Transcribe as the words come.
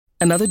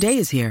Another day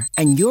is here,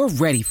 and you're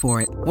ready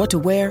for it. What to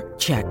wear?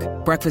 Check.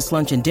 Breakfast,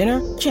 lunch, and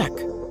dinner? Check.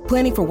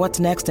 Planning for what's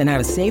next and how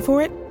to save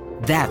for it?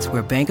 That's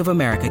where Bank of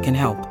America can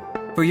help.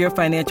 For your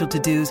financial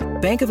to-dos,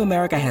 Bank of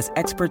America has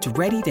experts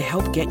ready to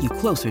help get you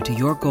closer to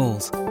your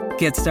goals.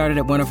 Get started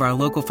at one of our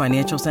local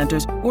financial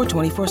centers or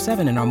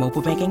 24/7 in our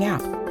mobile banking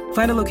app.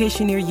 Find a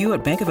location near you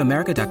at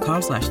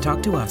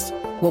bankofamerica.com/talktous.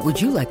 What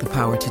would you like the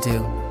power to do?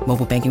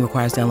 Mobile banking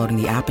requires downloading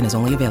the app and is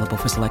only available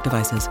for select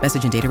devices.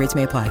 Message and data rates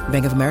may apply.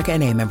 Bank of America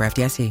N.A., member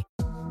FDIC.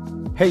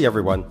 Hey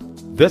everyone,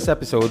 this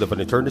episode of An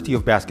Eternity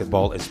of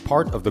Basketball is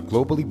part of the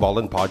Globally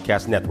Ballin'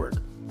 Podcast Network,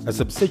 a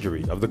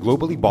subsidiary of the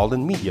Globally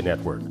Ballin' Media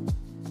Network.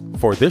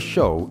 For this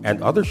show and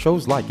other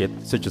shows like it,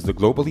 such as the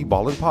Globally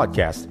Ballin'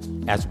 Podcast,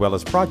 as well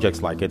as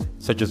projects like it,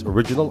 such as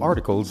original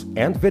articles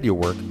and video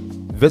work,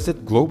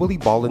 visit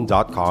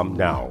globallyballin.com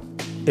now.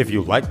 If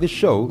you like this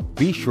show,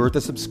 be sure to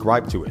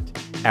subscribe to it,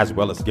 as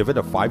well as give it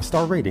a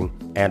 5-star rating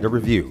and a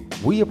review.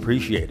 We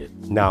appreciate it.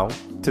 Now,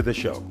 to the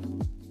show.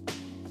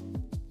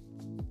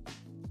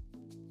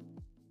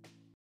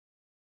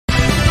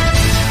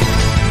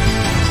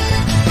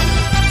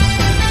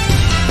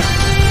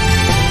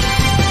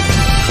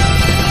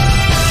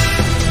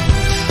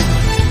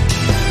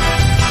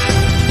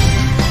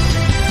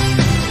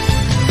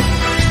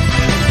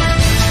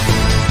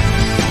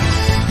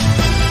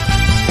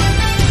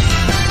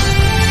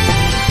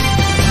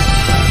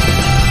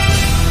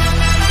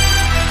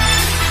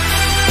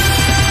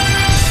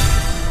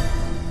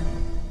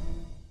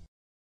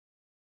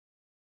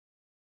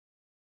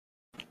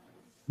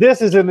 This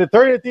is An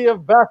Eternity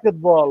of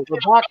Basketball.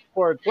 We're back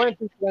for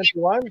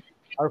 2021,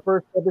 our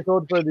first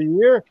episode for the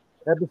year,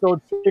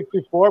 episode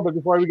 64. But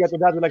before we get to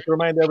that, we'd like to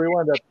remind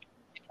everyone that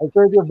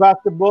Eternity of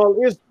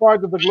Basketball is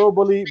part of the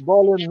Globally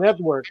Ballin'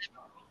 Network.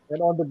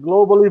 And on the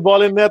Globally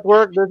Ballin'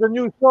 Network, there's a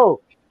new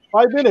show,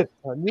 5 Minutes,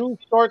 a new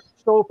short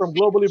show from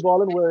Globally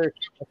Ballin' where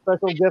a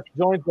special guest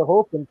joins the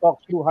host and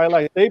talks through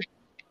highlight tape.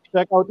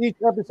 Check out each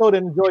episode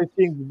and enjoy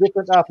seeing the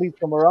different athletes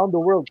from around the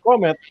world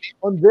comment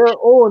on their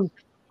own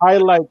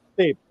highlight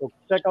tape. So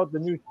check out the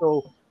new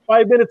show,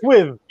 5 Minutes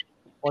With,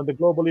 on the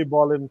Globally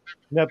Ballin'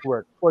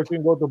 Network. Of course, you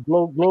can go to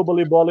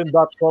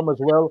globallyballin.com as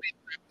well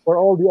for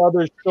all the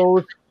other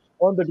shows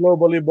on the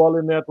Globally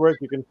Ballin' Network.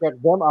 You can check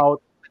them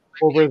out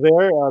over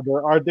there. There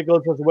are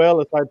articles as well,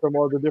 aside from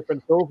all the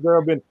different shows. There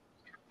have been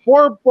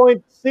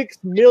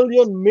 4.6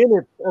 million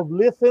minutes of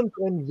listens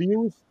and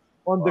views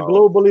on the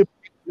Globally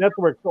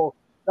Network. So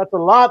that's a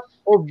lot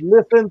of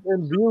listens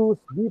and views.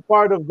 Be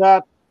part of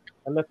that.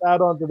 And let's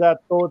add on to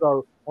that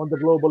total on the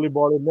Globally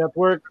Ballin'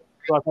 Network.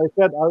 So as I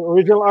said, our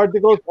original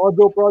articles,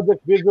 audio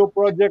projects, video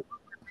projects,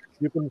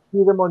 you can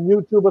see them on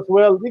YouTube as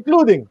well,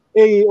 including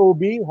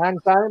AEOB, Hang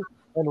Time,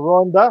 and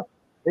Rhonda.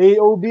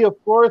 AEOB, of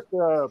course,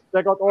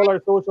 check out all our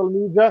social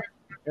media.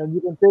 And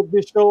you can take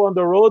this show on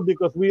the road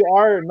because we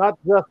are not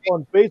just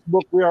on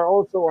Facebook, we are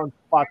also on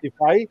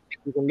Spotify.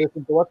 You can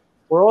listen to us.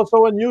 We're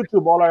also on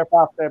YouTube, all our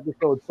past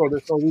episodes, so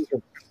there's no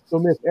reason to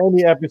miss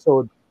any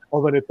episode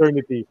of An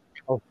Eternity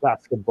of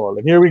Basketball.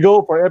 And here we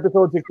go for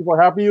episode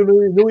 64. Happy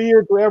New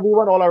Year to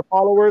everyone, all our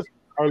followers,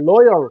 our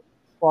loyal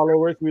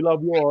followers. We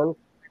love you all.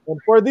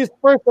 And for this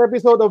first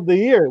episode of the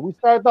year, we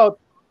start out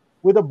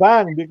with a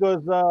bang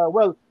because,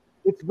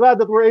 it's glad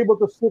that we're able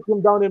to sit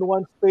him down in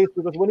one space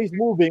because when he's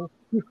moving,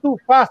 he's too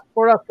fast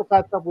for us to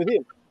catch up with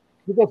him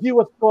because he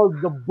was called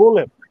the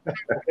Bullet.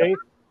 Okay?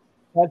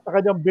 At sa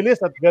kanyang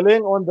bilis at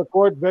galing on the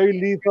court, very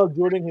lethal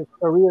during his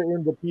career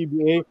in the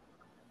PBA.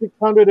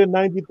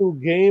 692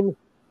 games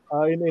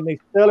in a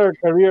stellar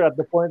career at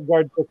the point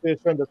guard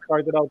position that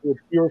started out with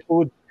Pure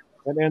Foods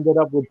and ended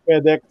up with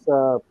FedEx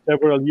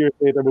several years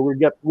later. But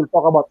we'll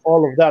talk about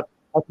all of that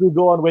as we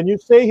go on. When you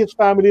say his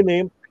family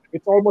name,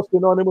 it's almost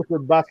synonymous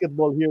with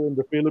basketball here in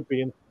the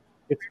Philippines.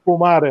 It's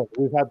Pumaren.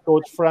 We've had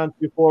Coach Franz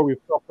before.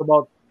 We've talked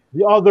about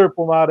the other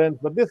Pumarens.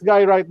 But this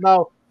guy right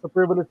now, it's a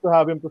privilege to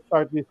have him to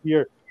start this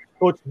year.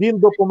 Coach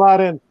Dindo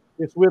Pumaren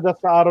is with us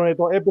sa araw na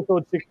ito,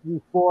 episode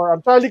 64.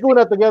 I'm Charlie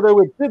Cuna together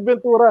with Sid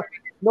Ventura,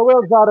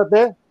 Noel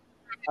Zarate.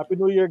 Happy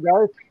New Year,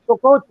 guys. So,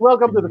 Coach,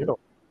 welcome to the show.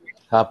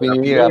 Happy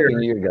New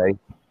Year, guys.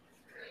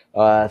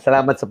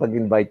 Salamat sa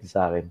pag-invite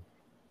sa akin.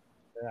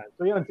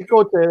 So, yan, si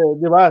Coach,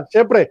 di ba?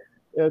 Siyempre,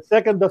 the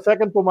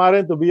second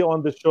Pumaren to be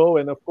on the show.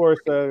 And of course,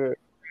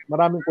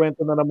 maraming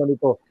kwento na naman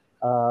ito.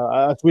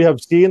 As we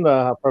have seen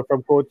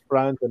from Coach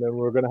Franz, and then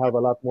we're going to have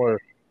a lot more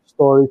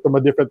stories from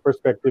a different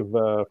perspective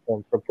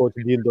from Coach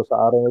Dindo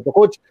sa araw na ito.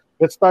 Coach,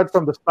 let's start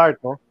from the start,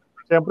 no?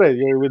 Siyempre,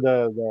 you're with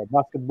the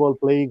basketball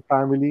playing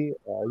family.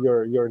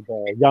 You're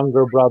the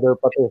younger brother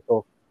pati.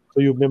 So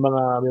you may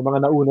mga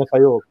nauna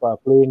sa'yo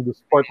playing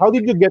this sport. How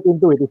did you get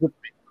into it? Is it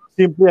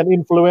simply an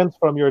influence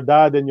from your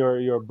dad and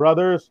your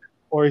brothers,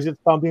 or is it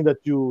something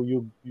that you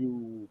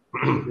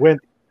went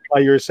by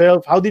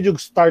yourself? How did you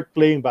start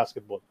playing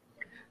basketball?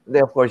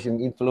 Of course, yung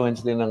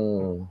influence din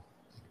ng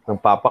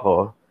papa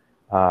ko.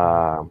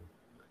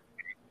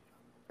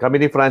 Kami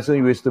ni Franz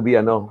used to be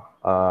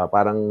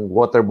parang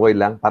water boy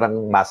lang,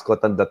 parang mascot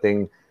ang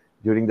dating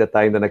during the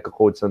time na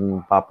nagko-coach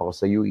ang papa ko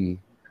sa UE.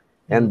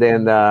 And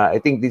then, I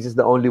think this is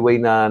the only way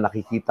na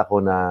nakikita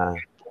ko na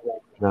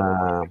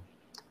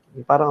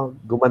parang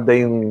gumanda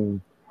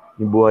yung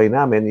buhay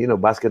namin. You know,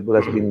 basketball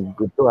has been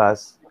good to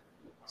us.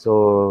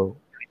 So,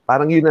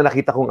 parang yun na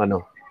nakita kong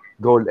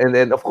goal. And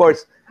then, of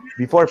course,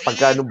 before,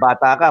 pagka nung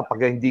bata ka,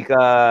 pagka hindi ka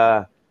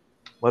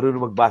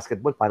marunong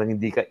mag-basketball, parang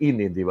hindi ka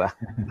di ba?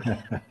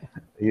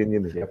 yun.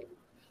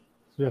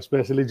 Yeah,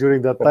 especially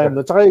during that time.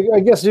 At saka,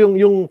 I guess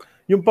yung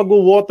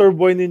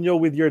pag-waterboy ninyo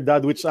with your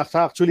dad, which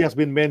actually has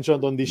been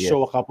mentioned on this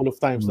show a couple of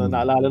times, na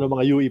naalala ng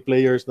mga UE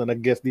players na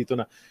nag-guest dito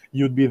na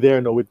you'd be there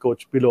with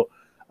Coach Pilo.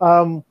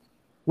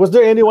 Was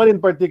there anyone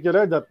in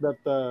particular that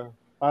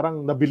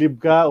parang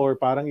nabilib ka or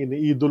parang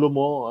iniidolo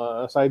mo,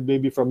 aside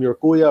maybe from your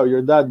kuya or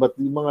your dad, but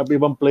yung mga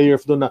ibang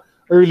players doon na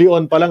early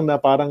on pa lang na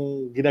parang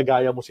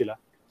ginagaya mo sila?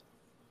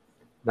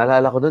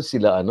 Naalala ko doon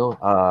sila,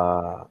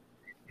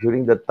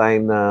 during that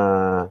time na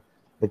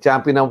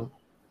nag-champion ng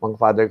mga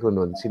father ko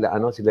noon, sila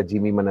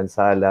Jimmy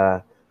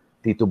Manansala,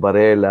 Tito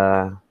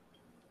Barela,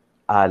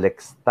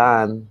 Alex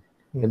Tan,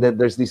 and then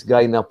there's this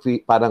guy na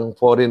parang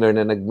foreigner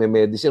na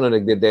nagme-medicine o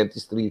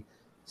nagde-dentistry,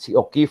 si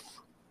O'Keefe.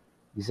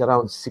 He's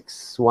around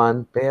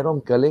 6'1", pero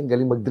ang galing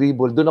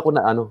mag-dribble. Doon ako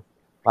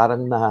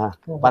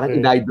parang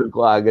in-idol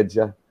ko agad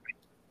siya.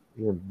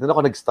 Yun. Doon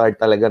ako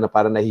nag-start talaga na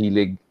parang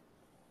nahilig.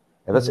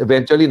 And that's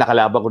eventually,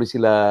 nakalaban ko rin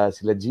sila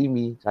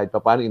Jimmy. Kahit pa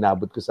paano,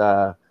 inabot ko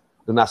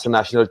doon nasa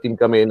national team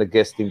kami,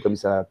 nag-guest team kami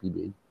sa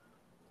PBA.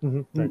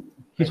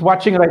 He's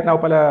watching right now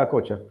pala,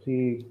 Coach.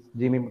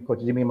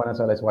 Coach Jimmy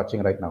Manansala is watching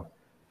right now.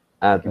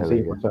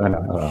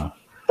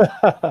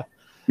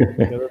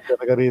 Ganun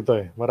talaga rito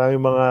Maraming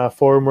mga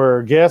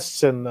former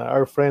guests and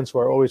our friends who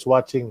are always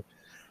watching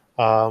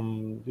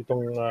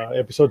itong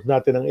episodes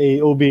natin ng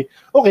AOB.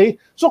 Okay,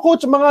 so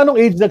Coach, mga anong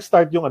age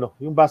nag-start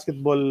yung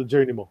basketball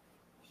journey mo?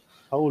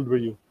 How old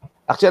were you?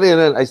 Actually,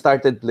 I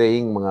started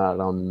playing mga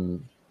around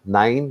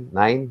 9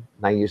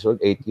 years old,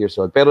 8 years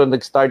old. Pero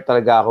nag-start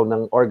talaga ako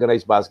ng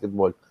organized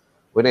basketball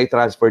when I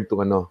transferred to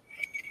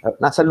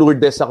nasa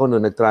Lourdes ako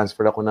noon,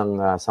 nag-transfer ako ng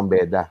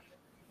Sambeda,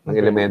 ng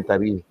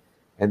elementary.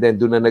 And then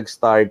doon na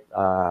nag-start,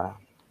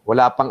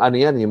 wala pang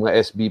yung mga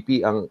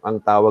SBP, ang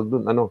tawag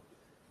doon,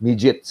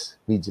 midgets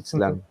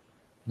lang.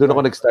 Doon ako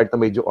nag-start na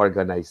medyo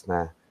organized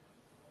na.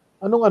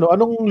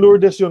 Anong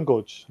Lourdes yun,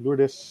 Coach?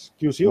 Lourdes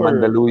QC or?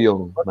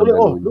 Mandaluyong.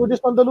 Lourdes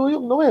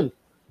Mandaluyong, Noel.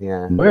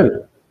 Yeah.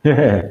 Noel.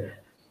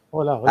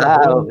 Wala.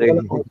 Okay.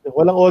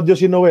 Walang audio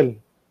si Noel.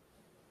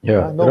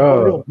 Yeah.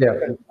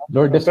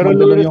 Lourdes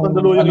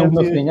Mandaluyong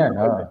alumnus din yan.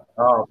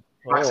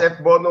 Pax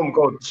bonum,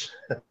 Coach.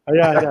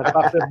 Ayan,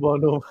 Pax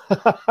bonum.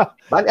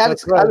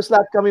 Alex, halos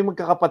lahat kami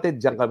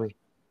magkakapatid, diyan kami.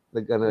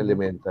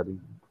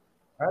 Elementary.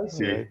 I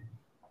see.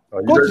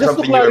 Coach,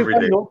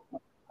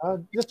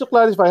 just to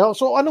clarify,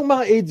 so anong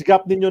mga age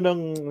gap ninyo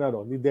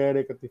ni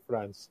Derek at ni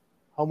Franz?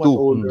 How much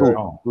older?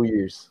 2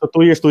 years. So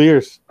 2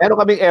 years. Meron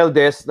kaming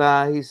eldest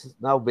na he's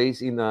now based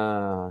in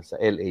sa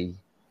LA.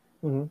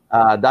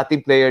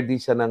 Dating player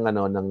din siya ng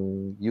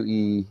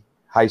UE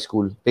High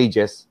School,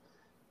 Pages.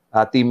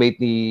 Teammate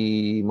ni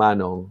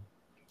Manong.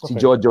 Si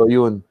Jojo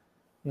yun.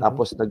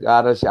 Tapos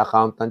nag-aral siya,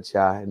 accountant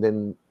siya, and then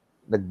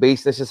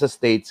nag-base na siya sa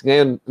States.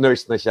 Ngayon,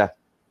 nurse na siya.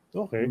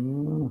 Okay.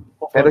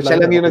 Pero siya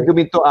lang yung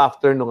nag-guminto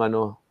after nung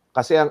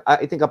Kasi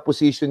I think ang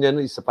position niya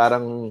is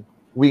parang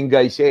wing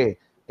guy siya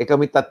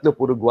kami tatlo,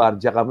 puro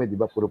gwardiya kami, di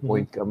ba? Puro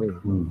point kami.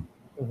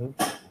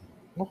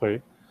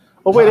 Okay.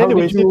 Okay,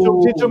 anyway,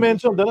 since you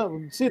mentioned,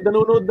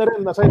 nanonood na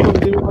rin, aside from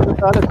Jimmy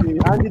Manansala, si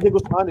Andy De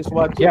Guzman is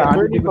watching. Yeah,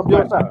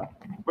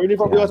 Bernie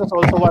Fabiosa is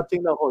also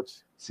watching now,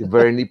 Coach. Si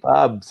Bernie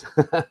Pabs.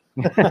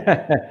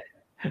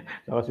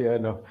 Si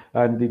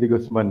Andy De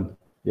Guzman.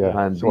 Yeah,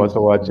 he's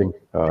also watching.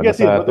 Yes,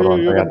 you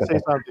can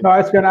say something. No, I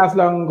was gonna ask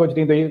lang, Coach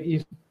Tinto,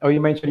 you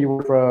mentioned you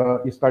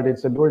started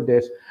sa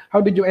Lourdes. How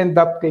did you end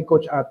up kay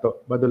Coach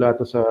Ato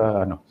Badulato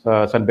sa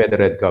San Beda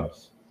Red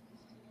Cubs?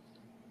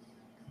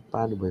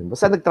 Paano ba yun?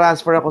 Basta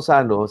nag-transfer ako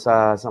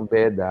sa San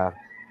Beda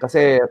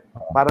kasi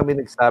parang may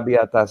nagsabi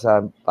yata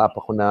sa papa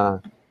ko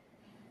na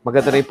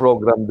maganda na yung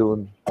program doon.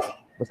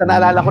 Basta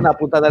naalala ko,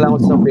 napunta na lang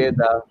ako sa San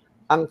Beda.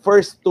 Ang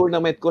first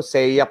tournament ko,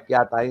 SEYAP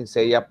yata, yung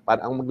SEYAP.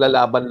 Ang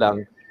maglalaban lang,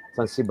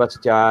 San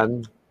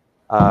Sebastian,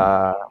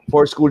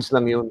 4 schools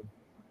lang yun.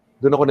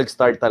 Doon ako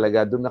nag-start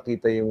talaga. Doon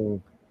nakita yung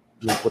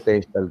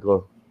potential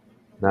ko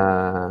na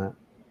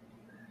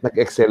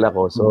nag-excel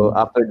ako. So,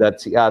 after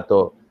that, si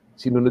Ato,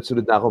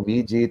 sinunod-sunod na ako,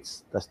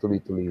 midgets, tapos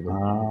tuloy-tuloy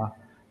na.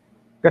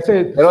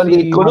 Kasi pero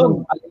late ko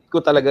nun. Late ko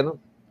talaga nun.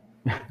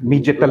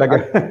 Midget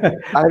talaga.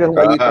 Talagang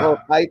late ako.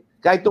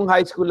 Kahit nung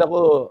high school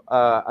ako,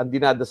 ang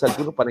dinadasal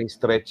ko, parang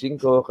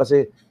stretching ko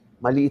kasi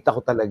maliit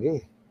ako talaga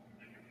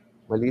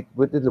Maliit.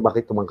 Buti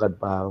lumaki, tumangkad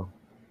pa ako.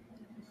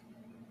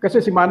 Kasi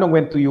si Manong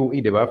went to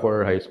UE, di ba,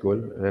 for high school?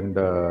 And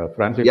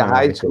Francis... Yeah,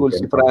 high school.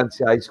 Si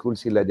Francis, high school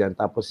sila dyan.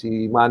 Tapos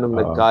si Manong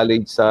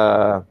nag-college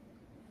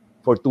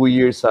for 2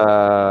 years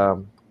sa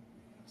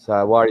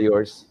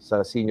Warriors,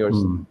 sa seniors.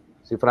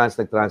 Si Franz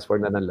nag-transfer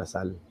na ng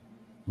Lasal.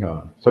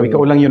 So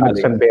ikaw lang yung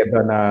nag-San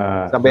Beda na...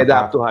 San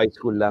Beda up to high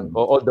school lang.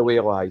 All the way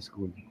ako high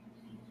school.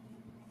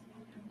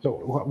 So,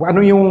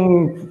 ano yung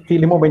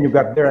feeling mo when you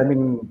got there? I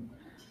mean,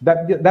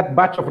 that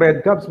batch of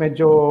Red Cubs,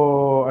 medyo,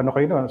 ano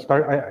kayo no?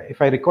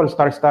 If I recall,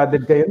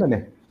 star-studded kayo nun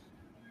eh.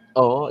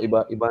 Oo,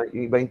 iba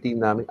yung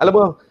team namin. Alam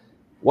mo,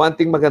 one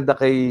thing maganda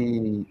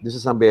doon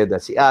sa San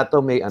Beda, si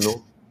Ato may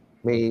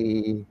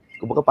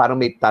kumbaga parang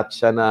may touch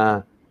siya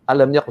na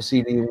alam niya kung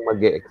sino yung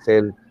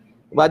mag-excel.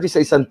 Imagine sa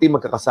isang team,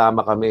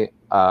 magkakasama kami,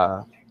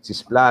 si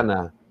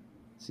Splana,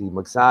 si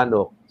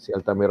Magsanok, si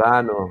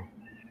Altamirano,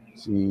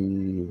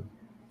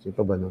 sino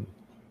pa ba nun?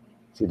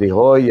 Si De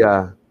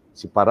Hoya,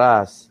 si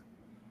Paras.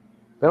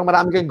 Pero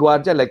marami kayong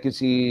gwardiya, like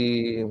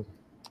yung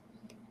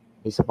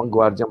isa pang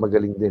gwardiya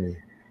magaling din eh.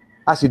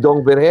 Si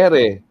Dong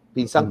Vergere,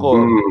 pinsan ko.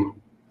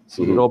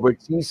 Si Robert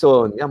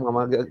Season, yan,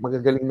 mga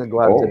magagaling na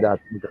gwardiya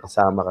dati,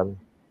 magkakasama kami.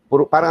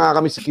 Parang nga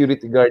kami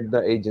security guard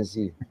na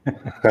agency.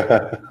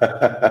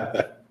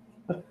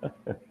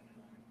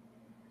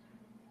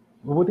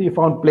 Mabuti you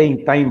found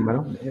playing time,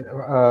 ano?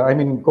 I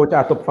mean, Coach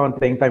Atop found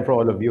playing time for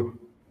all of you.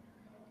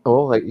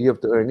 Okay, you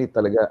have to earn it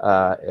talaga.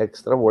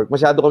 Extra work.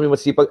 Masyado kami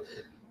masipag.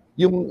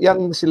 Yung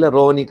sila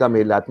Ronnie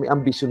kami lahat, may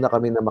ambisyon na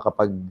kami na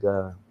makapag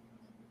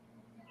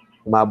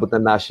umabot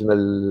na national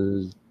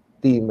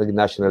team, naging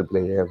national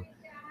player.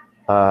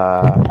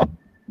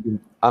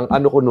 Ang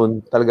ano ko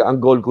nun, talaga ang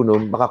goal ko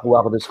nun,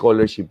 makakuha ako ng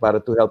scholarship para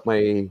to help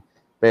my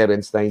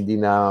parents na hindi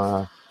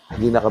na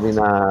kami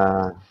na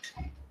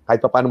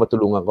kahit pa paano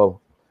matulungan ko.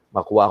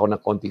 Makuha ako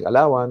ng konting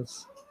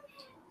allowance.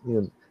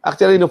 Yun.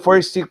 Actually, no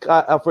first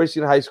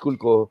year high school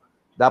ko,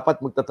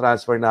 dapat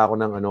magta-transfer na ako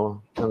ng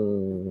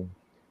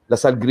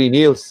Lasal Green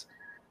Hills.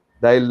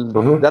 Dahil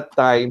that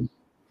time,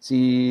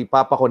 si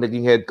Papa ko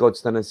naging head coach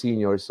na ng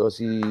senior. So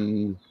si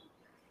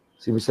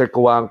Mr.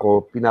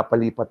 Kuwangko,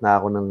 pinapalipat na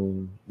ako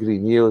ng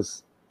Green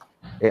Hills.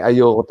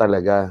 Ayoko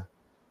talaga.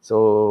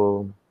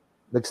 So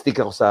nag-stick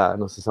ako sa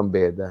San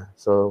Beda.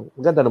 So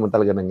maganda naman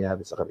talaga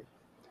nangyari sa kanila.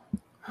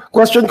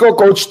 Question ko,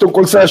 Coach,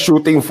 tungkol sa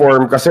shooting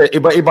form. Kasi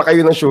iba-iba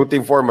kayo ng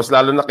shooting form. Mas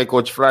lalo na kay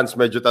Coach Franz,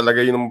 medyo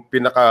talaga yun yung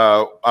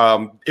pinaka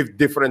if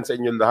different sa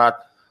inyo lahat.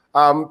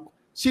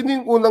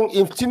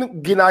 Sino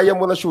ginaya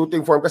mo na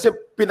shooting form? Kasi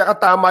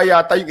pinakatama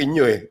yata yung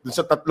inyo eh. Doon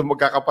sa tatlong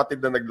magkakapatid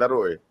na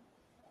naglaro eh.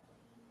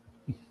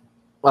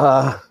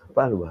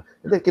 Paano ba?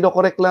 Hindi,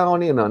 kinokorek lang ako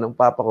ng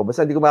papa ko.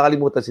 Basta hindi ko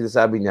makalimutan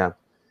sinasabi niya,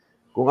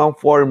 kung ang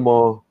form mo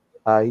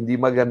hindi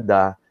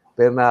maganda,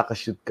 pero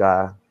nakaka-shoot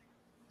ka,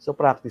 so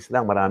practice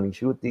lang, maraming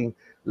shooting.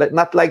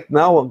 Not like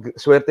now,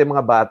 swerte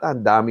mga bata,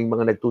 ang daming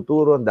mga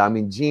nagtuturo, ang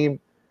daming gym.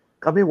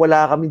 Kami,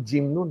 wala kaming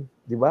gym nun,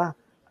 di ba?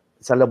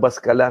 Sa labas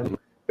ka lang.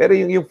 Pero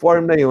yung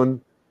form na yun,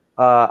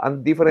 ang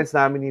difference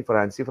namin ni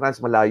Franz, si Franz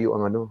malayo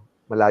ang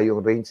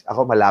range.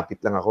 Ako,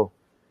 malapit lang ako.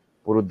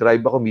 Puro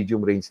drive ako,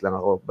 medium range lang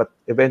ako. But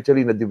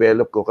eventually,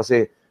 na-develop ko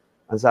kasi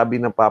ang sabi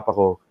ng papa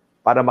ko,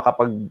 para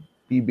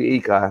makapag-PBA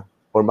ka,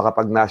 or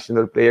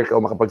makapag-national player ka,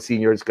 o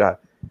makapag-seniors ka,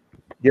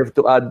 you have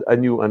to add a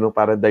new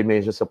para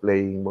dimension sa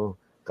playing mo,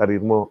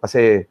 career mo.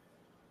 Kasi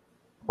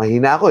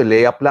mahina ako,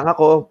 layup lang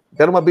ako,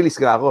 pero mabilis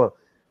nga ako.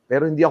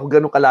 Pero hindi ako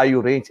ganun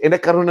kalayo range.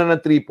 Nagkaroon na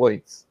ng 3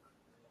 points.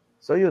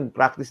 So yun,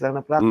 practice lang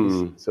na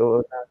practice.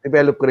 So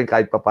develop ko rin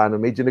kahit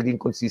paano. Medyo naging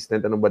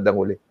consistent anong bandang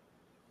uli.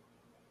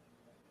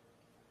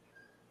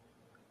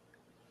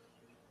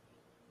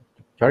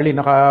 Charlie,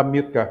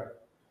 naka-mute ka.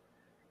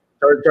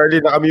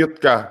 Charlie, naka-mute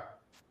ka.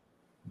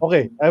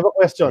 Okay, I have a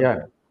question.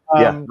 Yeah.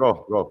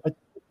 Go.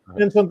 I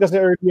mentioned kasi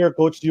earlier,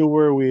 Coach, you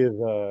were with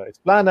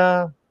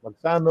Esplana,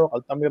 Magsanok,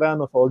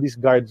 Altamirano, so all these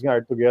guards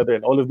are together,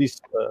 and all of these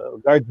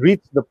guards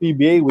reached the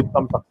PBA with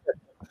some success.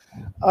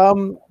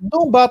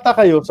 Noong bata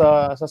kayo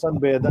sa San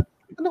Beda,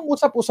 anong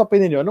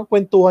usap-usapin ninyo? Anong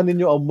kwentuhan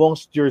ninyo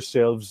amongst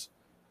yourselves?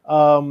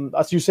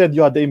 As you said,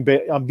 you had the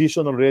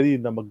ambition already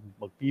na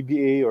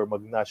mag-PBA or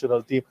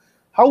mag-national team.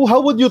 How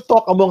would you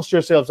talk amongst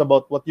yourselves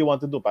about what you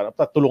want to do? Parang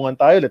tulungan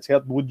tayo, let's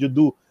help. Would you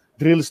do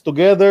drills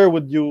together?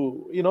 Would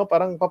you,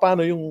 parang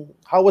paano yung,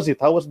 how was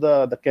it? How was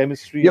the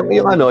chemistry?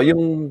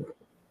 Nandun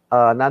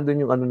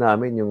yung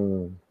namin,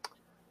 yung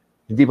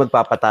hindi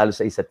magpapatalo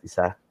sa isa't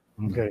isa.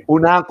 Okay.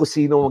 Una, kung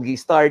sino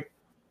mag-i-start,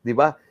 di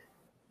ba?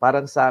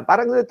 Parang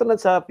ito na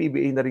sa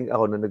PBA na rin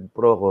ako, na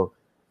nag-pro ko,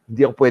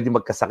 hindi ako pwede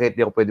magkasakit,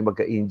 hindi ako pwede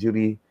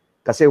magka-injury.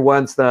 Kasi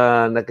once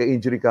na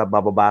nagka-injury ka,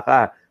 bababa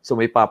ka, so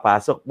may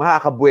papasok,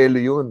 makakabuelo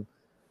yun.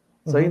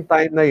 So yung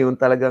time na yun,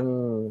 talagang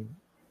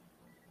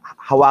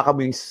hawakan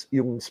mo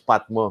yung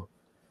spot mo.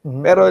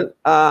 Pero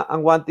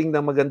ang one thing na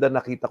maganda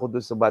nakita ko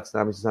doon sa batch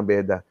namin sa San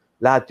Beda,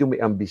 lahat yung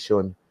may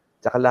ambisyon.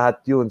 Tsaka lahat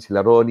yun,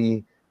 sila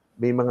Ronnie,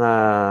 may mga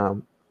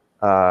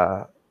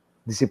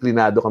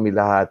disiplinado kami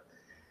lahat.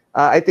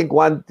 I think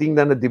one thing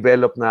na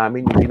na-develop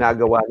namin, yung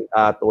ginagawa ni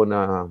Ato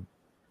na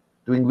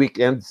tuwing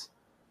weekends,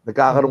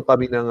 nagkakaroon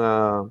kami ng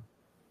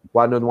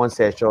one-on-one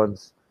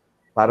sessions.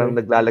 Parang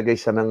naglalagay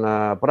siya ng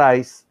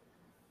prize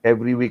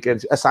every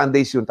weekend.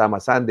 Sundays yun, tama,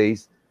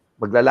 Sundays.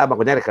 Maglalaban,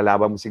 kunyari,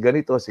 kalaban mo si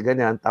ganito, si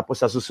ganyan. Tapos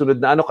sa susunod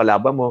na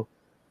kalaban mo,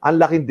 ang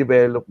laking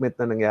development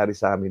na nangyari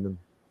sa amin nun.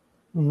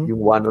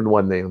 Yung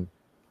one-on-one na yun.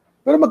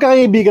 Pero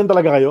magkakaibigan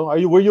talaga kayo?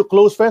 Were you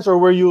close friends or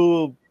were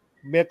you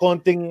may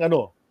konting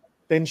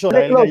tension?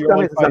 Close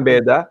kami sa San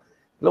Beda.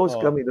 Close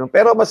kami nun.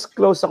 Pero mas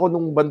close ako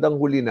nung bandang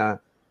huli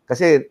na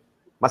kasi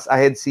mas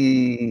ahead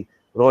si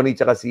Ronnie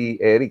tsaka si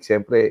Eric.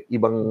 Siyempre,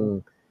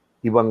 ibang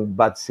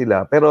batch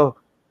sila. Pero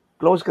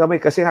close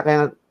kami kasi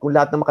kaya kung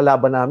lahat ng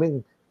makalaban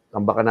namin,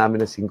 tambakan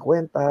namin ng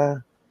 50.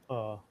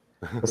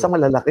 Basta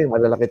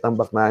malalaki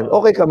tambak namin.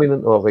 Okay kami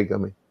nun, okay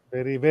kami.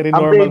 Very, very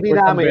normal for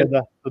San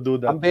Beda to do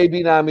that. Ang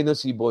baby namin nun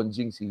si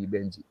Bonjing, si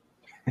Benji.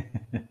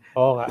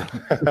 Oo nga.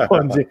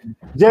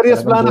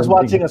 Jarius Planas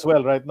watching as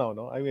well right now,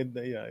 no? I mean,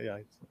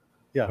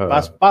 yeah.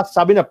 Pass,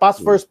 sabi niya, pass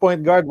first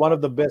point guard, one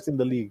of the best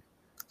in the league.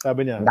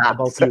 Sabi niya,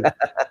 about you.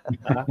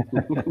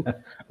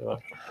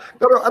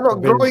 Pero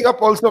growing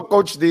up also,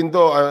 Coach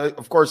Dindo,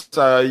 of course,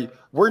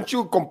 weren't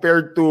you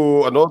compared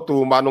to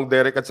Manong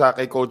Derek at sa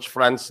kay Coach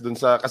Franz dun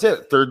sa, kasi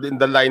third in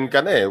the line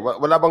ka na eh.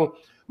 Wala bang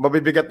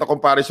mabibigat na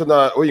comparison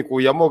na, uy,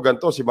 kuya mo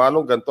ganto, si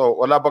Manong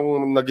ganto. Wala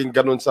bang naging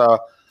ganun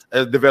sa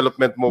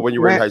development mo when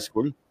you were in high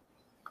school?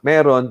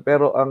 Meron,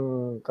 pero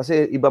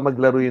kasi iba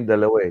maglaro yung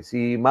dalawa eh.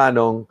 Si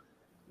Manong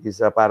is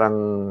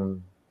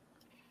parang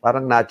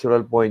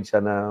natural point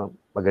siya na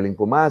magaling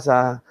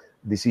pumasa,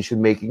 decision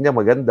making niya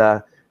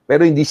maganda,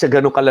 pero hindi siya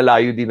ganun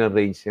kalalayo din ang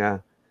range niya.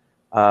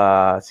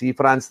 Si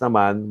Franz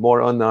naman,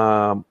 more on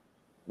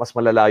mas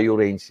malalayo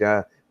range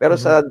niya.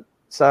 Pero sa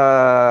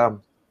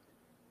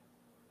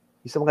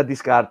mga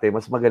diskarte,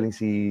 mas magaling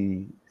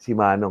si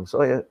Manong.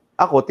 So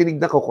ako,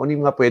 tinignan ko kung ano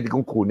yung mga pwede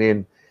kong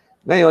kunin.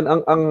 Ngayon,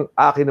 ang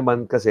akin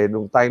naman kasi,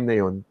 nung time na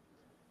yon,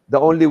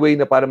 the only way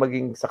na para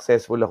maging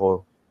successful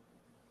ako,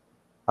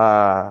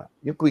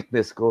 yung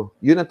quickness ko.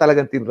 Yun ang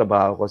talagang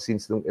tinrabaho ko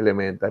since nung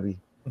elementary.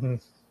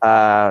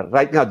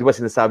 Right now, di ba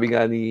sinasabi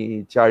nga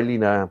ni Charlie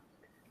na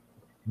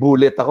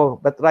bullet ako.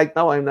 But right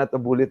now, I'm not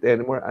a bullet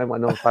anymore. I'm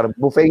parang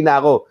buffet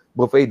na ako.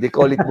 Buffet, they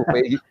call it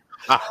buffet.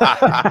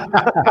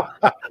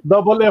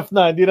 Double F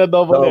na, hindi na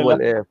double L.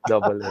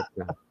 Double F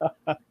na.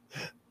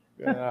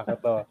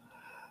 Nakakatawa.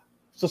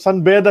 So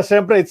San Beda,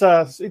 siyempre, it's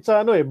a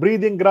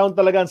breeding ground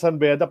talaga ang San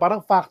Beda.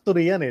 Parang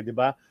factory yan eh, di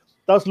ba?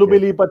 Tapos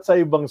lumilipat sa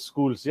ibang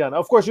schools yan.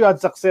 Of course, you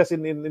had success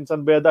in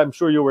San Beda. I'm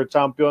sure you were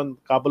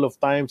champion a couple of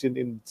times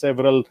in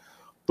several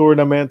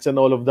tournaments and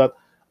all of that.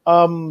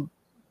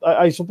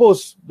 I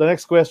suppose the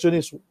next question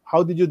is,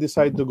 how did you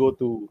decide to go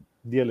to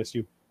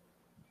DLSU?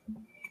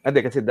 Hindi,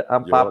 kasi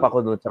ang papa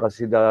ko noon, tsaka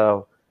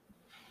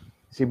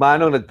si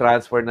Manong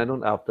nag-transfer na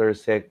noon after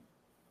 2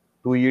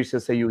 years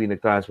sa UE,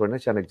 nag-transfer na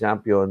siya,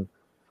 nag-champion.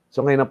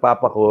 So ngayon ang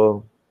papa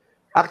ko,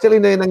 actually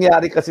na yung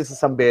nangyari kasi sa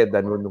San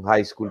Beda noon, nung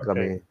high school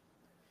kami.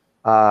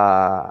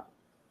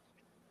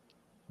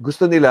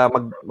 Gusto nila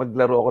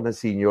maglaro ako ng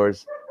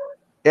seniors.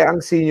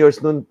 Ang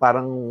seniors noon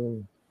parang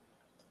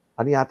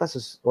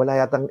wala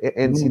yatang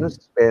NC noon,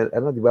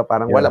 di ba?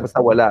 Parang wala,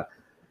 basta wala.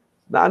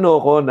 Na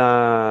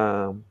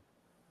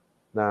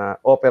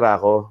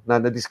opera ako,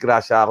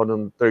 na-disgrasya ako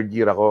nung 3rd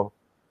year ako.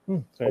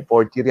 O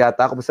 4th year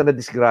yata ako, basta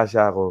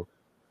na-disgrasya ako.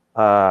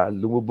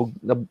 Lumubog,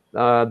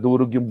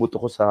 durog yung buto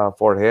ko sa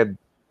forehead.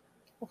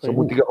 So,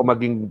 muntik ako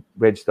maging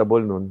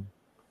vegetable nun.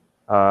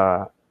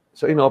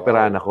 So,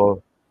 inoperahan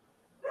ako.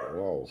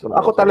 Wow. So,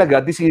 ako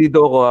talaga,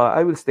 decidido ako,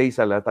 I will stay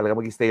talaga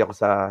mag-stay ako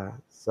sa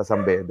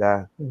San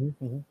Beda.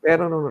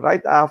 Pero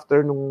right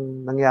after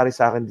nung nangyari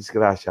sa akin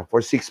disgrasya,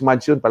 for 6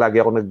 months yun, palagi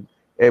ako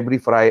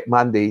every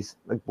Mondays,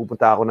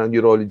 nagpupunta ako ng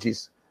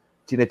neurologist.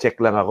 Chine-check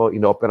lang ako,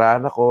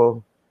 inoperahan ako.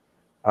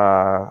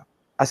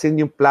 As in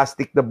yung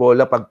plastic na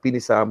bola, pag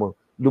pinisa mo,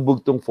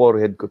 lubog tong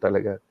forehead ko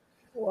talaga.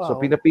 Wow. So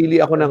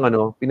pinapili ako ng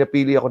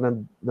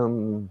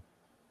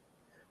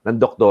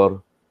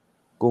doktor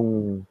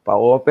kung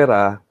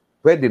pa-opera,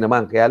 pwede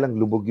naman, kaya lang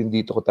lubog yung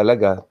dito ko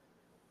talaga.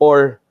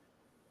 Or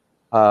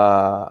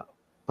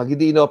pag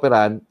hindi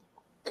inoperahan,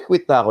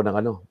 quit na ako ng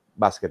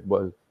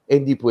basketball.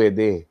 Hindi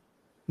pwede.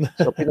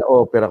 So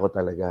pina-opera ko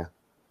talaga.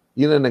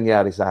 Yun ang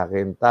nangyari sa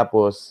akin.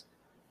 Tapos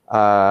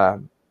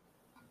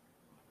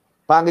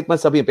pangit man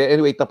sabihin, pero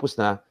anyway, tapos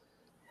na.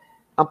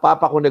 Ang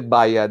papa ko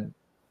nagbayad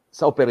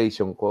sa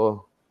operation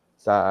ko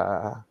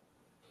sa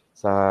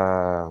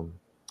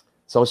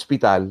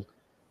ospital.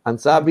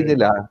 Ang sabi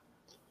nila,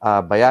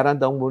 bayaran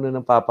daw muna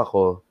ng papa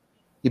ko,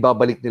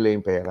 ibabalik nila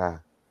yung pera.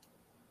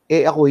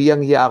 Ako,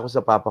 hiyang-hiya ako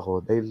sa papa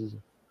ko dahil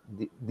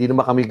di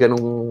naman kami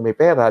ganung may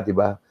pera, di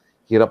ba?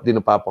 Hirap din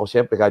ng papa ko,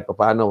 syempre, kahit pa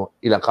paano,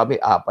 ilang kami,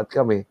 4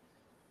 kami.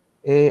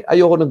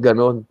 Ayoko ng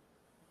ganon.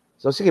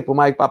 So, sige,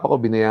 pumayag papa ko,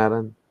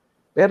 binayaran.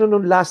 Pero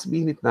nung last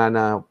minute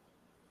na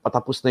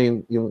patapos na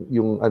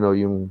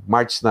yung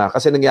March na,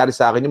 kasi nangyari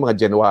sa akin yung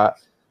mga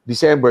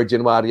December,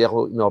 January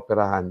ako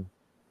inoperahan.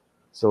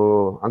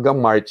 So,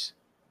 hanggang March,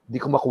 di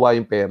ko makuha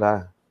yung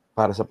pera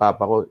para sa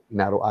papa ko.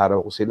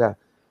 Inaraw-araw ko sila.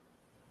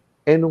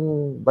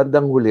 Nung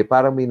bandang huli,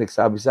 parang may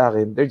nagsabi sa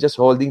akin, they're just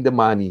holding the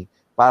money.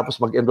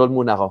 Tapos mag-enroll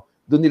muna ako.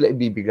 Doon nila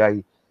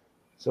ibibigay.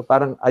 So,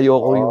 parang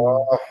ayoko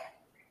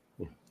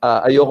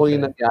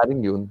yung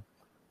nangyaring yun.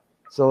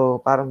 So,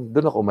 parang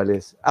doon ako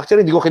umalis.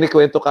 Actually, hindi ko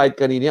kinikwento kahit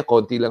kanina,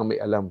 konti lang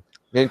may alam.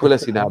 Ngayon ko lang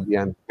sinabi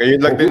yan.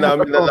 Ngayon lang din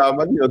namin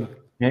nalaman yun.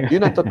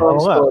 Yun ang totoong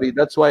story.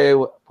 That's why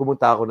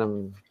pumunta ako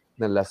ng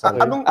Lasal.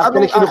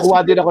 Actually,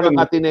 kinukuha din ako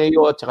ng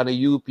Ateneo at saka ng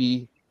UP.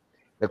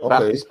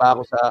 Nag-practice pa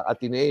ako sa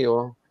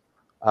Ateneo.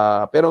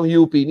 Pero ang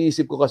UP,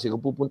 iniisip ko kasi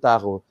kung pupunta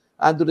ako,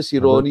 ando na si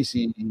Ronnie,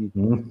 si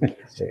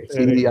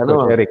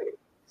Coach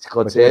Eric. si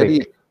Coach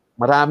Eric.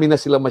 Marami na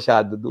sila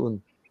masyado doon.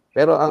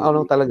 Pero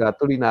ang talaga,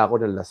 tuloy na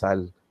ako ng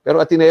Lasal. Pero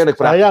Ateneo,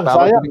 nag-practice pa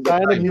ako.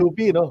 Sayang ng UP,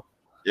 no?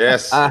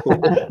 Yes.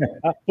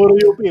 Puro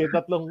UP,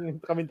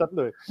 kaming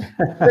tatlo eh.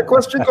 The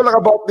question ko lang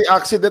about the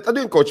accident.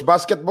 Ano yun, Coach?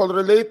 Basketball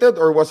related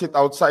or was it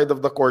outside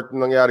of the court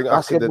nangyaring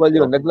accident? Basketball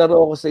yun.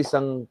 Naglaro ako sa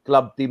isang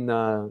club team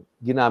na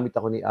ginamit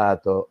ako ni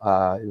Ato.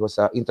 It was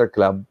a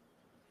interclub.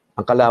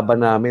 Ang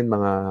kalaban namin,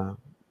 mga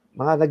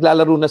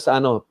naglalaro na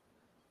sa ano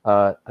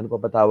pa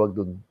ba tawag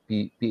dun?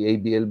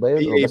 PABL ba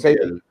yun?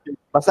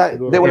 Basta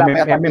wala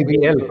pa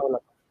MMBL.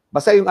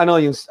 Basta yung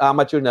yung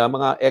amateur na,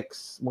 mga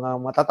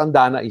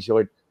matatanda na in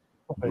short.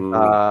 Okay.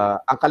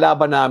 Ang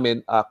kalaban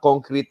namin,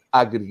 concrete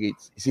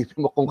aggregates.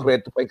 Isipin mo,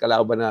 konkreto pa yung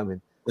kalaban namin.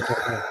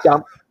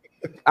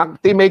 Ang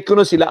teammate ko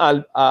nun sila,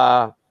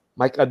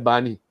 Mike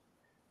Adbani.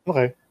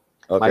 Okay.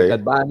 Mike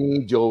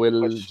Adbani,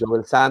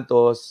 Joel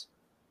Santos.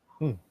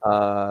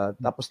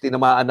 Tapos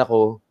tinamaan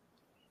ako.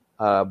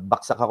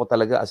 Baksak ako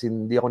talaga, as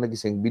in, hindi ako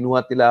nagising.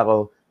 Binuhat nila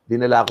ako,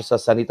 dinala ako sa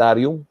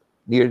sanitarium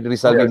near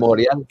Rizal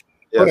Memorial.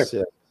 Yes.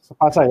 Sa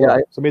Pasay,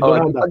 sa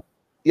Medonanda.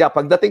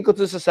 Pagdating ko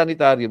sa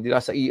sanitarium,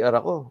 sa ER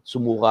ako,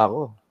 sumuka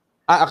ako.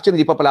 Actually,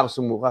 hindi pa pala ako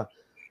sumuka.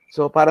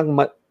 So, parang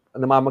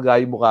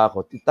namamagay mukha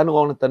ako. Tanong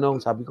ako ng tanong,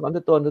 sabi ko, ano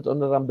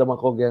naramdaman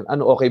ko? Ganyan.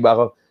 Ano, okay ba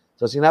ako?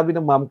 So, sinabi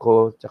ng mom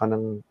ko, tsaka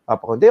ng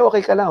papa ko, hindi,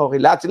 okay ka lang,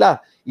 okay. Lahat sila,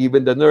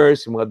 even the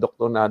nurse, yung mga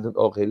doktor na doon,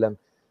 okay lang.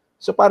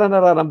 So, parang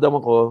nararamdaman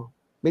ko,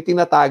 may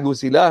tinatago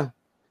sila.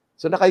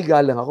 So,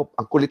 nakahiga lang ako.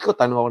 Ang kulit ko,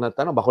 tanong ako ng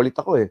tanong, bakulit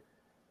ako eh.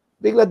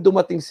 Bigla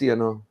dumating si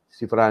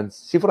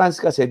Franz. Si Franz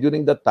kasi,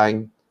 during that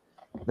time,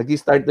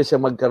 nag-start na siya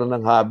magkaroon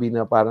ng hobby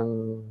na parang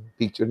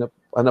picture na,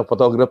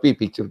 photography,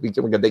 picture,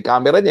 maganda yung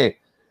camera niya eh.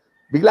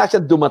 Bigla siya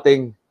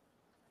dumating.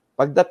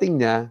 Pagdating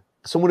niya,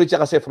 sumunod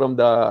siya kasi from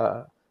the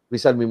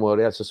Rizal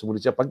Memorial, so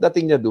sumunod siya.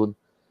 Pagdating niya dun,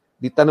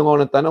 di tanong ako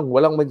ng tanong,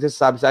 walang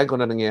magsasabi sa akin kung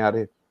ano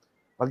nangyayari.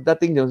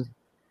 Pagdating niya,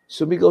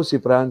 sumigaw si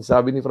Franz,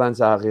 sabi ni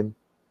Franz sa akin,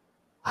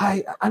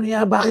 "Ay, ano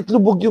yan, bakit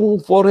lubog yung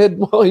forehead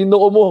mo, yung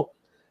noo mo?"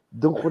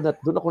 Doon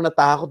ako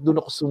natakot,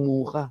 doon ako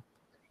sumuka.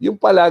 Yung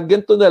pala,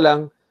 ganito na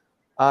lang,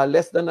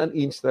 less than an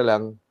inch na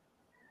lang,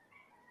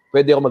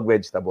 pwede ako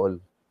mag-vegetable.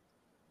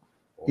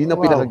 Yun ang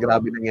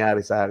pinakagrabe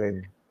nangyari sa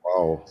akin.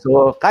 Wow.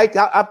 So, kahit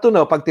up to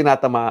now, pag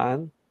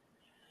tinatamaan,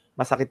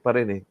 masakit pa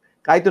rin eh.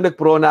 Kahit nung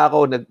nag-pro na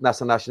ako,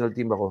 nasa national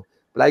team ako,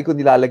 palagi ko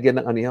nilalagyan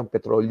ng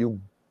petroleum.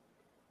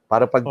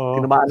 Para pag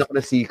tinamaan ako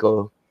ng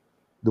siko,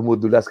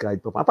 dumudulas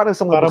kahit pa. Parang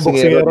sa mga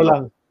boksingero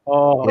lang.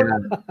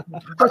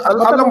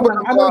 Alam mo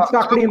ano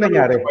exactly yung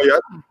nangyari?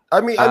 I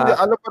mean,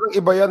 alam pa ng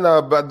iba yan na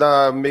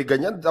may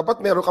ganyan.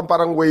 Dapat meron kang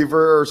parang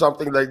waiver or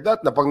something like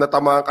that na pag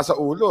natamaan ka sa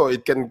ulo,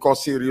 it can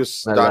cause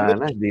serious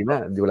damage.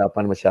 Hindi wala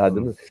pa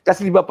masyado.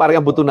 Kasi di ba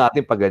parang ang buto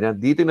natin pag ganyan,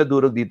 dito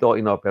nadurog, dito ako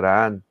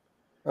inoperahan.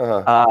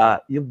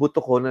 Yung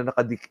buto ko na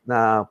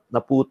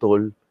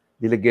naputol,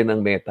 nilagyan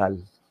ng metal.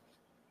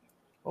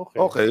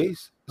 Okay.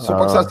 So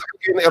pag sasakay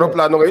kayo ng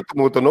aeroplano ngayon,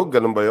 tumutunog,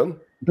 ganun ba yun?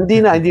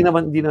 Hindi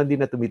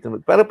na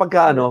tumitunog. Pero pag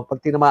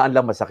tinamaan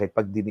lang masakit,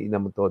 pag diniin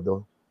naman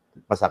todo,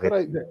 masakit.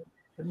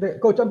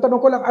 Coach, ang tanong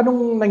ko lang,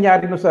 anong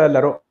nangyari no sa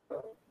laro?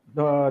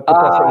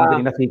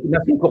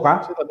 Nasiko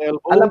ka?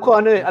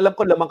 Alam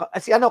ko lamang.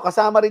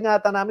 Kasama rin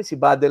nga namin si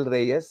Badel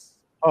Reyes.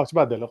 Si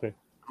Badel, okay.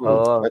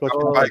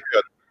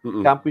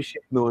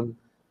 Championship noon,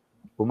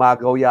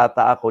 umagaw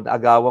yata ako,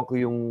 naagawan ko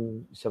yung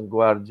isang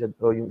guardian,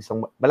 o yung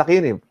isang, malaki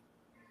yun eh.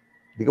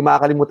 Hindi ko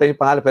makakalimutan yung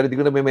pangalan, pero hindi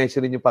ko na may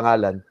mentionin yung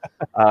pangalan.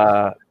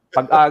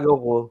 Pag-agaw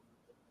ko,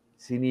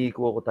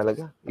 siniko ko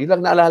talaga. Yun lang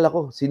naalala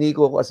ko,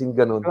 siniko ko as in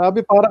ganun.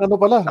 Grabe,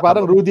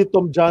 parang Rudy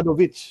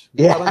Tomjanovic.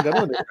 Yeah. Parang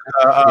ganun eh.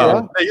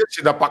 Yun,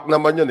 sinapak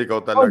naman yun,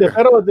 ikaw talaga.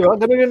 Pero di ba,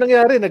 ganun yung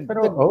nangyari.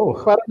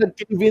 Parang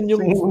nag-give-in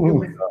yung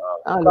lumaki.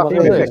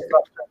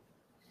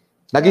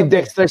 Naging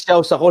dextrous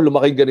ako,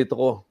 lumaki ganito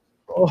ko.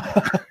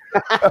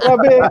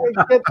 Grabe,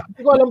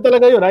 hindi ko alam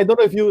talaga yun. I don't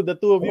know if the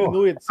two of you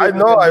knew it. I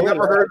know, I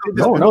never heard of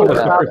this. No,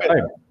 that's the first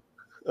time.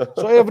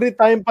 So every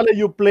time pala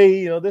you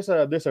play,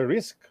 there's a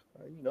risk.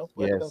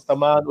 Yes.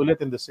 Tamaan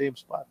ulit in the same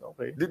spot.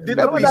 Okay.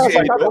 Pero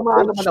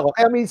tamaan naman ako.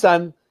 Kaya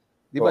minsan,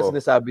 di ba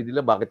sinasabi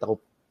nila, bakit ako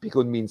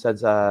pikon minsan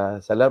sa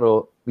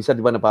laro? Minsan,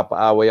 di ba,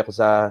 napapaaway ako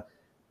sa,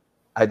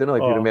 I don't know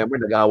if you remember,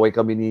 nag-aaway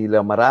kami ni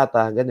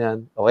Marata,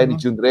 ganyan. Okay, ni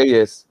June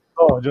Reyes.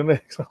 June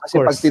Reyes, of Kasi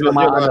course.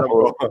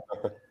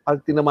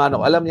 Pag tinamaan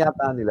ako, alam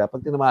yata nila, pag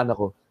tinamaan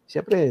ako,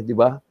 siyempre, di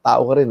ba,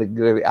 tao ka rin,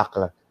 nagre-react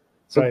ka.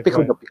 So,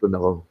 pikon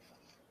ako.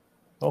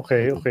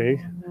 Okay.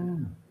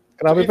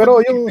 Grabe, pero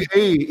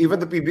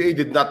even the PBA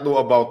did not know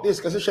about this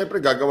kasi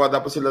syempre gagawa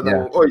dapat sila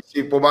ng,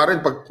 si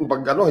Pumarin, pag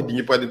hindi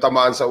niyo pwedeng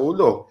tamaan sa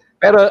ulo.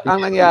 Pero ang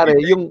nangyari,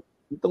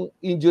 itong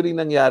injury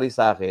nangyari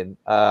sa akin,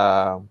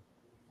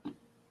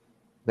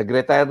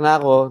 nag-retire na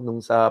ako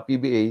nung sa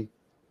PBA,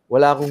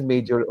 wala akong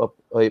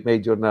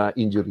major na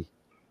injury.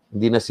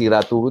 Hindi na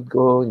sira tuhod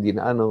ko, hindi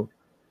na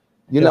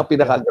Yun lang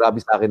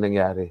pinakagrabe sa akin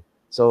nangyari.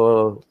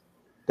 So,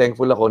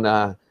 thankful ako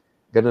na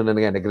Ganun na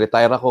nga.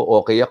 Nag-retire ako,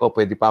 okay ako,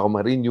 pwede pa ako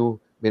ma-renew.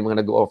 May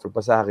mga nag-offer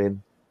pa sa akin.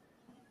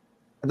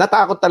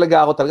 Natakot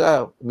talaga ako.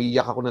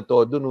 Umiiyak ako ng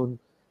todo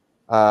noon.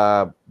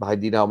 Baka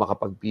hindi na ako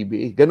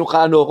makapag-PBA. Ganun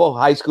kaano ako.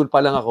 High school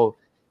pa lang ako.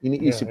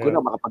 Iniisip ko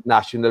na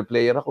makapag-national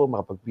player ako,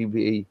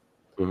 makapag-PBA.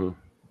 Mhm.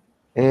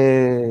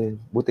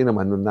 Buti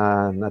naman nung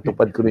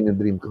natupad ko rin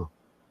yung dream ko.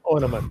 Oo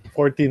naman.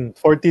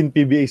 14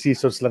 PBA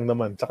seasons lang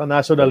naman. Tsaka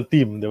national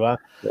team, di ba?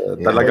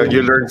 Talagang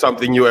you learn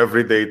something new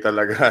every day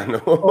talaga,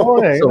 no? Oo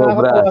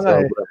Sobra.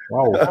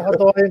 Wow.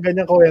 Nakakatawa yung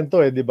ganyang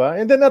kwento di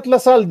ba? And then at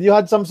LaSalle, you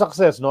had some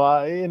success, no?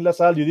 In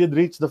LaSalle, you did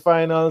reach the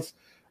finals.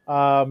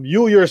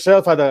 You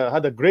yourself had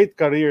a great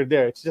career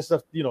there. It's just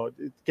that,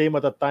 it came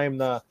at a time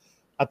na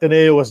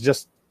Ateneo was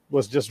just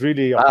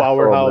really a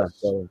powerhouse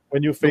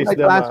when you faced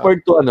them. I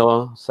transferred to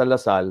sa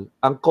LaSalle.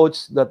 Ang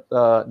coach that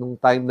nung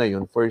time na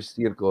yun, first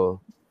year ko,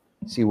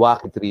 si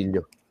Waki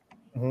Trillo.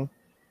 Mm-hmm.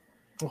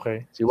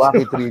 Okay. Si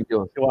Waki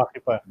Trillo. Si Waki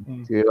pa.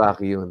 Si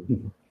Waki yun.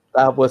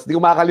 Tapos, di ko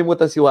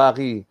makakalimutan si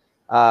Waki.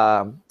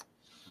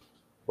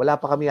 Wala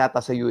pa kami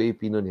yata sa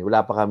UAP noon eh.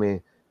 Wala pa kami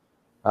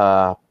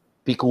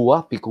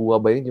Pikua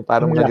ba yun? Yung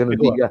parang mga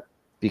ganun liga.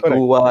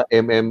 Pikua,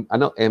 MMBL.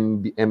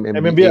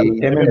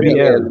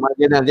 Mga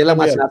ganyan. Yan lang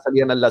mas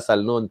nasalihan ng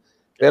LaSalle noon.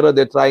 Pero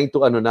they're trying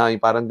to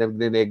yung parang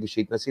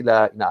nag-negotiate na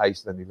sila,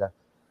 inaayos na nila.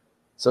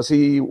 So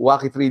si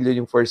Waki Trillo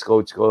yung first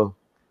coach ko.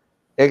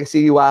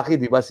 Si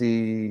Waki, di ba,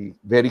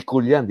 very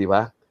cool yan, di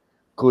ba?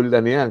 Cool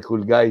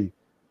cool guy.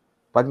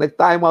 Pag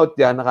nag-time out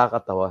yan,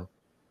 nakakatawa.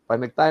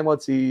 Pag nag-time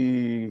out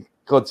si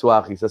Coach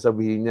Waki,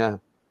 sasabihin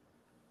niya,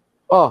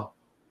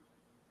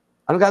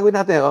 anong gagawin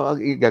natin?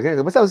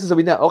 Basta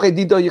sasabihin niya, okay,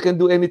 dito, you can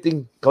do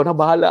anything. Ikaw na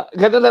bahala.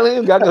 Ganun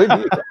lang yung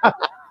gagawin dito.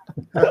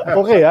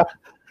 Okay,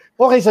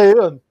 Okay sa'yo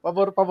yun.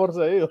 Pabor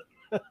sa'yo yun.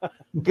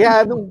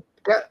 Kaya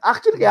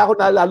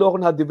ako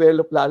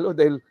na-develop lalo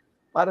dahil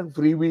parang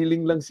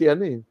freewheeling lang si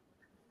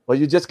Well,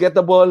 you just get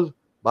the ball,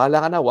 bahala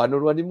ka na,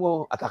 one-on-one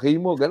mo,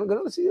 atakin mo,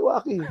 ganun si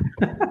Waki.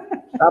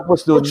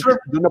 Tapos doon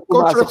na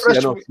pumasok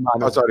si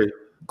Mano. Sorry.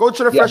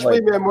 Coach, refresh mo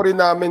yung memory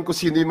namin kung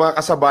sino yung mga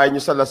kasabay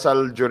niyo sa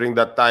LaSalle during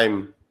that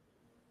time.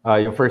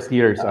 Yung first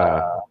years.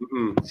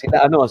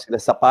 Sila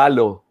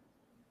Sapalo.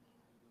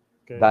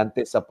 Okay.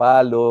 Dante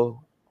Sapalo,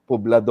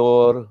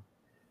 Poblador,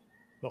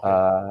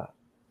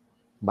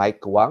 Mike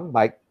Wang.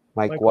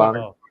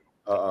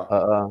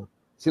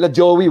 Sila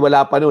Joey,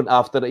 wala pa noon.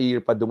 After a year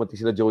pa dumating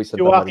sila Joey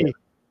Santa Maria.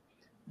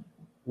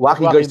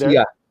 Waki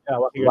Garcia.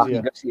 Waki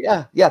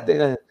Garcia. Yeah,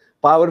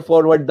 power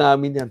forward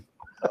namin yan.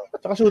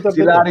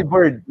 Si Larry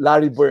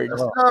Bird.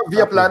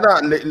 Via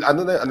Plana,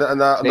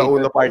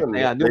 nauna pa yun.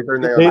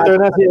 Later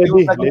na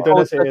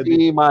si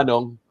Eddie. Si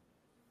Manong,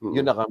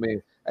 yun na kami.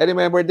 I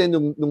remember din,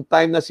 nung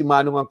time na si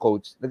Manong ang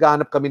coach,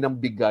 naghahanap kami ng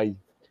big guy.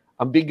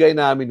 Ang big guy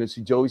namin nun,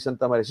 si Joey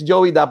Santa Maria. Si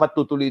Joey dapat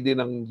tutuloy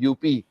din ng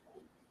UP.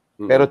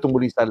 Pero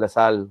tumuli sa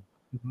LaSalle.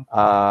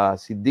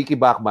 Si Dickie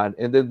Bachman.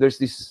 And then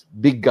there's this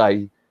big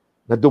guy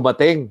na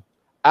dumating.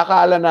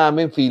 Akala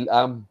namin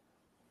Phil-Am.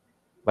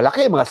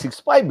 Malaki, mga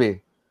 6'5" eh.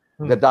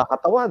 Ganda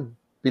katawan.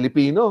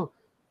 Pilipino.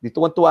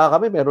 Dito tuwa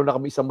kami, meron na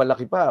kami isang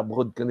malaki pa.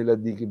 Bukod kanila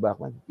Dickie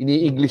Bachman.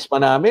 Ini-English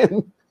pa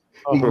namin.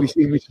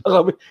 English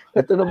pa kami.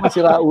 Ito naman si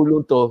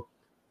Raulong to.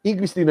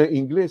 English din ng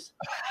English.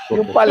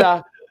 Yung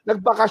pala,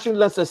 nagbakasyon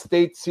lang sa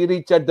States si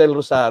Richard Del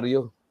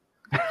Rosario.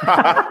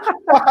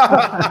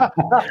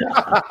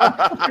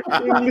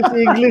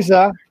 English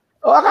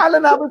Akala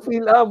namin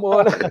Phil-Am.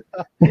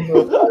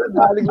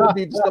 Galing lang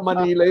dito sa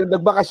Manila yun.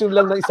 Nagbakasyon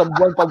lang ng isang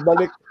buwan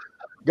pagbalik.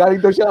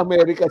 Galing daw siya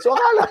Amerika. So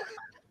akala.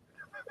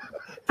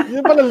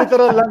 Yun pala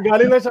literal lang.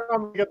 Galing lang siya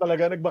Amerika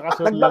talaga.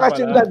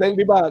 Nagbakasyon lang. Dahil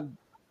di ba,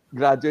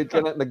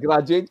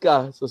 nag-graduate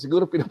ka. So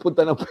siguro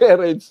pinapunta ng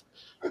parents.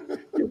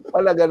 Yung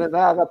pala ganun.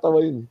 Nakakatawa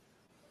yun.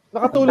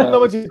 Nakatulong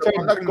naman si Richard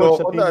sa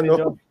team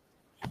ninyo.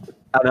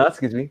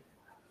 Excuse me?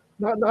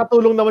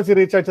 Nakatulong naman si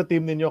Richard sa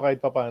team ninyo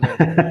kahit papaano.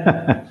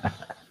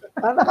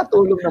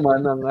 Nakatulong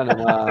naman ng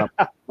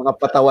mga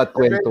patawat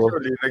kwento.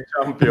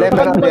 Nag-champion.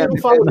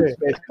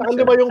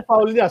 Lima yung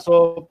foul niya.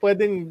 So,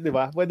 pwedeng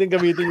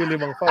gamitin yung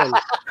 5 foul.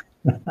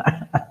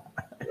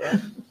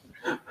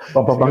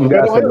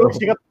 Papabangga.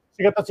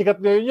 Sikat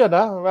ngayon yan,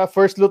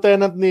 First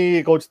lieutenant ni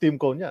Coach Tim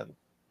Cone yan.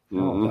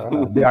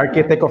 The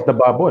architect of the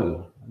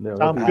bubble.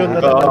 Champion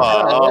na naman.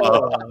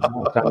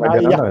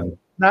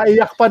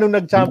 Naiyak pa nung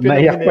nag-champion.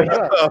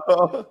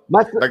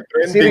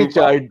 Si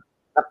Richard,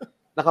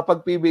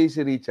 nakapag-PBA si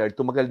Richard,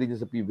 tumagal din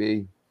niya sa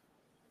PBA.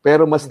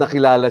 Pero mas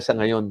nakilala siya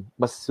ngayon.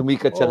 Mas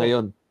sumikat siya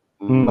ngayon.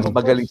 Mas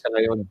magaling siya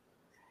ngayon.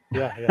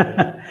 Yeah.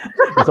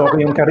 Mas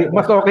okay yung career niya.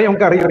 Mas okay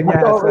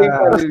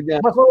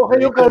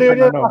yung career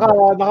niya.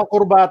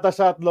 Nakakurbata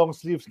siya at long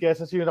sleeves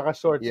kesa siya yung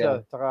naka-short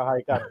siya. Saka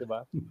high cut, di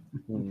ba?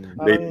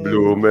 Late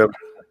bloomer.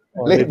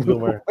 Late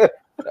bloomer.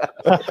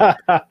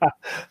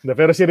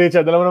 Pero si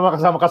Richard, alam mo naman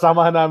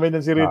kasamahan namin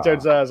si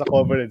Richard sa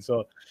coverage.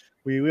 So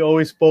we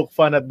always poke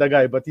fun at the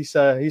guy, but he's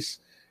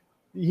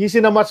he's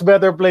in a much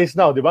better place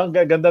now, di ba? Ang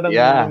ganda ng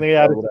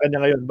nangyayari sa kanya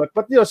ngayon. But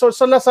so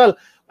Lasal,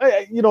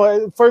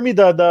 for me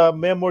the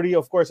memory,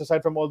 of course,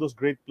 aside from all those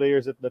great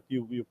players that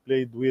you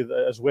played with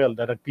as well,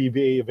 that at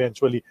PBA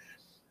eventually,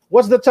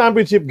 was the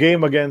championship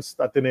game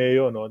against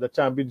Ateneo, no? The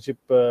championship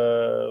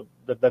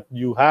that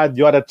you had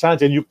a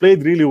chance and you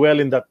played really well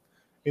in that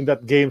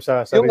game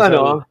sa yung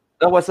Rizal.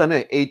 That was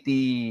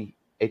 88.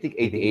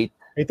 88.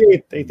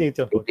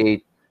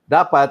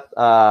 Dapat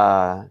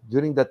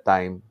during that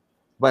time,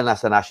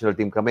 nasa national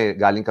team kami,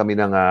 galing kami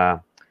ng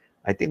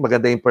I think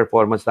maganda yung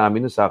performance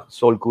namin sa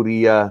Seoul,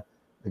 Korea.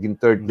 Naging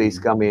third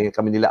place kami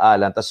nila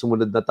Alan. Tapos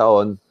sumunod na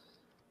taon,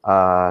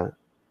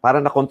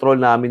 para na-control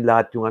namin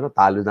lahat yung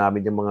talo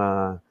namin yung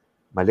mga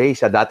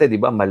Malaysia. Dati,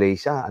 di ba,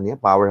 Malaysia,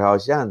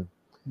 powerhouse yan.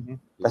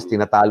 Tapos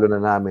tinatalo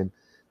na namin.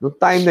 Noong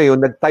time na yun,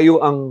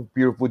 nagtayo ang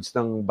Pure Foods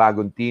ng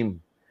bagong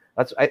team.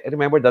 I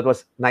remember that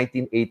was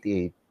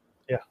 1988.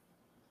 Yeah.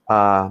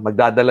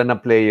 Magdadala ng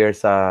player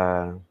sa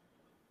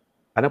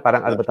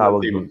parang ano ba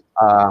tawag yun?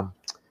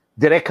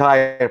 Direct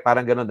hire,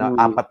 parang gano'n na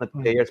 4 na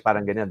players,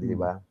 parang ganyan, di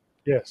ba?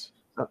 Yes.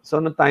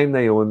 So, noong time na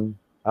yun,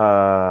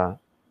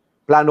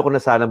 plano ko na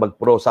sana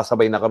mag-pro,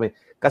 sasabay na kami.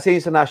 Kasi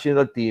sa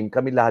national team,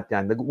 kami lahat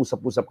yan,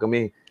 nag-uusap-usap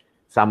kami,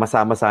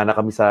 sama-sama sana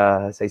kami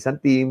sa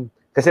isang team.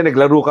 Kasi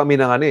naglaro kami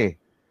ng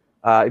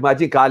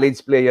imagine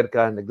college player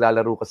ka,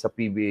 naglalaro ka sa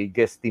PBA,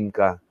 guest team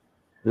ka,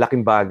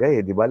 laking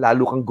bagay, di ba?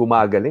 Lalo kang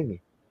gumagaling.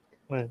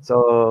 Right. So,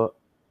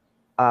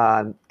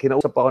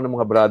 kinausap ako ng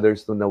mga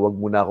brothers na wag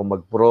muna ako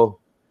mag-pro.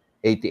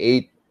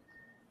 88.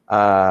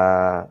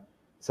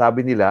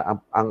 Sabi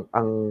nila,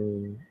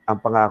 ang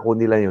pangako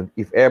nila yun,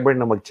 if ever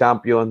na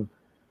mag-champion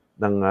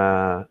ng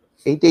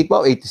 88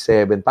 pa o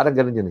 87, parang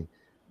gano'n yun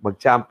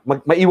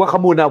maiwan ka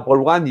muna for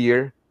 1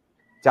 year,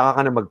 tsaka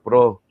ka na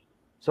mag-pro.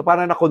 So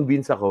parang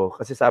na-convince ako,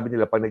 kasi sabi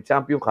nila, pag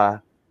nag-champion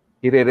ka,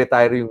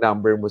 i-retire yung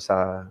number mo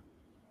sa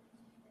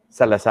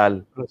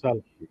Lasal.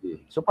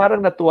 So parang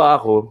natuwa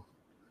ako.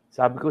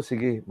 Sabi ko,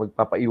 sige,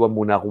 magpapaiwan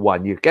muna ako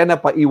 1 year. Kaya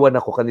napaiwan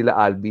ako kanila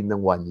Alvin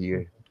ng 1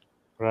 year.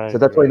 Right, so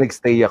that's why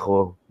nagstay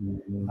ako.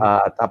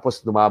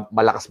 Tapos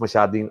malakas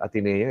masyado yung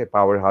Ateneo.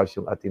 Powerhouse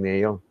yung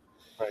Ateneo.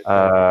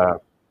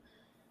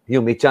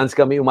 Yung may chance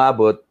kami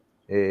umabot,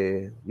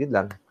 yun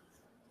lang.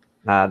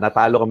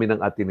 Natalo kami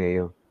ng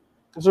Ateneo.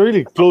 It's a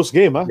really close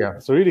game, huh? Yeah.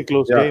 It's a really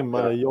close game.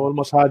 You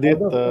almost had it.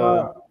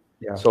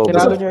 Yeah. So,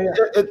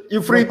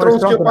 yung free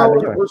throws nyo pa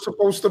were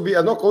supposed to be,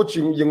 coach,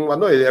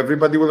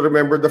 everybody will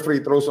remember the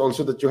free throws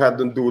also that you had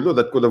on dulo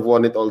that could have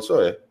won it also,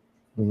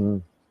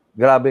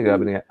 Grabe nga.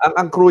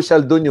 Ang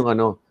crucial dun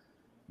yung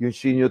yung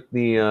shoot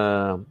ni,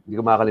 hindi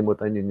ko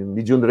makakalimutan yun, yung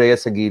ni Jun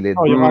Reyes sa gilid.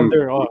 Oh, yung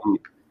under.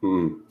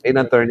 Ayun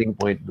ang turning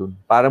point dun.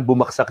 Parang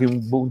bumaksak yung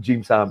buong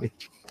gym sa amin.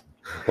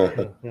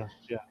 Yeah.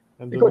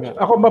 Coach,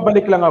 ako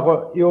mabalik lang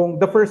ako.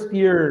 Yung the first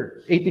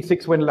year,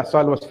 86, when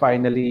Lasal was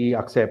finally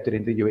accepted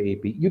into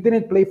UAAP, you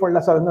didn't play for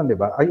Lasal nun, di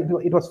ba?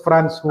 It was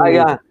France who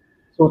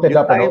suited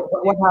up.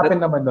 What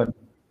happened naman nun?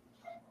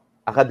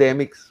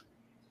 Academics.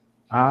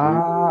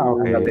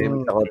 Okay.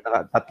 Academics ako.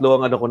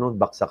 3 ang ko nun,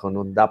 baksak ko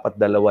nun.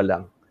 Dapat 2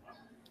 lang.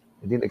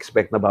 I didn't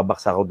expect na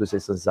babaksak ako doon sa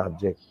isang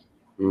subject.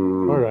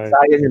 Alright.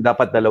 Sayang yung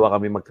dapat 2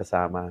 kami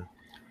magkasama.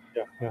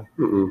 Yeah.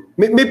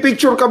 May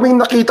picture kaming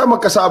nakita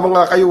magkasama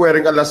nga kayo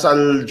wearing a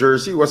Lasal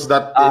jersey. Was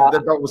that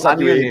was that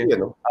UAP,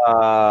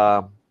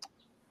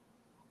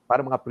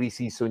 Parang mga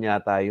pre-season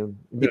yata yun.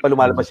 Hindi pa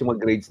lumalabas yung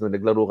mga grades noon.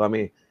 Naglaro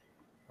kami.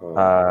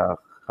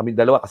 Kami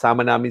 2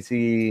 kasama namin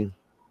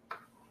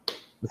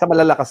basta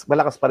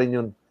malakas pa rin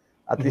yun.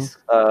 At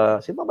least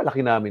sino ba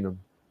malaki namin nun?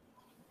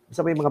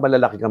 Basta may mga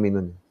malalaki kami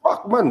nun.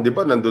 Bachman, di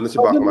ba? Nandun na si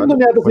Bachman.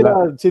 Nandun yata sila,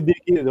 si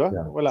Dicky, di ba?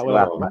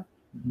 Wala.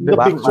 The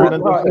picture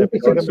nandun.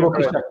 86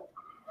 rookie siya.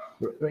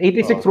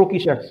 86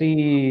 rookie siya, si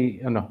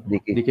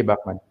Dicky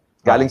Bachman.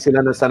 Galing sila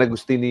na San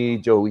Agustin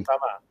ni Joey.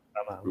 Tama.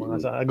 Mga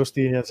San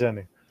Agustinians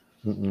yan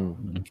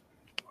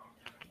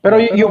Pero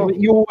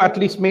you at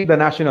least made the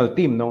national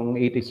team noong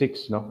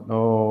 86, no?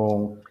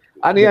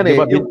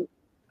 Diba,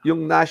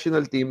 yung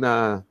national team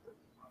na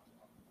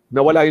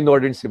nawala yung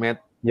Northern Cement.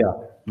 Yeah.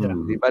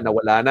 Di ba?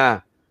 Nawala na.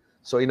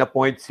 So,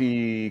 in-appoint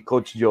si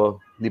Coach Joe,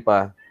 di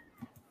ba?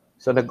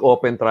 So,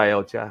 nag-open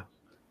tryout siya.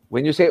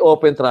 When you say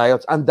open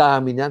tryouts, ang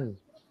dami niyan.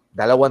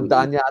 200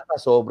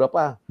 yata, sobra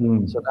pa.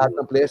 So, lahat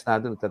ng players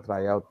natin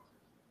nagta-tryout.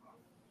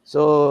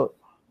 So,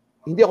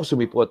 hindi ako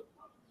sumipot.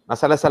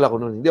 Nasalasal ako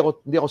noon.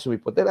 Hindi ako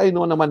sumipot. Dahil I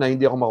know naman na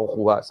hindi ako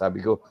makukuha.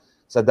 Sabi ko,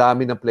 sa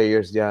dami ng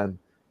players diyan.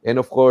 And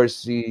of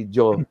course, si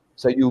Joe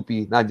sa UP,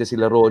 nandiyan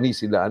sila Ronnie,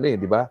 sila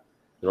di ba?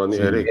 Ronnie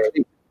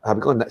Eric. Sabi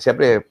ko,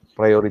 siyempre,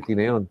 priority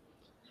na yun.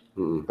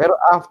 Pero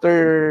after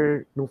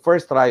nung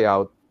first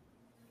tryout,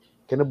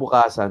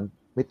 kinabukasan,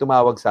 may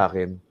tumawag sa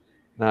akin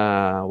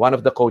na one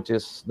of the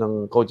coaches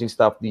ng coaching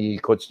staff ni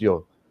Coach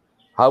Joe,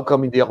 how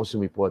come hindi ako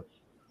sumipot?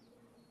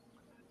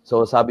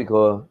 So sabi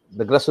ko,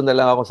 nagrason na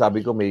lang ako,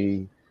 sabi ko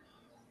may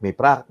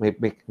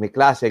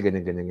klase,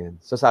 ganyan.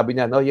 So sabi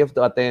niya, no, you have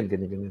to attend,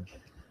 ganyan.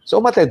 So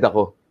umattend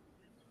ako.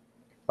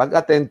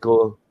 Pag-attend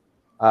ko,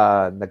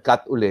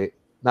 nag-cut uli,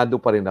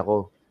 nandun pa rin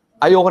ako.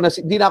 Ayoko na,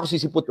 hindi na ako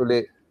sisipot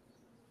uli.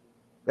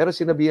 Pero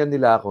sinabihan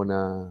nila ako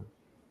na,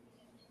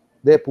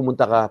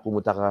 pumunta ka.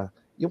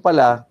 Yung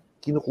pala,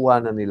 kinukuha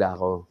na nila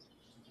ako.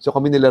 So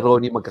kami nila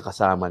Ronnie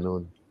magkakasama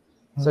noon.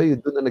 So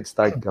yun, doon na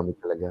nag-start kami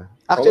talaga.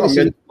 Actually,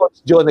 si Coach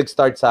Joe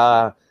nag-start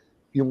sa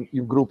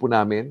yung grupo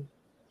namin.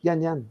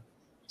 Yan.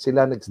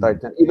 Sila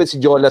nag-start na. Even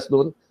si Jolas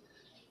noon,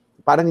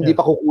 parang hindi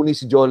pa kukunin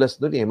si Jolas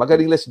noon eh.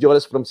 Magaling lang si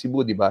Jolas from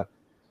Cebu, di ba?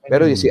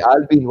 Pero si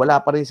Alvin, wala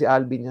pa rin si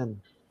Alvin yan.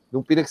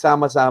 Nung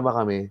pinagsama-sama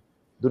kami,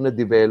 doon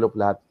na-develop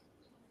lahat.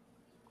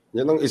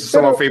 Yan ang isa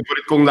sa mga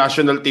favorite kong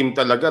national team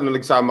talaga nung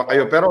nagsama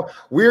kayo. Pero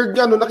weird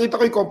nga, nung nakita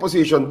ko yung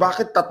composition,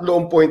 bakit 3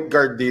 point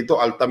guard dito?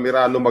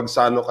 Altamirano,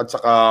 Magsanok, at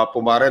saka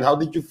Pumaren. How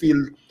did you feel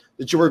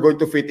that you were going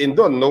to fit in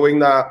doon? Knowing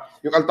na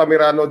yung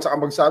Altamirano at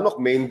saka Magsanok,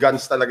 main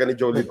guns talaga ni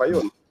Jolie pa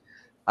yun.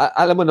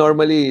 Alam mo,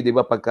 normally, di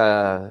ba,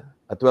 pagka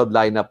a 12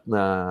 lineup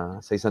na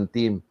sa isang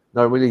team,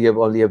 normally you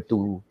only have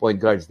 2 point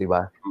guards, di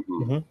ba?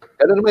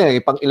 Ano naman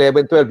yan, pang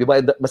 11, 12, di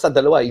ba? Basta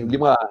dalawa, yung 5,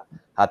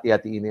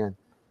 hati-hatiin na yan.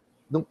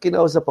 Nung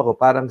kinausap ako,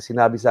 parang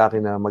sinabi sa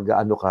akin na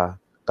mag-ano ka,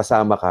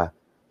 kasama ka.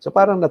 So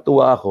parang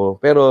natuwa ako,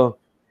 pero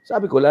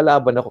sabi ko,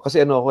 lalaban ako.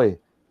 Kasi ano ako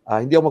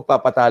hindi ako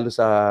magpapatalo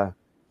sa,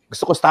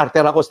 gusto ko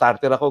starter ako,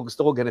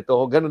 gusto ko ganito,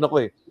 ganun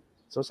ako eh.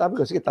 So sabi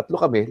ko, sige, 3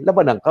 kami,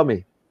 labanan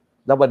kami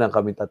 3.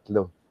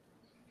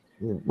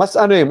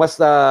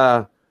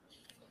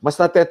 Mas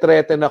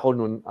natetreten ako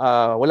nun.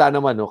 Wala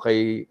naman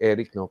kay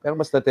Eric, no? Pero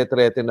mas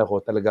natetreten ako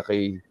talaga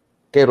kay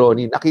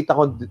Ronnie. Nakita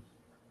ko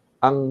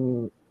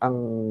ang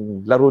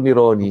laro ni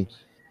Ronnie,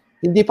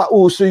 hindi pa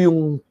uso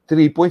yung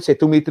 3 points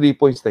to me 3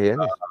 points na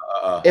yan.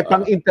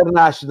 Pang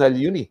international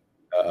yun eh.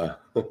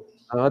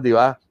 Di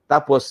ba?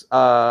 Tapos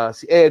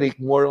si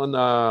Eric more on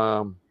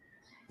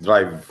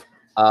drive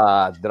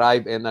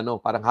and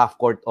parang half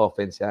court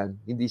offense yan.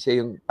 Hindi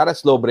siya yung parang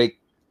slow break.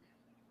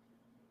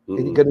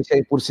 Hindi ganun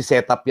siya puro si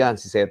setup yan,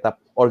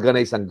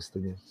 organize ang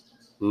gusto niya.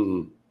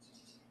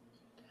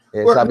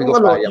 Sabi ko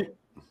kaya.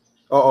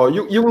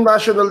 Yung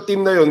national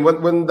team na yun,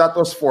 when that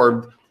was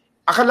formed,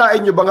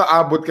 akalain nyo ba nga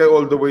abot kayo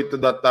all the way to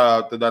that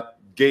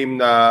game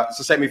na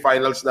sa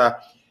semifinals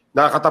na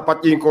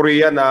nakakatapat yung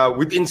Korea na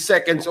within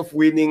seconds of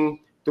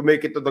winning to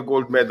make it to the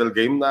gold medal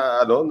game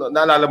na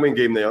naalala mo yung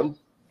game na yun?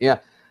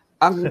 Yeah.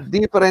 Ang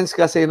difference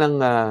kasi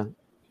ng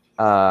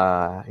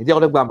hindi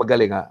ako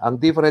nagmamagaling ang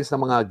difference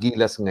ng mga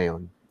Gilas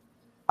ngayon,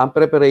 ang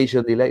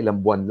preparation nila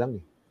ilang buwan lang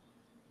eh.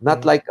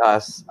 Not like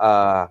us,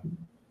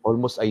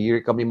 almost a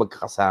year kami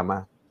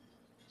magkakasama.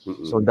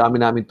 So, ang dami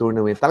namin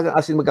tournament. Talagang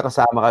as in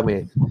magkakasama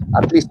kami.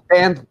 At least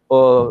 10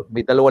 o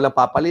may 2 lang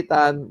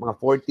papalitan, mga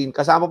 14.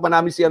 Kasama pa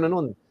namin si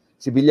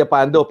si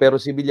Villapando.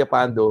 Pero si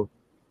Villapando,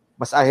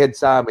 mas ahead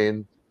sa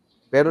amin.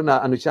 Pero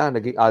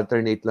naging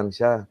alternate lang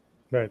siya.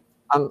 Right.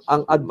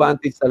 Ang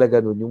advantage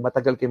talaga nun, yung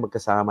matagal kayo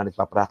magkasama,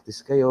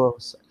 nagpa-practice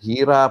kayo,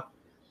 hirap.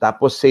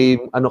 Tapos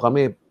same,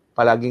 kami,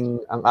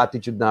 palaging ang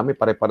attitude namin,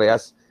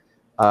 pare-parehas,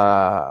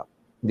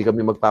 hindi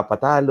kami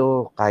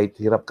magpapatalo, kahit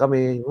hirap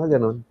kami, mga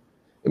ganun.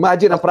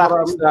 Imagine, ang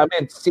practice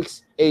namin,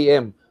 6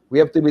 a.m.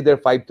 We have to be there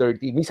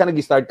 5:30. Minsan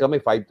nag-start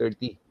kami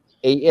 5:30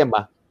 a.m.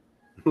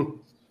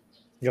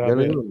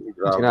 Grabe.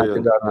 Grabe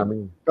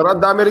namin. Pero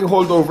ang dami ring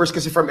holdovers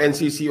kasi from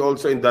NCC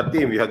also in that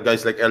team. We had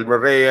guys like Elmer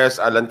Reyes,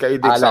 Alan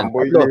Caidic,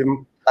 Samboy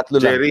Lim,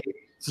 Jerry.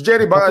 Si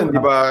Jerry ba, hindi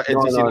ba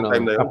NCC no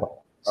time na yun?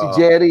 Si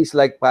Jerry is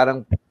like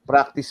parang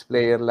practice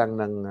player lang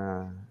ng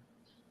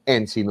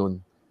NC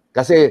noon.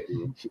 Kasi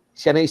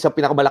siya na isang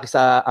pinakamalaki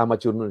sa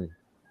amateur noon.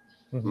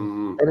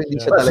 Pero hindi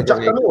siya talaga. Si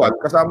Jack Tanuan,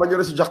 kasama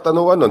niyo rin si Jack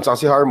Tanuan noon, saka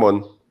si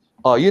Harmon.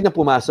 Yun na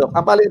pumasok.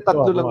 Ang pala yung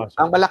 3 lang.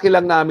 Ang malaki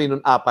lang namin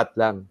noon, 4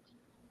 lang.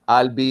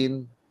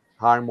 Alvin,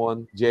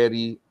 Harmon,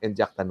 Jerry, and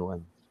Jack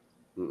Tanuan.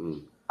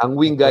 Ang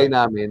wing guy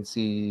namin,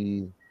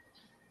 si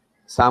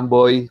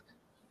Samboy,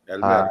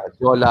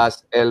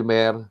 Jolas,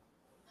 Elmer,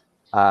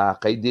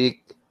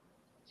 Caidic,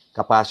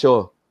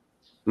 Capasio.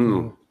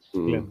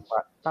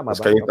 Tama ba?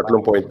 Kayong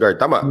 3 point guard.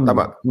 Tama.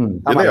 Yun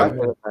na yun.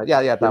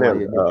 Yeah, tama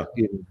yun.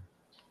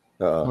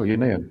 Yun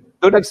na yun.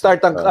 Doon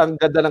nag-start ang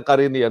ganda ng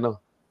career ni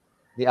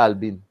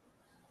Alvin.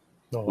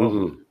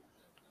 Doon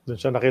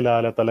siya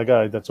nakilala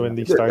talaga. That's when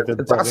they started.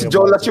 Saka si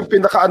Jolas yung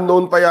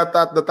pinaka-unknown pa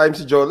yata at the time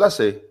si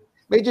Jolas eh.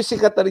 Medyo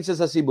sikat na rin siya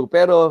sa Cebu,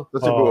 pero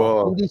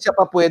hindi siya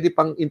pa pwede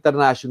pang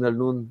international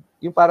noon.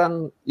 Yung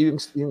parang,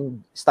 yung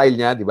style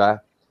niya, di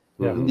ba?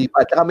 Yeah. Hindi pa.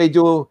 At saka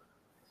medyo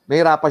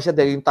nahirapan siya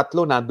dahil yung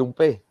 3 nandun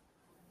pa eh.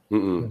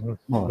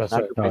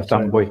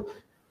 Samboy, Elmer.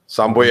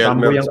 Samboy ang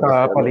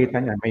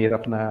kapalitan niya.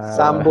 Mahirap na...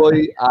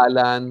 Samboy,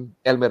 Alan,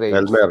 Elmer.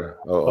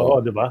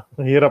 Oo, di ba?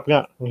 Ang hirap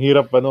nga. Ang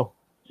hirap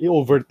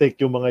i-overtake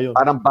yung mga yun.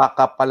 Parang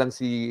backup pa lang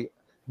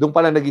doon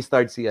pa lang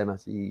nag-start si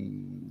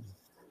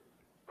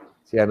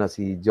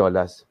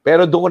Jolas.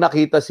 Pero doon ko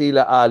nakita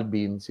sila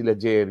Alvin, sila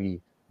Jerry.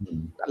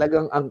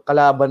 Talagang ang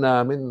kalaban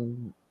namin,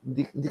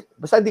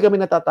 basta hindi kami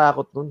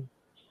natatakot nun.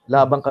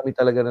 Laban kami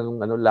talaga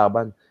ng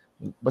laban.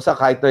 Basta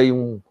kahit na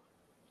yung,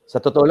 sa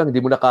totoo lang, hindi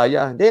mo na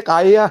kaya. Hindi,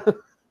 kaya.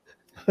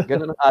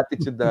 Ganun ang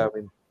attitude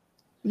namin.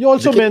 You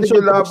also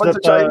mentioned laban sa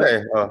China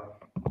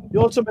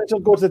You also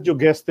mentioned, coach, that you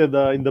guested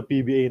in the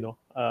PBA, no?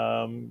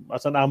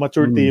 as an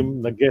amateur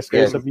team, nag-guest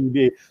kayo sa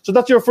PBA. So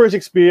that's your first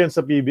experience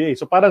sa PBA.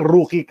 So parang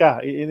rookie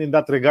ka in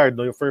that regard,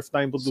 no? Your first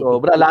time to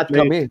Sobra, lahat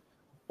kami.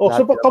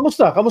 So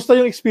kamusta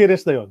yung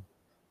experience na yun?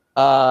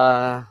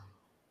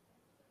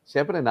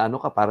 Siyempre,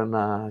 ka, parang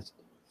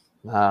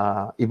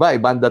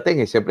iba-ibang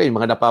dating eh. Siyempre, yung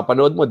mga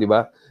napapanood mo, di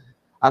ba?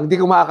 Ang di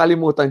ko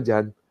makakalimutan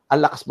dyan, ang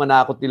lakas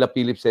manakot nila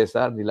Philip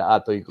Cesar, nila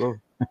Atoy ko.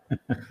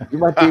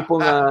 Yung mga tipong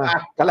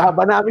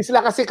kalaban namin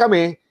sila kasi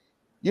kami,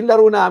 yung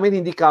laro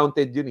namin hindi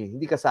counted yun eh.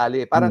 Hindi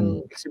kasali.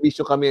 Parang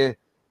exhibition kami.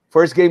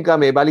 First game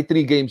kami, bali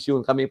 3 games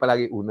yun. Kami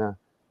palagi una.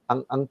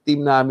 Ang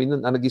team namin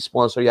nun, ang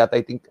nag-sponsor yata,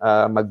 I think,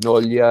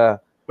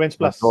 Magnolia Quench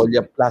Plus.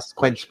 Magnolia Plus,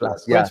 Quench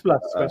Plus. Yeah.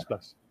 Quench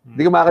Plus.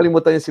 Hindi ko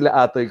makakalimutan yung sila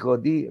Atoy ko.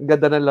 Ang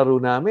ganda ng laro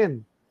namin.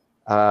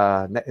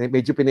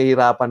 Medyo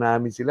pinahirapan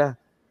namin sila.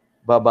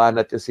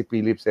 Babanat yung si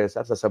Philip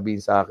Cesar,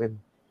 sasabihin sa akin,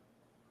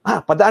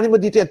 padaanin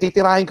mo dito yan,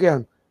 titirahin ko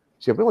yan.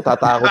 Siyempre,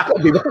 matatakot ka,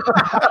 di ba?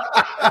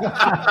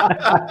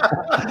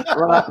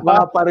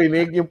 mga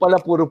parinig, yung pala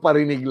puro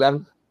parinig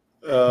lang.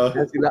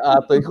 Sila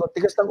Atoy ko,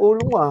 tigas ng ulo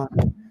mo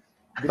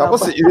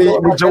Tapos,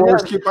 ni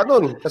Jaworski pa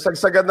nun.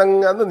 Kasagsagan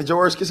ng ni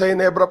Jaworski sa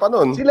Hinebra pa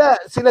nun.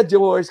 Sila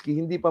Jaworski,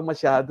 hindi pa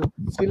masyado.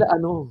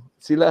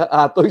 Sila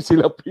Atoy,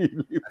 sila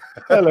Philip.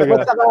 Talaga.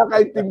 Mas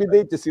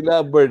nakaka-intimidate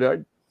sila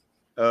Bernard.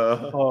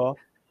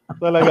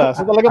 Talaga.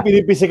 So talaga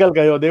pinipisikal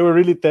kayo. They were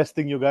really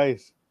testing you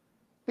guys.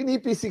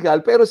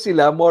 Pinipisikal, pero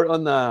sila more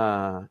on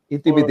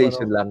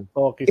intimidation lang.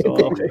 Okay.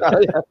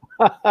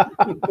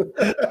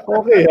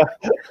 Okay.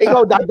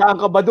 Ikaw, dadaan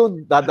ka ba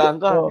dun?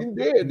 Dadaan ka?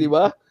 Hindi, di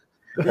ba?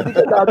 Hindi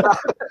ka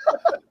dadaan.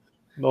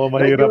 No,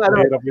 mahirap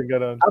yung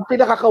ganun. Ang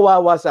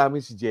pinakakawawa sa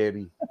amin si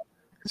Jerry.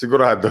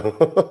 Sigurado.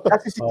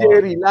 Kasi si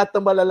Jerry, lahat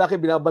ng malalaki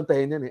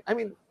binabantayan niya eh. I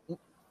mean,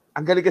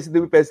 ang galing kasi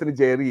defense ni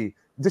Jerry.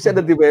 Doon siya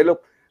na-develop.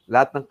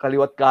 Lahat ng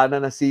kaliwat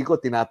kanan na siko,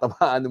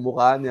 tinatamaan ang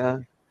mukha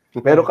niya.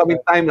 Pero kami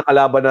time na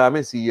kalaban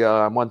namin si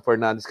Mon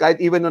Fernandez.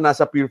 Kahit even nung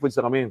nasa Pure Foods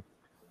na kami,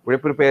 we're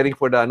preparing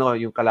for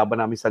yung kalaban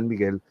namin San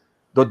Miguel.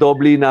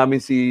 Dodoble namin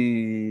si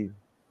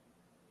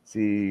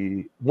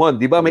Mon,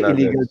 di ba? May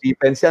illegal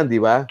defense yan, di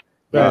ba?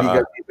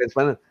 Illegal defense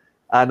pa.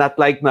 Not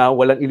like now,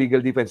 walang illegal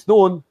defense.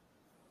 Noon,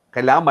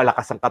 kailangan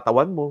malakas ang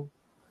katawan mo.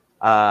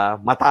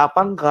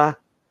 Matapang ka.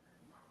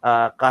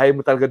 Kaya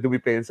mo talaga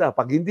dumipensa.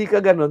 Pag hindi ka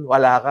ganun,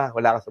 wala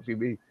ka sa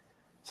PBA.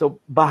 So,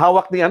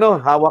 hawak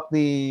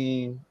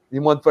ni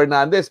Mon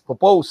Fernandez,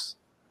 propose.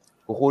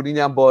 Kukunin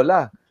niya ang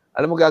bola.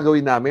 Alam mo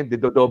gagawin namin?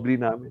 Didodoble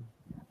namin.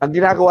 Ang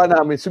ginagawa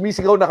namin,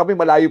 sumisigaw na kami,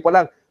 malayo pa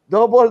lang.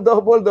 Double.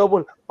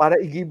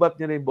 Para i-give up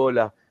niya na yung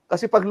bola.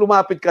 Kasi pag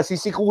lumapit ka,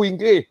 sisikuhin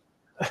ka eh.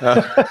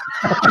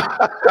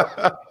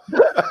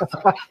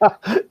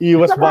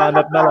 Iwas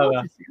banat na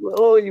lang.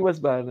 Iwas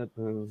banat.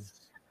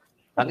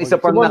 Ang isa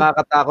pang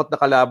nakakatakot na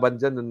kalaban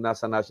dyan nung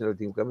nasa national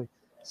team kami,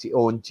 si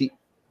Onchi.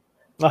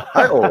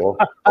 Ay, oo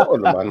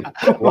naman.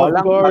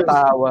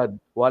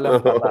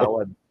 Walang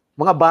patawad.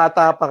 Mga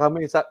bata pa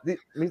kami.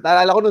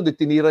 Naalala ko nung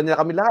tinira niya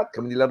kami lahat.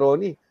 Kami nila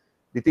Ronnie.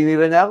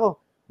 Tinira niya ako.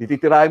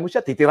 Titirahin mo siya.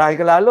 Titirahin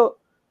ka lalo.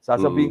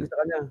 Sasabihin ko sa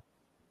kanya,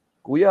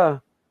 Kuya,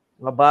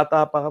 mga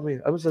bata pa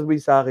kami. Ano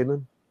sasabihin sa akin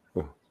nun?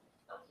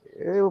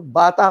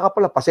 Bata ka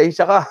pala.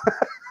 Pasensya ka.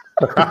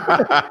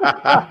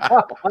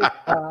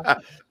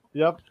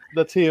 Yep,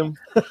 that's him.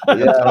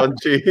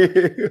 Onchi.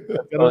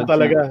 Ganun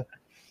talaga.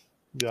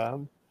 Yeah.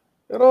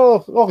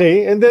 Pero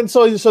okay, and then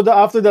so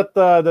after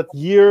that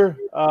year,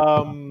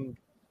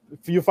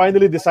 you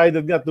finally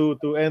decided nga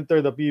to enter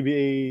the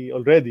PBA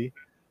already.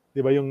 'Di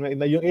ba? Yung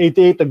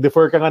 88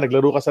 nag-defer ka nga,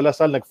 naglaro ka sa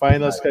Lasal,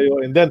 nag-finals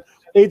kayo, and then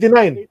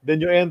 89,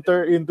 then you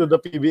enter into the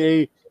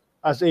PBA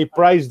as a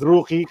prized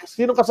rookie.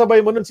 Sino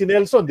kasabay mo nun? Si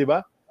Nelson, 'di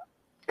ba?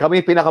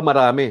 Kami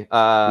pinakamarami.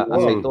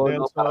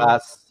 Aceitono,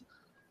 Paras,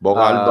 Bong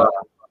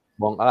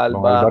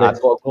Alba,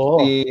 Ato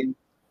Agustin,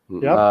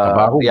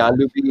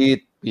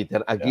 Rialubit, Peter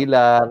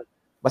Aguilar.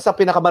 Basta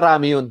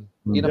pinakamarami yun.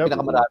 Yun ang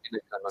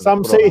pinakamarami.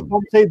 Some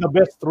say the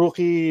best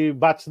rookie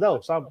batch daw.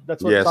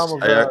 That's what some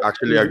of I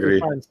actually agree.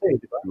 Fans say,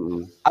 diba?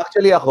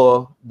 Actually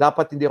ako,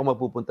 dapat hindi ako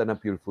magpupunta ng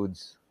Pure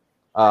Foods.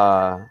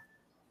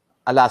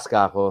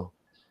 Alaska ako.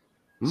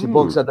 Si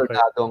Bong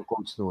Sadornado ang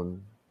coach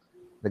noon.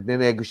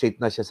 Nagne-negotiate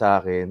na siya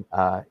sa akin.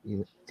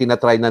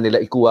 Tinatry na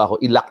nila ikuha ako,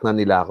 ilock na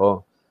nila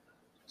ako.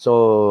 So,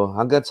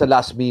 hanggang sa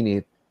last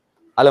minute,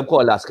 alam ko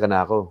Alaska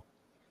na ako.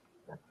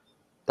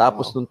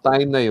 Tapos nung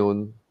time na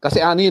yun, kasi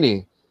yun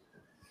eh.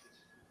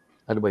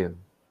 Ano ba yun?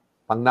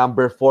 Pang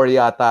number 4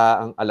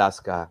 yata ang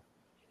Alaska.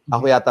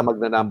 Ako yata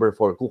magna number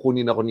 4.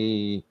 Kukunin ako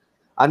ni...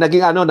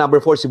 naging number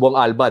 4 si Bong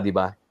Alba, di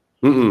ba?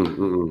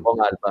 Bong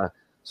Alba.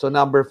 So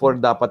number 4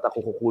 dapat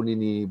ako kukunin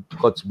ni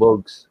Coach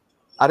Bogs.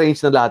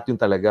 Arrange na lahat yun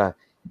talaga.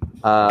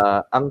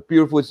 Ang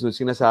Pure Foods nun,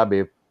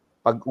 sinasabi,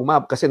 pag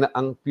kasi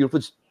ang Pure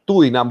Foods,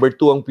 number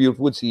 2 ang Pure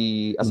Foods,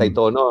 si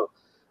Aceitono.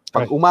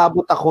 Pag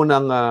umabot ako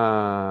ng...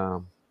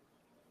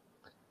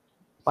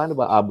 paano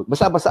ba abot?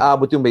 Basta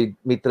abot yung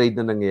may trade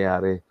na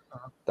nangyayari.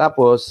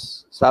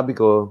 Tapos, sabi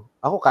ko,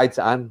 ako kahit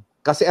saan.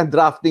 Kasi ang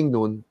drafting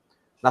nun,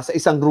 nasa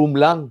isang room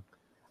lang.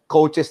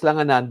 Coaches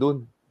lang ang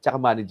nandun, tsaka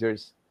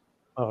managers.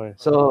 Okay.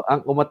 So,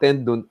 ang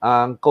umattend dun,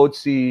 ang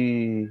coach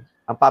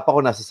ang papa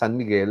ko nasa San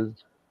Miguel,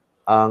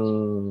 ang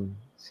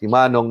si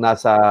Manong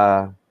nasa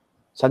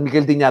San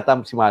Miguel din yata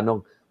si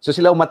Manong. So,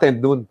 sila umattend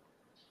dun.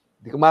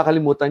 Hindi ko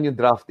makakalimutan yung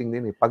drafting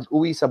din eh. Pag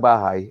uwi sa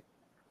bahay,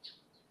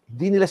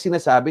 hindi nila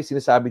sinasabi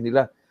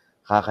nila,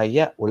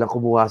 kakaya, walang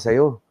kumuha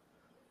sa'yo.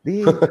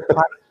 Di,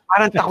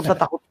 parang takot na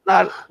takot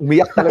na.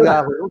 Umiyak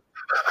talaga ako.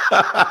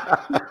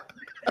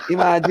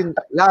 Imagine,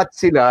 lahat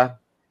sila,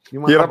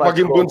 yung mga hirap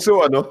maging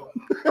bunso, ano?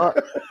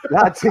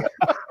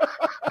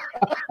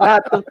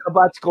 Lahat ng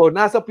kabatch ko,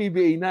 nasa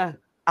PBA na.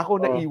 Ako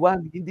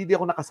naiwan. Hindi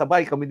ako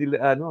nakasabay. Kami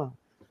nila,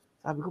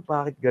 sabi ko,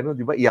 bakit gano'n?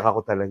 Di ba? Iyak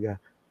ako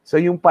talaga. So,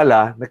 yung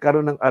pala,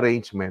 nagkaroon ng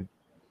arrangement.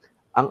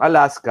 Ang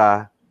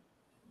Alaska,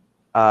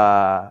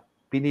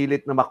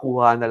 pinilit na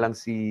makuha na lang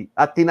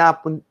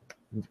tinapon,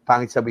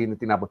 pangit sabihin na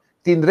tinapon,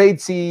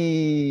 tinraid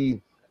si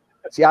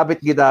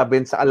Abet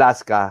Gidaben sa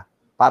Alaska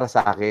para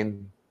sa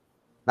akin.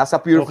 Nasa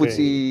Pure Food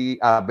si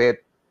Abet.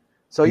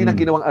 So, yun ang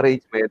ginawang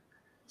arrangement.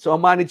 So,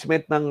 ang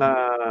management ng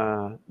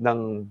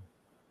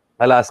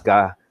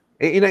Alaska,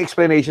 inang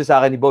explanation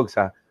sa akin ni Bogs,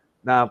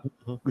 na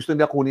gusto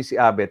nila kunin si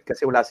Abet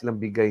kasi wala silang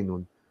bigay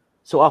nun.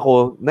 So,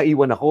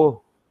 naiwan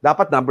ako.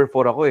 Dapat number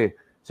 4 ako eh.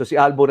 So, si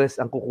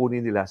Alvarez ang kukunin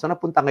nila. So,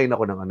 napunta ngayon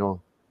ako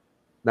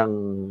ng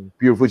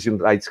Pure Foods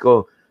yung rights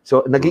ko.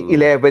 So, naging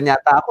 11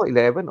 yata ako.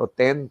 11 o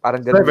 10.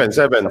 Parang ganun. 7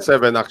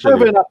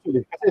 actually. 7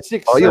 actually.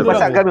 Kasi 6. Yung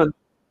basta ganun.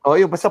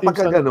 Yung basta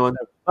pagka ganun.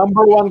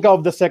 Number 1 ka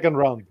of the second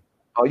round.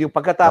 Yung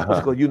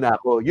pagkatapos ko, yun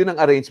ako. Yun ang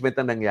arrangement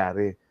na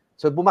nangyari.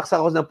 So, bumaksak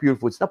ako ng Pure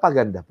Foods.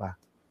 Napaganda pa.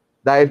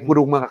 Dahil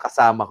purong mga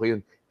kasama ko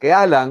yun.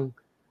 Kaya lang,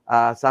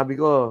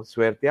 sabi ko,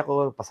 swerte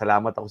ako.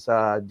 Pasalamat ako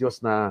sa Diyos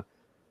na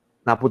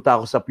napunta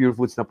ako sa Pure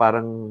Foods na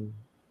parang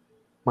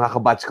mga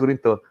kabatch ko rin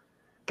to.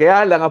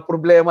 Kaya lang, ang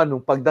problema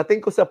nung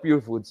pagdating ko sa Pure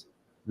Foods,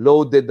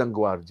 loaded ng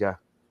gwardiya.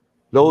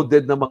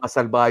 Loaded ng mga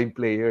salbahing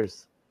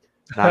players.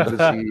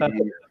 Nandun si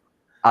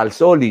Al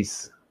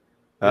Solis,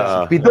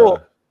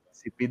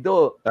 si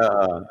Pido,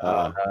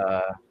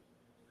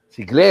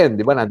 si Glenn,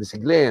 di ba? Nandun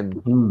si Glenn.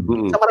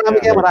 Sa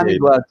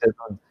maraming gwardiya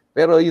nun.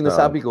 Pero yun,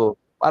 sabi ko,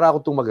 para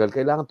ako tumagal,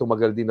 kailangan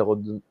tumagal din ako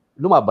dun.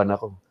 Lumaban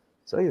ako.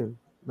 So yun,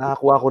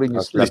 nakakuha ko rin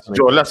yung slot.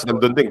 Jolas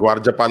nandun din.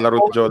 Gwardiya pa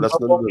laro Jolas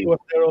nandun. He was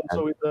there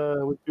also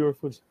with Pure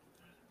Foods.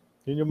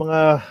 Yun yung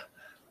mga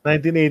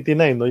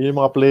 1989, no?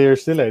 Yung mga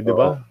players nila, di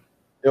ba?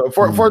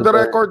 For the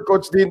record,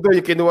 Coach Dindo,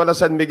 yung kinuha na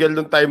San Miguel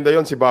nung time na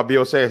yun, si Bobby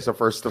Jose sa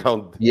first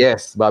round.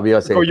 Yes, Bobby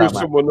Jose. Ikaw yung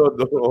sumunod.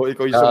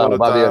 Ikaw yung sumunod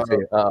Bobby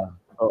Jose.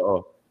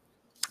 Oo.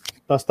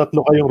 Tapos 3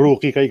 kayong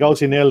rookie. Ikaw,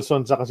 si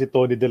Nelson, saka si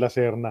Tony De La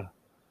Serna.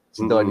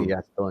 Si Tony,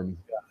 Tony.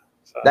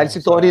 Dahil si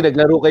Tony,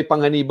 naglaro kay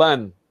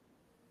Panganiban.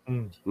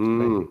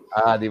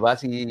 Di ba?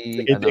 Si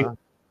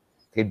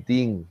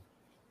Keding.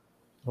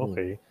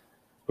 Okay.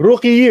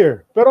 Rookie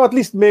year. Pero at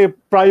least may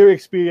prior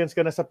experience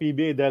ka na sa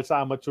PBA dahil sa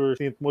amateur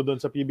stint mo doon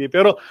sa PBA.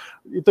 Pero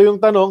ito yung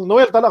tanong.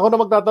 Noel, ako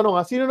na magtatanong.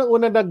 Sino nang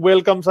unang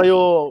nag-welcome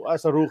sa'yo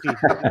as a rookie?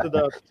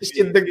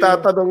 Hindi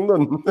nagtatanong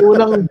nun.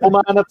 Unang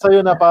bumanat sa'yo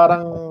na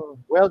parang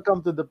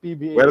welcome to the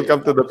PBA.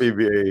 Welcome to the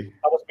PBA.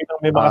 Tapos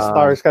may mga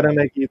stars ka na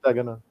nakikita.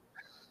 Gano'n.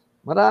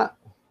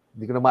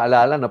 Hindi ko na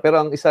maalala. No?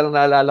 Pero ang isa lang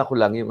naalala ko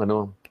lang yung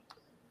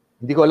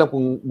hindi ko alam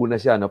kung muna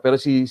siya. No? Pero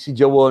si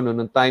Jawo,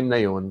 nung time na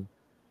yon,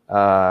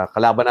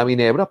 kalaban namin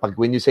Ginebra. Pag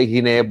when you say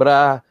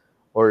Ginebra,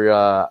 or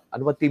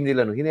ano ba team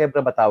nila? No?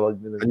 Ginebra ba tawag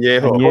nila?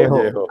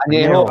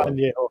 Añejo.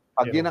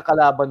 Pag yun ang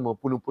kalaban mo,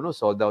 puno-puno,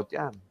 sold out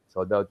yan.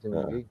 Sold out yung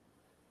game.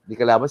 Hindi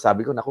kalaban,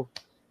 sabi ko, naku,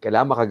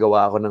 kailangan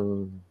makagawa ako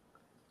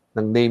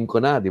ng name ko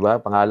na, di ba?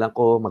 Pangalan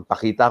ko,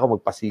 magpakita ako,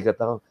 magpasikat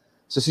ako.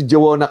 So si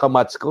Jawo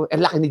nakamatch ko.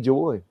 Laki ni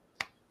Jawo eh.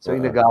 So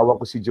inagawan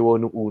ko si Jawo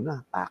nung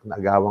una.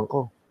 Nagawan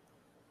ko.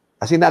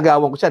 Kasi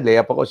nagawan ko siya,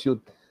 layup ako,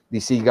 shoot.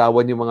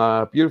 Disigawan yung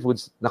mga Pure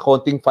Foods, na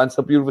konting fans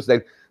ng Pure Foods,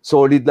 dahil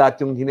solid lahat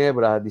yung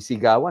Ginebra,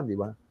 disigawan, di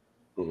ba?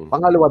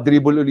 Pangalawa,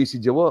 dribble uli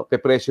si Jawo,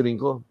 pe-pressuring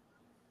ko.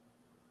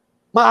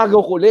 Maagaw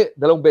ko uli,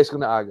 2 beses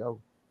ko naagaw.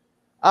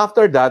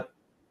 After that,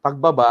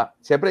 pagbaba,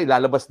 siyempre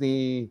ilalabas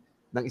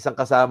ng isang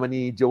kasama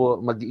ni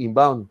Jawo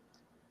mag-inbound.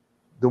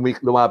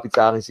 Lumapit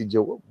sa akin si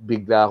Jawo,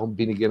 bigla akong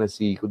binigyan ng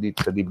siko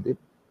dito sa dibdib.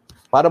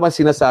 Para man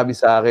sinasabi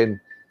sa akin,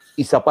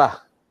 isa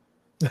pa.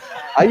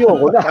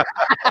 Ayoko na.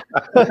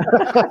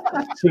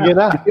 Sige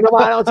na.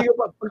 Tinamaan ako. Sige,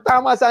 pag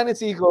tama sa akin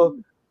si Siko,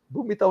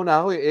 bumitaw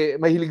na ako eh.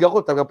 Mahilig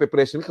ako. Talagang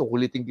pe-pressure ka.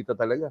 Kulitin kita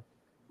talaga.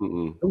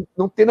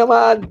 Nung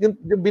tinamaan,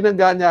 yung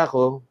binangga niya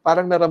ako,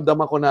 parang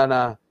naramdaman ko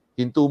na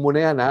hinto mo na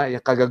yan ha.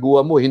 Yung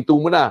kagaguhan mo, hinto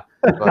mo na.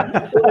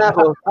 Hinto na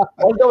ako.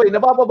 All the way,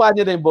 nabababa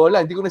niya na yung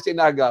bola. Hindi ko na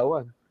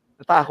sinagawan.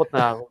 Natakot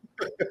na ako.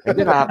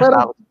 Hindi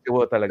nakakatakot si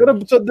Jawo talaga. Pero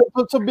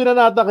so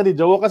binanata ka ni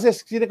Jawo kasi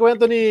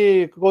sinikwento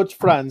ni Coach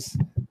Franz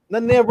na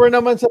never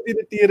naman sa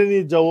tinitira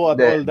ni Jawo at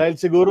all. Dahil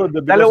siguro,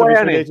 dalawa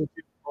yan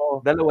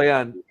Dalawa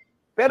yan.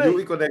 Pero,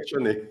 UE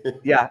connection eh.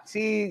 Yeah,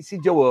 si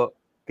Jawo,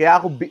 kaya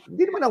ako,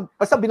 hindi naman,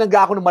 basta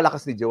binangga ako ng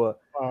malakas ni Jawo.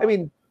 I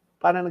mean,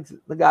 parang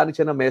nag-ano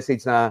siya ng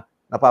message na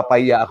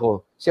napapahiya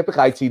ako. Siyempre,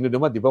 kahit sino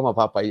naman, di ba,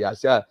 mapapahiya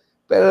siya.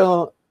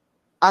 Pero,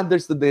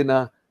 understood din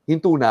na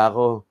hinto na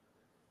ako.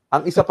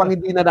 Ang isa pang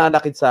hindi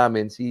nananakit sa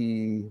amin,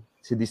 si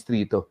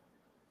Distrito.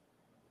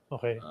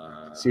 Okay.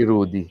 Si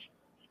Rudy.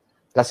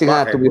 Kasi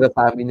nga, tumira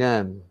sa amin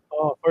yan.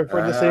 Oh, for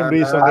the same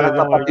reason. Para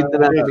kapatid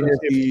na namin yan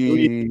si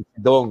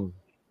Dong.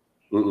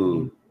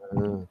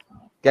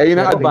 Kaya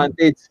yun ang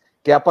advantage.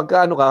 Kaya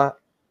pagka ano ka,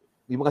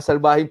 yung mga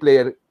salbahing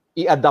player,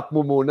 i-adapt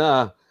mo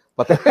muna.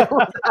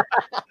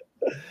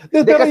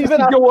 Kasi si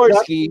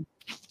Jaworski,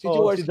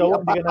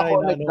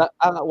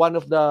 one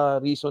of the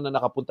reason na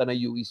nakapunta na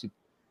UE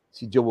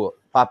si Jowo,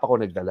 papa ko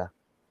nagdala.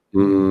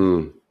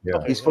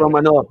 Yeah. He's from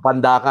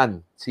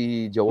Pandakan,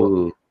 si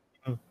Jowo.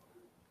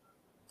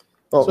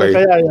 Okay. So,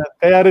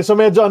 kaya rin, so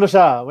medyo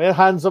siya,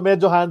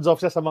 medyo hands off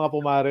siya sa mga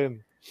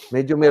pumarin.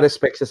 Medyo may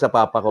respect siya sa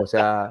papa ko,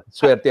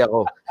 swerte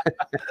ako.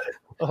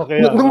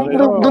 Okay.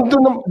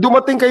 Nung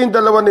dumating kayong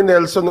dalawa ni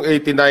Nelson noong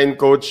 89,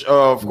 coach,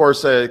 of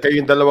course,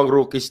 kayong dalawang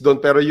rookies doon,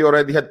 pero you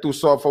already had two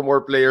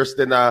sophomore players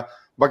din na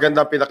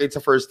magandang pinakita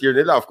sa first year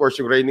nila. Of course,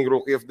 yung reigning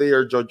rookie of the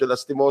year, Jojo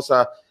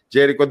Lastimosa,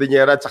 Jericho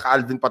Diniera, at saka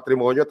Alvin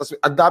Patrimonio. Tapos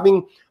ang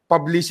daming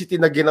publicity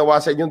na ginawa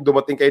sa inyo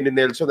dumating kayo ni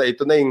Nelson na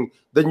ito na yung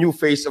the new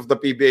face of the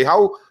PBA.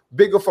 How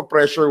big of a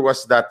pressure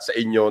was that sa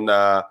inyo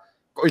na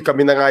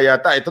kami na nga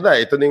yata, ito na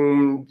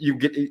yung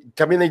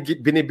kami na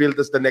binibuild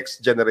as the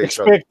next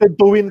generation. Expected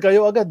to win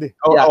kayo agad eh.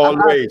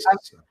 Always.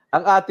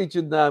 Ang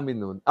attitude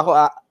namin nun, ako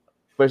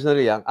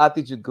personally, ang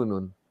attitude ko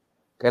nun,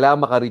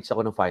 kailangan maka-reach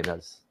ako ng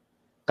finals.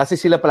 Kasi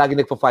sila palagi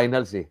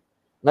nagpa-finals eh.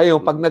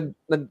 Ngayon, pag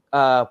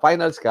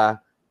nag-finals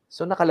ka,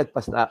 so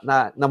nakalagpas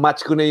na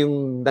match ko na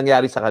yung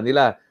nangyari sa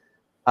kanila.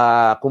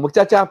 Kung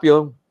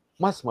magcha-champion,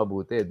 mas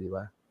mabuti, di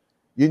ba?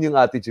 Yun yung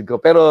attitude ko.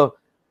 Pero,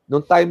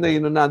 nung time na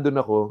yun, nung nandun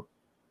ako,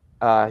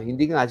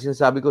 hindi nga,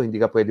 sinasabi ko, hindi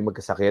ka pwede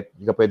magkasakit,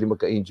 hindi ka pwede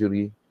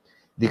magka-injury,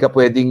 hindi ka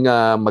pwedeng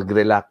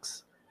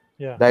mag-relax.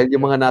 Yeah. Dahil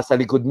yung mga nasa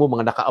likod mo,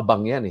 mga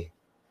nakaabang yan eh.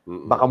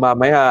 Baka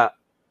mamaya,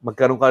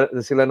 magkaroon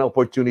sila ng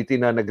opportunity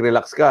na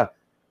nag-relax ka,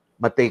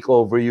 ma-take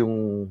over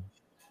yung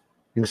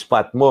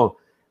spot mo.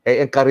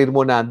 Ang career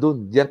mo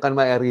nandun, diyan ka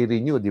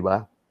ma-re-renew, di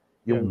ba?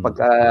 Yung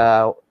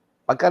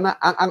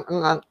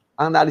ang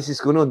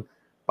analysis ko nun,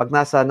 pag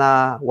nasa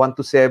na 1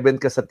 to 7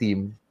 ka sa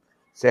team,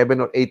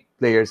 7 or 8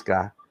 players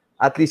ka,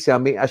 at least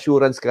may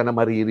assurance ka na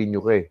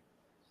marirenew ka eh.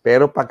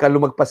 Pero pagka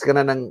lumagpas ka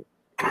na ng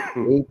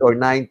 8 or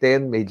 9,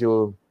 10,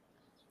 medyo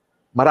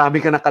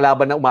marami ka na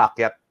kalaban na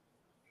umaakyat.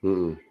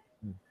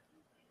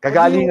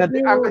 Kagalingan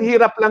din. Ang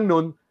hirap lang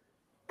nun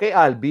kay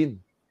Alvin.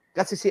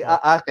 Kasi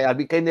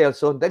kay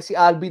Nelson, dahil si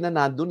Alvin na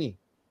nandun eh.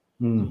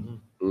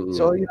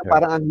 So yun,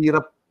 parang ang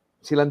hirap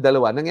silang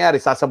dalawa.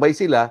 Nangyari, sasabay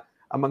sila,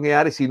 ang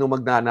mangyayari, sino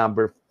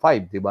magna-number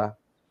 5, di ba?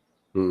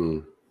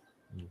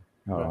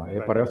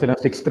 Pareho silang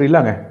 6'3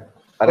 lang eh.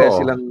 Pareho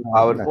silang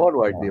power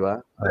forward, di ba?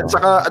 At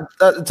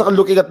saka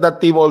looking at that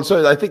team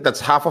also, I think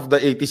that's half of the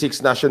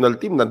 86 national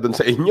team nandun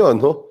sa inyo,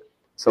 no?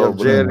 So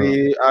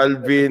Jerry,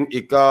 Alvin,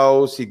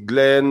 ikaw, si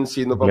Glenn,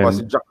 sino pa ba?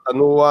 Si Jack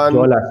Tanuan.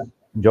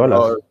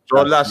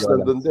 Jolas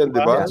nandun din, di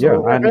ba?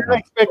 So, kaya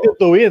expected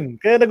to win.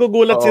 Kaya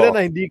nagugulat sila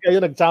na hindi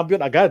kayo nag-champion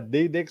agad.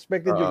 They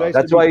expected you guys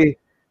to why,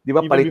 di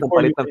ba, palit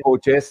ng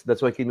coaches. That's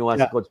why kinuha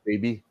si Coach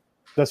Baby.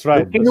 That's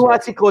right. Kinuha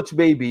si Coach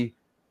Baby,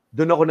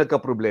 doon ako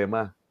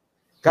nagka-problema.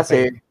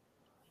 Kasi,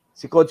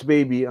 si Coach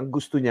Baby, ang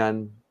gusto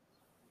niyan,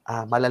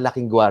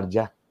 malalaking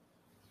gwardiya.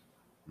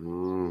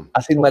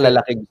 As in,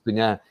 malalaking gusto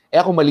niya.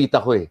 Ako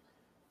malita ko eh.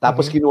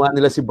 Tapos kinuha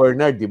nila si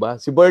Bernard, di ba?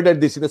 Si Bernard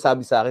din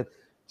sinasabi sa akin,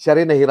 siya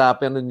rin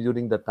nahirapan nun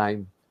during that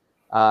time.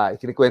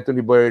 Kinikwento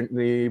ni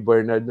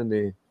Bernard nun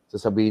eh.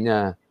 Sasabihin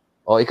niya,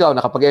 ikaw,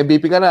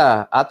 nakapag-MVP ka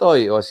na,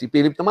 Atoy, si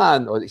Philip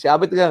naman, si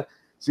Abet ka,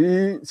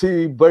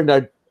 si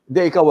Bernard,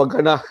 hindi, ikaw, wag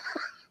ka na.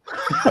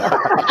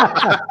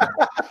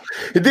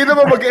 Hindi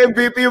naman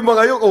mag-MVP yung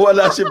mga yun kung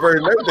wala si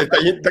Bernard.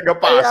 Yung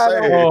tagapasa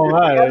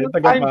eh. Yung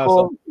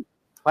tagapasa.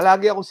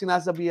 Palagi ako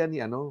sinasabihan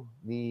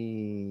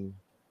ni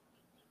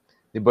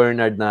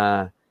Bernard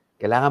na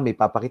kailangan may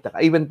papakita ka.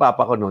 Even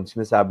papa ko noon,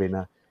 sinasabi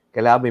na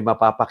kailangan may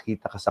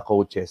mapapakita ka sa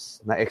coaches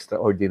na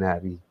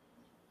extraordinary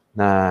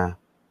na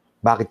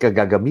bakit ka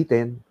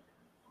gagamitin,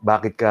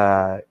 bakit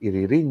ka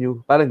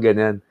i-renew, parang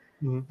ganyan.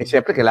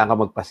 Siyempre, kailangan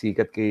ka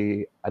magpasikat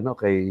kay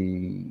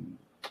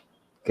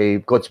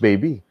Coach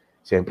Baby.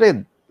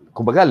 Siyempre,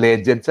 kumbaga,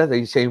 legend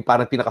siya yung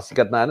parang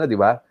pinakasikat na di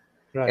ba?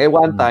 Right.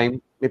 One time,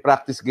 may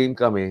practice game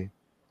kami,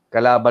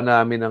 kalaban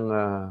namin ng,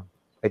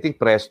 I think,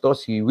 Presto,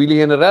 si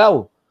Willie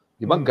General.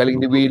 Di ba? Galing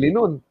ni Willie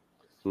nun.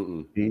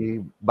 Di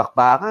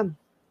bakbakan.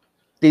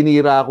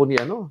 Tinira ako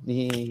ni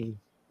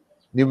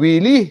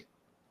Willie.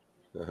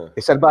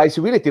 Salbahay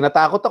si Willie.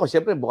 Tinatakot ako.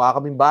 Siyempre, mukha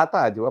kaming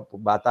bata. Di ba?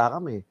 Bata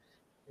kami.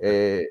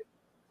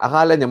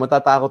 Akala niya,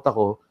 matatakot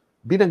ako.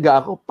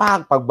 Binangga ako.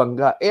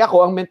 Pagbangga.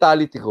 Ako, ang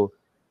mentality ko,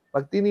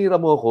 pag tinira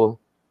mo ako,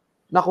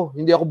 nako,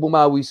 hindi ako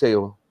bumawi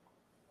sa'yo.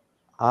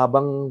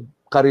 Habang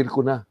karir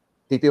ko na.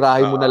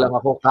 Titirahin mo na lang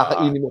ako,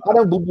 kakainin mo.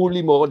 Parang bubuli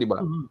mo ako, di ba?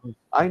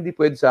 Hindi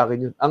pwede sa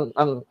akin yun.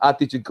 Ang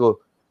attitude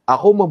ko,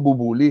 ako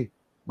mabubuli.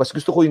 Mas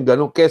gusto ko yung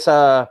gano'n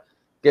kesa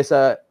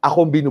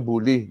akong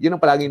binubuli. Yun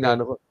ang palaging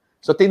inaano ko.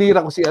 So tinira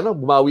ko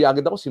bumawi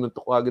agad ako,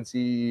 sinuntok ko agad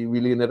si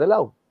Willie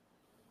Neralao.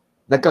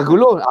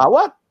 Nagkagulo,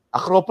 awat.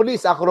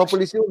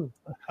 Acropolis yun.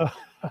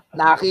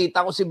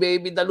 Nakita ko si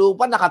Baby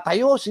Dalupan,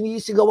 nakatayo,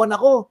 sinisigawan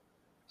ako.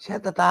 Siya,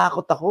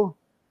 tatakot ako.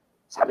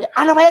 Sabi,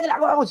 ano ba yan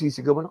ginagawa ko?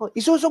 Sisigawan ako.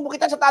 Isusumbong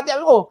kita sa tatay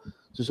ko.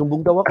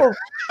 Susumbong daw ako.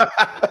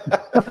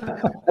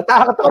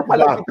 Natakot ako.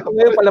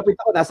 Palapit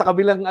ako. Nasa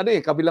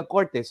kabilang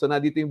court eh. So,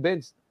 nandito yung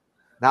bench.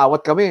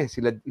 Naawat kami.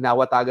 Sila,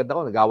 inawat agad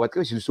ako. Nag-awat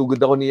kami.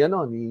 Sinusugod ako ni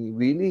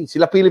Willie.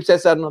 Sila Philip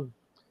Cesar nun.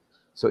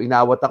 So,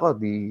 inawat ako.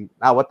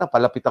 Naawat na.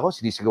 Palapit ako.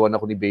 Sinisigawan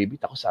ako ni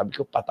Baby. Ako sabi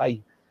ko,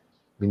 patay.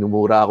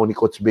 Minumura ako ni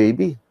Coach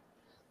Baby.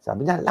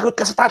 Sabi niya, lagot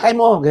ka sa tatay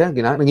mo.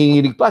 Ganyan,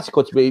 nanginginig pa si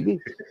Coach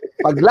Baby.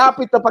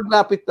 Malapit na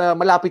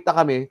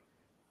kami,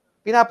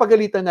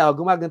 pinapagalitan niya ako,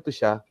 gumaganto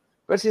siya.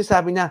 Pero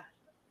sinasabi niya,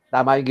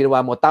 tama yung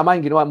ginawa mo.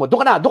 Doon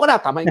ka na,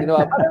 tama yung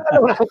ginawa mo.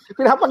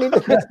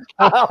 Pinapagalitan niya.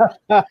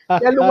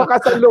 Kaya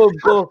lumakas ang loob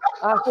ko.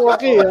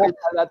 Okay,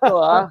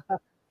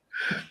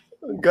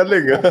 Ang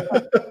galing, ha?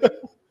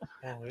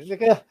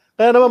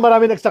 Kaya naman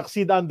marami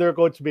nag-succeed under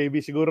Coach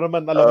Baby. Siguro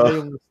naman alam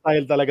niya yung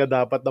style talaga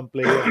dapat ng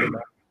player.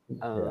 Diba?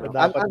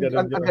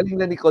 Ang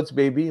galing na ni Coach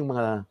Baby, yung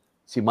mga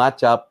si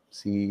Matchup,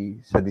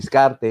 sa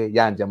Diskarte,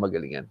 diyan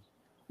magaling yan.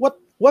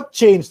 What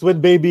changed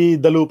when Baby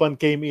Dalupan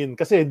came in?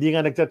 Kasi hindi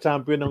nga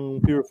nagcha-champion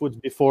ng Pure Foods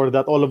before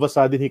that. All of a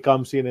sudden, he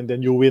comes in and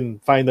then you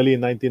win. Finally,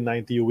 in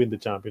 1990, you win the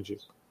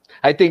championship.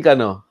 I think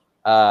so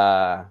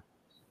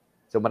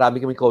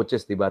marami kaming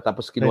coaches, di ba?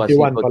 Tapos kinuha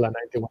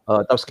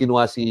 91. Tapos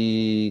kinuha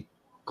si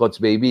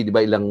Coach Baby, di ba?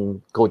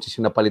 Ilang coaches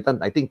yung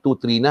napalitan? I think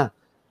 2-3 na.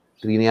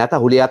 3 na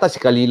yata. Huli yata si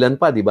Kalilan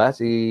pa, di ba?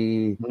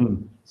 Si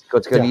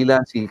Coach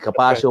Kalilan, si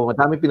Capasio.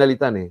 Madami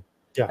pinalitan eh.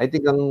 Yeah. I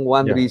think ang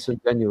one reason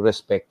yan yung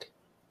respect.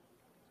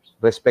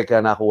 Respect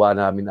na nakuha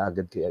namin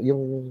agad.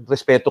 Yung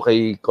respeto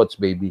kay Coach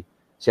Baby.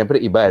 Siyempre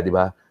iba, di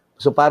ba?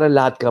 So parang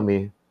lahat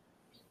kami,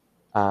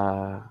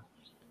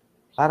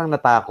 parang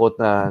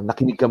natakot na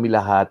nakinig kami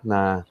lahat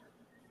na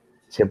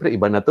siyempre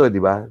iba na to,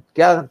 di ba?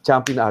 Kaya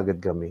champion na agad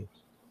kami.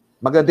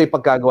 Maganda yung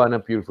pagkagawa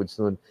ng Pure Foods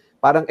noon.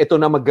 Parang ito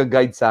na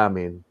mag-guide sa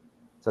amin.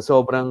 Sa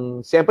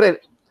sobrang,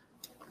 siyempre,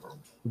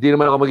 hindi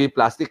naman ako maging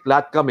plastic.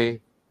 Lahat kami,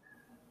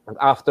 ang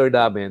after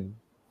namin,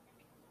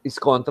 is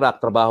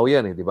contract. Trabaho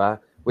yan eh, di ba?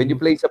 When you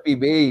play sa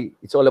PBA,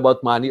 it's all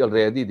about money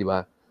already, di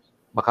ba?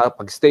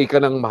 Makapag-stay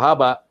ka ng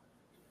mahaba,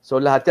 so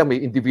lahat yan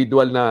may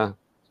individual na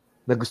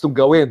gustong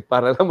gawin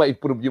para na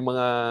ma-improve yung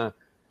mga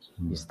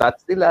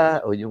stats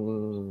nila o yung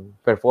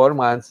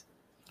performance.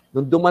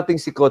 Nung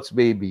dumating si Coach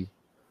Baby,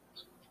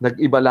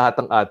 nag-iba lahat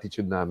ang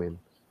attitude namin.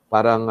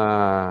 Parang,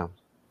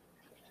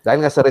 dahil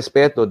nga sa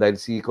respeto, dahil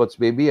si Coach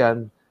Baby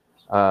yan,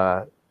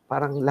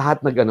 parang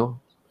lahat lang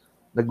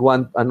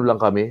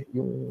kami,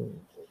 yung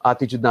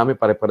attitude namin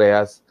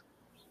pare-parehas,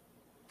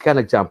 kaya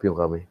nag-champion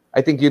kami.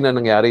 I think yun na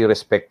nangyari, yung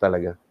respect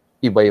talaga.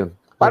 Iba yun.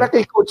 Para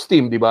kay Coach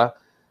Tim, di ba?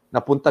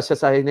 Napunta siya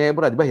sa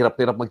Ginebra, di ba?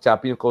 Hirap-hirap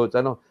mag-champion yung coach.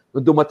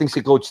 Nung dumating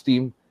si Coach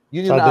Tim,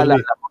 yun yung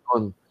naalala ko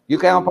noon. Yung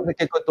kaya nga pag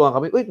nagkikwentuhan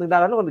kami, uy,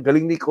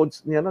 galing ni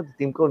Coach niya,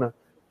 team ko na.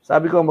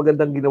 Sabi ko,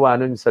 magandang ginawa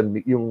nun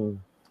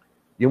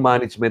yung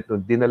management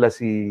nun, dinala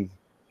si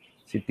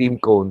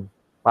Team Cone,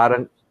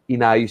 parang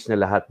inayos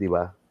na lahat, di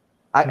ba?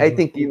 I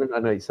think yun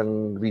ang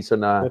isang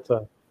reason na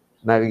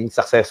naging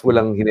successful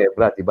ang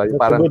Ginebra, di ba? That's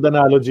a good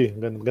analogy.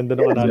 Ganda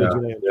ng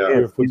analogy na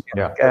yun.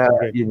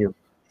 Yun yun.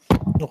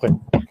 Okay.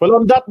 Well,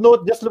 on that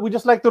note, we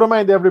just like to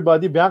remind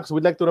everybody, Bianx,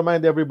 we'd like to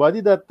remind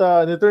everybody that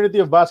an Eternity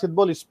of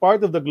Basketball is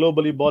part of the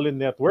Globally Ballin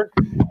Network.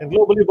 And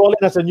Globally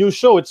Ballin has a new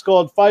show. It's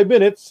called 5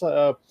 Minutes,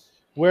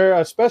 where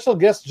a special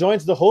guest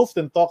joins the host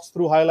and talks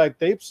through highlight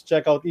tapes.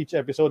 Check out each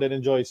episode and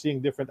enjoy seeing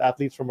different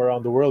athletes from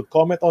around the world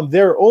comment on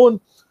their own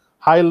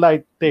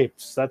highlight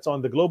tapes. That's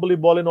on the Globally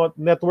Ballin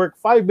Network.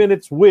 5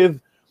 Minutes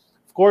with,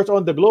 of course,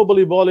 on the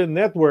Globally Ballin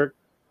Network,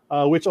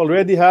 which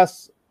already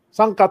has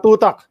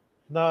Sangkatutak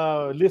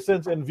na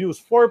listens and views.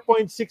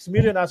 4.6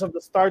 million as of the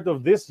start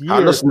of this year.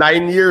 Halos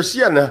 9 years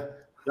yan, ha?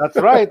 That's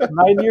right. 9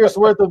 years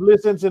worth of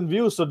listens and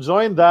views. So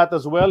join that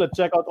as well and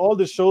check out all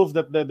the shows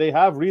that they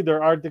have. Read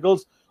their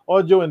articles,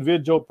 audio and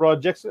video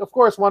projects. Of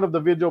course, one of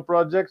the video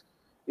projects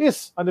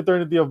is An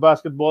Eternity of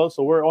Basketball.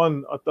 So we're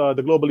on at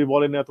the Globally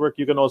Ballin Network.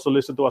 You can also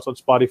listen to us on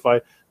Spotify.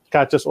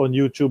 Catch us on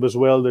YouTube as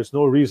well. There's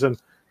no reason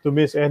to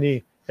miss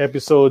any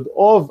episode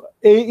of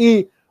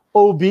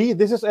AEOB.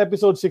 This is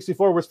episode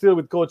 64. We're still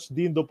with Coach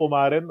Dindo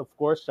Pumaren, of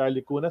course,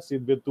 Charlie Cuna,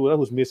 Sid Ventura,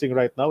 who's missing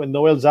right now, and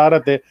Noel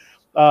Zarate,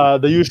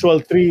 the usual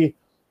three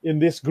in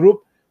this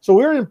group. So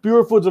we're in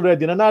Pure Foods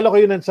already. Nanalo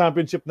kayo ng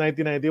championship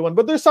 1991.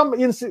 But there's some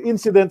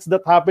incidents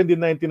that happened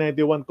in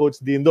 1991, Coach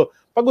Dindo.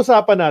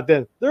 Pag-usapan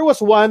natin. There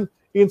was one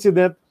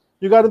incident.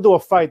 You got into a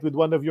fight with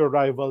one of your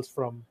rivals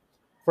from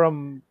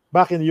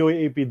back in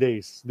UAAP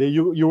days.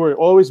 You were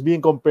always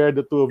being compared,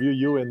 the two of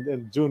you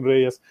and June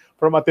Reyes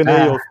from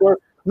Ateneo. Of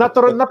course,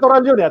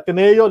 natural yun eh.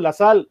 Ateneo,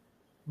 Lasal,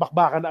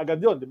 bakbakan na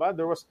agad yun, di ba?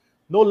 There was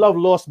no love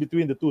lost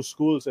between the two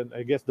schools, and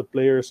I guess the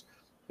players,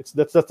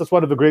 that's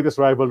one of the greatest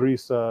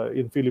rivalries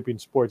in Philippine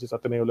sports, is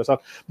Ateneo Lasal.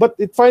 But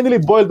it finally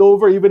boiled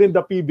over even in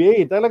the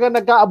PBA. Talaga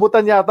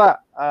nagkaabutan yata.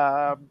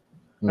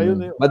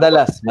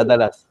 Madalas.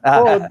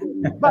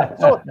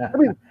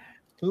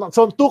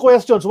 So two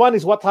questions. One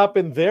is what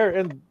happened there,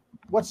 and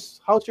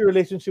how's your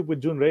relationship with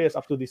Jun Reyes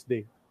up to this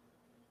day?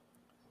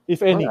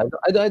 If any. Well,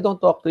 I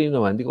don't talk to him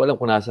naman. Hindi ko alam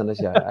kung nasa na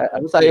siya.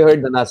 I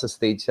heard na nasa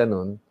stage siya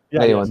noon.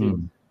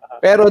 Ngayon.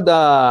 Pero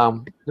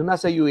nung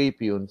nasa UAP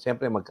yun,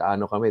 siyempre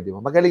magkaano kami, di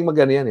ba? Magaling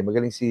magano yan eh.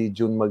 Magaling si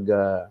Jun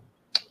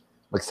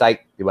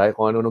mag-psych, di ba?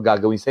 Kung ano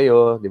gagawin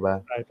sa'yo, di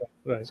ba?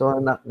 Right. So,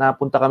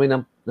 napunta kami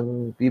ng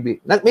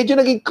PB. Medyo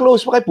naging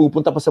close pa kayo.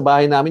 Pupunta pa sa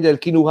bahay namin dahil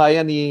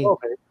kinuha yan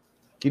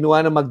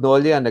kinuha ng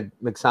Magnolia.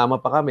 Nagsama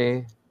pa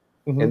kami.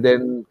 And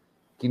then,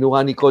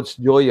 kinuha ni Coach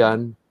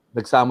Joyan.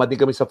 Nagsama din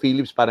kami sa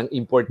Philips. Parang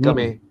import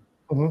kami.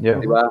 Yeah.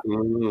 Di ba?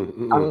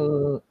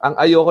 Ang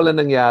ayoko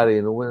lang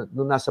nangyari,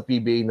 nung nasa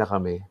PBA na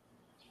kami,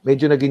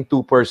 medyo naging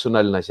too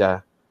personal na siya.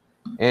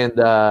 And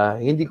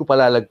hindi ko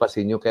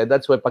palalagpasin yun. Kaya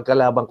that's why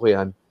pagkalabang ko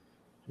yan,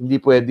 hindi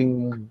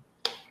pwedeng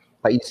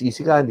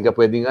paisi-isi ka, hindi ka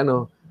pwedeng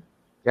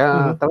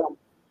Kaya,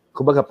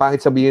 kumbaga,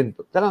 pangit sabihin,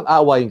 talagang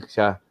awayin ko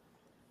siya.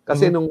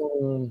 Kasi nung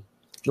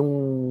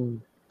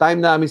time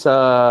namin sa,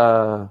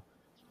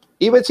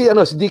 even si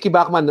Dickie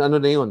Bachman, na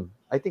yun,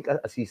 I think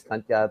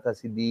assistant yata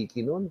si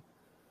Dickie noon.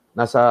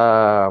 Nasa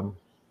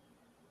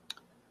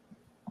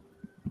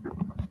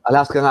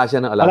Alaska nga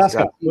siya ng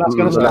Alaska.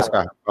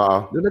 Alaska.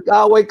 Nung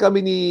nag-aaway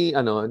kami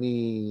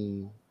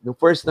nung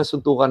first na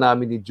suntukan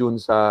namin ni Jun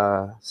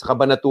sa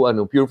Cabanatuan,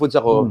 Pure Foods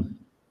ako,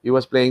 he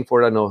was playing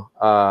for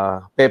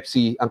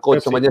Pepsi. Ang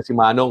coach naman niya si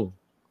Manong.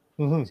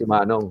 Si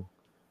Manong.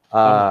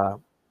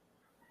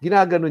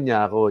 Ginaganon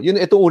niya ako.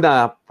 Ito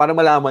una, para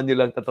malaman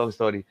niyo lang totoong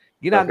story.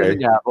 Ginaganon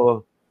niya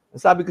ako.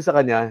 Sabi ko sa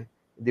kanya,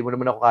 hindi mo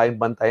naman ako kayang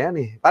bantayan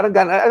eh. Parang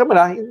alam mo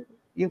na,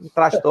 yung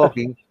trash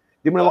talking,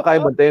 hindi mo naman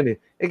kayang bantayan eh.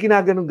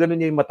 Ginaganon-ganon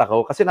niya yung mata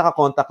ko kasi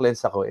naka-contact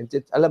lens ako. And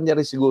alam niya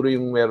rin siguro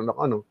yung meron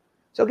ako,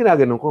 So,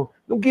 ginaganon ko.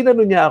 Nung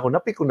ginanon niya ako,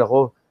 napikon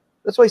ako.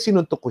 That's why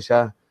sinuntok ko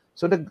siya.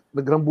 So,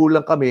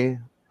 nagrambulang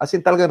kami. As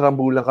in, talagang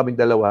rambulang kaming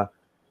dalawa.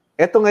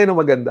 Eto ngayon ang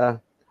maganda.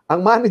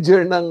 Ang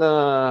manager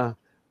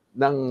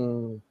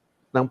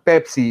ng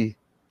Pepsi,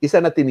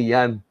 isa na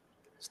tiniyan.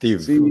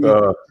 Steve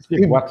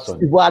Watson.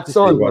 Steve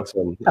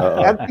Watson.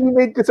 Ang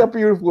teammate ko sa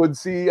Pure Food,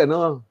 si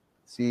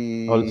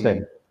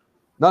Olsen.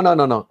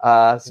 No.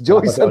 Si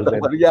Joey Santa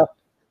Maria.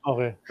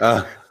 Okay.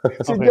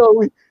 Si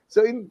Joey.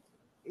 So,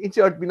 in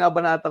short,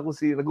 binabanata ko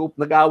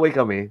nag-aaway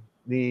kami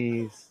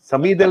sa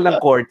middle ng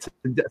court,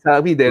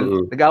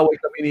 nag-aaway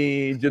kami ni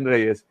Jun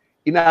Reyes.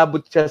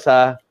 Inaabot siya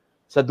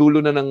sa dulo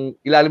na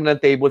ilalim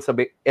ng table sa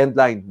end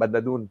line, banda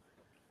dun.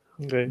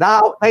 Okay.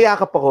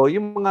 Nayakap ako,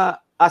 yung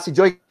mga, si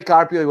Joy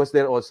Carpio was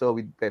there also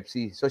with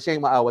Pepsi. So siya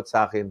yung maawat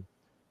sa akin.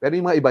 Pero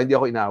yung mga iba, hindi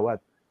ako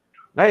inawat.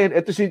 Ngayon,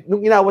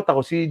 nung inawat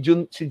ako, si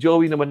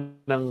Joey naman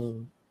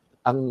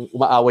ang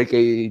umaaway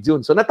kay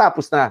Jun. So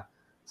natapos na.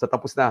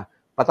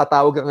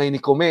 Patatawag ka ngayon ni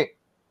Kume.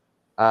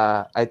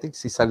 I think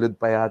si Salud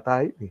pa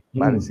yata yun eh.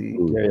 Parang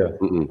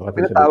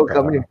pinatawag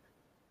kami.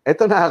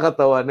 Ito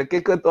nakakatawa.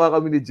 Nagkikwentuhan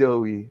kami ni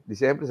Joey.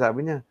 Siyempre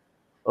sabi niya,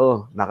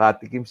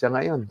 nakatikim siya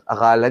ngayon.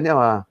 Akala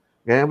niya,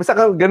 ganyan. Basta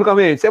gano'n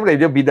kami. Siyempre,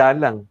 bidaan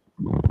lang.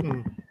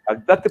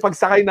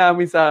 Pagsakay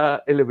namin sa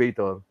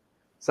elevator,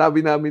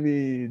 sabi namin ni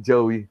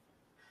Joey,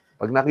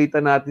 pag nakita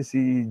natin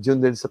si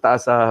Jun sa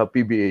taas sa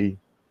PBA,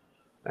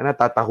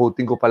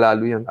 tatakutin ko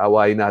palalo yan.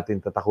 Awayin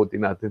natin,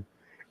 tatakutin natin.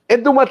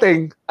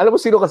 Dumating, alam mo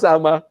sino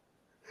kasama?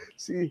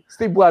 Si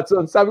Steve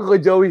Watson. Sabi ko kay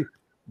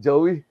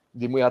Joey,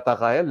 hindi mo yata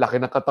kaya. Laki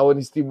ng katawan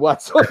ni Steve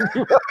Watson.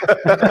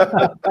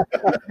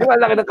 Di ba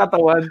laki ng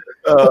katawan?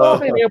 So,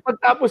 okay,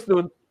 pagtapos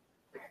nun,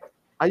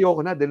 ayoko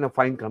na dahil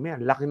na-fine kami.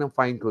 Ang laki ng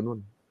fine ko nun.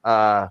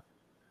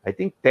 I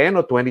think 10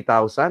 o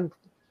 20,000.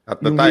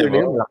 At the time,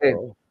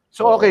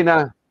 So, okay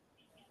na.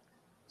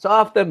 So,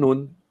 after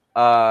nun,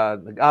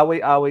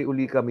 nag-away-away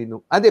uli kami.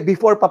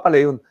 Before pa pala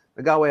yun,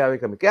 nag-away-away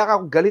kami. Kaya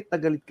ako galit na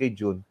galit kay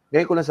Jun.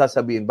 Ngayon ko lang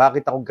sasabihin,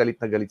 bakit ako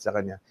galit na galit sa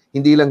kanya?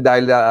 Hindi lang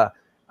dahil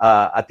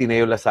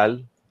Ateneo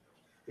Lasal.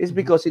 It's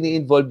because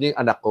ini-involve niya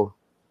yung anak ko.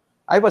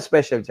 I have a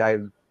special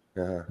child.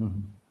 Yeah.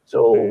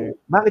 So,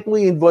 bakit mo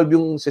i-involve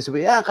yung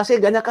sasabihin?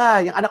 Kasi ganyan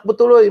ka, yung anak mo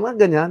tuloy, mga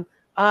ganyan.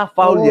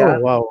 Foul yan.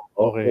 Wow.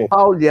 Okay.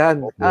 Foul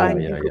yan.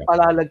 Hindi ko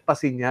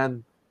palalagpasin yan.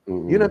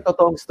 Yun ang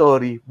totoong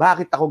story.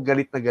 Bakit ako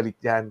galit na galit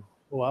yan?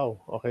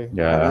 Wow. Okay.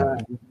 Yeah.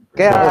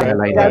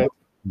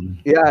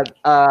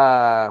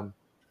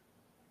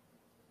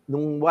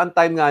 Nung one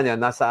time nga niya,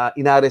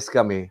 inares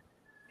kami,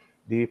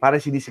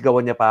 parang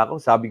sinisigawan niya pa ako.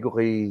 Sabi ko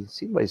kay,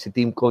 si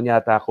team ko niya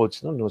ata,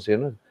 coach nun.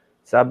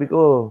 Sabi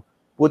ko,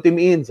 put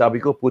him in.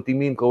 Put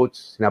him in,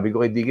 coach. Sinabi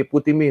ko kay Diggy,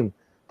 put him in.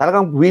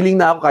 Talagang willing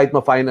na ako kahit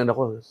ma-finean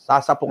ako.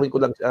 Sasapukin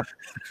ko lang siya.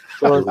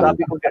 So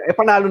sabi ko,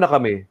 panalo na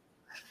kami.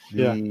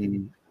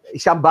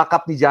 Siya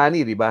backup ni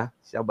Johnny, di ba?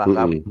 Siya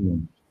backup.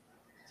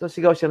 So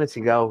sigaw siya ng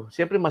sigaw.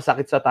 Siyempre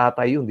masakit sa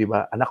tatay yun, di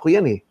ba? Anak ko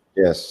yan eh.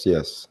 Yes.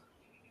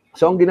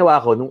 So ang ginawa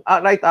ko,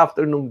 right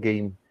after nung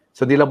game,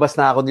 so nilabas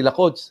na ako nila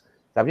coach.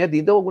 Sabi niya,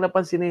 dito, huwag mo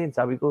napansinin.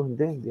 Sabi ko,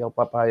 hindi ako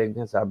papayag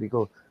niya. Sabi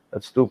ko,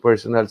 that's too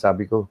personal.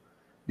 Sabi ko,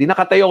 di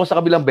nakatayo ako sa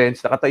kabilang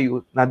bench,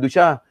 nandun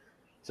siya.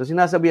 So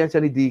sinasabihan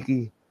siya ni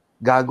Dicky,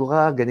 gago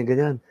ka,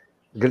 ganyan-ganyan.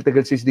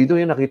 Galit-galit sis dito,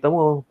 yun, nakita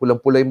mo,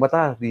 pulang-pula yung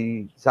mata.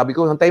 Sabi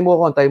ko, antay mo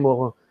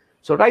ako.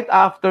 So right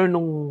after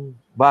nung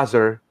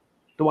buzzer,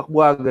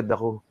 tumakbo agad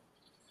ako.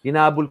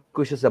 Hinabol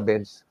ko siya sa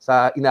bench,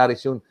 sa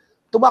Inaris yun.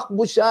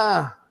 Tumakbo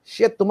siya.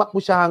 Shit, tumakbo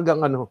siya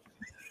hanggang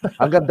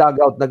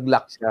dugout,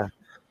 nag-lock siya.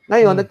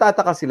 Ngayon,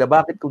 nagtataka sila,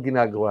 bakit ko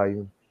ginagawa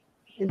yun?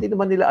 Hindi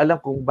naman nila alam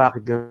kung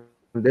bakit gano'n.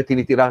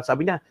 Tinitira.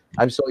 Sabi niya,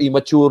 I'm so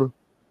immature.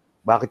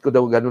 Bakit ko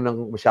daw gano'n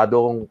ng masyado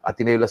akong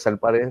Ateneo Lasal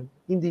pa rin?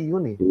 Hindi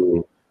yun eh.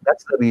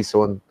 That's the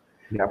reason.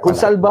 Kung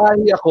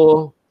salbahe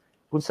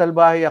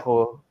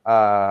ako,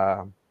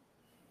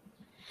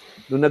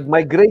 nung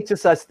nag-migrate siya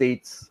sa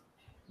States,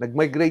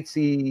 nag-migrate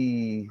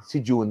si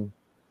June,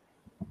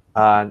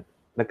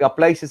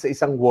 nag-apply siya sa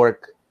isang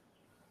work,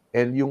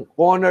 and yung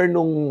owner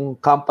nung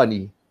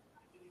company,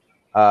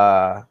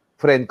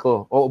 friend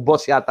ko, o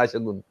boss yata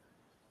siya nun,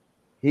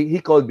 he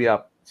called me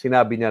up.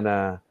 Sinabi niya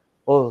na,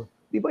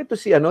 di ba ito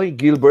si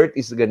Gilbert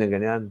is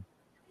ganyan-ganyan.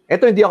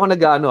 Ito hindi ako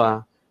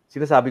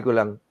sinasabi ko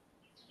lang,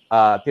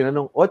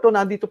 tinanong, ito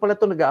nandito pala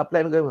ito,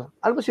 nag-a-apply.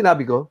 Ano ba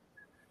sinabi ko?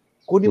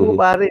 Kunin mo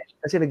pare,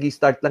 kasi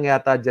nag-start lang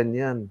yata dyan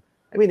yan.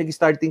 I mean,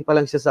 nag-starting pa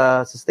lang siya sa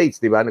States,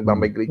 di ba?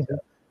 Nag-migrate siya.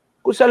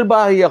 Kung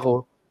salbahe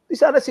ako, di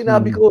sana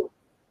sinabi ko,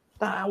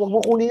 wag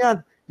mo kunin yan.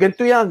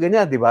 Ganito yan,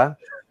 ganyan, di ba?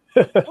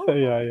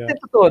 Yeah.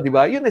 Ito, di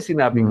ba? Yun ang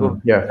sinabi ko.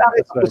 Yeah.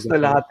 Tapos na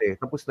lahat eh.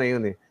 Tapos na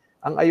yun eh.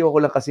 Ang ayoko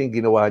lang kasi yung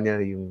ginawa niya,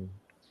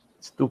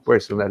 it's too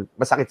personal.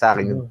 Masakit sa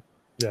akin yun.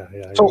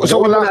 Yeah.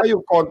 So wala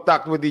kayong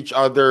contact with each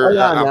other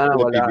after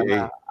the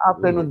PBA?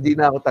 After nun, di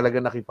na ako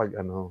talaga nakipag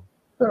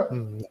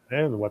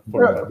And what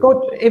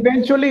Coach,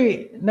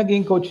 eventually,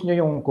 naging coach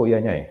niyo yung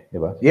kuya niya eh.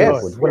 Di ba?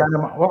 Yes. Wala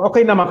naman,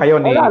 okay naman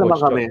kayo ni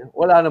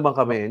Wala naman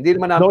kami. Hindi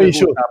naman namin no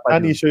issue.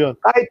 Non-issue yun.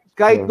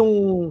 Kahit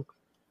nung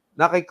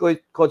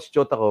Coach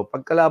Chot ako,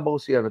 pagkalaban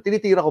ko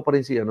tinitira ko pa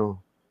rin si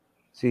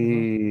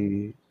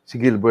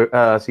Gilbert,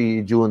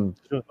 si June.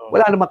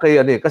 Wala naman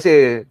kayo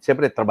kasi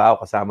siyempre trabaho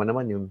kasama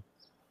naman yun.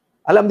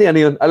 Alam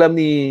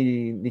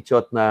ni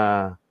Chot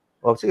na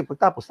sige,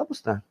 pagtapos tapos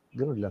na.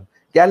 Ganoon lang.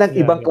 Kaya lang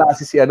ibang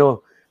klase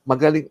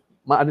magaling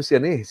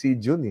si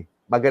June eh.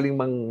 Magaling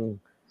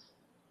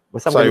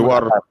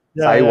Saywar.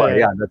 Saywar,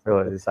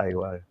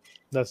 Saywar.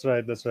 That's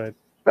right.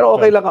 Pero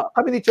okay lang.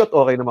 Kami ni Chot,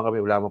 okay naman kami.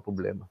 Wala namang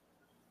problema.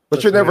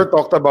 But you never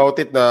talked about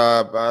it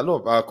na,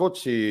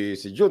 coach,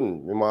 si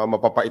June, yung mga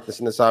mapapait na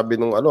sinasabi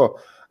nung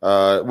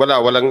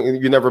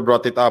you never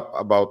brought it up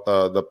about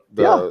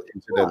the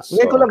incidents.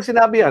 Ngayon ko lang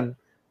sinabi yan.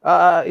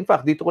 In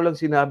fact, dito ko lang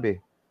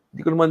sinabi.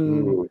 Hindi ko naman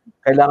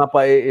kailangan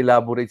pa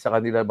i-elaborate sa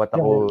kanila ba't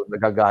ako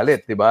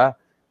nagagalit, di ba?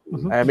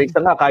 May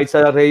isa nga, kahit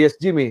sa Reyes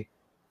Gym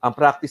ang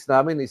practice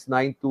namin is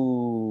 9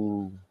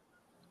 to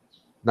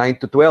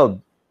 12.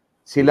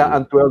 Sila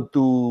ang 12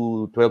 to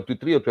 3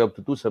 o 12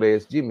 to 2 sa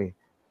Reyes Gym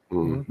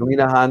Nung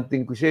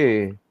hinahunting ko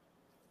siya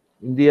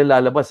hindi yan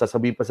lalabas.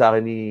 Sasabihin pa sa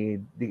akin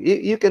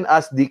you can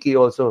ask Dicky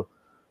also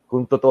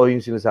kung totoo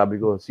yung sinasabi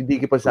ko. Si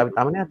Dicky pa sabi,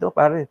 tama na ito,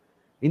 pare.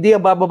 Hindi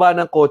yan bababa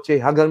ng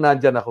kotse hanggang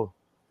nandyan ako.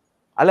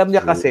 Alam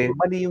niya kasi,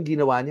 mali yung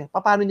ginawa niya.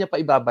 Paano niya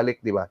pa ibabalik,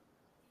 di ba?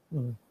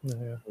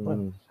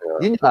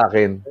 Yun yung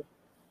akin.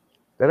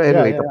 Pero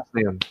anyway, tapos na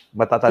yun.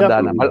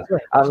 Matatanda na.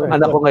 Ang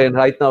anak ko ngayon,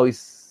 right now, is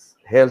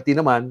healthy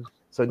naman.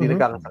 So, hindi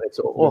nakakasakit.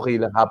 So, okay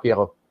lang. Happy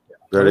ako.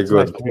 Very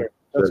good.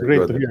 That's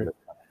great to hear.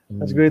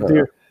 That's great to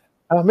hear.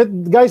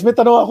 Guys, may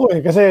tanong ako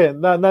kasi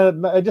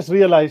I just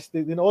realized,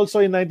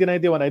 also in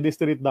 1991, I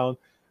listed it down,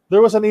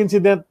 there was an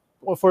incident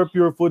for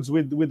Pure Foods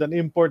with an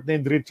import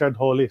named Richard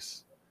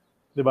Hollis.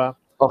 Diba?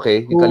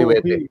 Okay, yung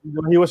kaliwete.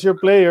 He was your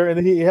player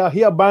and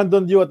he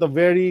abandoned you at a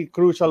very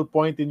crucial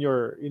point in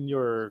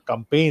your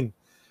campaign,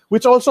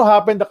 which also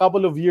happened a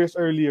couple of years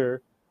earlier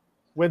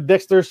when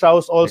Dexter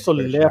Shouse also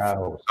left.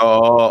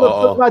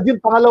 So imagine,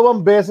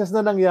 pangalawang beses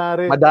na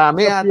nangyari.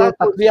 Madami yata.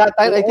 Tatlo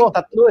yata. I think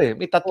tatlo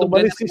May tatlo.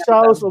 Umalis si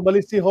Shouse,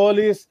 umalis si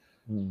Hollis.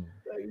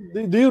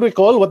 Do you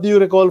recall? What do you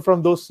recall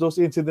from those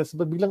incidents?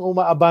 Ba't biglang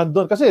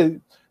uma-abandon?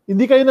 Kasi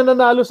hindi kayo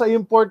nananalo sa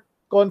import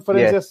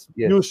conferences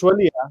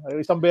usually.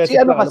 Isang beses.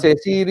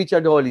 Si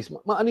Richard Hollis,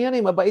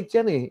 mabait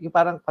yan Yung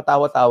parang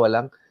patawa-tawa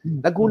lang.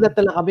 Nagulat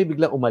na lang kami,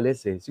 biglang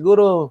umalis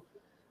Siguro,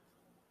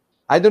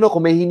 I don't know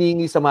kung may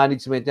hiningi sa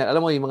management niya.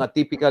 Alam mo, yung mga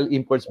typical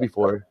imports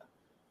before,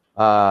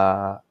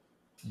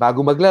 bago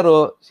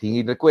maglaro,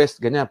 hingi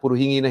request, ganyan, puro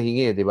hingi na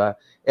hingi, di ba?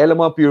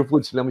 Alam mo, Pure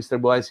Foods, sila Mr.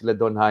 Buhay, sila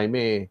Don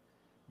Jaime,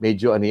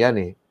 medyo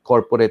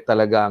corporate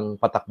talaga ang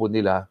patakbo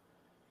nila.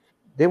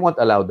 They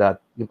won't allow that.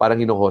 Yung parang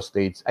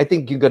hostage. I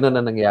think yung gano'n na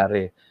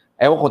nangyari.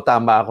 Ewan kung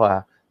tama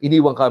ako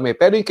Iniwan kami.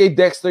 Pero yung kay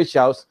Dexter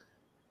Shouse,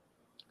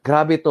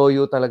 grabe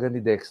toyo talaga ni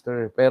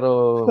Dexter.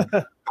 Pero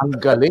ang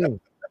galing.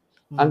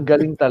 Ang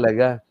galing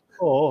talaga.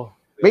 Oo.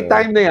 May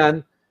time na yan,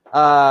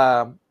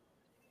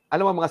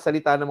 alam mo mga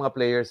salita ng mga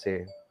players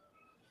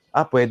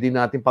pwede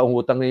natin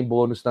paungutang na yung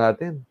bonus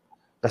natin.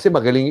 Kasi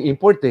magaling yung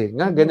import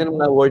ganyan ang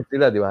mga word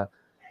nila, di ba?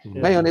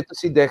 Ngayon, ito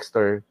si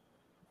Dexter,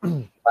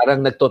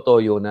 parang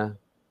nagtotoyo na.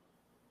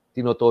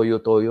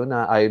 Tinotoyo-toyo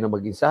na, ayaw na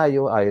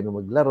mag-ensayo, ayaw na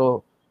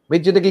maglaro.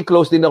 Medyo naging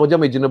close din ako dyan,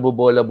 medyo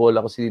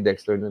nabubola-bola ko si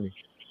Dexter nun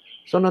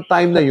So, no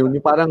time na yun, yung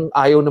parang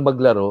ayaw na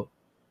maglaro,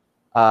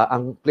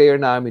 ang player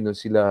namin nun,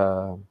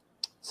 sila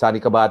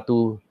Sunny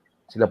Cabatu,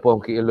 sila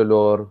Ponky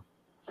Ilolor.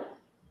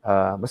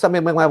 Basta may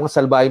mga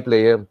salbahin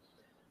player.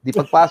 Di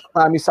pagpasok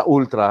namin sa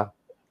ultra,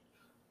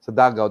 sa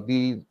dugout,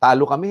 di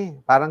talo kami.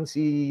 Parang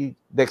si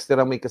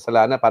Dexter ang may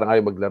kasalanan, parang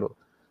ayaw maglaro.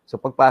 So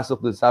pagpasok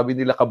dun, sabi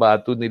nila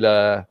kabato,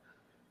 nila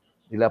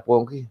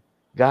Ponky,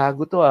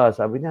 gago to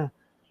sabi niya,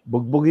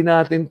 bugbugin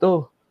natin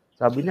to.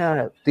 Sabi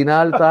niya,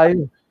 tinalo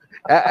tayo.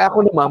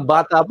 Ako naman,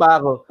 bata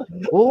pa ako.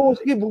 Oo,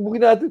 sige,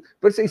 bugbugin natin.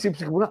 Pero sa isip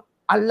ko muna,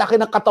 ang laki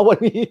ng katawan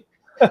ni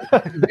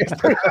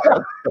Dexter.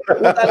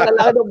 Ang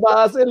laki ng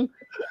Basel.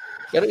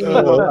 Pero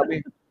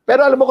kami.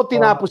 Pero alam mo kung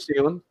tinapos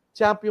yun,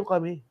 champion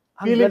kami.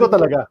 Feeling ko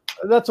talaga.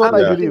 That's what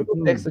I believe.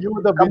 You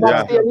would have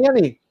been yan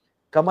eh.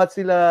 Kamat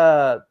sila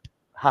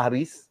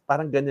Harris,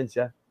 parang ganyan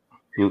siya.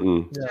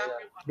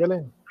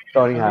 Galing.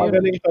 Sorry, Harris.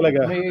 Galing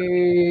talaga.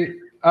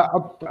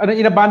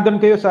 Inabandon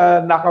kayo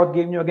sa knockout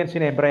game nyo against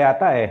Ginebra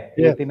yata eh.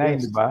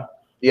 89, di ba?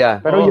 Yeah.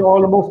 Pero you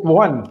almost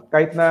won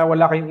kahit na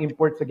wala kayong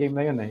import sa game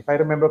na yun eh. If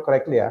I remember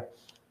correctly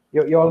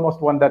you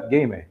almost won that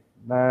game eh.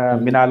 Na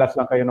minalas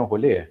lang kayo nung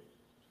huli eh.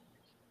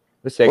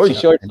 The sexy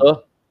shorts,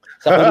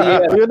 sa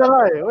Korea. Yun na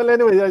nga eh. Well,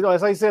 anyway,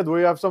 as I said,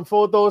 we have some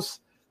photos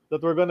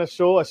that we're gonna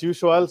show as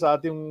usual sa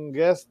ating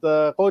guest.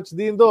 Coach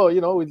Dindo,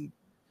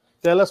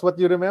 tell us what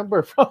you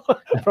remember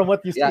from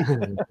what you see.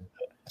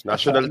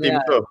 National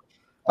team to.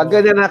 Pag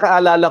ganyan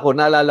naalala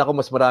ko,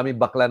 mas maraming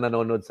bakla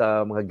nanonood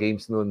sa mga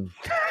games nun.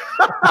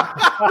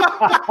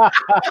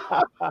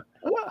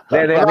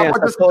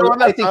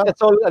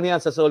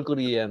 Sa Seoul,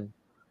 Korean.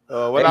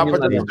 Wala pa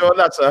dyan si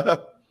Jonas,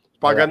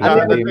 Paganda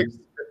na legs.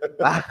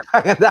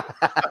 Paganda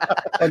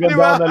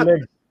na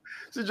legs.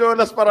 Si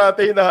Jonas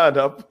parati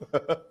hinahanap.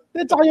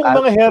 At saka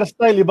yung mga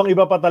hairstyle,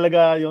 ibang-iba pa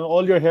talaga.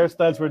 All your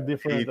hairstyles were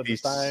different at the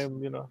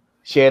time,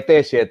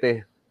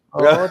 7.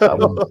 Oo,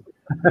 tama.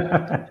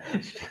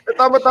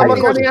 Tama-tama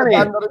ko.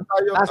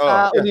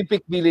 Nasa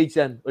Olympic Village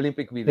yan.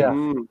 Olympic Village.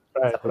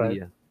 Yeah.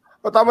 Right.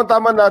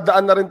 Tama-tama na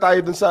daan na rin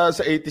tayo dun sa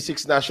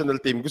 86 national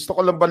team. Gusto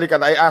ko lang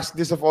balikan. I asked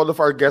this of all of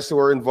our guests who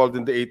were involved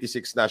in the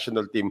 86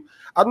 national team.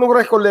 Anong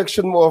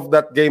recollection mo of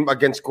that game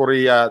against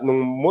Korea? Nung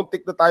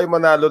muntik na tayo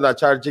manalo na,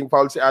 charging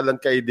foul si Alan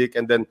Kaidik,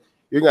 and then,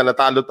 yun nga,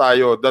 natalo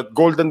tayo. The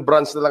golden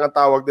bronze na lang ang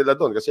tawag nila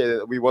doon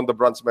kasi we won the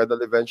bronze medal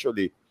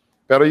eventually.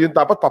 Pero yun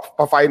dapat,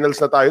 pa-finals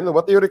na tayo.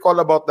 What do you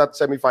recall about that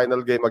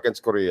semi-final game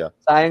against Korea?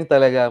 Sayang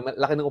talaga.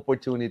 Laki ng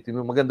opportunity.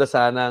 Maganda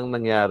sana ang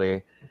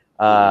nangyari.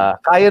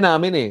 Kaya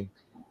namin eh.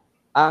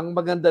 Ang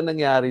maganda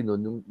nangyari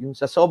nun, yung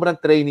sa sobrang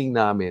training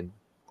namin,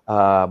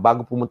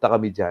 bago pumunta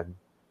kami dyan,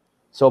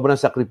 sobrang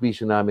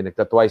sakripisyo namin.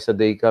 Twice a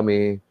day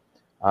kami.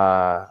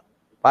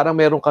 Parang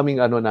meron kaming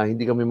na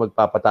hindi kami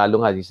magpapatalo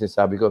nga. Yung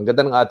sinasabi ko, ang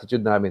ganda ng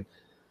attitude namin.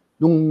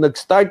 Nung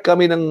nag-start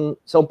kami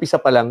sa umpisa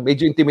pa lang,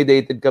 medyo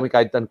intimidated kami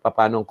kahit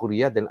paano ang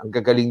Korea dahil ang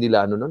gagaling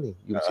nila nun eh.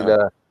 Yung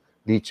sila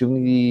Lee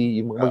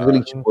Chung-hee, yung mga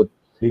magaling shoot.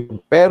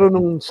 Pero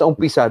nung sa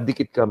umpisa,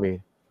 dikit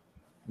kami,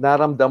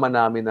 naramdaman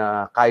namin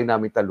na kaya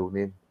namin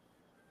talunin.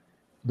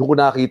 Doon ko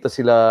nakita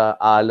sila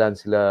Alan,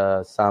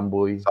 sila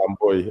Samboy.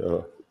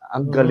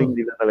 Ang galing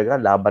nila talaga,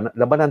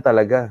 labanan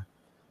talaga.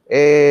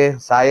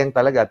 Sayang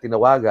talaga,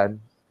 tinawagan.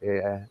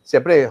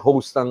 Siyempre,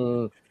 host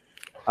ang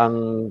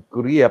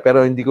Korea,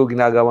 pero hindi ko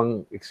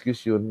ginagawang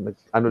excuse yun.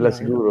 Lang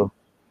siguro.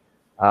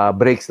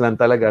 Breaks lang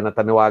talaga,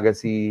 natanawagan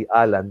si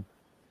Alan.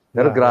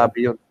 Pero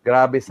grabe yun.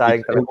 Grabe,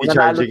 sayang talaga.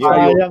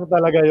 Sayang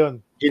talaga yun.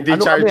 Hindi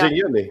charging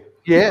yun eh.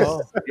 Yes.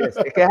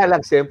 Kaya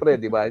lang, siyempre,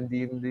 di ba?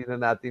 Hindi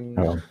na natin...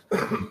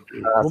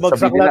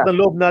 bumagsak lahat ng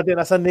loob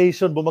natin. As a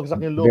nation, bumagsak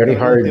yung loob. Very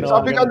hard.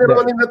 Sabi ka ni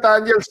Ronnie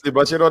Nathaniels, di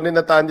ba? Si Ronnie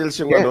Nathaniels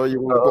yung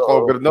yung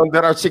cover noon.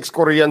 There are 6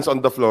 Koreans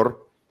on the floor.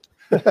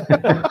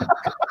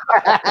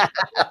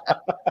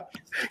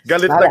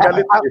 Galit na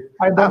galit.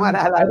 I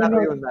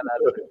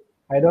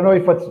don't know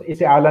if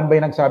si Alan ba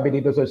yung nagsabi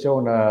dito sa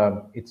show na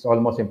it's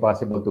almost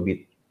impossible to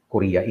beat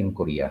Korea in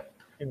Korea.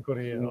 In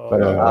Korea.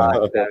 Pero,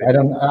 I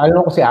don't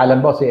know kung si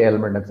Alan ba o si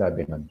Elmer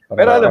nagsabi nun.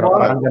 Pero alam mo,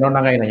 parang gano'n na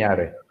ngayon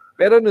nangyari.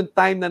 Pero nung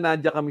time na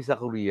nandiyan kami sa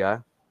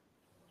Korea,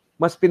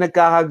 mas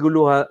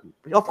pinagkakaguluhan.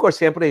 Of course,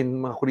 siyempre,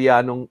 mga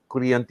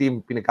Korean team,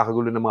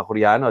 pinagkakagulo ng mga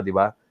Koreano, di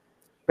ba?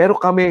 Pero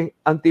kami,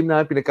 ang team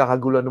namin,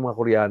 pinagkakagulo ng mga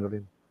Koreano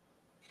rin.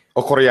 O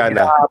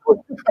Koreana.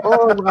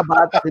 Mga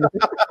bata.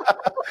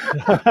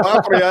 Mga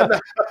Koreana.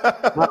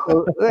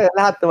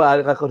 Lahat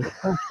naman.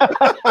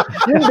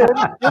 Yun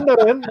na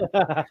rin.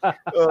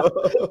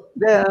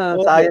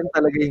 Sayang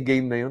talaga yung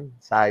game na yun.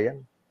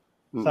 Sayang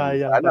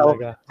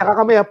Talaga. Saka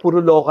kami,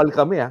 puro local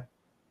kami.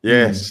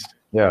 Yes.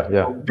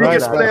 Yeah.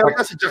 Biggest player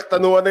ka, si Jack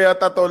Tanuan na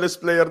yata tallest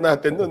player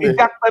natin nun eh. Si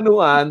Jack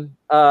Tanuan,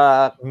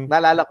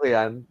 naalala ko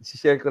yan,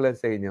 share ko lang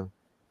sa inyo.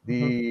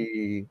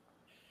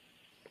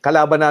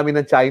 Kalaban namin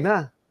ng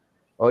China.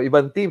 O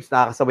ibang teams,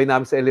 nakakasabay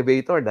namin sa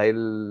elevator dahil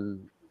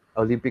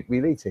Olympic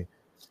Village eh.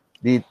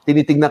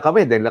 Tinitingnan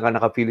kami dahil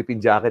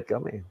naka-Philippine jacket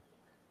kami.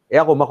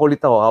 Ako,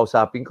 makulit ako,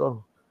 hausapin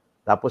ko.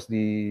 Tapos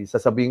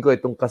sasabihin ko,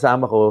 itong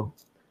kasama ko,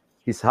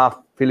 he's half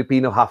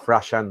Filipino, half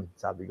Russian,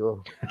 sabi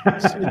ko.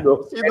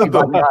 Sino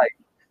ba?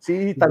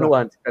 Si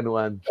Tanuan.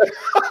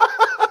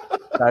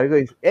 Sabi ko,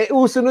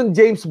 uso nun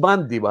James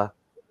Bond, di ba?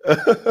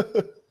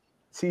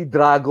 Si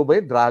Drago ba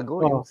yun?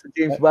 Drago? Yung sa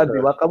James Bond,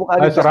 di ba? Kamukha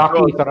ni Sa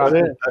Rocky.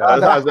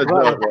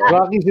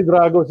 Rocky, si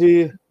Drago,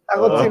 si...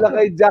 Takot sila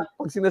kay Jack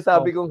pag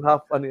sinasabi kong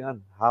half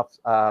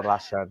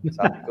Russian.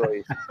 Sabi ko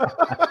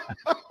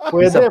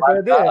Pwede.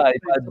 Bad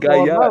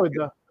guy yan.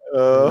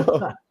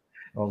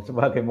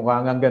 Sabagay,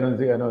 mukha nga ganun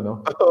si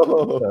no?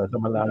 Sa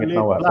malangit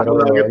na wa.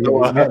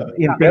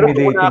 Pero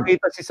kung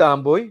nakita si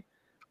Samboy,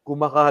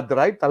 kung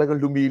maka-drive, talagang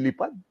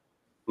lumilipad.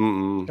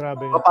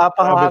 Grabe.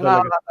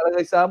 Mapapahanga ka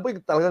talaga si Samboy,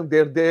 talagang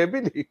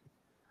daredevil eh.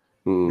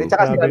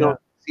 Tsaka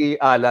si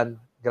Alan.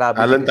 Grabe.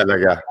 Alan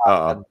talaga.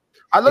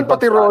 Alan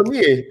pati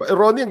Ronnie eh.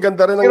 Ronnie, ang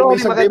ganda rin ng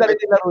Ronnie, maganda rin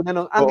yung laro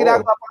niya. Ang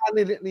ginagawa pa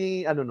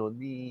ni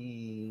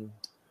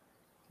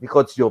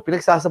Coach Joe,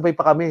 pinagsasabay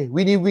pa kami.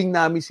 Wini-wing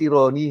namin si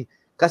Ronnie.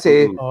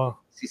 Kasi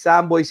si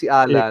Samboy, si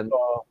Alan.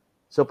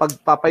 So pag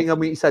papahinga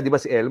mo yung isa, di ba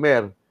si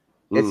Elmer?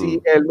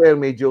 Si Elmer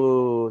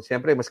medyo,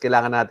 siyempre, mas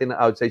kailangan natin ng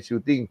outside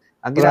shooting.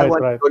 Ang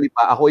ginagawa ni Ronnie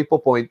pa, ako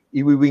ipo-point,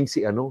 iwi-wing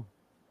si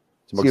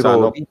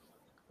Ronnie.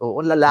 Oo,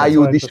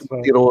 lalayo din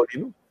si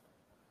Ronnie, no?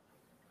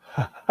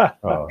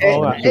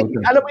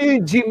 Alam mo yung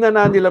gym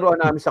na nilaruan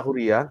namin sa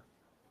Korea?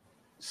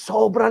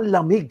 Sobrang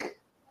lamig.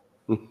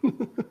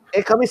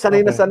 Kami sanay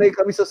na sanay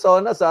kami sa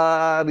sauna sa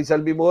Rizal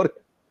Memorial.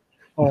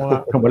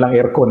 Walang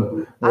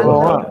aircon.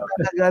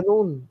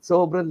 Ganun.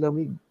 Sobrang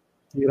lamig.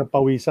 Hirap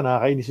pawisan,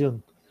 nakakainis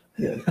yun.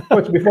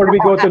 Coach, before we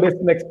go to this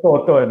next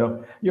photo,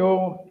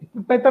 yung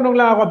tanong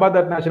lang ako about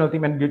that national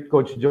team and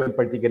Coach Joe in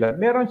particular.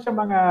 Meron siya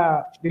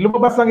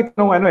lumabas lang ito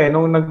nung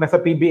nasa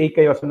PBA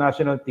kayo sa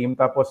national team,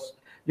 tapos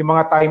yung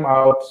mga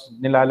timeouts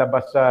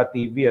nilalabas sa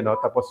TV,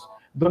 tapos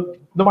doon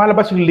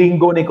lumalabas yung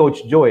lingo ni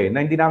Coach Joe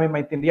na hindi namin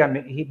maintindihan.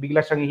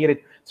 Bigla siyang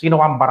hihirit,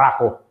 sino ang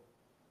Barako?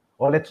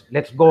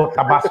 Let's go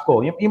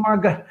Tabasco. Yung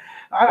mga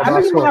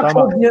ano yung mga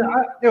code niya?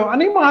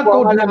 Ano yung mga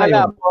code niya na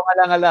yun?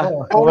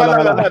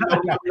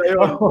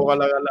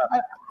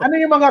 Ano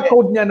yung mga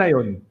code niya na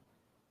yun?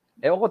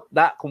 Ewan ko,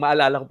 kung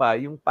maalala ko pa,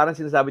 yung parang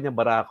sinasabi niya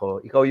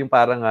Barako, ikaw yung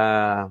parang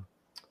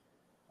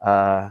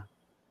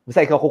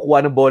basta ikaw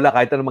kukuha ng bola,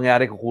 kahit anong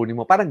mangyari, kukunin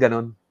mo. Parang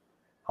ganun.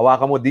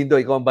 Hawakan mo, Dindo,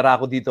 ikaw ang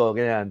Barako dito,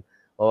 ganyan.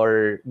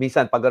 Or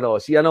minsan, pag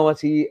si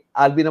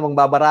Alvin namang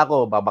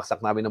babarako, babaksak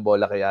namin ng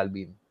bola kay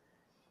Alvin.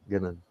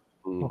 Ganun.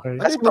 Okay.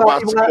 Kasi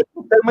mga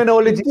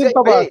terminology yung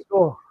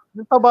Tabasco.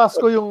 Yung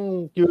Tabasco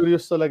yung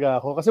curious talaga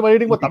ako. Kasi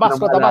marinig mo,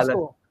 Tabasco.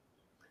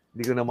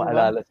 Hindi ko na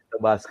maalala si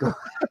Tabasco.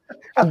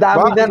 Ang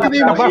dami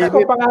na.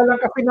 Tabasco,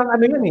 pangalan kasi ng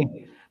yun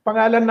eh.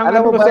 Pangalan ng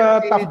sa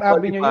Taft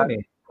Avenue yun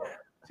eh.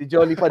 Si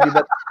Jolly pa, di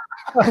ba?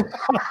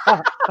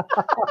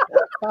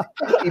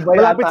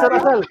 Malapit sa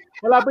Rizal.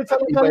 Malapit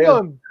sa Rizal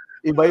yun.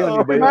 Iba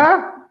yun.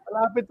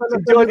 Malapit sa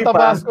Rizal yung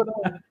Tabasco.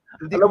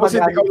 Alam mo,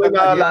 hindi ko lang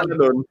naalala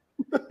nun.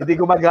 Hindi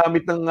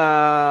gumagamit ng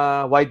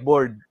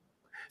whiteboard.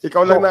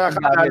 Ikaw lang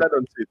nakakaalala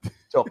nun, Sid.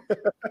 Chok.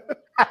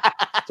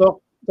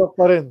 Chok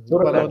pa rin.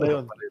 Na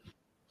yun.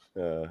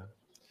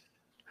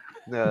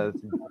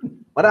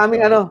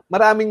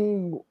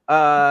 Maraming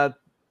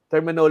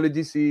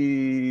terminology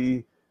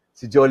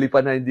si Jolly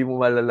pa na hindi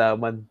mo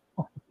malalaman.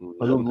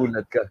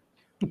 Magugulat ka.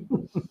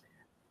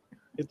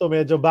 Ito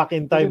medyo back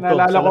in time.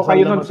 Naalala ko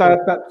kayo nun sa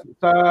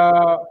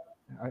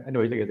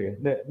anyway, sige.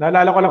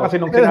 Naalala ko lang kasi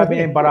nung sinabi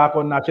niya yung Barako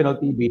National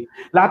TV,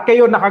 lahat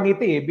kayo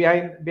nakangiti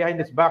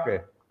behind his back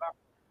eh.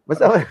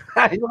 Basta,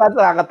 yung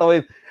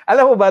nakakatawid.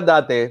 Alam mo ba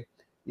dati,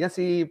 yan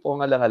si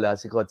Pongalangala,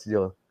 si Coach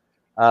Joe,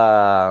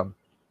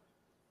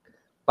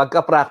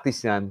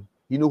 pagka-practice yan,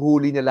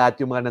 hinuhuli niya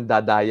lahat yung mga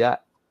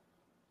nandadaya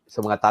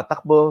sa mga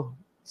tatakbo,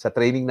 sa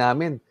training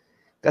namin.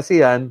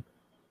 Kasi yan,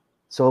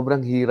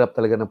 sobrang hirap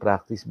talaga ng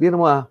practice. Biro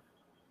mo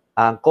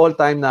ang call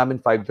time namin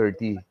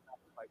 5:30.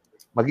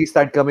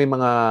 Mag-start kami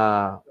mga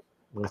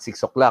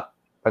 6 o'clock.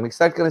 Pag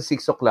nag-start ka ng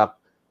 6 o'clock,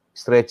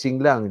 stretching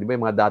lang. Di ba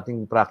yung mga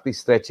dating practice,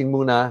 stretching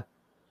muna.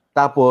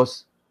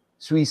 Tapos,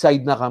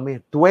 suicide na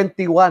kami.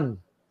 21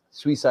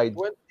 suicide.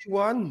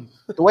 21?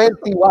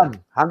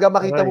 Hanggang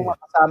makita mo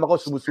makasama ko,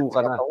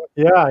 sumusuka na.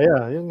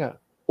 Yeah, yun nga.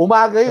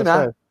 Umaga yun,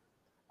 ha?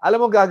 Alam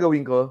mo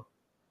gagawin ko?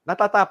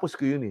 Natatapos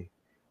ko yun, eh.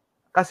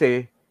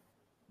 Kasi,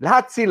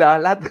 lahat sila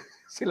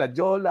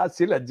Jola,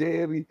 sila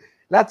Jerry,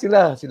 lahat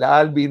sila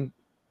Alvin.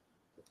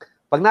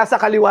 Pag nasa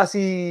kaliwa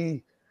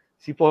si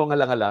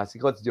Pongalangala, si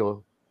Coach Joe,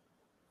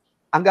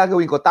 ang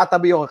gagawin ko,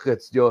 tatabi ako kay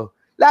Coach Joe.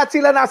 Lahat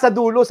sila nasa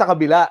dulo sa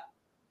kabila.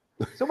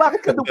 So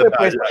bakit ka doon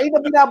pwes?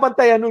 Na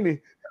binabantayan nun eh.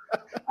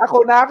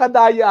 Ako,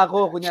 nakakadaya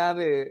ako.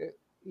 Kunyari,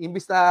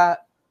 imbis na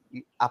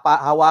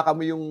hawakan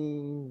mo yung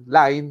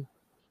line,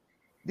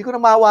 hindi ko na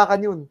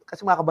mahawakan yun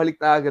kasi makabalik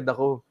na agad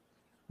ako.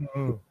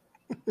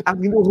 Ang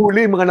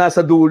hinuhuli, mga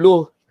nasa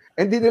dulo.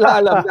 Hindi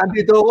nila alam,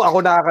 nandito ako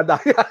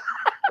nakakadaya.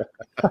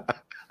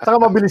 Saka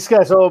mabilis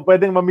ka, so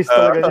pwedeng ma-miss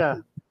talaga niya.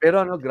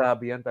 Pero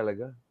grabe yan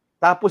talaga.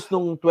 Tapos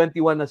nung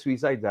 21 na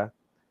suicide,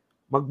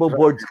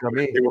 magbo-boards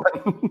kami.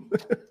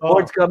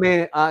 Boards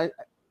kami,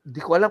 di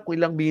ko alam kung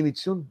ilang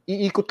minutes yun.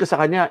 Iikot ka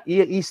sa kanya,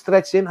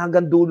 i-stretch yan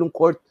hanggang dulong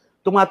court.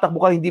 Tumatakbo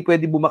ka, hindi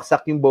pwede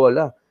bumaksak yung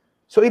bola.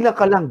 So ilang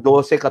ka lang,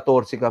 12,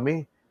 14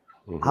 kami.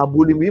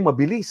 Habulin mo yun,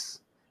 mabilis.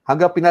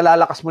 Hanggang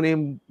pinalalakas mo na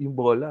yung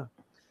bola.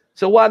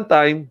 So one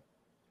time,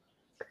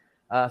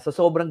 sa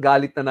sobrang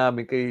galit na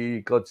namin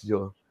kay Coach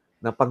Joe,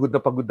 na pagod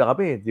na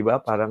kami, di ba?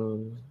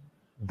 Parang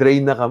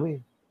drain na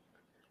kami.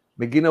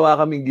 May ginawa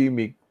kaming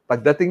gimmick.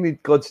 Pagdating ni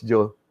Coach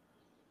Joe,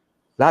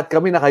 lahat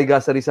kami nakahiga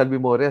sa Rizal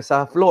Memorial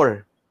sa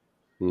floor.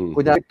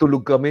 Kunyari,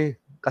 tulog kami.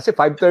 Kasi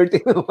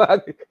 5:30 na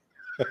umaga.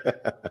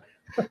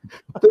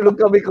 Tulog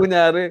kami,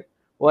 kunyari.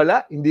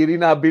 Wala, hindi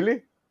rin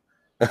nabili.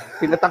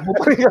 Pinatakbo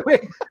pa rin kami.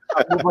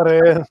 Takbo pa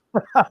rin.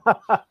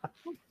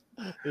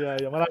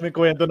 Yeah. Maraming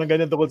kwento ng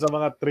ganyan tungkol sa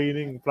mga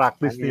training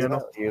practice niya.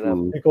 No?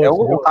 Ewan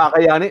ko kung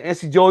kakayanin.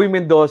 Si Joey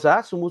Mendoza,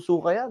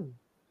 sumusuka yan.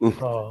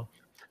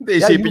 Hindi,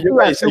 isipin nyo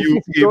ba, sa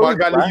UP,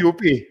 magaling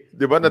UP.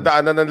 Di ba,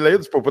 nadaanan na nila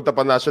yun, pupunta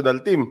pa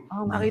national team.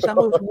 Makita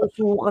mo,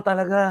 sumusuka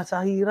talaga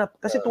sa hirap.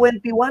 Kasi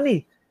 21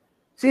 eh.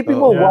 Isipin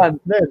mo, 1.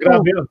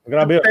 Grabe yun.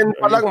 10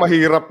 pa lang,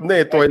 mahirap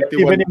na eh, 21.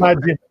 Even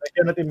imagine. I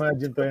cannot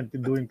imagine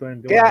doing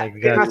 21.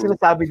 Kaya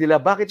sinasabi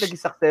nila, bakit naging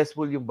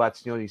successful yung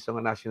batch nyo sa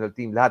national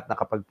team? Lahat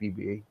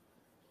nakapag-PBA.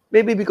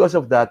 Maybe because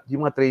of that,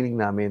 yung mga training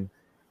namin.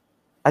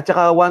 At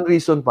saka one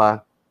reason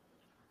pa,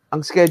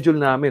 ang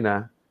schedule namin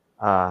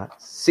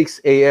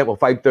 6 a.m. o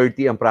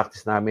 5:30 ang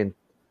practice namin.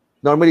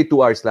 Normally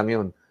 2 hours lang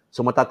yun.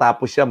 So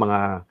matatapos siya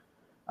mga,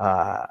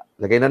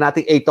 lagay na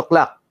natin 8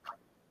 o'clock.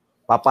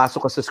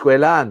 Papasok ka sa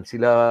eskwelahan.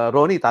 Sila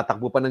Ronnie,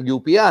 tatakbo pa ng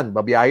UP yan.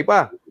 Babiyahe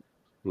pa.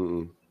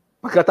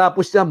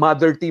 Pagkatapos niya,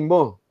 mother team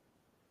mo.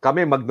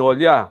 Kami,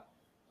 Magnolia.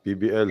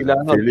 PBL.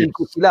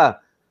 Sila.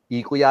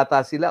 Iko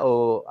yata sila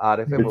o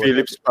RFM.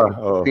 Philips pa.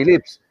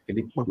 Philips.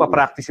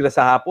 Magpa-practice sila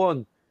sa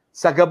hapon.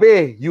 Sa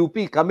gabi, UP,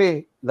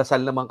 kami.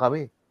 Lasal naman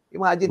kami.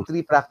 Imagine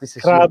 3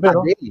 practices. Grabe,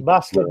 no?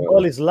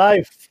 Basketball is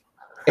life.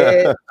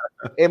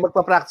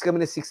 Magpa-practice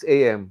kami ng 6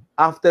 a.m.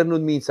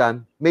 Afternoon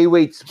minsan, may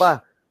weights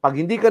pa. Pag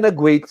hindi ka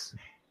nag-weights,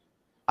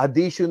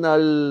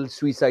 additional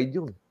suicide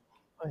yun.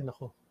 Ay,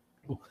 nako.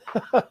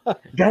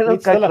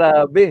 Ganon ka,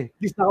 grabe. At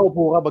least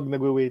nakaupo ka pag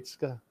nag-weights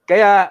ka.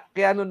 Kaya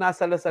nung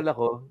nasa Lasal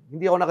ako,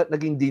 hindi ako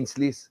naging dean's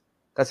list.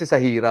 Kasi sa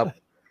hirap.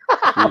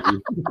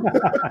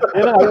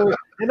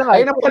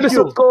 Yan ang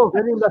palusot ko.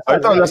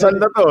 Ito,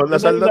 Lasal na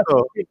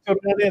to. Picture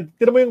na yan.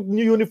 Tira mo yung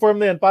new uniform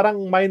na yan.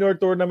 Parang minor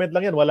tournament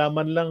lang yan. Wala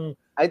man lang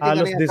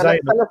halos design.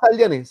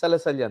 Sa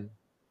Lasal yan.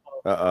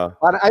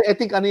 Parang, I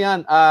think ano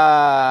yan,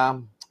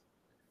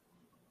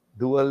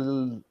 dual,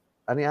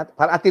 ano yan,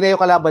 parang Ateneo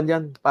kalaban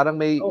yan. Parang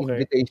may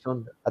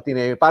invitation.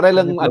 Ateneo. Para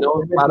lang,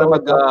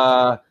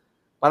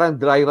 parang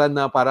dry run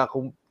na para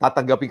kung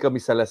tatanggapin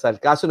kami sa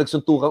Lasal. Kaso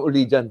nagsuntukan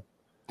uli dyan.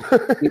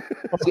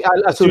 Si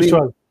Al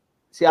Azurin.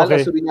 Si Al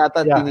Azurin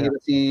yata, tinira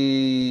si,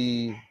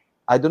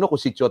 I don't know kung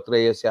si Chot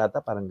Reyes yata,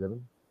 parang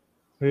gano'n.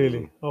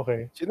 Really?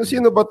 Okay.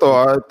 Sino ba to?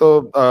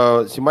 Ito,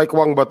 si Mike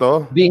Wang ba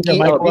to?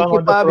 Binky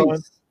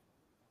Pavis.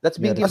 That's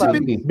Binky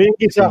Pavis.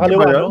 Binky sa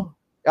kaliwa, no?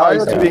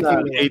 Si Binky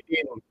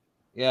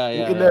 18.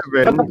 Yeah.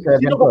 11.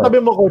 Sino ko sabi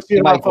mo, Coach?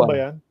 Si Rafa ba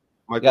yan?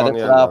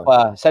 That's Rafa.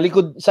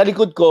 Sa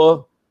likod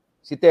ko,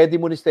 si Teddy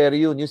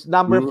Monasterio. Yung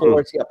number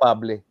 4, si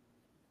Apable.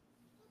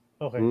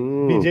 Okay.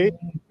 BJ?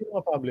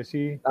 Sino Apable?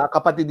 Si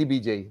kapatid ni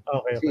BJ.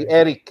 Okay. Si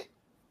Eric.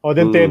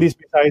 Then Teddy's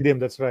beside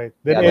him. That's right.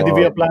 Then Eddie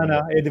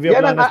Villaplana.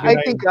 I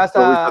think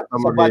sa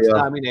batch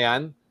namin na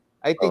yan,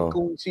 I think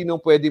kung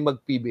sino pwede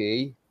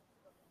mag-PBA,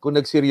 kung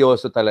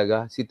nagseryoso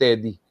talaga, si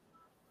Teddy.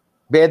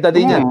 Beda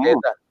din yan.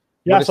 Beda.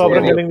 Yeah,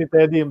 sobrang galing ni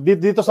Teddy.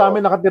 Dito sa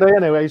amin nakatira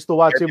yan. I used to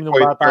watch him nung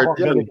bata ko.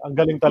 Ang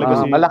galing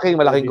talaga si malaking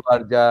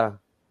gwardiya.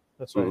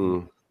 That's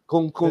right.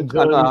 Kung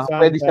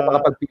pwede siya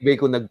makapag-PBA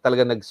kung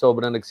talaga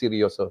sobrang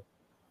nagseryoso.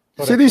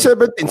 Sino yung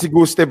 17? Si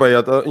Guste ba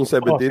yata? Yung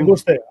 17? Si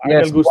Guste.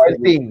 Yes,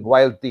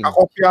 Wild Thing.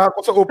 Kakopya ako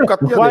sa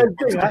upkat yan. Wild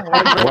Thing, ha?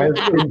 Wild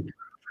Thing.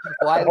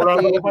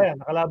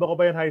 Nakalaba ko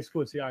pa yan high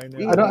school, si Arnel.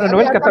 Ano,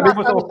 katabi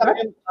mo sa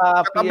upkat?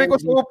 Katabi ko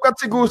sa upkat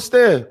si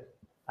Guste.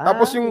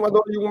 Tapos yung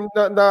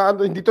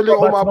hindi tuloy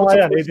ako umabot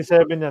sa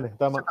 87 yan eh.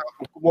 Tama.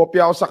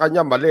 Kumopya ako sa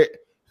kanya, mali.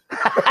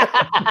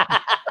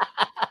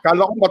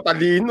 Kala ko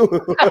matalino.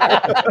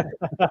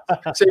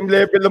 Same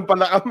level lang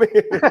pala kami.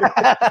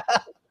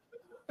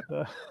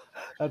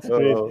 That's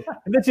great.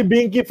 And then si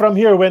Binky from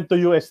here went to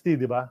UST,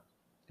 di ba?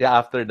 Yeah,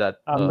 after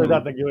that. After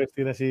that, nag-UST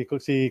na si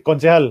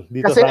Konsehal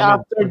dito kasi sa amin. Kasi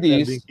after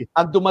this,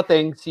 ang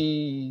dumating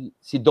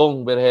si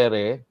Dong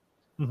Berhere,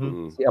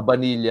 si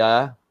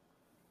Abanilla,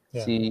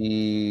 si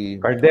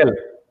Cardel.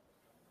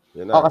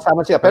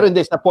 Kasama siya. Pero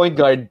hindi, sa point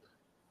guard,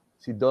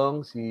 si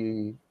Dong,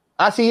 si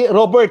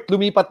Robert,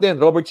 lumipat din.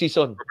 Robert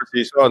Season.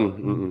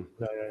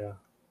 Yeah.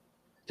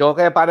 So,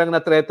 kaya parang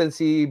na-threaten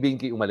si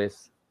Binky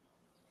umalis.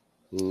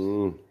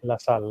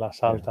 Lasal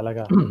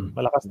talaga.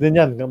 Malakas din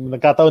yan.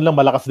 Nagkataon lang,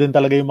 malakas din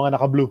talaga yung mga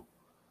naka-blue.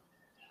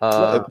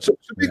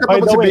 Sumikat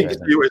naman si Binky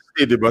sa UST,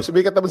 di ba?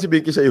 Sumikat naman si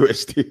Binky sa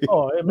UST.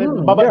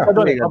 Babad ka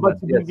doon. Babad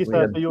si Binky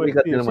sa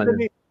UST.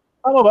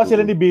 Tama ba?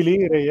 Sila ni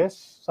Billy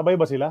Reyes? Sabay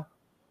ba sila?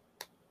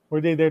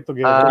 Were they there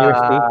together?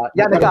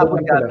 Nag-aabot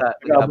yata.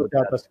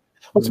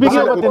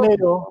 Speaking of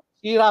Ateneo,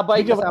 si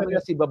Rabay kasama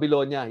niya si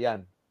Babylonia,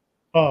 yan.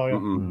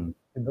 Yan.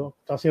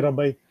 Tsaka si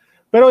Rabay.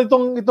 Pero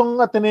itong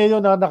Ateneo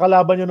na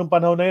nakalaban nyo nung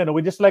panahon na yun, we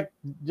just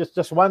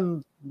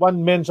one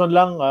mention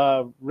lang,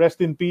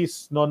 rest in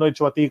peace, Nonoy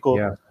Chuatico.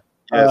 Yeah.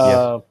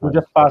 Who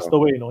just passed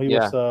away. No? He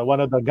was one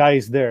of the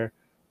guys there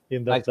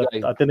in that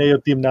Ateneo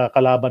team na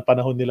kalaban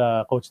panahon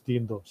nila Coach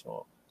Tindo.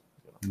 So,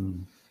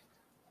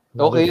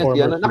 okay,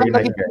 yan.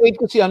 Nakikita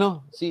ko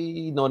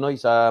si Nonoy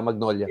sa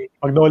Magnolia.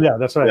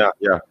 Magnolia, that's right.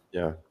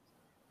 Yeah.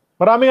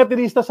 Maraming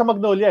Atenista sa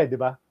Magnolia, di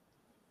ba?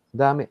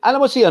 Dami.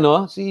 Alam mo si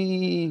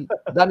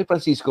Danny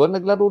Francisco,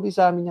 naglaro din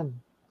sa amin yan.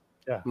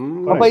 Yeah.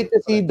 Mabait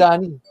si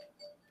Danny.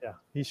 Yeah,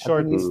 he's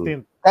short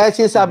stint. Kaya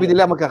sinasabi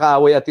nila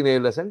magkakaaway Ateneo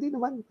Lasal. Hindi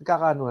naman,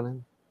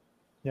 magkakaanoan.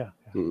 Yeah.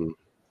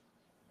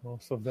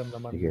 Most of them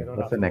naman. Sige,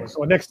 what's the next?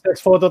 So next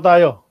photo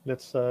tayo.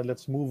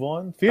 Let's move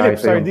on. Philip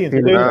Sardines.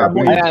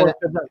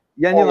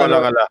 Yan yung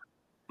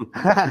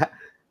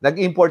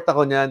Nag-import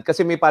ako niyan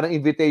kasi may parang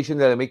invitation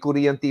nila. May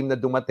Korean team na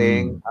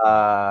dumating.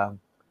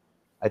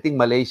 I think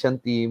Malaysian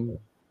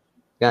team.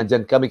 Yan,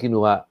 dyan kami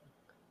kinuha.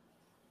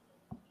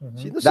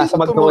 Nasa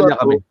Magnolia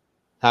kami.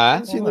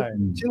 Ha? Sino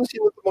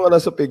itong mga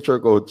nasa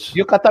picture, Coach?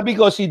 Yung katabi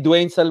ko, si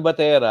Dwayne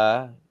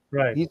Salvatera.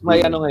 Right. He's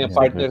my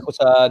partner ko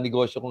sa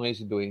negosyo ko ngayon,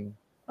 si Dwayne.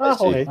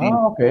 Okay.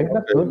 Okay.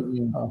 That's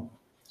good.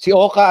 Si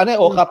Oka,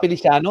 Oka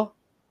Feliciano?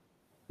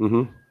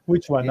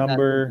 Which one?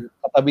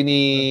 Katabi ni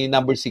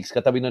number 6.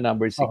 Katabi no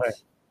number 6.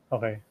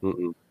 Okay.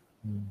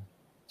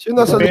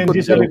 Sino nasa Benji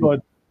sa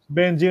likod?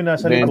 Benji yung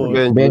nasa likod.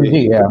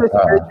 Benji, yeah.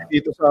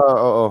 Dito sa,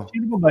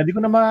 Sino ba? Hindi ko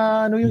na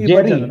maano yung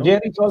iba dyan.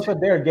 Jerry's also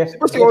there.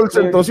 Si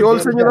Olsen to. Si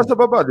Olsen yung nasa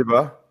baba, di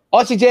ba?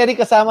 Si Jerry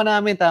kasama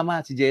namin.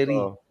 Tama, si Jerry.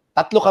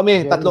 Tatlo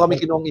kami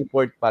kinuha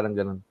import. Parang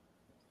ganun.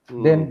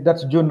 Then,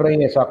 that's June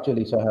Reyes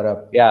actually sa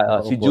harap.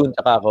 Yeah, si June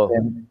tsaka ako.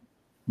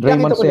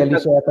 Raymond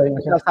Celis yata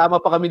yung isa. Kasama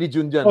pa kami ni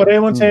June dyan.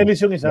 Raymond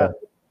Celis yung isa.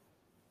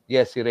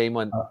 Yes, si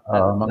Raymond.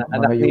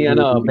 Anak ni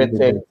Ben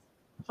Celis.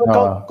 So,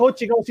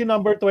 Coach, ikaw si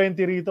number 20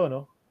 rito,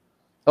 no?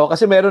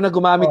 Kasi meron na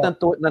gumamit ng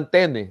 10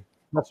 eh.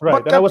 That's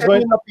right. Bakit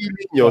yung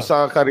napili nyo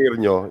sa career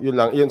nyo? Yun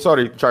lang.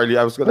 Sorry,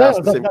 Charlie, I was gonna ask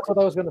the same. That's what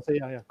I was gonna say.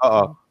 Yeah.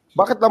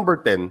 Bakit number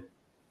 10?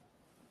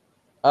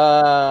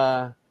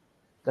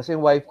 Kasi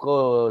yung wife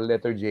ko,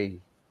 letter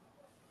J.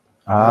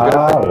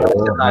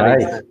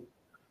 Nice.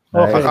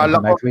 Okay. Akala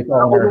ko, nice way to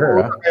honor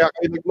her. Kaya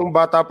nung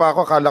bata pa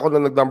ako, akala ko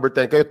na nag-number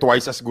 10 kayo,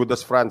 twice as good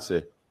as France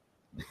eh.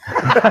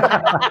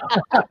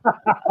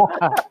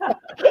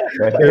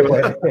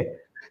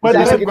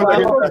 Pwede.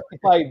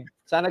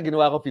 Sana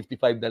ginawa ko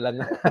 55 na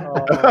lang.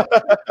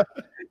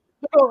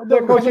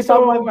 Coach,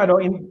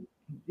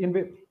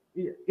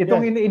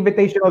 itong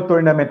invitational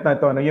tournament na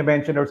ito, you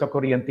mentioned there was a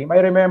Korean team. I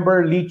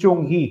remember Lee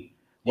Chung-hee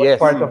was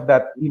part of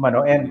that team.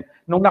 And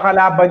nung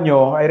nakalaban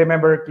nyo, I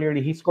remember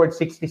clearly, he scored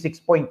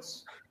 66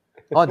 points.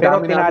 Pero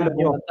tinalo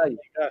nyo.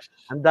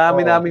 Ang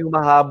dami namin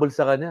humahabol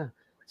sa kanya.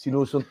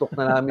 Sinusuntok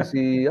na namin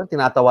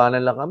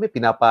tinatawanan lang kami.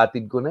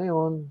 Pinapatid ko na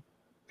yon.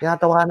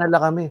 Tinatawanan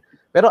lang kami.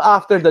 Pero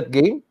after that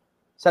game,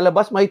 sa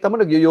labas, makita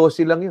mo,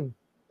 nagyoyosi lang yun.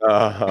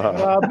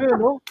 Grabe,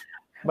 no?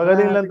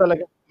 Magaling lang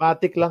talaga.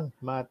 Matic lang.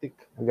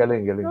 Ang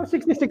galing.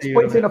 66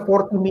 points in a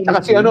 40 minutes.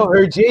 Saka si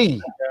Herjay.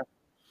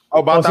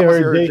 Bata si pa si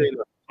Herjay.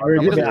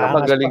 Herjay.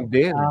 Magaling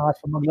din. Angas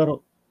pa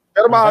maglaro.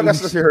 Pero maagas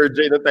na si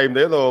Herjay na time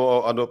na yun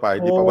o ano pa,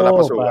 hindi pa wala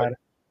pa sulat.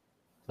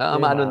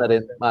 Maano na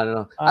rin.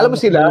 Alam mo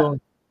sila,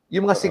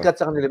 yung mga sikat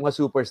sa kanila, mga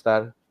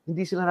superstar,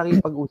 hindi sila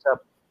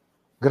nakikipag-usap.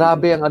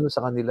 Grabe ang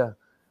sa kanila.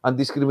 Ang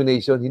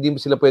discrimination. Hindi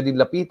mo sila pwedeng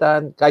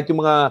lapitan. Kahit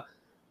yung mga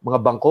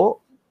bangko,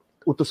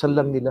 utusan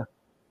lang nila.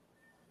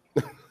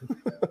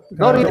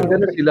 Really,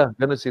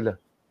 ganun sila.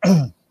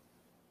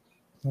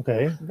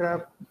 Okay.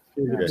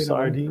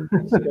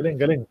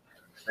 Galing.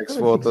 Next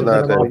photo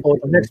natin.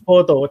 Next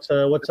photo. What's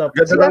up?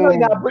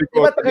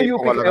 Diba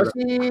taga-UP kayo?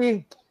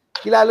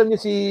 Kilala niyo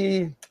si,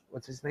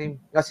 what's his name?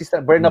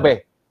 Assistant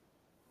Bernabe.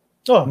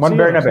 Mon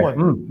Bernabe.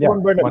 Mon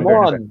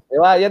Bernabe.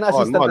 Diba? Yan ang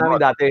assistant namin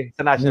dati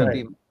sa national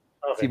team.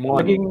 Si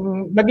Mon.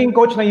 Naging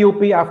coach ng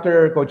UP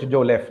after Coach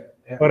Joe left.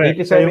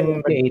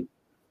 87-88.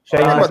 Siya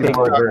yung nag-take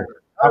over.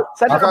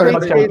 Saan after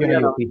mag-champion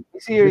ng UP.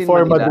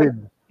 Before Madrid.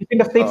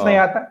 In the States na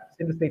yata.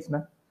 In the States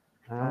na.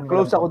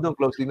 Close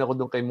din ako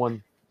doon kay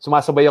Mon.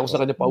 Sumasabay ako sa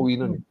kanya pa uwi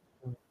nun.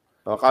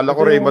 Akala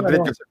ko Real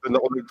Madrid kasi doon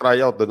ako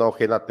nag-tryout. Doon ako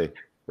kinat eh.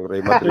 Yung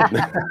Real Madrid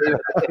na.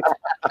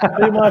 Ito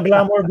yung mga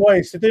Glamour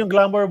Boys. Ito yung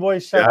Glamour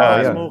Boys shot.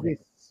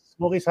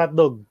 Smokies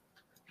hotdog.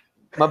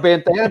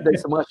 Mabenta yan dahil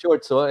sa mga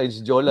shorts.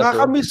 Si Jolas.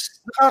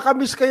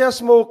 Nakakamiss kaya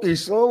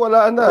Smokies.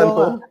 Wala na.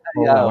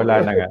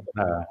 Wala na nga.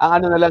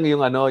 Ang na lang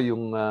yung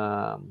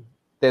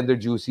tender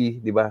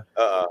juicy, di ba?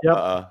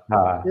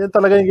 Yan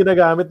talaga yung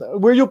ginagamit.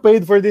 Were you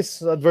paid for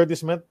this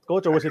advertisement,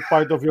 Coach? Or was it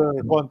part of your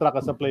contract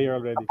as a player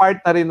already?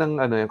 Part na rin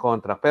ng yung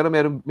contract. Pero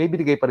may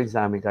binigay pa rin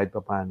sa amin kahit pa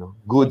paano.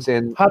 Goods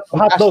and...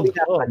 Hotdog.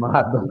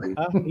 Hotdog.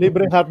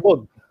 Libreng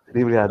hotdog.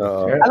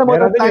 Alam mo,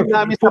 the time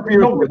namin sa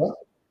Pure Foods,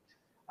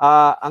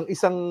 ang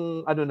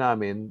isang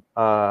namin,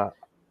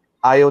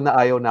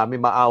 ayaw namin,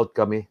 ma-out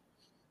kami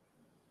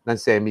ng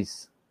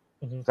semis.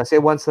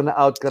 Kasi once na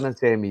out ka ng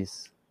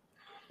semis,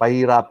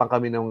 pahirapan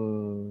kami ng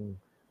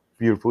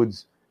Pure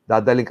Foods.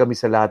 Dadaling kami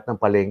sa lahat ng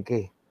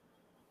palengke.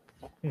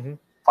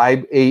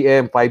 5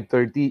 a.m.,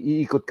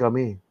 5:30, iikot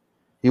kami.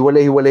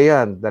 Hiwalay-hiwalay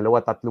yan.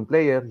 2-3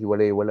 player,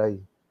 hiwalay-hiwalay.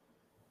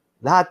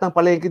 Lahat ng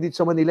palengke dito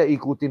sa Manila,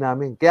 ikutin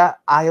namin. Kaya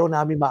ayaw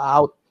namin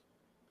ma-out.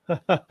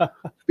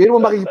 Pero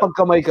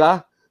makikipagkamay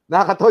ka,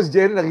 nakakatawa si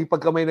Jerry,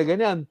 nakikipagkamay na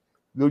ganyan.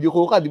 Lulyo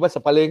ka, di ba,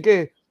 sa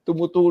palengke,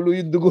 tumutulo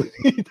yung dugo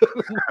dito.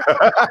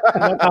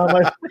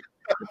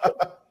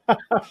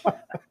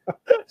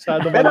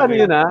 Pero ano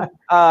yun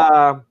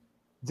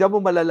diyan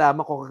mo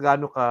malalaman kung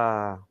gaano ka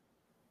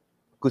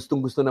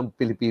gustong-gusto ng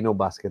Filipino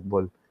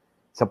basketball.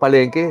 Sa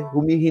palengke,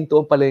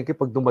 humihinto ang palengke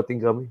pag dumating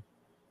kami.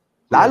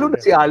 Lalo na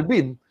si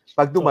Alvin,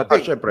 pag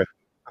dumating. Syempre.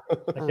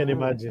 I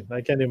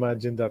can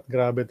imagine that.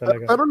 Grabe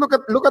talaga. Pero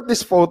look at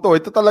this photo.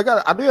 Ito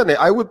talaga, ano yan eh.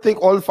 I would think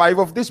all 5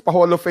 of this pa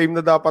Hall of Fame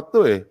na dapat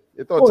to eh.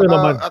 Ito,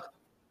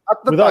 at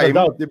the time,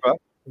 di ba?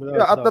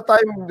 Yeah, at the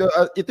time,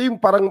 ito yung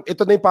parang,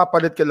 ito na yung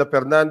papalit kila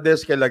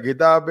Fernandez, kila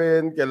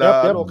Gidaben,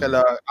 kila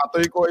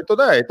Atoy ko, ito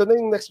na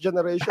yung next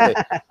generation eh.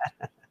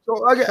 So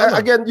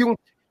again,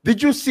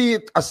 did you see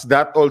it as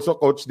that also,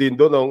 Coach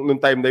Dindo, nung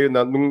time na yun,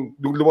 nung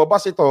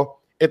lumabas ito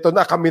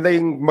na, kami na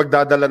yung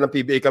magdadala ng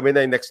PBA, kami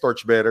na yung next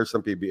torchbearers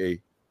ng PBA.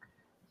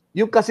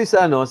 Yung kasi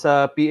sa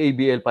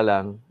PABL pa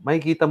lang,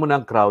 makikita mo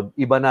ng crowd,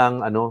 iba na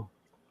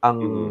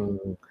ang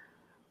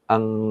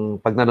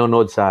pag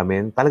nanonood sa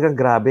amin, talagang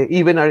grabe.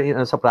 Even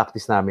sa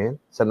practice namin,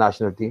 sa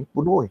national team,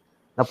 puno eh.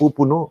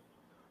 Napupuno.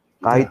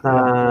 Kahit na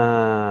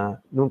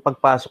nung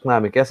pagpasok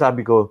namin, kaya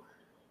sabi ko,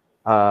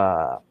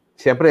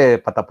 siyempre,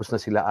 patapos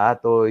na sila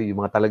Atoy, yung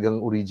mga talagang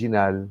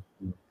original,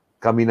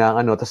 kami na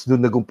tapos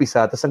doon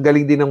nag-umpisa. Tapos ang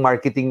galing din ng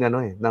marketing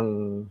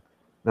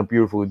ng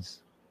Pure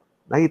Foods.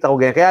 Nakita ko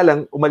ganyan. Kaya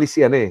lang, umalis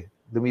si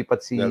lumipat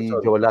si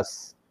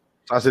Jolas.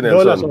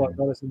 Jolas.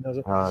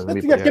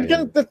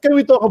 Can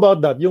we talk about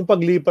that? Yung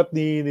paglipat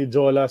ni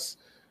Jolas,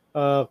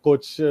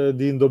 Coach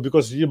Dindo,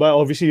 because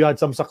obviously you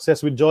had some success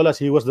with Jolas.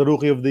 He was the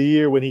Rookie of the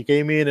Year when he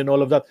came in and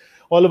all of that.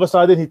 All of a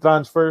sudden, he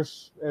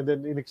transfers and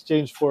then in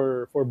exchange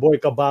for Boy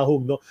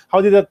Cabahug. No?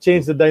 How did that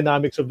change the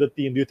dynamics of the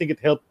team? Do you think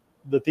it helped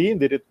the team?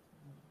 Did it,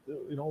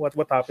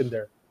 what happened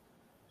there?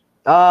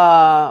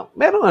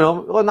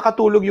 Meron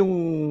nakatulog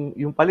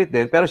yung palit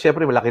din. Pero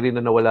syempre, malaki rin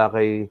na nawala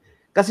kay...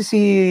 Kasi si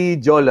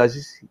Jolas,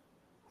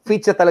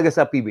 fit siya talaga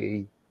sa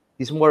PBA.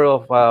 He's more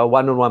of a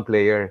one-on-one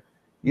player.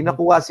 Yung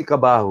nakuha si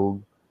Cabahug,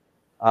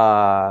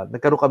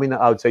 nagkaroon kami ng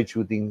outside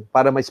shooting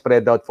para may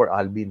spread out for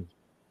Alvin.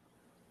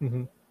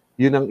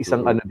 Yun ang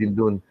isang din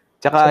dun.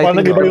 Tsaka, so,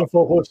 nag-iba yung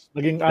focus.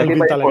 Naging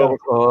Alvin talaga.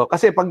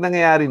 Kasi pag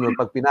nangyayari nun,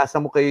 pag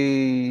pinasa mo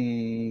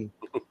kay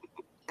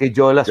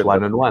Jolas,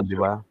 one-on-one, di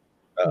ba?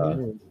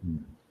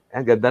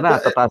 Ang ganda na,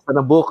 tataas na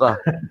ng buka.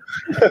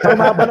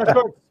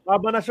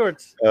 Maba na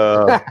shorts.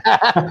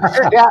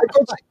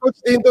 Coach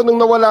Dindo, nung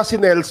nawala si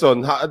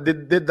Nelson,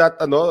 did that,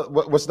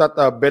 was that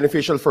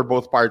beneficial for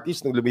both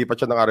parties nung lumipat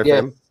siya ng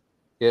RFM?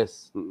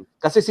 Yes.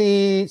 Kasi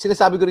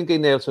sinasabi ko rin kay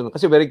Nelson,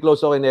 kasi very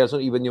close ako kay Nelson,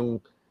 even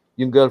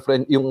yung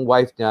girlfriend, yung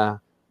wife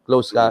niya,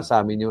 close ka sa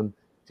amin yun.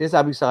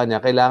 Sinasabi ko sa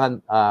kanya, kailangan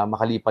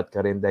makalipat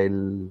ka rin dahil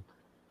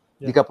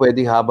hindi ka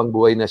pwedeng habang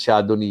buhay na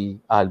shadow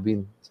ni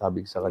Alvin,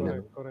 sabi ko sa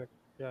kanya. Correct.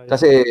 Yeah.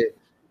 Kasi,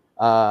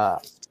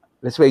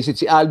 let's face it,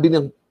 si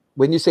Alvin,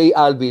 when you say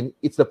Alvin,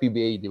 it's the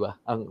PBA, di ba?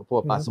 Ang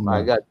pumapasok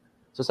agad.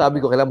 So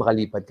sabi ko, kailangan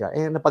makalipat ka.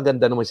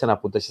 Napaganda naman siya,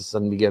 napunta siya sa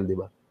San Miguel, di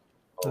ba?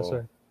 That's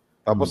right.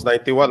 Tapos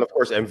 91, of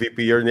course,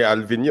 MVP year ni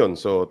Alvin yun.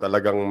 So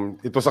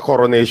talagang, ito sa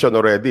coronation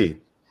already.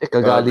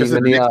 Kagaling na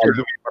niya. Kasi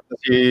lumipat na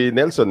si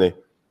Nelson eh.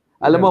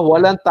 Alam mo,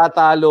 walang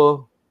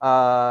tatalo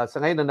sa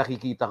ngayon na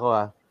nakikita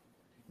ko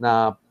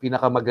na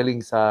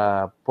pinakamagaling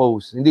sa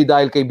post. Hindi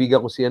dahil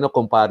kaibigan ko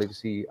kumpare ko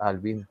si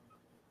Alvin.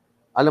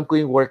 Alam ko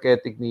yung work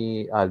ethic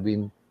ni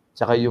Alvin.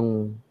 Tsaka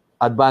yung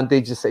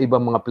advantages sa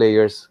ibang mga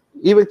players.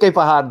 Even kay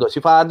Fajardo. Si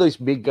Fajardo is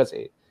big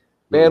kasi.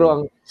 Pero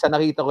ang sa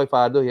nakita ko kay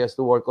Fajardo, he has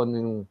to work on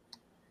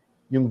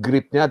yung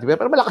grip niya. Diba?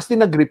 Pero malakas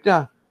din na grip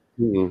niya.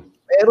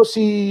 Pero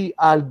si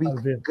Alvin,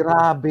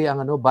 grabe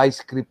ang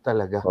vice grip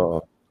talaga.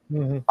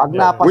 Pag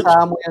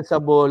napasa mo yan sa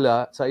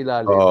bola, sa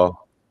ilalim,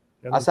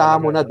 asahan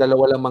mo na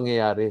dalawa lang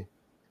mangyayari.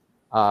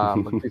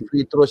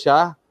 Mag-free throw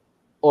siya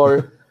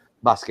or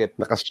basket.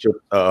 Nakashoot.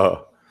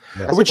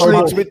 Which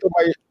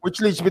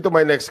leads me to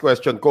my next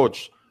question,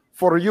 Coach.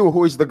 For you,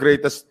 who is the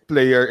greatest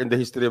player in the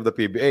history of the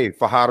PBA?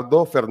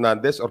 Fajardo,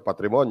 Fernandez, or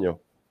Patrimonio?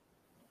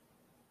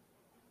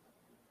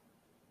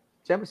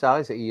 Siyempre sa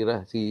akin,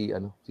 si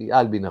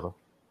Alvin ako.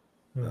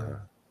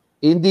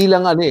 Hindi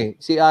lang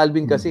si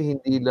Alvin kasi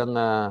hindi lang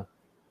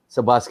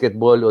sa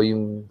basketball o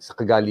yung sa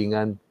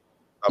kagalingan.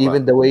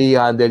 Even the way he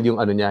handle yung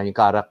niya, yung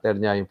character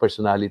niya, yung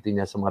personality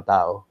niya sa mga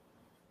tao.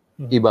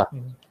 Iba.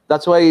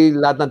 That's why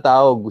lahat ng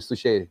tao gusto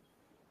siya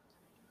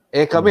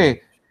kami,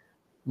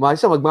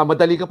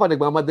 nagmamadali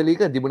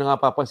ka, di mo na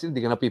nga papansin, di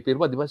ka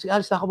napipirma, di ba? Si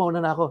Alis na ako,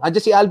 mauna na ako.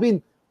 Andiyan si Alvin.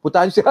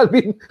 Putahan si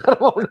Alvin.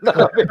 Mauna na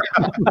kami.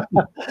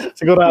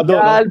 Sigurado. Si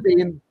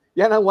Alvin,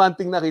 yan ang one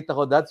thing nakita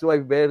ko. That's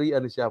why very,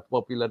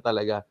 popular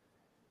talaga.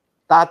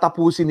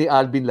 Tatapusin ni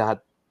Alvin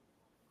lahat.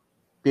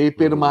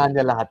 Pipirmahan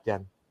niya lahat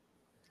yan.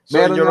 So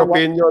in your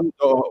opinion,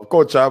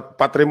 Coach,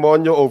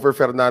 Patrimonio over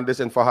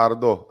Fernandez and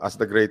Fajardo as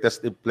the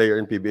greatest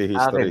player in PBA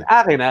history?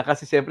 Akin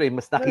kasi siyempre,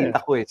 mas nakita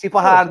ko eh. Si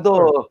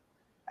Fajardo,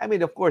 I mean,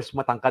 of course,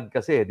 matangkad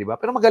kasi, di ba?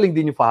 Pero magaling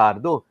din yung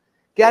Fajardo.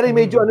 Kaya rin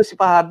medyo si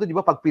Fajardo, di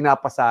ba, pag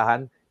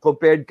pinapasahan,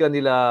 compared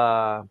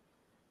kanila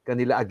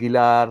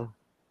Aguilar,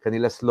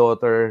 kanila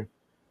Slaughter,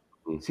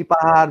 si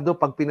Fajardo,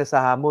 pag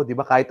pinasahan mo, di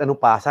ba, kahit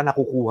anong pasa,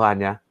 nakukuha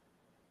niya.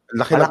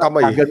 Laki ng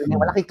kamay.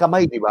 Malaki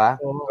kamay, di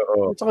ba?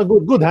 It's a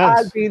good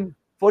hands. Alvin,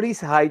 for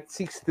his height,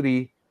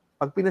 6'3",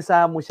 pag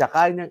pinasahan mo siya,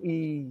 kaya niyang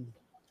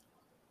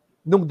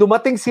Nung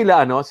dumating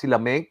sila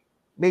Meng,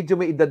 medyo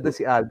may edad na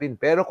si Alvin.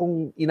 Pero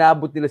kung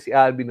inabot nila si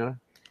Alvin,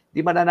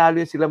 di mananalo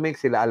yun sila Meng,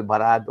 sila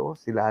Alvarado,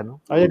 sila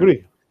I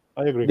agree.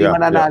 Di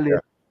mananalo.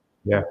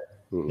 Yeah.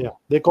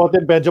 They caught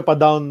him medyo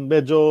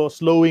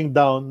slowing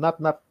down. Not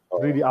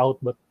really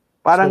out, but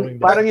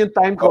parang yung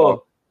time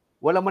ko,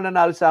 wala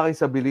mananalo sa akin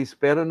sa bilis.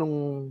 Pero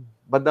nung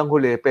bandang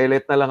huli,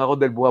 pellet na lang ako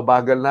dahil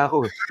bumabagal na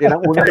ako. Yan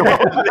ang una naman.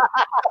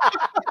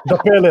 The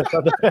pellet.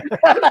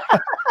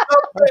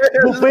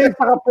 Buffet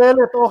sa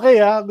pellet. Okay,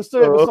 ha?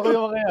 Gusto ko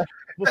yung mga yan.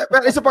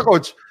 Pero isa pa,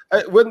 Coach.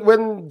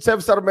 When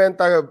Seb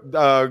Sarmenta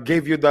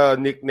gave you the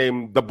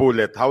nickname The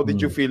Bullet, how did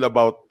you feel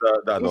about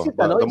the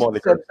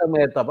moniker? Seb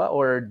Sarmenta ba?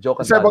 Or Joe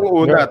Candano? Seb ang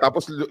una,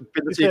 tapos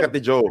pinasikat ni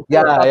Joe.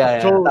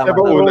 Yeah. Seb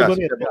ang una.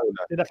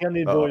 Tinakyan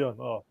ni Joe yun.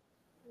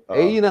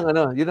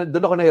 Yun ang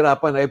doon ako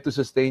nahirapan. I have to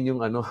sustain yung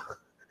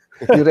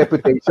yung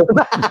reputation.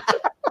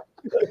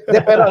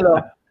 Pero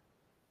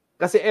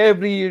kasi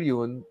every year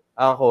yun,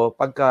 ako,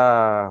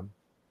 pagka,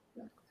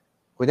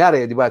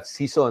 kunyari, di ba,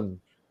 season,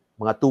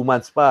 mga 2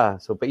 months pa,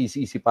 so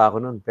paisi-isi pa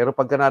ako nun. Pero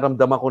pagka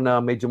naramdaman ko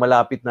na medyo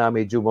malapit na,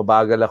 medyo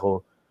mabagal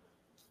ako,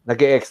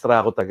 nag-e-extra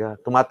ako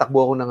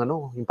tumatakbo ako ng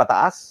yung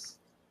pataas.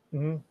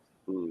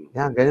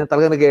 Yan, ganyan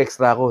talaga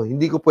nag-e-extra ako.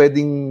 Hindi ako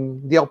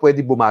pwedeng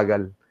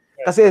bumagal.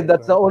 Kasi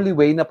that's the only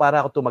way na para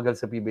ako tumagal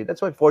sa PBA.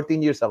 That's why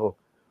 14 years ako.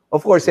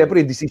 Of course,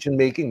 siyempre, decision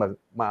making,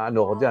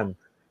 ko dyan.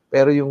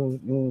 Pero yung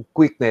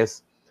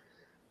quickness,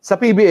 sa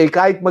PBA,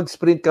 kahit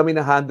mag-sprint kami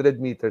ng 100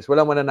 meters,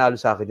 walang mananalo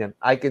sa akin yan.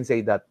 I can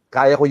say that.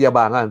 Kaya ko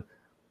yabangan.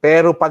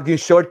 Pero pag yung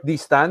short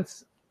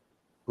distance,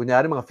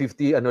 kunyari mga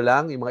 50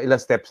 yung mga ilang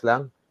steps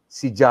lang,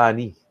 si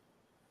Johnny.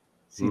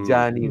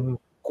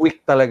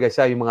 Quick talaga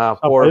siya, yung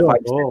mga 4 or 5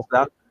 steps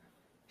lang.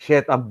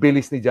 Shit, ang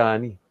bilis ni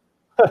Johnny.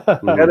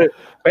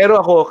 pero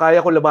ako,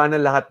 kaya ko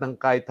labanan lahat ng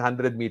kahit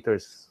 100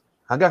 meters.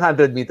 Hanggang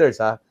 100 meters,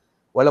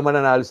 walang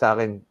mananalo sa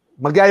akin.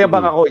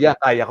 Magyayabang ako,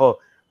 kaya ko.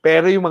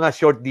 Pero yung mga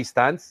short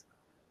distance,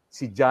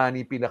 si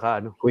Johnny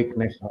pinaka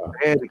quickness.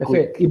 Very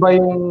kasi quick.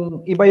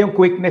 Iba yung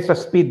quickness sa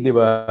speed, di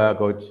ba,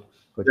 Coach?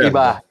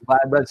 Iba.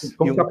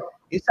 Yung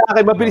sa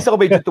akin, mabilis ako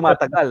medyo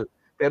tumatagal.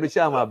 Pero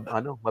siya,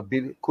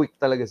 quick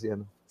talaga siya.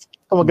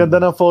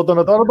 Maganda ng photo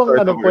na to. Ano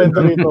bang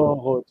kwento nito,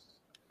 Coach?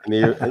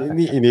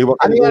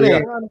 Iniwak ka ni Kuya.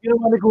 Ano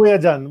ginawa ni Kuya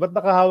dyan? Ba't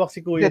nakahawak si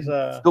Kuya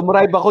sa...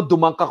 Dumrive ako,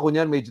 dumangka ko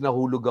niyan, medyo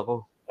nahulog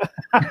ako.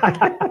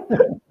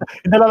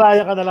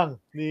 Inalalaya ka na lang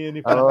ni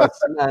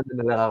sana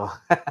na lang ako.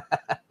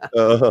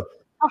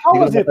 How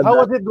was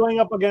it going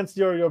up against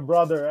your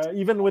brother?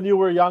 Even when you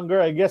were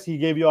younger, I guess he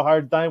gave you a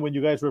hard time when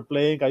you guys were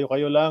playing,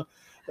 kayo lang.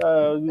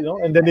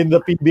 And then in the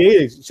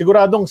PBA,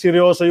 siguradong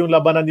seryoso yung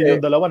labanan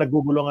ninyong dalawa,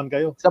 naggugulungan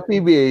kayo. Sa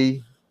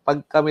PBA, pag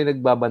kami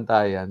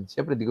nagbabantayan,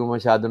 siyempre di ko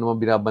masyado naman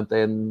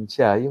binabantayan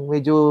siya. Yung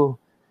medyo,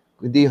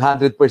 hindi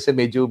 100%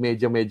 medyo,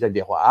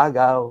 hindi ako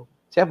agaw.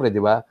 Siyempre,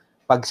 di ba?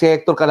 Pag si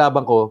Hector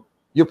kalaban ko,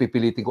 yung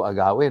pipilitin ko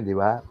agawin, di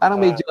ba? Parang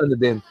medyo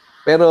din.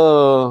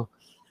 Pero,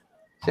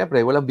 siyempre,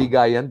 walang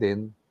bigayan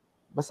din.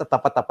 Basta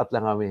tapat-tapat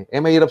lang kami.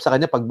 Mahirap sa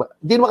kanya.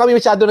 Hindi naman kami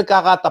masyado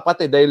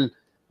nagkakatapat dahil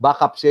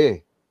backup siya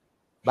eh.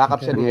 Backup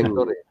siya ni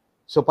Hector eh.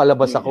 So,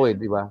 palabas ako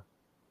di ba?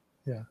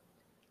 Yeah.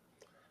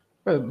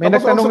 Well, may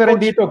nagtanong na rin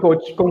dito,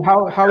 Coach, kung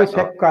how is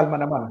Hec Calma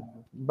naman?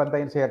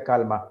 Bantayan si Hec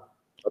Calma.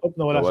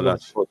 Nawala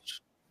si Coach.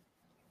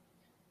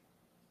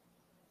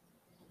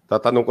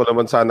 Tatanong ko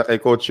naman sana kay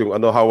Coach yung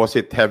how was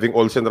it having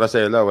Olsen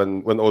Racela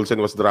when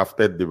Olsen was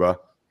drafted, di ba?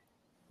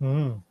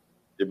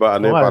 Di ba?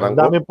 Parang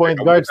daming point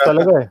guards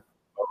talaga eh.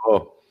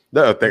 Oo.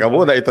 Teka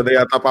muna, ito na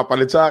yata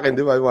papalit sa akin,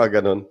 di ba? Yung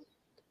mga ganun.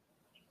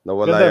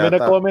 Nawala yata. May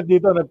nag-comment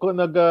dito,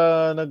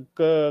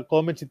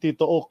 nag-comment si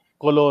Tito Oak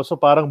Coloso,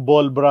 parang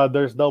Ball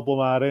Brothers daw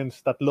pumarens,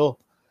 3.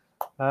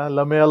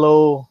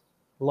 Lamelo,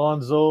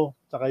 Lonzo,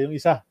 saka yung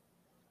isa.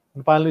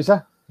 Ano pa yung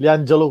isa?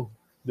 Liangelo,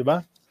 di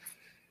ba?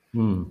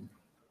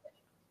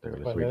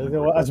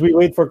 As we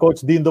wait for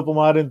Coach Dindo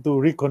Pumaren to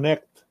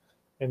reconnect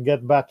and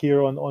get back here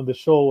on the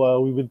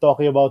show, we've been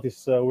talking about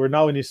we're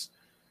now in his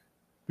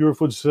Pure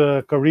Foods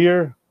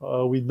career.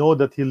 We know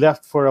that he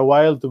left for a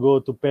while to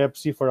go to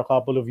Pepsi for a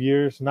couple of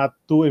years. Not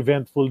too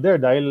eventful there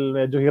dahil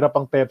medyo hirap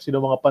ang Pepsi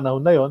noong mga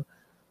panahon na yon.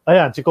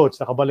 Ayan, si Coach,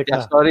 nakabalik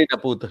na. Sorry,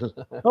 naputol.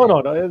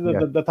 No.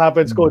 That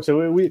happens, Coach.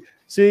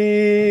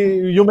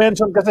 You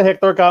mentioned kasi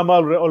Hector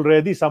Calma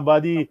already.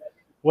 Somebody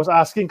was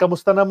asking,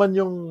 kamusta naman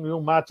yung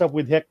matchup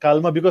with Hec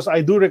Calma? Because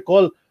I do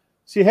recall,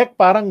 si Hec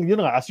parang,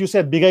 as you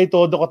said, bigay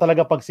todo ko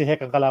talaga pag si Hec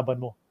ang kalaban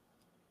mo.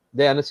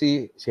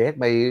 Si Hec,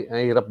 may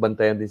hirap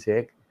bantayan din si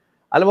Hec.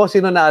 Alam mo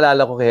sino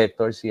naalala ko kay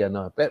Hector? Si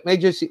ano.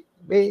 Medyo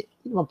hindi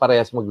naman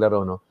parehas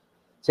maglaro, no?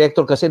 Si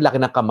Hector kasi laki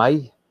ng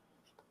kamay.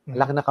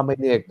 Laki ng kamay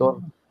ni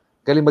Hector.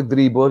 Galing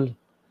mag-dribble.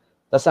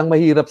 Tapos ang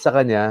mahirap sa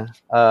kanya,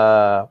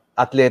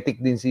 athletic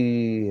din si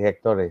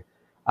Hector eh.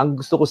 Ang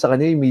gusto ko sa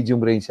kanya, yung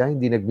medium range siya,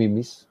 hindi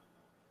nagmi-miss.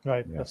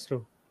 Right, that's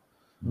true.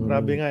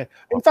 Grabe nga eh.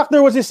 In fact,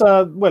 there was this,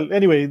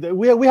 anyway,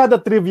 we had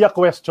a trivia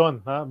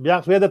question.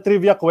 Bianx, we had a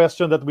trivia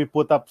question that we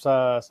put up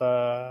sa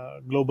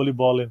Globally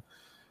Ballin'.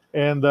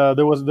 And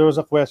there was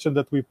a question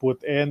that we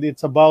put, and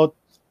it's about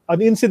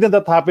an incident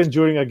that happened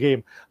during a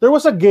game. There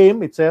was a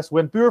game, it says,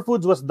 when Pure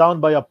Foods was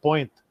down by a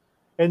point,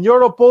 and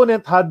your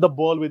opponent had the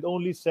ball with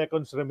only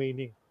seconds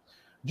remaining.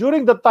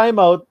 During the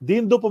timeout,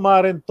 Dindo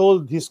Pumaren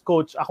told his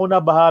coach, "Ako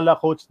na bahala,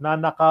 coach,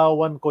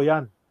 nanakawan ko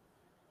yan."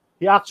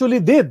 He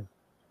actually did.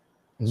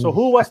 So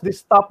who was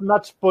this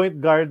top-notch point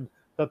guard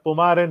that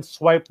Pumaren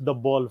swiped the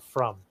ball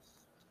from?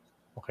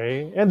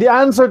 Okay? And the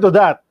answer to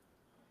that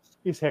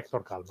is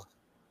Hector Calma.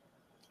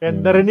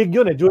 And narinig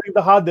yun during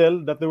the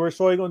huddle that they were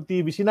showing on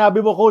TV.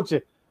 Sinabi mo, coach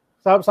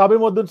sabi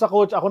mo dun sa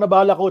coach, "Ako na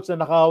bahala, coach,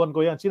 nanakawan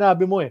ko yan."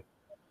 Sinabi mo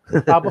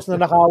Tapos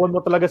nanakawan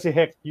mo talaga si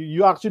Heck.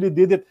 You actually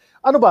did it.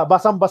 Ano ba?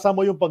 Basang-basa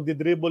mo yung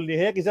pagdidribble ni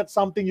Heck? Is that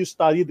something you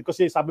studied?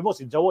 Kasi sabi mo,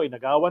 si Jawo,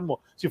 nagawan mo.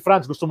 Si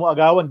Franz, gusto mo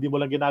agawan, di mo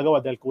lang ginagawa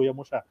dahil kuya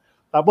mo siya.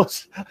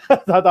 Tapos,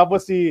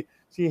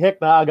 si Heck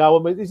na agawan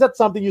mo. Is that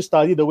something you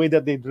studied? The way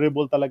that they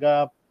dribble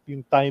talaga,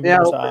 yung time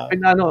mo sa...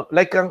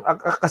 Like,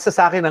 kasi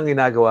sa akin ang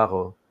ginagawa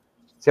ko,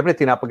 siyempre,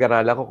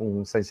 tinapag-aralan ko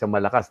kung saan siya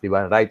malakas, di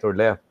ba? Right or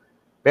left.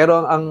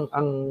 Pero ang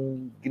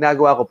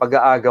ginagawa ko,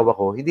 pag-aagaw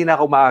ako, hindi na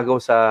ako maagaw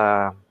sa...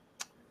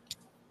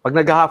 Pag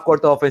nag-half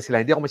court offense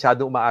sila, hindi ako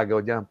masyadong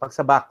umaagaw dyan. Pag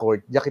sa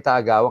backcourt, diyan kita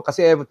agawan.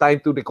 Kasi I have time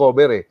to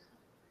recover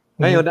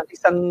Ngayon, ang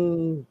isang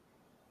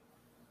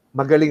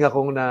magaling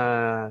akong na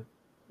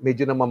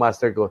medyo na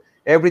ma-master ko,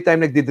 every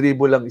time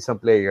nagdi-dribble lang isang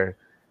player,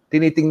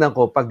 tinitingnan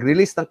ko, pag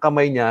release ng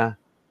kamay niya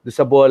doon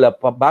sa bola,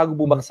 bago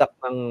bumagsak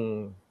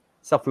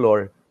sa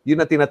floor, yun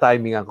na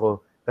tinatimingan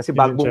ko. Kasi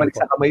bago bumalik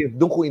sa kamay,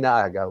 doon ko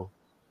inaagaw.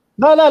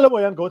 Naalala mo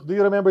yan, coach? Do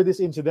you remember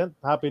this incident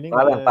happening?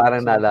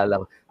 Parang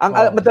naalala ko.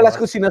 Madalas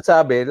ko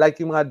sinasabi, like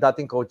yung mga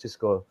dating coaches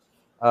ko,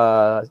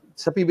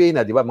 sa PBA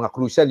na, di ba, mga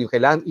crucial, yung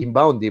kailangan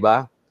inbound, di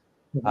ba?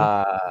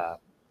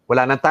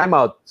 Wala nang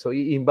timeout, so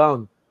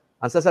i-inbound.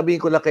 Ang sasabihin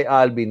ko lang kay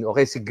Alvin,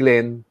 okay, si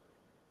Glenn,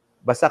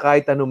 basta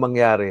kahit anong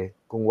mangyari,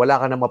 kung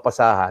wala ka na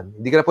mapasahan,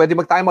 hindi ka na pwede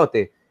mag-timeout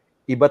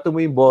Ibato mo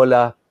yung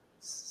bola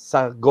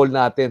sa goal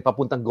natin,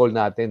 papuntang goal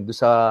natin, doon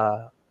sa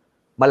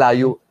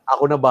malayo.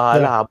 Ako na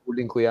bahala,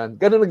 habulin ko yan.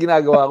 Ganun ang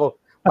ginagawa ko.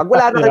 Pag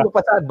wala na kayo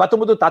pasahan, bato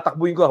mo doon,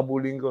 tatakbuhin ko,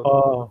 habulin ko.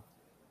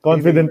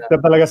 Confident ka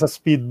talaga sa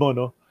speed mo,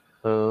 no?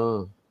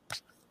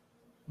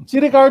 Si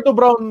Ricardo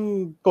Brown,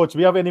 coach,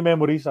 we have any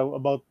memories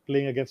about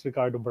playing against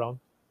Ricardo Brown?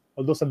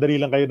 Although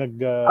sandali lang kayo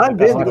hindi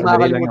ko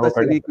nakakalimutan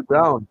si Ricky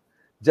Brown.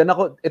 Diyan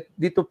ako,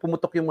 dito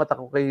pumutok yung mata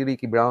ko kay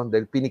Ricky Brown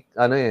dahil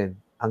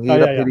ang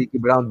hirap ni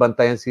Ricky Brown,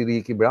 bantayan si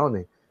Ricky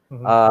Brown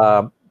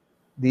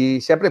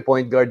siyempre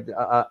point guard,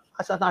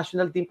 sa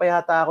national team pa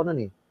yata ako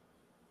nun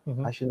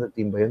National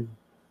team ba yun?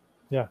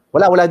 Yeah.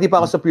 Wala, di pa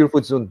ako sa Pure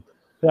Foods nun.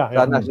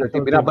 Sa national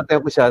team.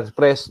 Binabantayan ko siya,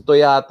 Presto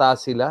yata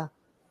sila.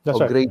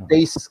 Great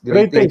Taste.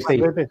 Great Taste.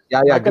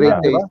 Yeah, Great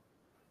Taste.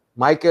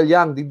 Michael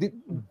Young,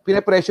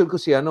 pinapressure ko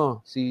si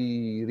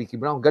Ricky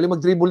Brown. Galing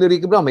mag-dribble ni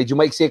Ricky Brown. Medyo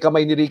maiksi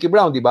kamay ni Ricky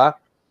Brown, di ba?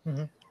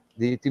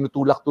 Di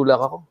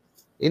tinutulak-tulak ako.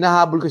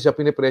 Inahabol ko siya,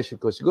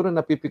 pinapressure ko. Siguro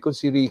napipikon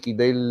si Ricky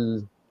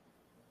dahil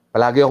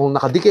palagi akong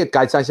nakadikit.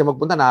 Kahit saan siya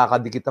magpunta,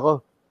 nakakadikit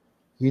ako.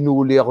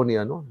 Hinuli ako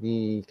kaya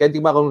hindi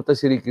makalimutan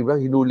si Ricky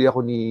Brown, hinuli ako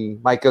ni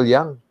Michael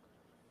Young.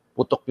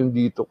 Putok yung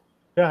dito.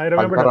 Yeah, I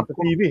remember that sa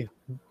TV.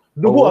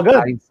 Dugo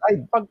agad.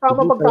 Pag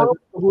tama,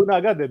 dugo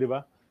na agad di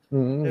ba?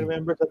 I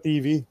remember sa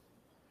TV.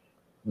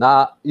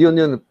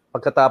 Yun.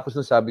 Pagkatapos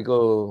nun, sabi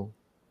ko,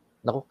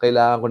 naku,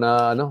 kailangan ko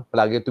na,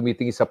 palagi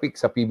tumitingin sa pick,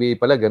 sa PBA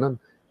pala,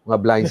 ganun. Mga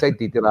blindside,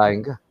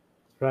 titirahin ka.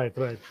 Right.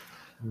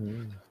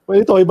 Well,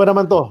 ito, iba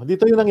naman to.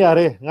 Dito yung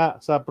nangyari nga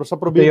sa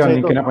probinsya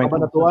ito.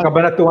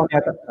 Kabanatuan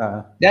yata.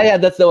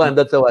 Yeah, that's the one.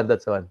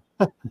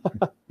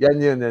 Yan.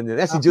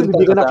 Si Juntan.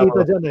 Hindi ka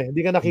nakita dyan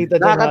Hindi ka nakita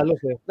dyan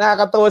halos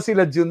Nakakatawa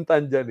sila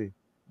Juntan dyan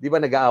Di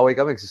ba nag-aaway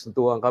kami,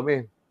 nagsusuntukan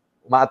kami.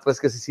 Umaatras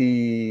kasi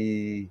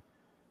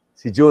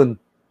si Jun.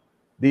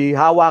 Di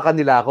hawakan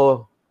nila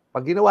ako.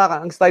 Pag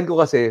ginawakan, ang style ko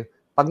kasi,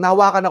 pag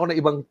nahawakan ako ng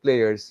ibang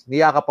players,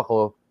 niyakap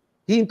ako,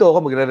 hinto ako,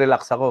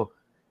 magre-relax ako.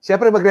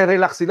 Siyempre,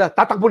 magre-relax sila.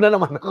 Tatakbo na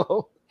naman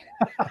ako.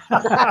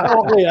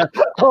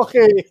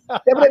 Okay.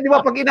 Siyempre, di ba,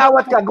 pag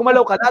inawat ka,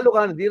 gumalaw ka, lalo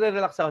ka, hindi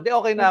re-relax ako. Hindi,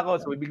 okay na ako.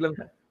 So, biglang,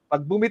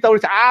 pag bumitaw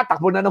siya,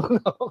 takbo na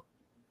naman ako.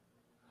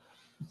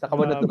 Sa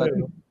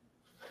kabanatuan.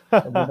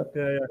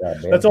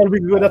 That's all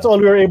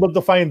we were able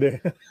to find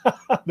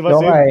diba,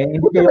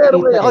 pero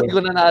ako, hindi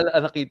ko na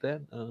nakita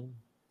yan.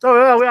 So,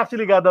 we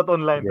actually got that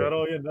online.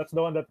 Pero yun, that's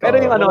the one that... Pero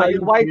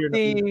yung wife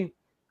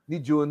ni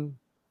June,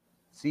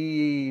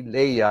 si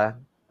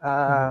Leia,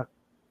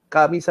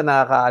 minsan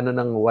nakakaano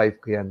ng wife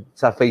ko yan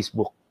sa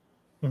Facebook.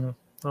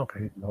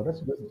 Okay. No,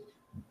 that's good.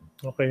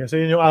 Okay, so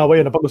yun yung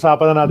away.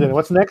 Napag-usapan na natin.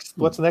 What's next?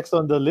 What's next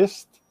on the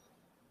list?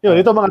 Yun,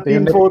 ito mga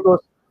team next.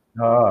 photos.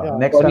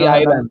 Next Coney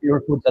Island.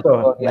 Pure Foods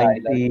to. Coney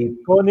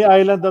 90. Coney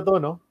Island na to,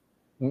 no?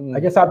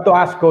 I just have to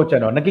ask Coach,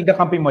 naging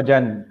kakampi mo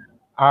dyan,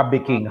 Abby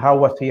King, how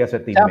was he as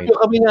a teammate? Champion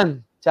kami yan.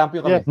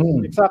 Champion kami. Yes,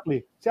 exactly.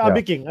 Si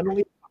Abby King,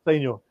 anong impact sa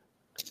inyo?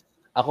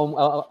 Ako,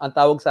 ang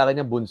tawag sa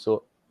akin niya,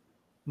 Bunso.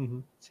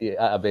 Si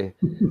Abe.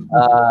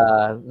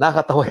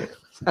 Nakakatawa.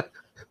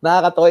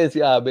 Nakakatawa yan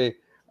si Abe.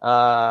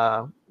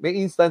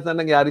 May instance na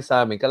nangyari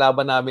sa amin.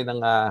 Kalaban namin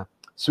ng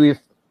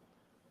Swift.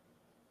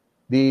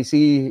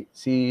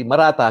 Si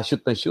Marata, shoot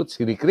na shoot.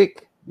 Si Rick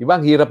Rick. Diba?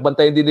 Ang hirap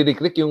bantayan din ni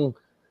Rick Rick yung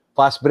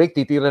fast break,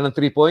 titira ng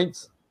 3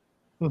 points.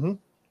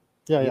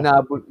 Yeah.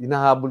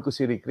 Hinahabol ko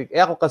si Rick Rick.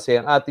 Ako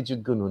kasi, ang attitude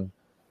ko nun,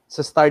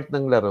 sa start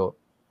ng laro,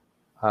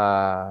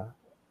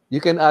 you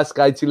can ask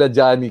kahit sila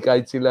Johnny,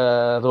 kahit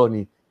sila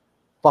Ronnie,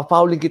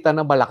 papauling kita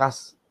ng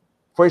malakas.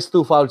 First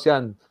 2 fouls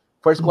yan.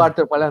 First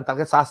quarter pa lang,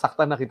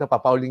 sasaktan na kita,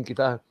 papauling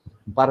kita.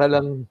 Para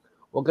lang,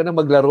 huwag ka na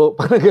maglaro.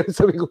 Para ganun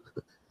sabi ko,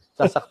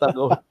 sasaktan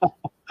ko.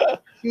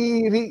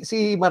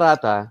 Si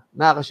Marata,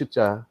 nakakashoot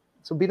siya.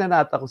 So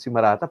binanata ko si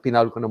Marata,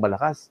 pinaul ko ng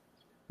malakas.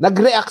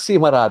 Nag-react si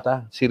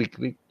Marata, si Rick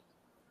Rick.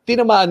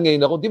 Tinamaan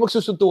ngayon ako, di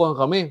magsusuntukan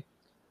kami.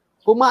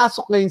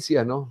 Pumasok ngayon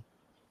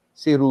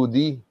si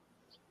Rudy.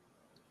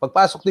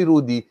 Pagpasok ni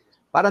Rudy,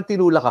 parang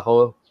tinulak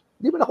ako.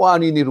 Di ba nakuha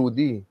ni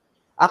Rudy?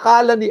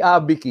 Akala ni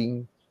Abby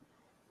King,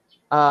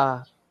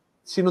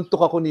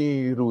 sinuntok ako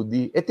ni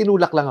Rudy.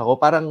 Tinulak lang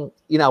ako, parang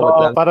inawat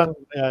lang. Parang,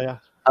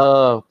 yeah.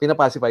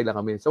 Pinapacify lang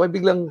kami. So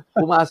biglang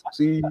pumasok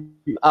si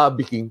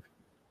Abby King.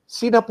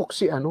 Sinapok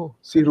si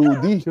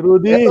Rudy. Si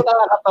Rudy. Ito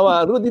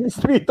nakakatawa. Rudy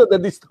Distrito, the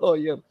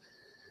Destroyer.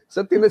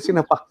 So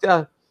sinapak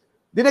siya.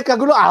 Di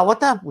nagkagulo, awat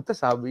ha. Puta,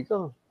 sabi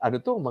ko,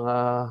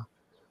 mga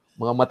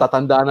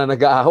matatanda na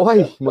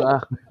nag-aaway.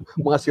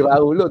 Mga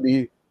siraulo.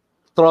 Di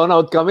thrown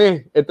out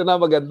kami. Ito na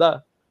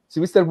maganda.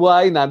 Si Mr.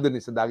 Buhay nandun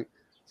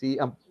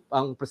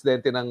ang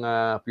presidente ng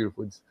Pure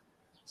Foods.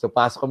 So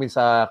pasok kami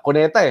sa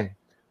Cuneta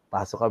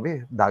Pasok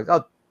kami,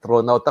 dugout.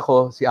 Thrown out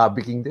ako, si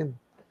Abby King din.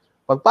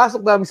 Pagpasok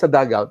namin sa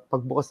dugout,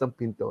 pagbukas ng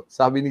pinto,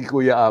 sabi ni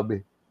Kuya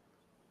Abe,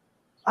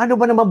 ano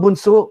ba naman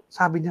Bunso?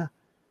 Sabi niya,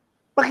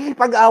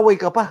 pakikipag-away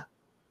ka pa.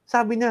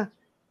 Sabi niya,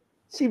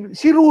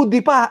 si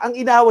Rudy pa ang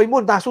inaway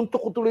mo,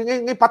 nasuntok ko tuloy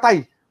ngayon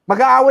patay.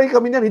 Mag-aaway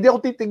kami niyan, hindi ako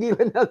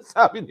titigilan yan,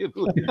 sabi ni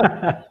Rudy.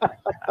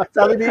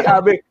 Sabi ni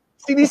Abe,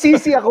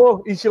 sinisisi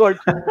ako, in short.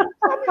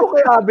 Sabi ko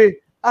kay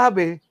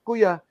Abe,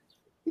 Kuya,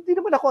 hindi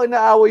naman ako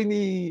inaaway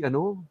ni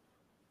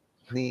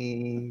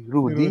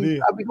Rudy.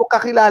 Sabi ko,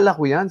 kakilala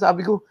ko yan.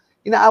 Sabi ko,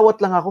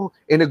 inaawat lang ako.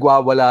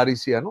 Nagwawala rin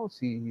si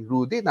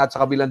Rudy. Nasa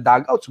kabilang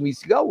dugout,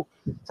 sumisigaw.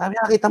 Sabi,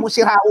 nakita mo,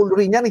 si Raul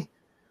rin yan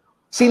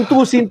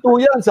Sintu-sintu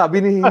yan,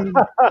 sabi ni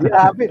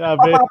Abe.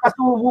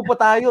 Papapasubo pa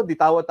tayo. Di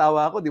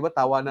tawa-tawa ako, di ba?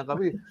 Tawanan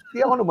kami.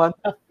 Di ako naman.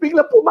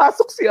 Bigla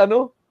pumasok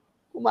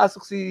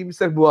si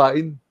Mr.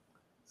 Buhain.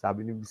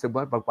 Sabi ni Mr.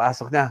 Buhain,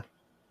 pagpasok niya,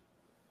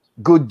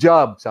 good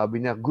job.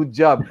 Sabi niya, good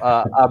job,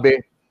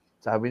 Abe.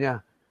 Sabi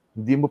niya,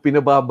 hindi mo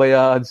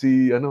pinababayaan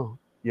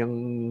yung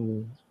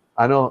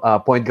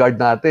point guard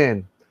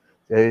natin.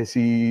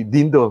 Si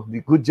Dindo,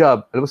 good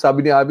job. Alam mo,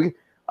 sabi ni Abby,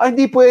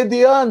 hindi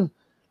pwede yan.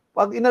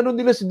 Pag inano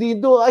nila si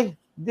Dindo,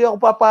 hindi ako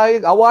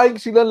papayag.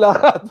 Awayin silang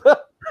lahat.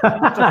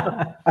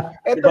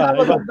 Ito na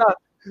maganda.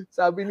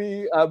 Sabi ni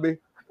Abby,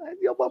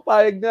 hindi ako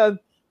papayag yan.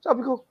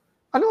 Sabi ko,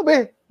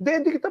 Abe?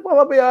 Hindi kita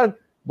papabayaan.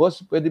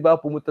 Boss, pwede ba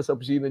pumunta sa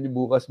opisina niyo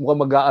bukas?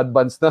 Mukhang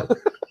mag-a-advance na.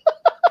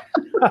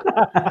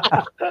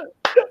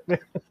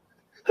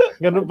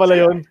 Ganun pala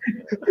yun.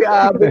 Si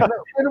Abe.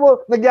 Ano mo,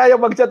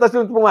 nagyayabag siya, tapos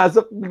nung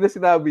pumasok, bigla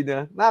sinabi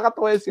niya.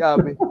 Nakakatawa si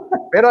Abe.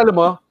 Pero alam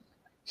mo,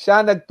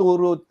 siya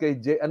nagturo kay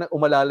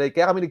umalalay.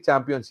 Kaya kami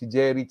nag-champion, si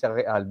Jerry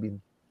tsaka kay Alvin.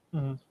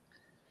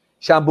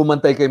 Siya ang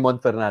bumantay kay Mon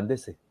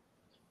Fernandez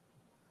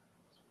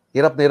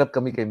Hirap na hirap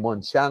kami kay Mon.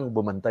 Siya ang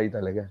bumantay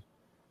talaga.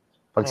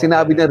 Pag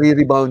sinabi na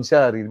re-rebound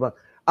siya, re-rebound.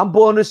 Ang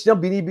bonus niya,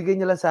 binibigay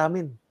niya lang sa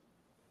amin.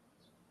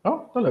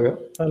 Oh, talaga?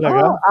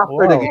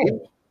 After the game.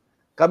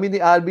 Kami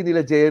ni Alvin,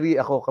 nila Jerry,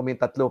 kami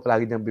tatlo,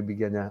 palagi niyang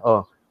bibigyan niya.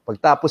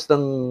 Pagtapos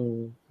ng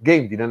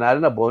game, di nanalo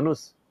na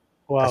bonus.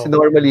 Wow. Kasi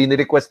normally,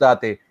 ni-request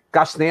dati,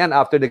 cash na yan,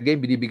 after the game,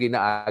 binibigay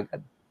na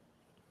agad.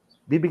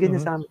 Bibigyan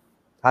niya sa amin.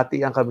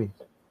 Hatian kami.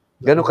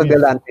 Ganon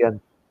kagalante yan.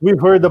 We've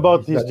heard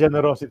about his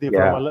generosity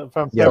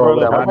from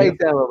several of them.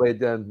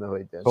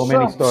 So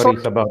many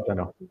stories about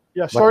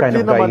Yeah,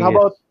 shortly naman,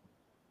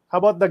 how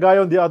about the guy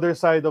on the other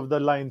side of the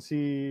line,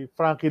 si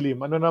Frankie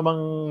Lim? Ano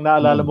namang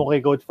naalala mo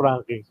kay Coach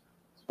Frankie?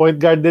 Point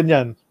guard din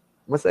yan.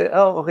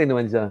 Okay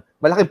naman siya.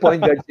 Malaking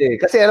point guard siya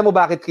Kasi alam mo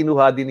bakit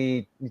kinuha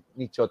din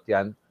ni Chot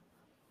yan?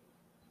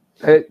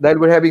 Dahil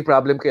we're having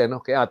problem kay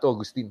Ato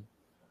Agustin.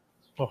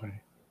 Okay.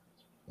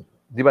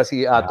 Di ba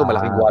si Ato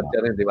malaking guardia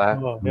rin, di ba?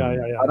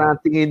 Yeah. Parang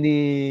tingin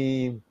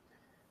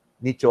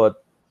ni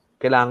Chot,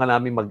 kailangan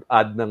namin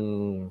mag-add ng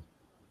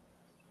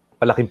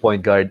malaking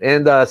point guard.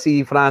 And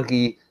si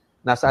Frankie,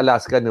 nasa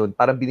Alaska noon,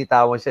 parang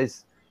binitawan siya.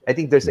 I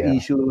think there's an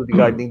issue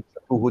regarding sa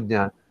tuhod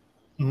niya.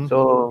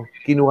 So,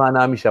 kinuha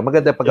namin siya.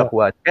 Maganda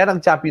pagkakuha. Kaya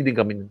nag-champion din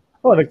kami.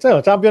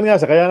 Champion nga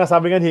siya. Kaya nga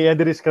sabi nga, he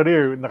ended his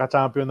career.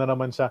 Naka-champion na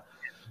naman siya.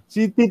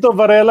 Si Tito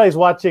Varela is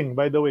watching,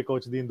 by the way,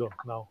 Coach Dindo,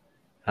 now.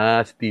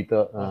 Si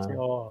Tito.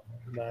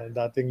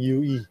 Dating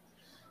UE.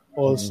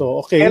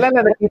 Also, okay. Kailan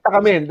na nakita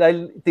kami?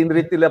 Dahil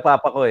tinreat nila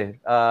papa ko eh.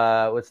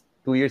 Was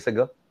 2 years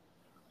ago.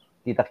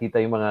 Kita-kita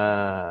yung mga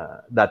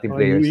dating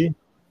players. UE?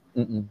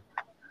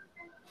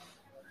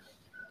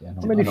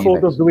 How many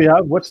photos do we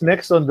have? What's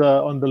next on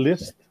the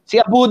list? Si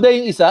Abuda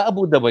yung isa?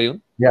 Abuda ba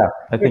yun? Yeah,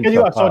 I think can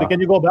you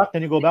go back?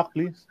 Can you go back,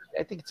 please?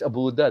 I think it's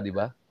Abuda, di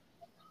ba?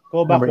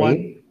 Go back Number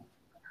 1.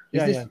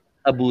 Is this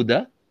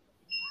Abuda?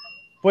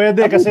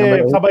 Pwede Abuda kasi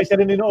ba? sabay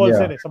sila ni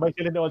Olsen. Sabay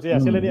sila ni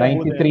Olsen. Sila ni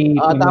Abuda. 93.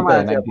 Tama.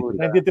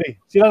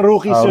 93. Silang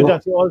rookies yun dyan.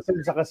 Si Olsen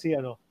saka si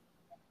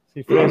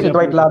Fred. Si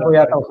Dwight Lago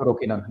yata sa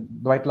rookie nun.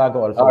 Dwight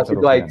Lago also. Si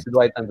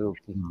Dwight ang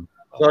rookie.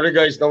 Sorry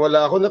guys,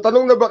 nawala ako.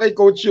 Natanong na ba kay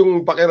coach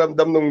yung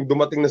pakiramdam nung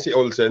dumating na si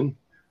Olsen?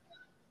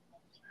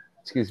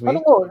 Excuse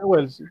me?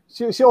 Well,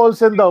 si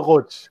Olsen daw,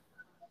 Coach.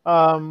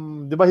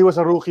 Di ba he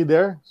was a rookie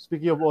there?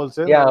 Speaking of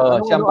Olsen. Yeah,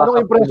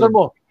 anong impression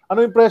mo?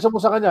 Anong impression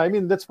mo sa kanya? I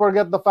mean, let's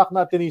forget the fact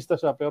na tenista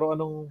siya, pero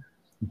anong...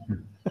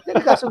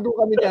 Nagkasundo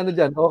kami ni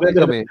dyan.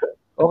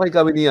 Okay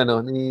kami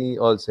ni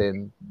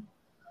Olsen.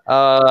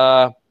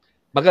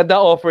 Maganda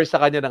offer sa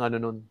kanya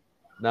ng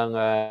ng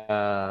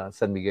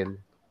San Miguel.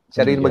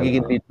 Siya rin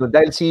magiging lead nun.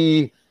 Dahil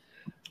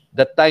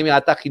that time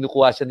yata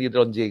kinukuha siya ni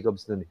Ron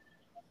Jacobs nun eh.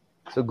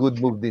 So good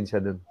move din siya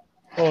nun.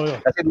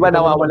 Kasi diba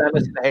nawawala na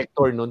sila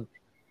Hector nun.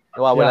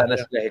 Nawawala na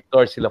sila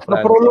Hector, sila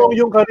Franco. Na-prolong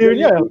yung career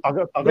niya.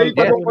 Tagal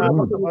pa.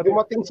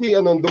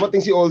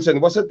 Dumating si Olsen.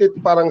 Wasn't it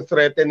parang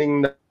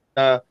threatening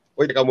na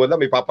teka muna,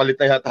 may papalit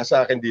na yata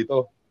sa akin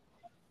dito?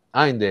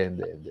 Hindi.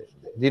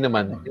 Hindi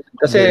naman.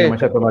 Kasi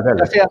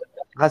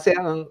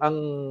ang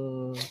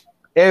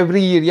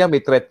every year yan, may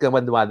threat ka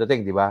man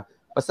dumadating, di ba?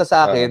 Basta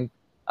sa akin,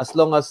 as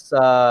long as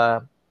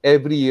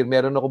every year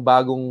meron ako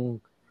bagong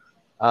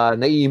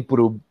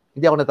nai-improve,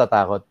 hindi ako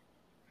natatakot.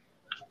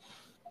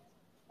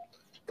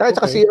 Kahit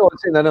kasi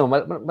Olsen,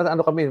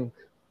 kami,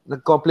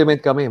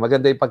 nag-compliment kami.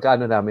 Maganda yung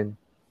pagkaano namin.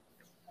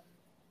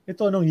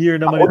 Ito, anong year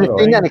naman ito?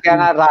 Makulit yan. Kaya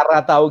nga Rara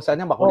tawag sa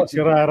niya.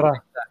 Si Rara.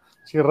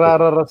 Si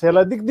Rara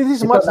Racela. This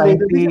is much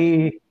later.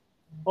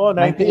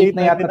 98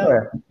 na yata to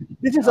eh.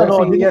 This is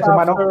after...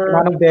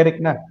 Manong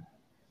Derek na.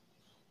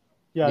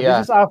 Yeah,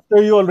 this is after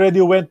you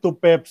already went to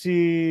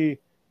Pepsi.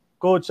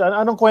 Coach,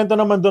 anong kwento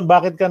naman doon?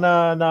 Bakit ka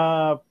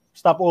na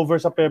stop over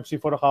sa Pepsi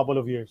for a couple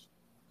of years?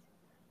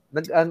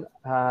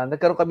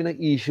 Nagkaroon kami ng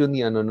issue ni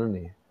noon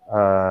eh.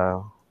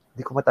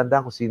 Hindi ko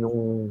matandaan kung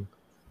sinong...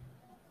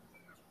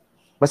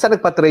 Basta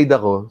nagpa-trade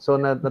ako. So,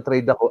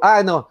 na-trade ako.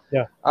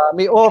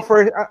 May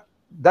offer.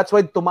 That's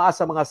why tumaas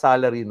sa mga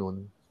salary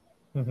noon.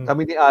 Mm-hmm.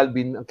 Kami ni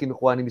Alvin, ang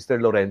kinukuha ni Mr.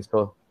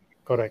 Lorenzo.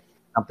 Correct.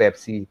 Ang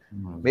Pepsi.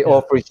 May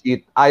offer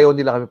sheet. Ayaw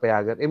nila kami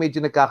payagan.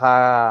 Medyo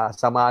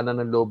nagkakasamaan na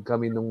ng loob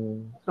kami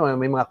nung...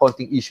 may mga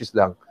konting issues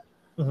lang.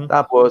 Mm-hmm.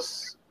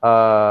 Tapos,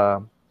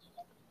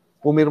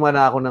 pumirma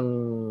na ako ng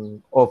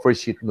offer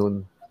sheet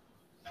noon.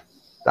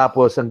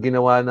 Tapos, ang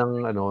ginawa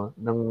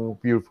ng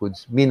Pure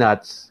Foods,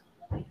 Minats.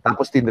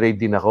 Tapos, tinrade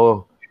din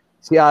ako.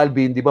 Si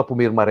Alvin, di ba,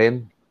 pumirma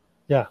rin?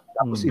 Yeah.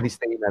 Tapos,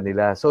 in-stay na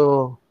nila.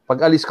 So,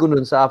 pag alis ko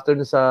noon,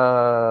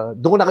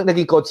 doon ko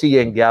naging coach si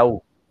Yeng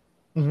Giao.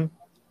 Mm-hmm.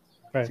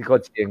 Right. Si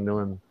Coach Yeng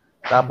noon.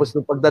 Tapos,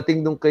 nung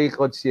pagdating nung kay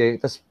Coach Yeng,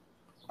 tas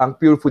ang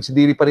Pure Foods,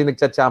 hindi pa rin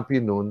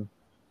nagcha-champion noon.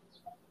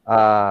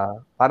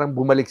 Parang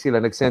bumalik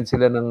sila, nag-send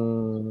sila ng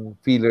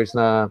feelers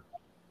na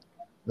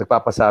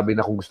nagpapasabi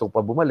na kung gusto ko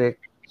pa bumalik.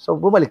 So,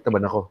 bumalik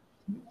naman ako.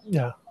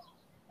 Yeah.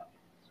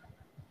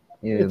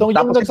 Itong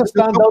yung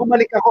nagsa-stand out,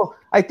 bumalik ako.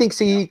 I think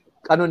si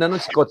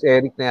Coach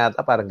Eric na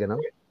yata, parang gano'n.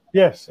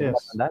 Yes.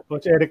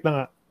 Coach Eric na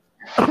nga.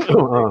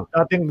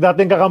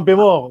 Dating kakampi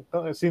mo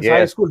since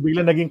high school,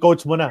 biglang naging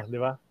coach mo na, di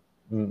ba?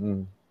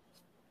 Mm-hmm.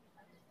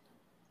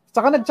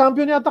 Saka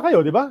nag-champion yata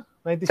kayo, di ba?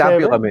 97.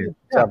 Champion kami.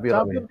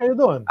 Champion kayo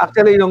doon.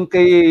 Actually, yung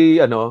kay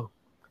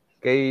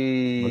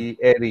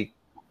Eric,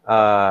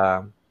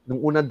 nung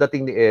unang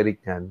dating ni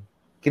Eric yan,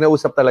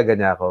 kinausap talaga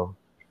niya ako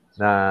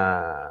na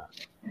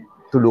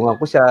tulungan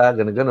ko siya,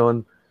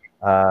 gano'n-gano'n,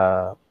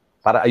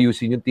 para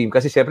ayusin yung team.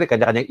 Kasi siyempre,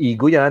 kanya-kanyang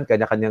ego yan,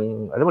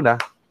 kanya-kanyang, alam mo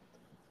na.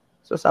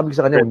 So sabi ko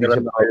sa kanya, hindi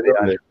siya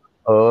makakaya.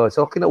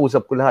 So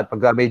kinausap ko lahat.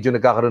 Pag medyo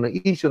nagkakaroon ng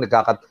issue,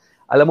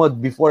 alam mo,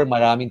 before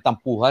maraming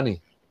tampuhan eh.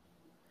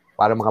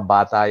 Para mga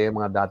bata yung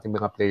mga dating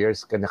mga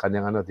players,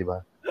 kanya-kanyang di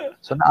ba?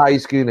 So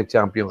naayos ko yung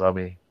nag-champion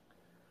kami.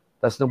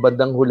 Tapos nung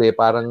bandang huli,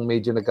 parang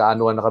medyo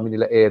nagkaanuan na kami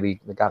nila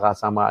Eric,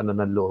 nagkakasamaan na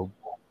ng loob.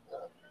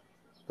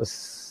 Tapos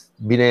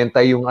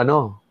binenta yung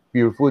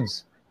Pure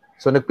Foods.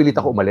 So nagpilit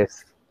ako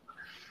umalis.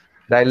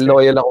 Dahil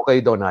loyal ako kay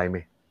Don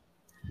Jaime.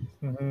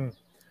 Mm-hmm.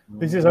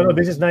 This is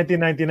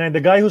 1999.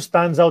 The guy who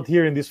stands out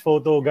here in this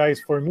photo,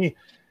 guys, for me,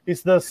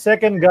 is the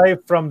second guy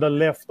from the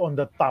left on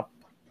the top.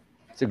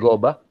 Si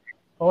Goba?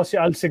 Si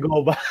Al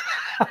Segoba.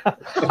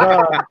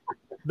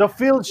 the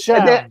field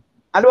champ.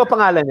 Ano ba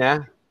pangalan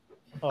niya?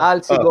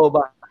 Al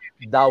Segoba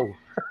daw.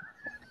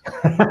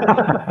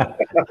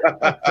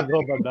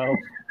 Alsegoba daw.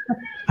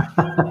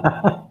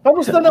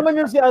 Kamusta naman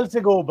yung si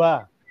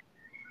Alsegoba?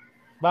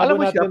 Bago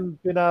natin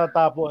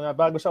pinatapo,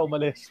 bago siya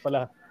umalis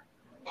pala.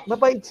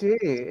 Mabait siya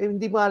eh.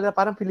 Hindi mo alam,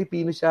 parang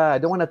Pilipino siya. I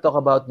don't wanna talk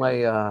about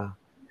my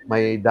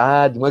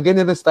dad. Mga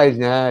ganyan na style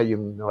niya,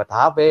 yung what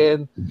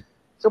happened.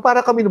 So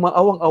para kami naman,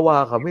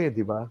 awang-awa kami,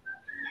 di ba?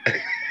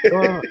 So,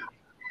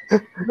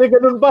 may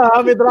ganun pa ha?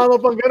 May drama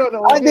pang ganun.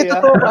 Okay, hindi,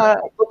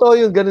 totoo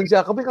yun, ganun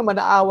siya. Kami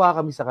naman, naawa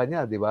kami sa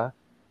kanya, di ba?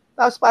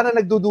 Tapos parang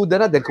nagdududa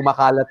na dahil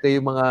kumakalat na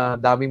yung mga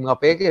daming mga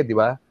peke, di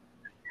ba?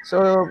 So,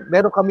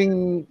 meron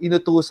kaming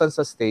inutusan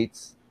sa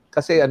States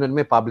kasi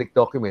may public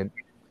document.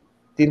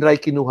 Tinry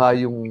kinuha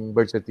yung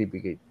birth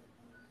certificate.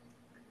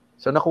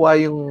 So,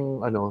 nakuha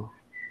yung,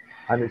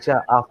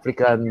 siya,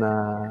 African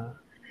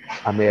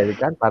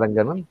American, parang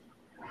ganun.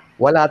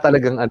 Wala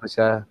talagang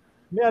siya.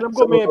 May alam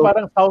ko, may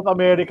parang South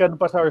American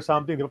pa siya or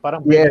something, di ba? Parang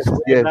yes.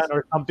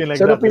 or something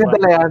like that. So, nung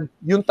pinadalayan,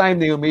 yung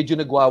time na yun, medyo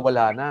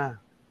nagwawala na.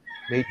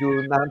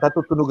 Medyo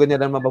natutunugan niya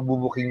na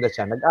mababubuking na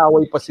siya.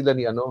 Nag-away pa sila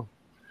ni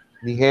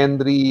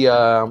Henry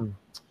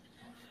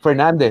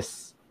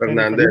Fernandez. Yun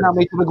na,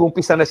 medyo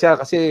nag-umpisa na siya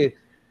kasi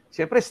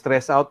siyempre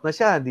stress out na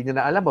siya. Hindi niya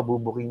na alam,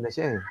 mabubuking na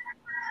siya.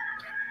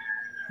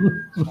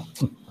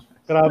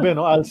 Grabe,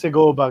 no?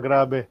 Alsegoba,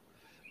 grabe.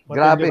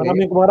 Grabe.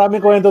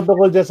 Maraming kwento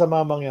tungkol dyan sa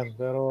mamang yan.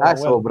 Pero,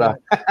 sobra.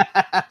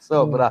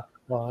 Sobra.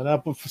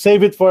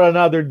 Save it for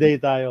another day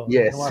tayo.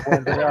 Yes.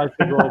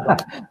 Alsegoba.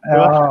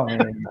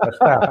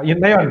 Basta, yun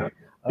na yun.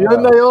 Yun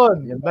na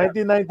yun.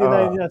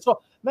 1999 yan. So,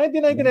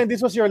 1999,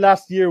 this was your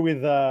last year with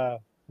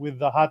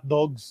the Hot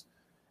Dogs.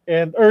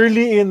 And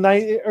early in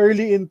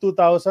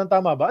 2000,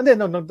 tama ba? Hindi,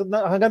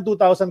 hanggang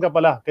 2000 ka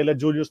pala. Kaila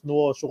Julius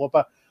Nuoso ka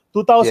pa.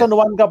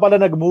 2001 ka pala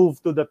nag-move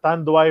to the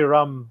Tanduay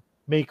Rum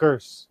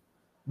Makers.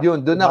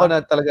 Yun, doon ako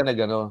na talaga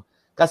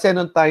Kasi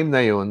nung time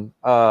na yun,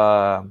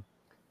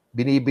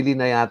 binibili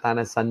na yata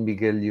ng San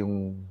Miguel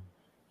yung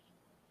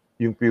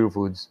Pure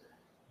Foods.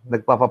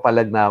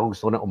 Nagpapapalag na ako,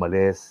 gusto ko na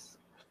umalis.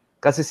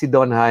 Kasi si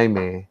Don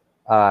Jaime,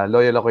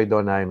 loyal ako kay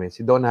Don Jaime.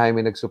 Si Don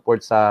Jaime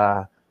nag-support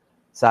sa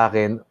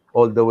akin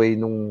all the way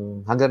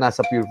hanggang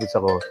nasa Pure Foods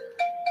ako.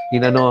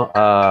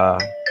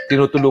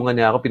 Tinutulungan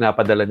niya ako,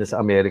 pinapadala niya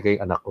sa Amerika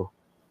yung anak ko.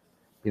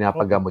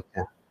 Pinapagamot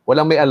niya.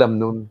 Walang may alam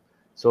nun.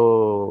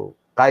 So,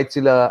 kahit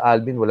sila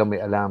Alvin, walang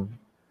may alam.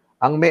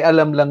 Ang may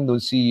alam lang nun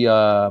si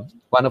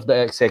one of the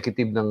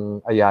executive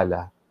ng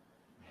Ayala,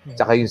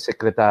 tsaka yung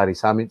secretary,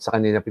 sa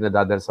kanya niya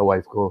pinadadala sa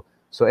wife ko.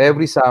 So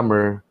every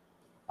summer,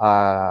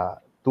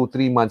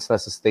 2-3 months na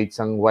sa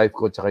States ang wife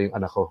ko tsaka yung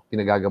anak ko,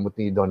 pinagagamot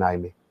ni Don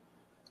Jaime.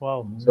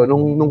 Wow. So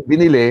nung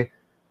binili,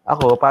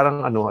 ako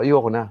parang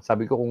ayoko na.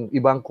 Sabi ko kung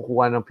ibang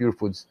kukuha ng Pure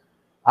Foods,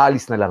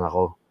 aalis na lang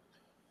ako.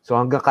 So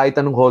hanggang kahit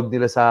anong hold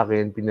nila sa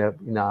akin,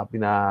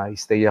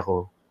 pina-stay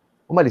ako,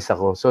 umalis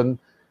ako. So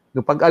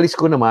nung pag-alis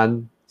ko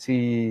naman,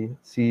 si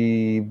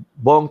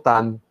Bong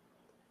Tan,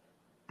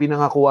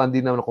 pinangakuan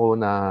din naman ako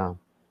na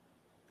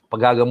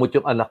pagagamot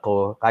yung anak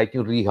ko, kahit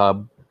yung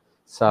rehab,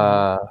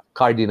 sa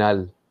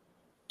Cardinal.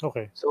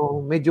 Okay. So,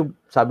 medyo,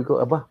 sabi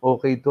ko,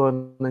 okay ito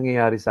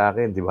nangyayari sa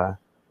akin, di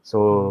ba?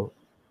 So,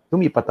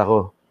 lumipat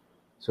ako.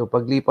 So,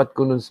 paglipat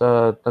ko nun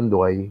sa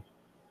Tanduay,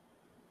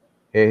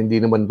 hindi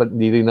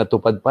rin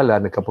natupad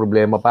pala,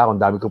 nagka-problema pa ako,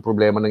 dami kong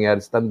problema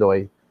nangyayari sa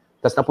Tanduay.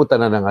 Tapos napunta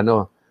na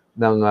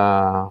ng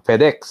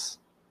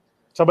FedEx.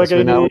 Sabay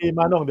kayo ni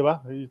Manong, di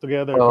ba?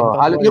 Together.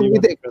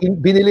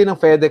 Binili ng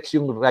FedEx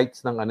yung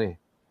rights ng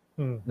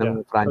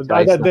ng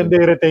franchise. Then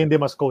they retained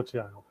him as coach.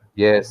 Yeah. Okay.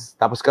 Yes.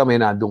 Tapos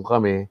nandun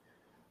kami.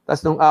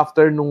 Tapos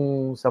after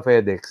sa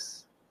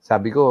FedEx,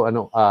 sabi ko,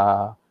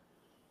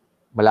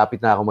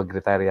 malapit na ako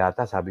mag-retire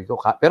yata. Sabi ko,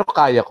 pero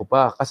kaya ko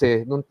pa.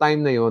 Kasi nung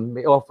time na yun,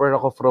 may offer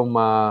ako from,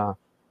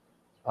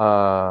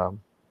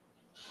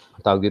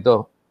 tawag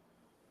dito,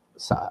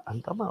 ano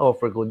tama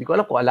offer ko? Hindi ko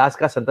alam kung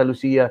Alaska, Santa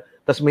Lucia,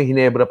 tapos may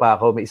Ginebra pa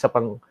ako, may isa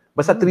pang,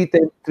 basta three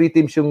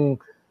teams yung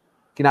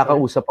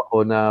kinakausap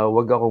ako na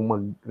wag akong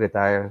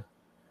mag-retire.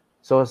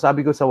 So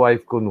sabi ko sa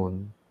wife ko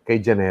noon, kay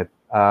Janet,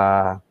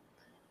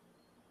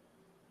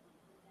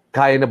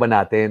 kaya na ba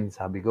natin?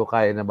 Sabi ko,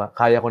 kaya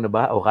ko na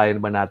ba? O kaya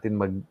na ba natin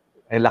ang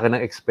laki ng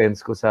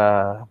expense ko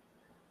sa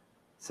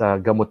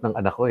gamot ng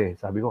anak ko eh.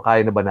 Sabi ko, kaya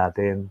na ba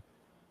natin?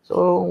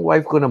 So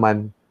wife ko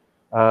naman,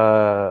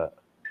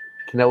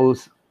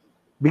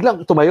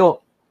 biglang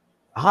tumayo.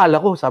 Akala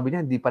ko, sabi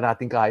niya, hindi pa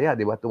natin kaya,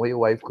 di ba?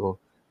 Tumayo wife ko,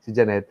 si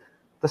Janet.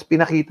 Tapos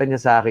pinakita niya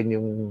sa akin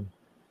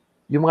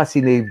yung mga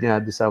sinave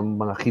niya doon sa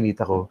mga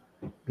kinita ko.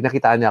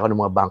 Pinakitaan niya ako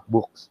ng mga bank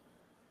books.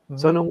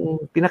 So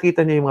nung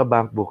pinakita niya yung mga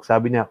bank books,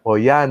 sabi niya,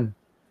 yan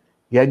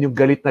yung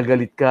galit na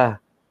galit ka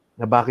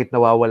na bakit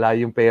nawawala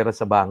yung pera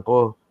sa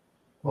bangko.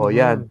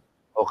 Yan.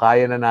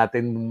 Kaya na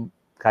natin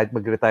kahit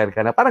mag-retire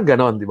ka na. Parang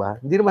ganon, di ba?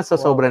 Hindi naman sa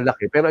sobrang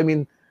laki. Pero I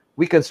mean,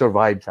 we can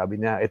survive,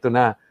 sabi niya. Ito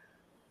na.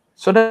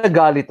 So,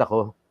 nagalit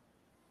ako.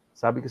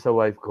 Sabi ko sa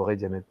wife ko, kay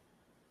Janet,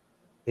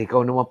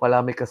 ikaw naman pala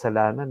may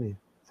kasalanan eh.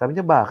 Sabi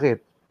niya,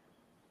 bakit?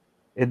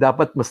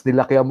 Dapat mas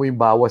nilakihan mo yung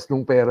bawas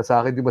ng pera sa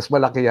akin, di mas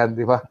malaki yan,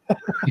 di ba?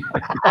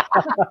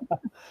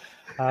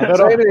 Pero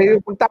so anyway,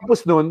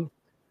 pagtapos nun,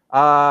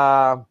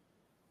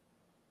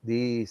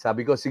 di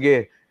sabi ko,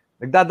 sige,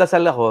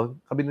 nagdadasal ako,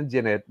 kami ng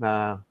Jeanette,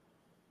 na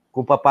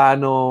kung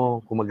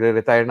paano, kung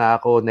magre-retire na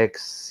ako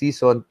next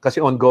season,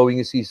 kasi ongoing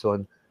yung season,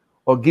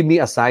 o give me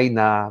a sign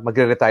na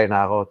magre-retire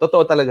na ako.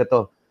 Totoo talaga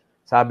to.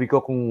 Sabi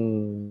ko, kung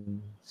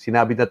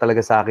sinabi na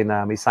talaga sa akin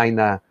na may sign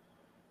na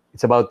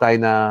it's about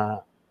time na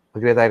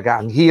mag-retire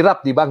ka. Ang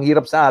hirap, di ba? Ang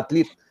hirap sa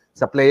athlete,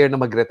 sa player na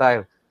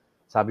mag-retire.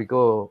 Sabi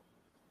ko,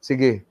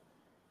 sige.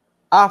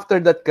 After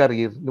that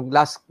career, nung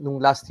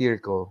last year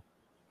ko,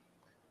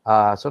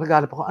 so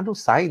naghanap ako, anong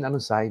sign?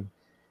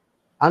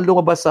 Ang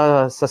lumabas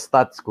sa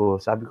stats ko,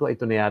 sabi ko,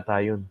 ito na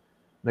yata yun.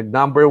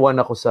 Nag-number 1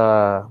 ako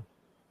sa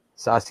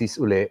assist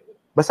uli.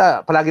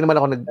 Basta, palagi naman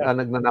ako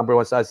nag-number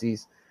 1 sa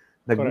assist.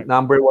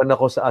 Nag-number 1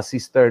 ako sa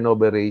assist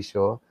turnover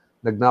ratio.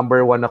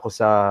 Nag-number 1 ako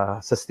sa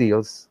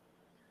steals.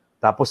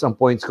 Tapos, ang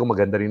points ko,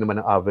 maganda rin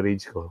naman ang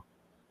average ko.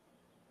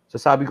 So,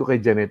 sabi ko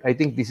kay Janet, I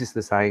think this is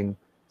the sign.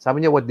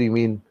 Sabi niya, what do you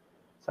mean?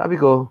 Sabi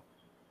ko,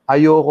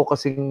 ayoko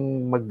kasing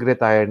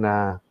mag-retire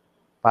na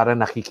para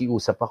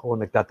nakikiusap ako,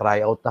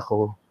 nagta-try out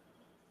ako.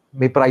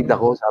 May pride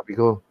ako, sabi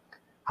ko.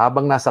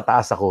 Habang nasa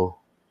taas ako,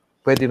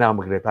 pwede na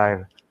ako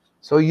mag-retire.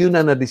 So, yun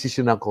na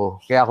na-desisyonan ko,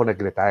 kaya ako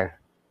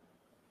nag-retire.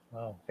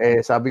 Wow.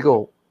 Sabi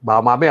ko, baka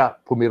mamaya,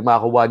 pumirma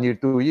ako 1 year,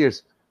 2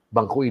 years,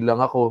 bangkuin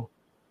lang ako.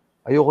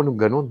 Ayoko nung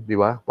ganun, di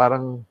ba?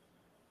 Parang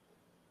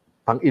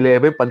pang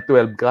 11, pang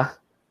 12 ka.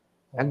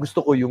 Ang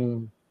gusto ko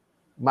yung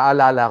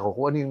maalala ko,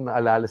 kung ano yung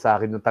naalala sa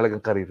akin ng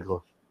talagang karir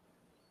ko.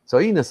 So,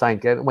 yun na sign,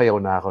 kaya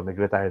umayaw na ako,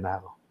 nag-retire na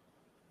ako.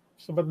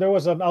 So, but there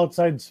was an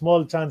outside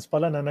small chance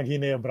pala na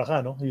nag-Hinebra ka,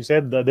 no? You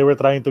said that they were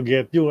trying to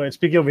get you. And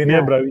speaking of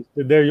Hinebra,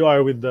 there you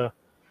are with the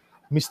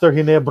Mr.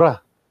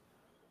 Hinebra.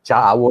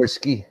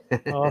 Jaworski.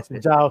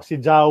 Si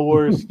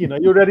Jaworski. No?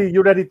 You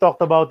already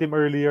talked about him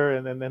earlier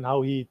and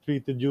how he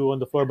treated you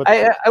on the floor. But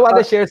I want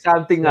to share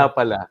something nga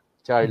pala,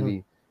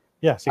 Charlie.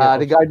 Mm-hmm. Yeah, sige,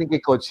 regarding kay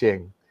Coach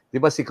Yeng. Di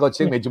ba si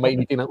Coach Yeng, medyo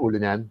mainitin ang ulo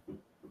niyan?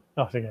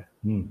 Oh, sige.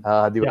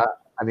 Di ba? Yeah.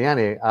 Ano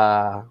yan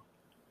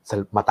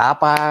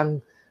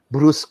matapang,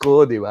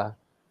 brusko, di ba?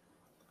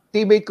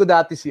 Teammate ko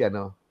dati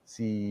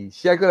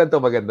share ko lang to,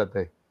 maganda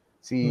to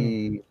si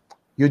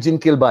Eugene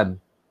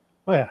Kilban.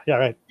 Oh yeah,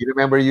 right. You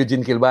remember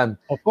Eugene Kilban?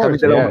 Of course, kami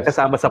dalawang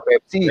kasama sa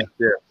Pepsi.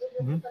 Yeah.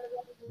 Mm-hmm.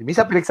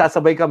 Minsan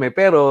pinagsasabay kami,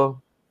 pero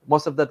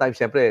most of the time,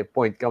 syempre,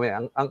 point kami.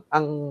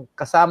 Ang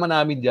kasama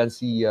namin dyan,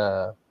 si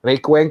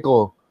Ray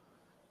Cuenco,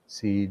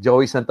 si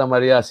Joey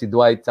Santamaria, si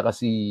Dwight, saka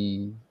si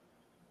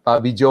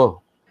Bobby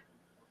Joe.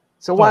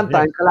 So one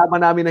time,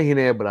 kalaban namin ng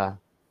Hinebra,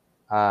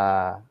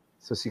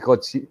 so si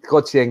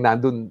Coach Yeng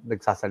nandun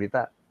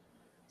nagsasalita.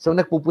 So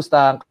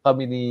nagpupustahan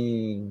kami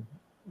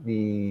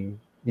ni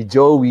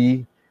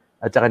Joey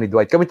at saka ni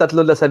Dwight. Kami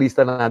tatlo lang sa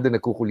lista na nandun,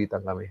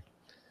 nagkukulitan kami.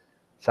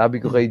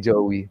 Sabi ko kay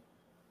Joey,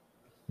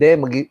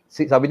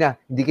 sabi niya,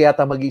 hindi kaya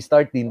yata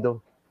mag-i-start,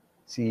 Dindo.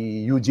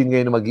 Si Eugene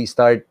ngayon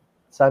mag-i-start.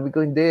 Sabi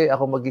ko, hindi,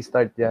 ako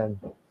mag-i-start yan.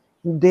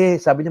 Hindi,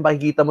 sabi niya,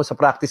 makikita mo sa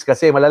practice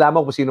kasi,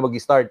 malalaman kung sino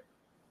mag-i-start.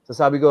 So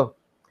sabi ko,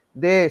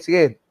 hindi,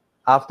 sige,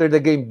 after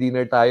the game,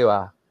 dinner tayo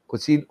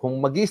Kung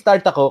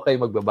mag-i-start ako, kayo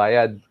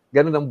magbabayad.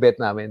 Ganun ang bet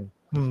namin.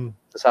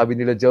 So sabi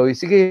nila, Joey,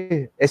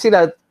 sige.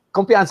 Sila,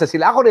 kumpiyansa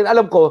sila. Ako rin,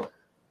 alam ko,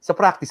 sa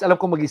practice, alam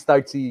ko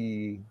mag-i-start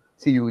si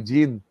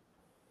Eugene.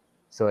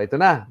 So ito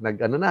na,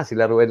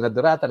 sila Ruel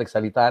Nadurata,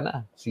 nagsalita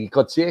na. Si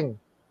Coach Yeng,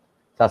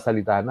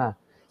 sasalita na.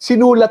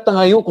 Sinulat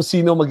na ngayon kung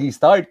sino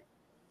mag-i-start.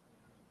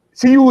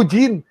 Si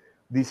Eugene.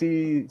 Di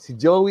si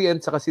Joey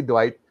and saka si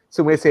Dwight,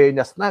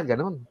 sumesenyas na,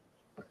 ganun.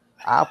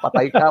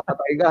 Patay ka.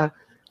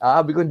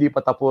 Sabi ko, hindi pa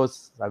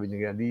tapos. Sabi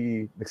niya,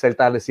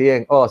 nagsalita na si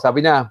Yeng.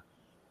 Sabi niya,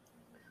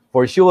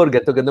 for sure,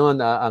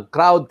 ganun, ang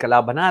crowd,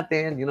 kalaban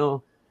natin,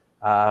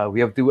 we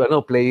have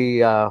to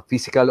play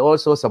physical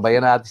also,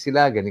 sabayan natin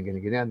sila,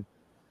 ganyan.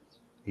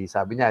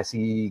 Sabi niya,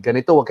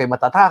 ganito, huwag kayo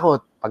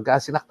matatakot. Pagka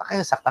sinakta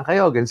kayo, saktan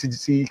kayo. Ganun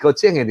si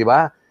Coach Yeng, di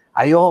ba?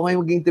 Ayoko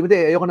ngayon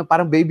mag-intimidate. Ayoko na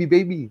parang baby.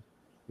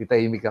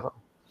 Itahimik ako.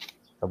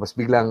 Tapos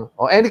biglang,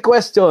 any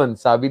question?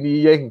 Sabi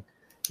ni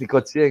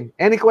Coach Yeng.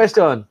 Any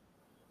question?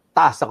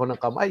 Taas ako ng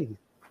kamay.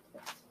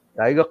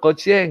 Sabi ko,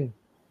 Coach Yeng,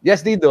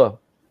 yes, Dido.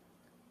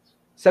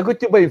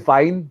 Sagot niyo ba yung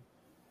fine?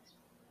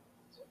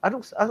 Ano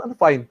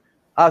fine?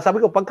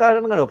 Sabi ko, pagka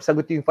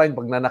sagot niyo yung fine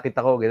pag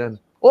nanakita ko, ganun.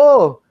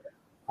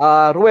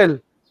 Ruel,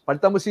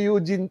 palitan mo si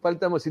Eugene,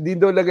 palitan mo si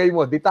Dido, lagay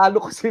mo. Di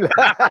talo ko sila.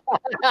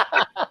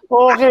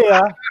 Okay,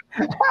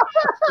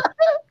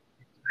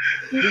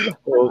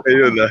 Okay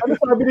yun, Ano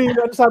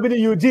sabi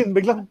ni Eugene?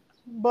 Biglang,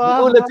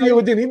 nagulat si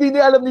Eugene. Hindi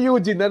niya alam ni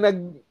Eugene na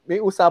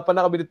may usapan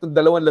na kami nitong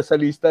dalawang sa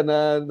lista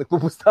na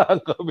nagpupustahan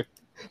kami.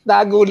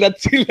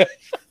 Nagulat sila.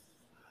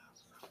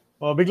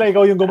 Bigla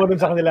ikaw yung gumanon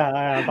sa kanila.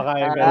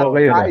 Pakain ka.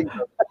 Okay yun.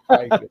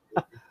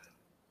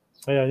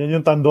 Ayan, yun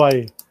yung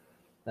Tanduay.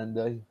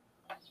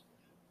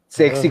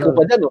 Sexy ko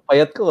pa dyan,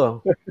 payat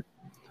ko.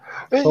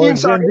 Yung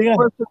sa akin,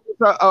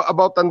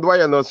 about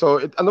Tanduay,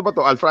 so ano ba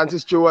to? Al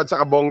Francis Chua at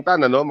saka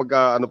Bongtan,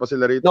 pa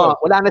sila rito? No,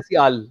 wala na si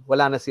Al.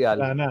 Wala na.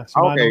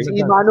 Okay.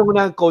 Si Manong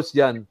na coach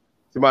dyan.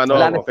 Si Manong,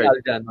 Wala na okay. si Al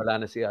dyan. Wala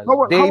na si Al.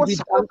 How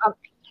David, was-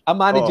 ang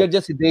manager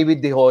dyan si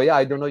David De Hoya.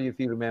 I don't know if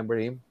you remember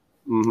him.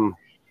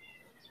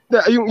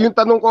 Yung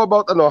tanong ko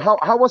about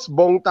how was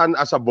Bong Tan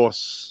as a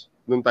boss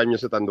nung time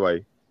niya sa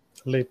Tanduay?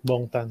 Late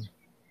Bong Tan.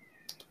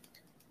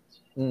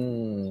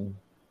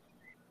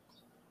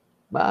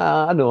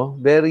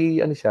 Very,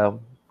 siya,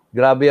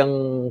 grabe ang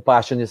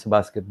passion niya sa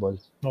basketball.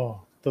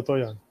 Totoo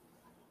yan.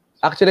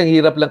 Actually, ang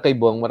hirap lang kay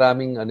Bong,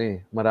 maraming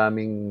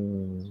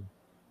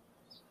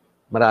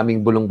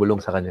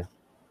bulong-bulong sa kanya.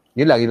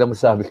 Yun lang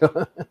masasabi ko.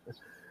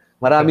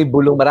 Maraming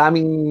bulong,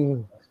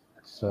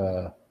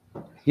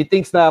 he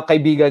thinks na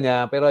kaibigan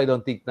niya, pero I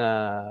don't think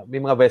na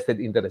may mga vested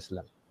interest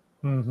lang.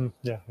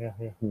 Yeah.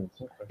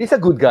 He's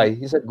a good guy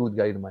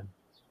naman.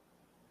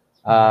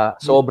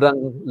 Sobrang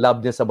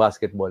love niya sa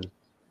basketball.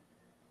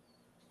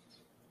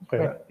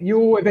 Okay.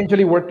 You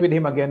eventually worked with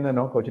him again,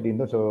 Coach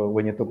Dindo, so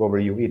when you took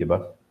over UE, di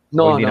ba?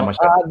 No.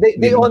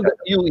 They own the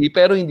UE,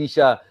 pero hindi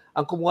siya.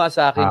 Ang kumuha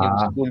sa akin yung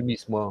school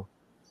mismo.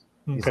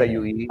 Sa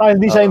UE.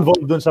 Hindi siya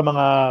involved dun sa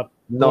mga...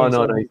 No.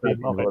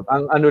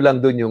 Ang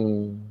lang dun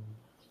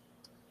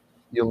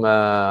yung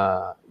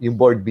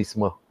board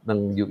mismo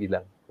ng UE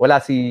lang. Wala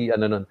si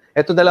nun.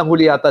 Ito na lang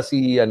huli yata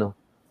si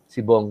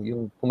Bong,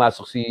 yung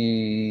pumasok si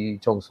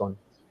Chongson.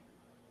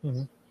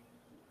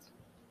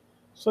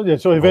 So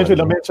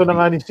eventually, na-mention na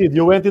nga ni Sid,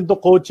 you went into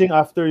coaching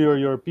after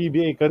your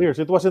PBA career.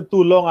 So it wasn't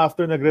too long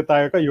after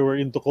nag-retire ka, you were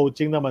into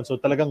coaching naman. So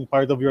talagang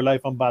part of your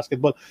life ang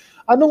basketball.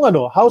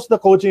 How's the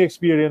coaching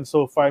experience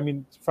so far? I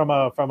mean, from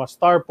a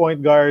star point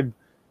guard,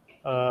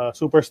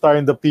 superstar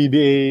in the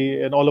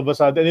PBA, and all of a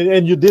sudden,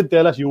 and you did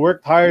tell us you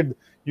worked hard,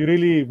 you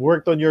really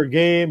worked on your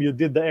game, you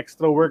did the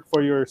extra work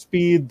for your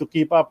speed to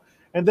keep up.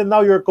 And then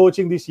now you're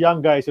coaching these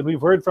young guys, and we've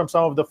heard from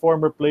some of the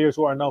former players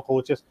who are now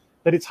coaches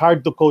that it's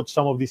hard to coach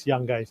some of these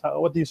young guys.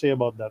 What do you say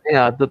about that?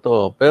 Yeah,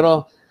 totoo.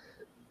 Pero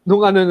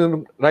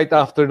nung right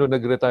after nung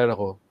nag-retire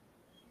ako,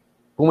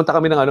 pumunta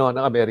kami ng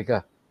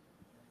Amerika.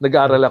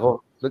 Nag-aaral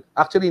ako.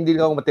 Actually, hindi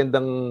lang ako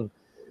matendang,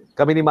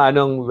 kami ni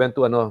Manong went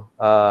to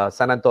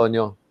San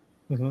Antonio.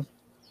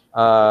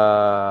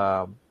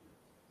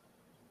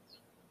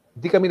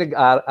 Hindi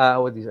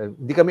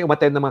kami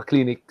umattend ng mga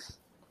clinics.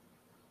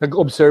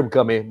 Nag-observe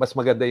kami. Mas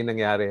maganda yung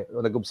nangyari.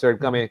 Nag-observe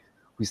kami.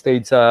 We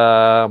stayed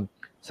sa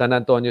San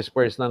Antonio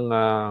Spurs ng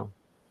 3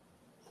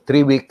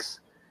 weeks.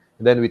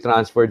 And then we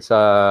transferred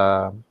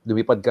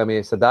lumipad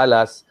kami sa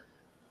Dallas.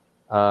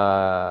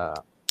 2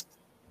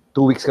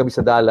 weeks kami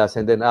sa Dallas.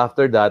 And then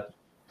after that,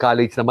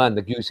 college naman.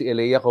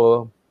 Nag-UCLA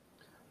ako.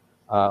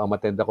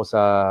 Umattend ako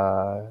sa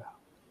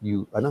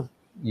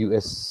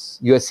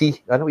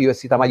USC.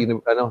 USC, tama.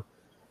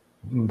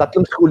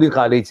 Tatlong school yung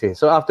college eh.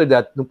 So after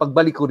that, nung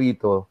pagbalik ko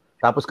rito,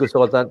 tapos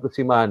consultant ko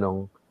si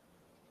Manong,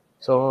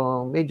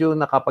 so medyo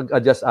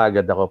nakapag-adjust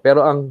agad ako.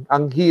 Pero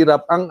ang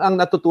hirap, ang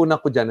natutunan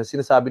ko dyan, ang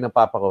sinasabi ng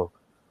papa ko,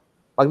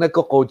 pag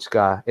nagko-coach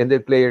ka and then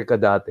player ka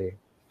dati,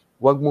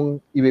 huwag mong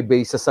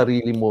i-base sa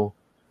sarili mo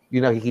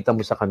yung nakikita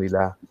mo sa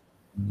kanila.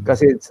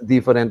 Kasi it's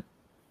different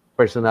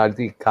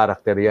personality,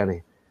 character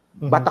yan eh.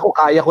 Ba't ako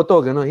kaya ko to?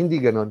 Ganon. Hindi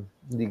ganon.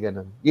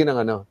 Yun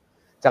ang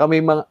Tsaka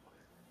may mga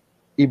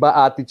iba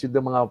attitude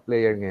ng mga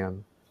player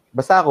ngayon.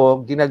 Basta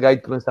ako,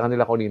 ginaguide ko lang sa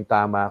kanila kung yung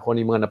tama, kung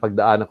yung mga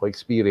napagdaan ako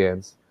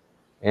experience.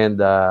 And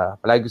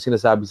palagi ko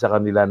sinasabi sa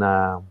kanila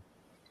na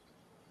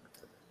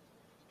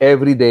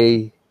every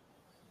day,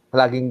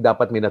 palaging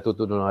dapat may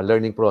natutunan,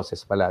 learning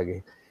process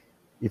palagi.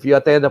 If you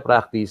attend a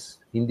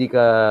practice,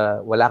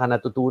 wala ka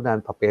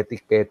natutunan,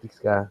 papetik-petik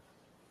ka,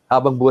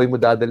 habang buhay mo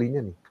dadalhin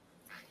yan eh.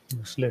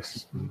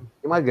 Useless.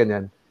 Yung mga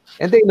ganyan.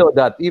 And they know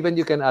that. Even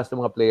you can ask the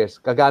mga players,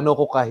 kagano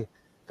ko kay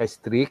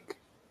strict,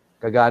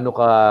 kagano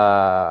ka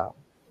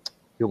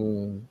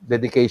yung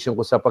dedication ko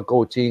sa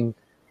pag-coaching,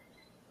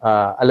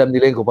 alam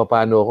nila kung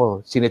paano ako.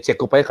 Sinecheck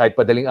ko pa kahit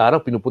padaling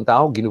araw, pinupunta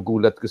ako,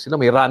 ginugulat ko sila,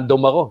 may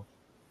random ako.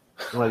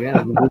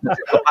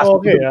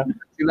 Okay,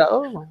 sila,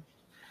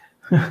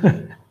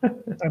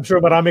 I'm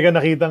sure marami ka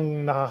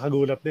nakitang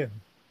nakakagulat din.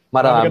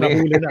 Marami.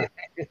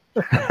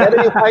 Pero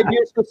yung 5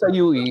 years ko sa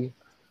UE,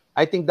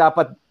 I think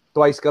dapat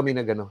twice kami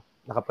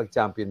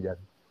nakapag-champion dyan.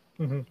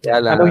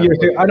 Kaya lang,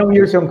 anong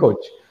years yung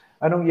coach?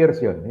 Anong years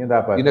yun? Yung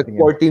dapat. Yung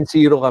nag-14-0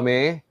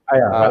 kami.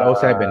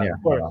 07, yeah.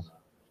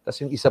 Tapos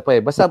yung isa pa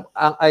eh. Basta,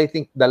 I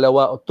think 2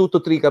 to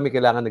 3 kami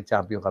kailangan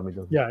nag-champion kami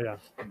doon. Yeah.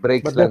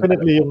 Breaks But lang.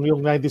 Definitely,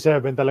 yung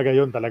 97 talaga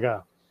yun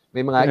talaga.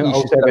 May mga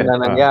issues lang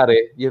na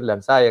nangyari. Yun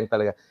lang, sayang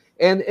talaga.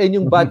 And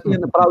yung bad,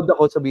 yun, proud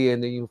ako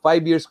sabihin, yung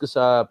 5 years ko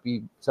sa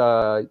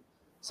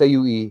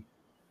UE,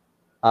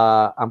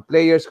 ang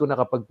players ko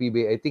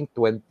nakapag-PBA, I think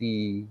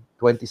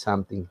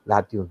 20-something,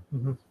 lahat yun.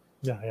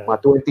 Yeah. Mga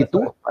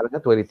 22, parang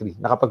 23,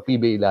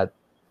 nakapag-PBA lahat.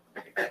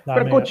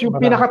 Pero coach, yung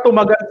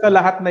pinakatumagal sa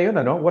lahat na yun,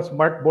 was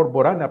Mark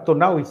Borboran. Up to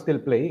now, he's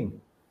still playing.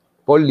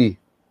 Paul Lee.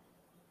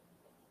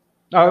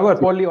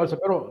 Paul Lee also.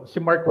 Pero si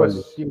Mark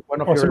was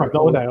one of your... Si Mark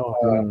nauna.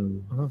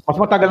 Mas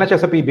matagal na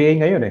siya sa PBA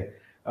ngayon eh.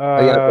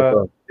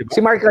 Si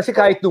Mark kasi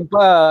kahit nung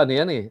pa,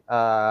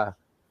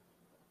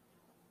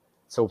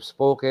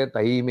 soft-spoken,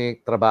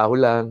 tahimik, trabaho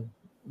lang.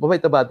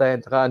 mabait na bata yan.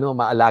 Tsaka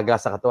maalaga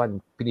sa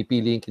katawan.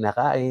 Pinipili yung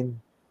kinakain.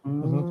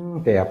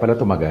 Kaya pala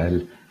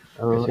tumagal.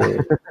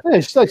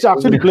 He's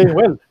actually playing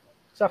well.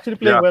 He's actually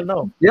playing well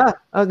now. Yeah.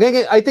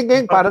 I think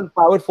ngayon parang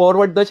power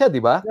forward na siya, di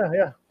ba?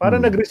 Yeah.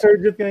 Parang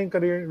nag-resurgence nga yung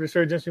career,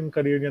 yung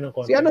career niya ng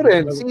konti.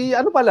 Si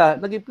pala,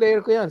 naging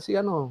player ko yan. Si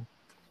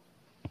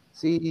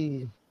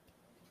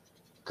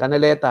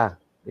Canaleta.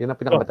 Yun ang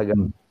pinakamatagal.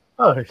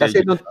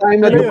 Kasi nung time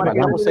na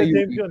dumating ako sa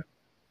UE,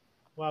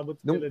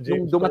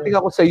 nung dumating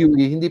ako sa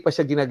UE, hindi pa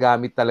siya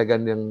ginagamit talaga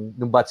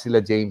nung batch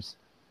sila James.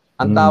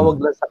 Ang tawag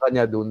lang sa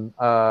kanya dun,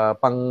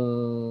 pang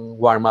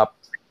warm-up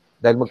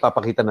dahil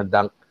magpapakita ng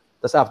dunk.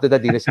 Tapos after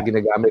that, di na siya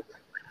ginagamit.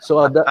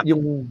 So,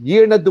 yung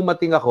year na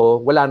dumating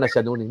ako, wala na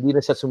siya noon. Hindi na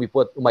siya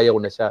sumipot, umayaw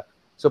na siya.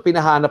 So,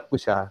 pinahanap ko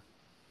siya.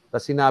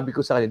 Tapos sinabi ko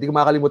sa kanya, hindi ko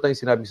makalimutan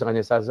yung sinabi ko sa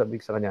kanya, sasabi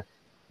ko sa kanya,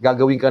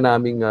 gagawin ka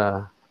naming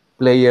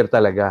player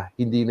talaga.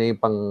 Hindi na yung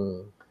pang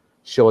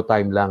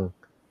showtime lang.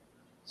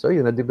 So,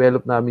 yun,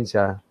 na-develop namin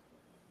siya.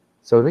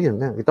 So, yun,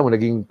 kita mo,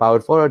 naging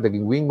power forward,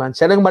 naging wingman.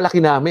 Siya lang malaki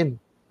namin.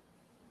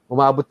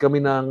 Umabot kami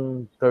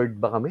ng third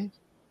ba kami?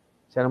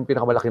 Siya lang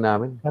pinakamalaki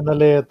namin.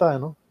 Canaleta,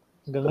 no?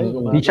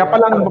 Hindi siya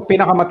palang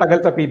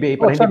pinakamatagal sa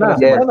PBA. Pero hindi pala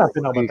siya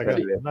pinakamatagal.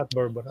 Not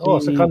Bourbon.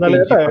 Si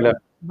Canaleta.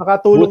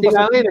 Nakatulong pa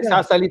sa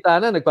nagsasalita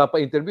na,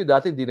 nagpapa-interview.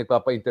 Dati hindi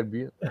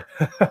nagpapa-interview.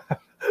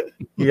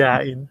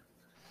 Yain.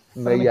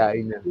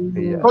 Nayain na.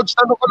 Coach,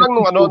 tanong ko lang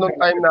nung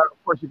time na, of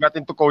course, you got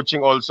into coaching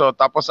also.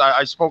 Tapos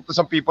I spoke to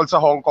some people sa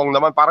Hong Kong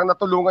naman. Parang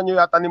natulungan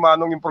nyo yata ni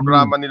Manong yung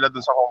programa nila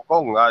dun sa Hong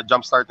Kong.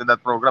 Jump-started that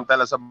program.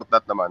 Tell us about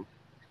that naman.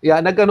 Yeah,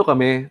 nagano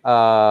kami.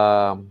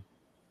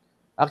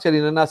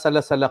 Actually, nasa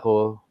Lasal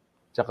ako,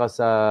 tsaka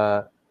sa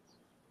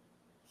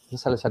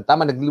Lasal.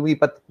 Tama,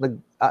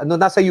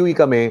 nasa UE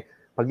kami.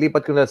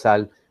 Paglipat ko na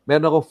Lasal,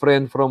 meron akong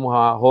friend from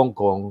Hong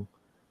Kong.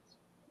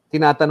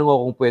 Tinatanong ako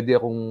kung pwede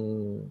akong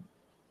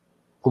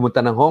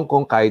pumunta ng Hong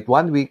Kong kahit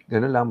 1 week,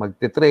 gano'n lang,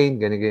 magte-train,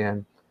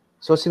 ganyan.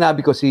 So,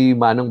 sinabi ko si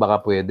Manong baka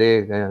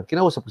pwede.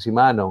 Kinausap ko si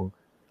Manong.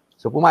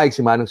 So, pumayag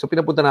si Manong. So,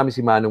 pinapunta namin si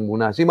Manong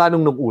muna. Si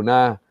Manong nung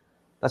una.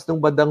 Tapos nung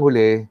bandang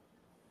huli,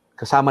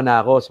 sumasama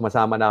na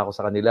ako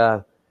sa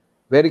kanila.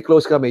 Very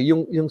close kami.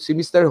 Yung si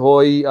Mr.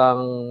 Hoy,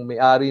 ang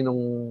may-ari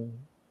nung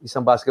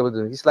isang basketball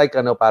doon, he's like,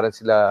 parang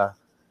sila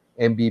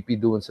MVP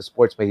doon sa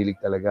sports, mahilig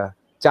talaga.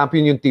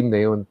 Champion yung team na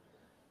yun.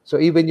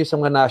 So, even yung sa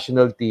mga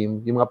national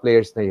team, yung mga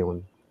players na yun,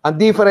 ang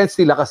difference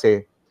nila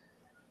kasi,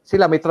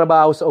 sila may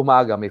trabaho sa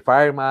umaga, may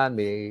fireman,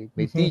 may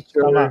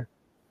teacher.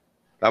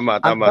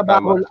 Tama.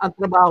 Ang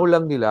trabaho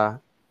lang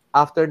nila,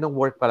 after ng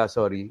work pala,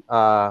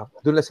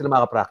 doon lang sila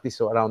makapractice.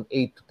 So, around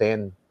 8 to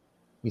 10.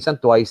 Minsan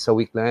twice a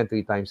week lang yan,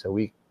 3 times a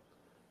week.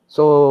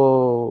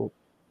 So,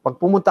 pag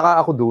pumunta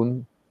ka ako doon,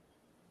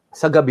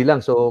 sa gabi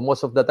lang. So,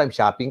 most of the time,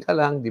 shopping ka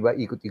lang, di ba?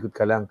 Ikot-ikot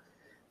ka lang.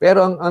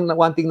 Pero ang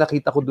one thing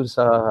nakita ko doon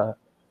sa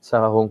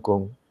Hong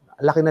Kong,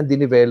 ang laki ng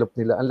dinevelop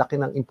nila, ang laki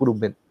ng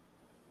improvement.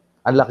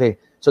 Ang laki.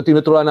 So,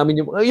 tinuturuan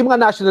namin yung mga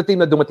national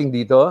team na dumating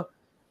dito,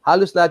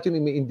 halos lahat yung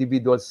may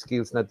individual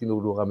skills na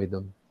tinuro kami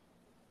doon.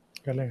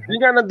 Hindi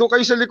nga, nandun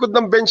kayo sa likod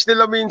ng bench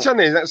nila minsan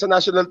sa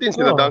national team.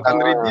 Sila Duncan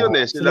Reed yun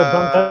Sila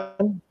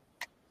Duncan.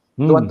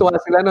 Tuwan-tuwa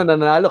sila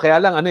nanalo. Kaya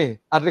lang,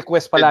 ang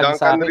request palagi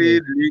sa akin. Duncan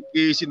Reed,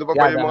 Licky, sino pa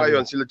yung mga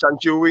yun? Sila Chan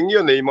Chuing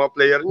yun yung mga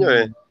player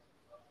nyo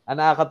Ang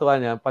nakakatuwa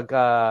niya,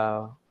 pagka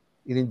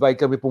in-invite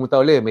kami pumunta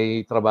uli,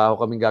 may trabaho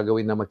kaming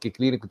gagawin na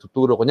magkiklinik,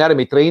 tuturo. Kunyari,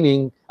 may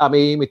training,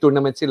 may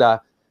tournament sila,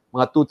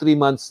 mga 2-3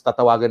 months,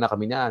 tatawagan na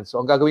kami niyan. So,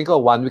 ang gagawin ko,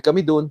 1 week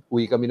kami doon,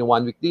 uwi kami ng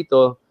 1 week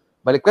dito,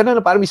 balik ka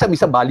na, parang misa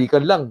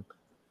balikan lang.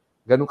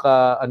 Ganun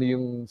ka,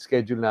 yung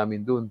schedule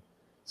namin doon.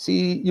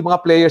 Yung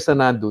mga players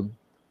na nandun,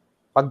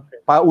 pag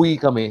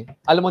pauwi kami,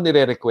 alam mo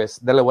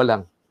nire-request, 2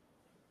 lang.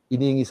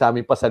 Inihingi sa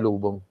amin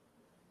pasalubong.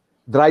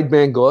 Dried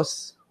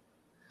mangoes,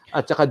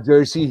 at saka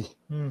jersey.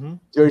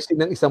 Jersey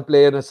ng isang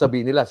player na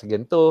sabihin nila, si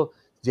ganito,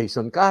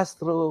 Jason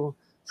Castro,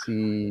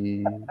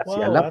 si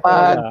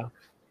Alapad.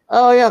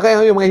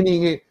 Kaya yung mga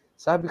hinihingi.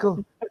 Sabi ko,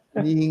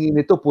 hinihingi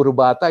nito, puro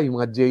bata. Yung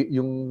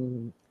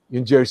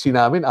jersey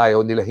namin,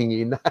 ayaw nila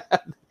hingiin na.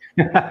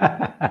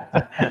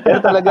 Pero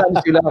talaga,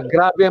 sila,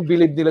 grabe ang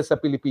bilib nila sa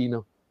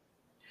Pilipino.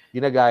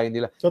 Ginagaya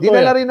nila.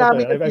 Dinala rin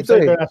namin dito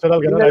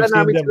Dinala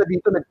namin sila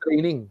dito,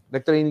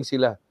 nag-training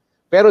sila.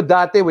 Pero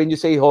dati, when you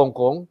say Hong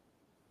Kong,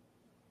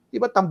 di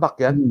ba tambak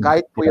yan?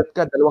 Kahit puyat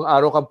ka, 2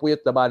 araw kang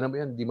puyat, labanan mo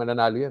yan, di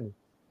mananalo yan.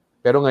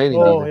 Pero ngayon,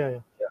 hindi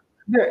na.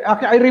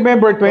 I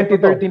remember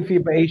 2013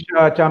 FIBA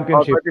Asia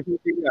Championship.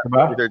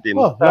 2013.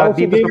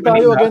 Dito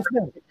tayo against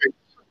them.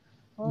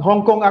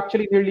 Hong Kong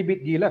actually nearly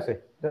beat Gilas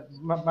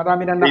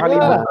Marami nang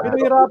nakalimutan.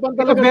 Pinahirapan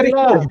talaga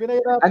nila.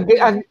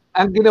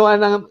 Ang ginawa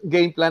ng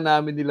game plan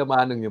namin nila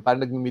Manong yun,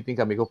 parang nag-meeting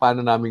kami kung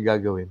paano namin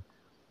gagawin.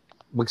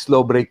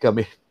 Mag-slow break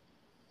kami.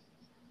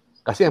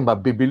 Kasi ang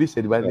mabibilis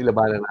di ba?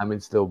 Nilabanan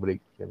namin slow break.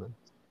 Ganun.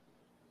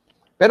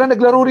 Pero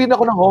naglaro rin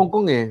ako ng Hong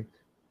Kong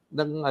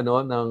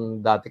ng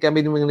dati. Kaya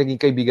may naging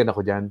kaibigan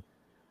ako dyan.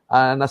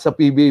 Nasa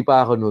PBA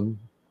pa ako nun.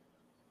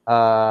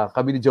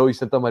 Kami ni Joey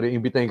Santa Maria,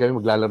 imbitahin kami,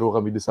 maglalaro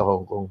kami doon sa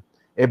Hong Kong.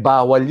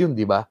 Bawal yun,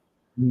 di ba?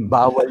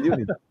 Bawal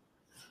yun.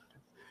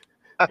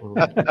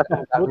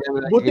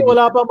 Buti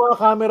wala pa mga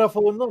camera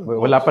phone nun.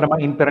 Wala pa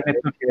namang internet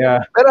nun.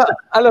 Kaya... Pero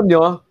alam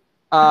nyo,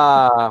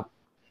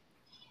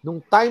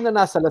 nung time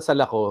na nasa Lasal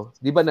ako,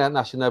 di ba na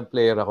national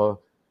player ako,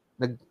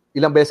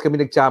 ilang beses kami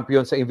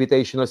nag-champion sa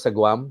Invitational sa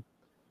Guam.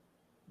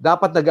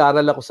 Dapat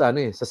nag-aaral ako sa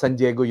sa San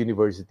Diego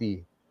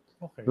University.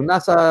 Okay. Nung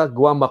nasa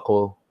Guam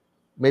ako,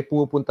 may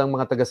pumupuntang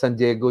mga taga San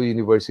Diego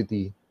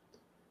University.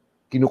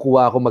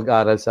 Kinukuha ako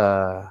mag-aral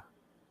sa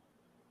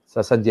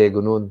San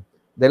Diego noon.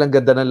 Dahil ang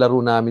ganda ng laro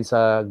namin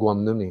sa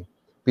Guam noon eh.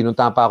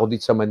 Pinuntahan pa ako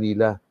dito sa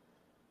Manila.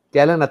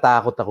 Kaya lang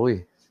natakot ako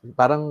eh.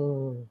 Parang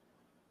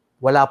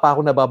wala pa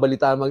ako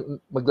nababalitaan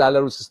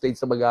maglalaro sa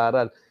States sa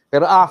mag-aaral.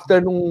 Pero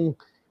after nung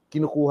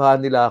kinukuha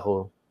nila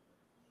ako,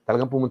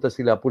 talagang pumunta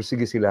sila,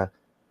 pursige sila.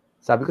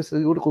 Sabi ko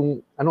siguro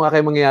kung ano nga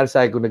kayo mangyayari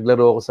sa akin kung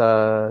naglaro ako sa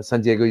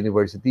San Diego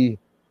University.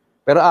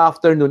 Pero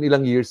after noon,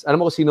 ilang years, alam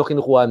mo kung sino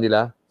kinukuha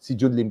nila? Si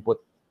Jun Limpot.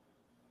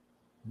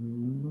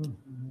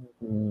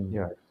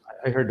 Yeah,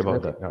 I heard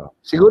about that. Yeah.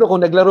 Siguro kung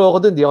naglaro ako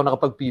doon, di ako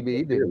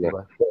nakapag-PBA din, di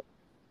ba?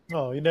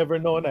 No, you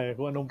never know na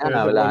kung anong pwede.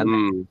 Wala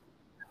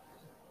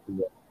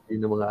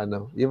na.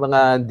 Yung mga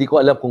hindi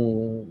ko alam kung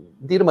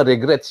hindi naman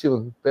regrets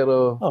yun,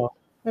 pero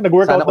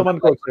nag-work out naman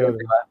coach yun.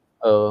 Di ba?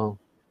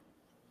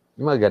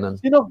 Yung mga ganun.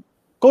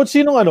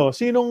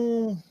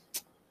 Sinong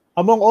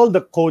among all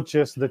the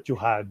coaches that you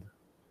had,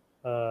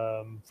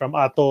 from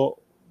Ato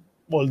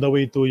all the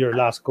way to your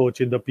last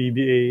coach in the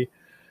PBA,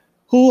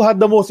 who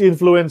had the most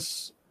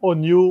influence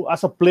on you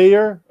as a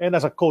player and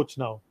as a coach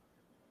now?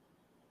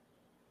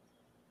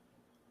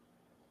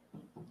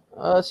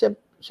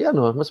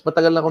 Mas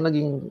matagal na ako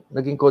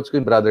naging coach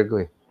ko yung brother ko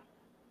eh.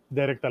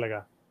 Derek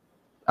talaga.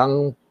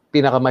 Ang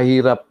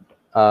pinakamahirap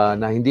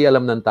na hindi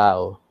alam ng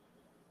tao,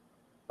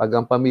 pag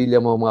ang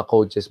pamilya mo mga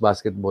coaches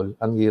basketball,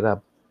 ang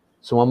hirap.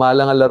 Sumama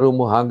lang ang laro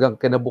mo hanggang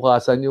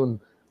kinabukasan yun.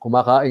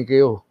 Kumakain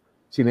kayo,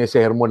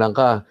 sinesermonan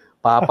ka.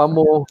 Papa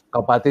mo,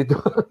 kapatid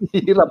mo,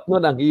 hirap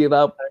nun, ang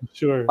hirap.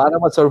 Sure. Para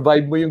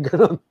ma-survive mo yung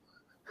ganun.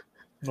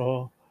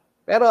 Oo.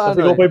 Pero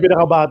kasi ikaw pa yung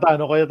pinakabata,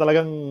 kaya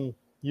talagang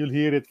you'll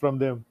hear it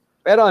from them.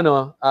 Pero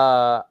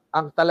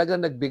ang talagang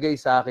nagbigay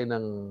sa akin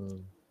ng,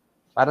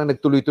 parang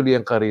nagtuloy-tuloy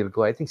ang career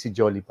ko, I think si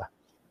Jolly pa.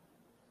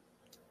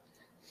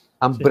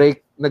 Ang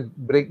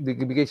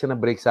nagbigay siya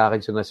ng break sa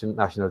akin sa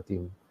national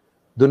team.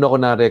 Doon ako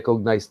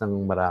na-recognize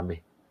ng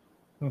marami.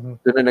 Mm-hmm.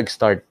 Doon na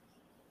nag-start.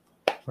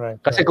 Right.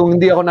 Kasi kung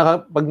hindi ako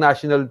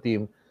nakapag-national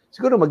team,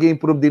 siguro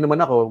mag-improve din naman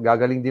ako,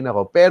 gagaling din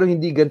ako, pero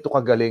hindi ganito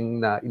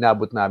kagaling na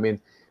inabot namin.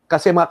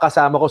 Kasi mga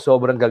kasama ko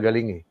sobrang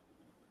gagaling eh.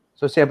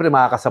 So, siyempre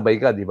makakasabay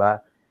ka, di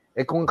ba?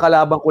 Kung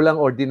kalaban ko lang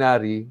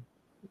ordinary,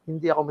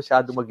 hindi ako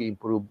masyado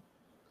mag-improve.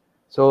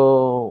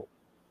 So,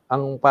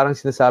 ang parang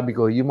sinasabi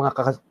ko, yung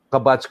mga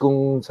kabatch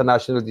kong sa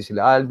national team,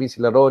 sila Alvin,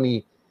 sila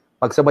Ronnie,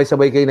 pag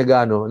sabay-sabay kayo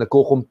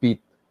nagko-compete,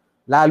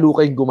 lalo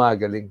kayong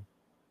gumagaling.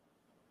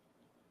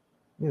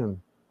 Yun.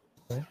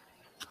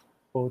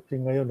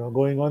 Coaching ngayon,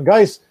 going on.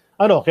 Guys,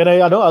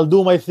 I'll do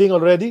my thing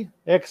already?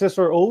 X's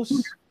or O's?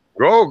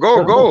 Go!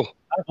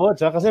 Coach,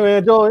 kasi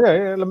medyo,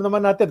 alam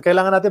naman natin,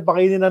 kailangan natin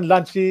pakainin ng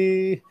lunch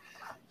si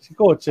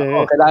Coach.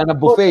 Kailangan ng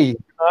buffet.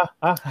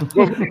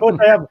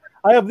 Coach,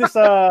 I have this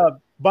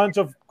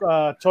bunch of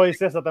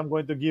choices that I'm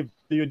going to give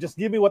to you. Just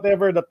give me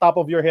whatever the top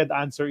of your head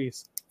answer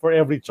is for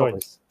every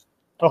choice.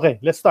 Okay,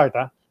 let's start.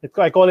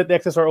 I call it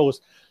X's or O's.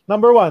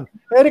 Number 1,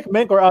 Eric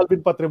Menk or Alvin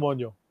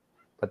Patrimonio?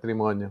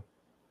 Patrimonio.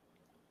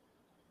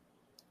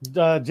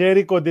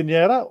 Jerry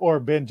Codinera or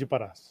Benji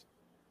Paras?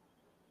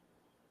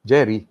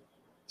 Jerry.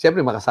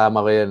 Siyempre, makasama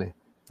ko yan eh.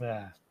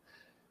 Yeah.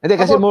 Hindi,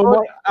 kasi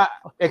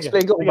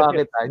explain ko kung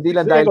bakit. Hindi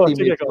lang dahil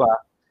teammate ko.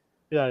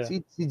 Yeah.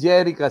 Si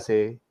Jerry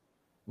kasi,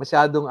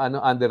 masyadong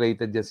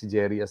underrated yan si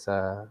Jerry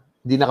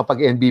hindi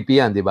nakapag-MVP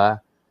yan, di ba?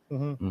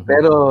 Mm-hmm.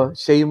 Pero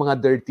siya yung mga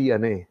dirty,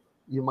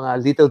 yung mga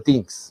little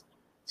things.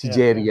 Si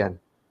Jerry yan.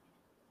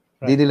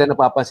 Hindi nila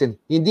napapansin.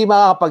 Hindi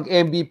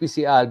makakapag-MVP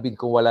si Alvin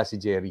kung wala si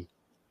Jerry.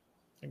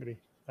 Agree.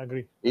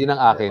 Yun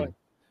ang akin.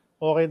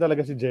 Okay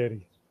talaga si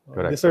Jerry.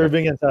 Correct,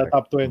 Deserving yan sa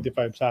top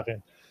 25 sa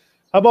akin.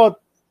 How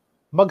about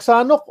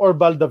Magsanok or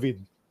Baldavid?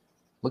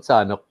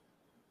 Magsanok.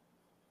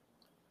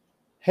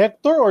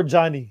 Hector or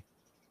Johnny?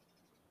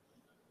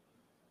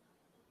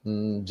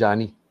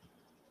 Johnny.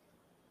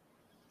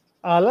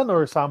 Alan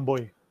or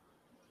Samboy?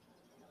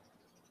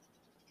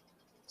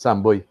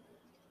 Samboy.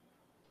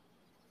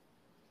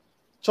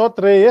 Chot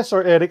Reyes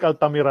or Eric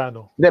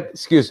Altamirano?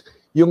 Excuse.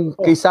 Yung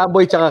kay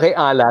Samboy tsaka kay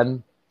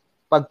Alan,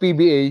 pag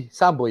PBA,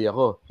 Samboy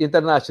ako.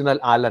 International,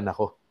 Alan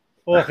ako.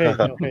 Okay.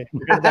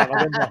 Maganda.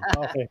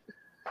 Okay.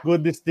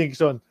 Good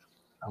distinction.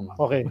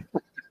 Okay.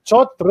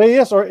 Chot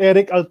Reyes or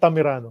Eric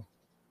Altamirano?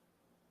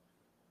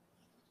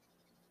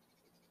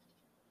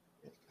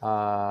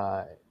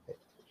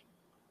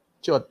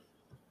 Chot.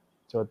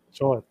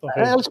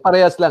 Okay.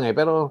 Parehas lang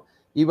pero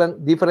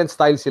different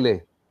style sila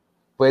eh.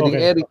 Pwedeng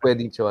Eric,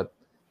 pwedeng Chot.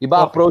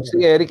 Iba approach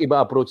ni Eric,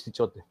 iba approach ni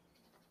Chot.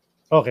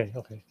 Okay.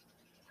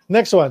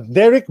 Next one,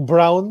 Derek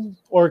Brown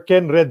or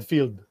Ken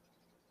Redfield?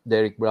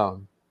 Derek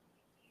Brown.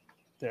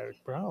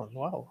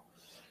 Wow.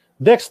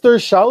 Dexter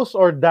Shouse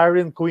or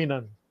Darren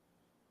Quinnan?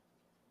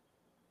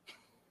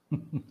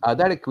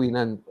 Derek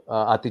Queenan,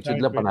 attitude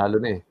Derek lang, panalo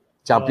na eh.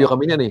 Champion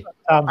kami niyan eh.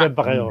 Champion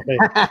pa kayo. Okay.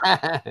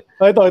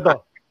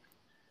 Ito.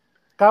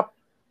 Cup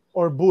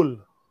or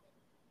bull?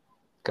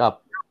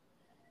 Cup.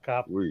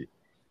 Uy.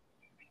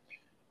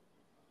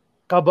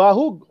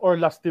 Kabahug or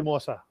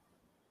Lastimosa?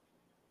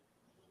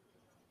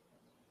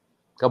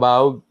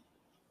 Kabahug.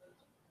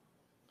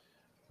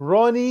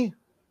 Ronnie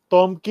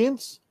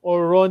Tompkins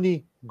or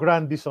Ronnie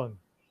Grandison?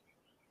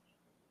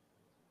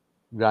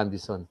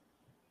 Grandison.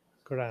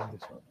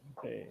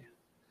 Okay.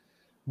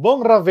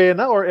 Bong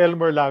Ravena or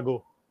Elmer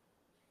Lago?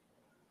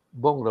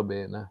 Bong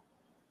Ravena.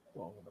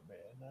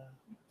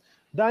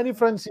 Danny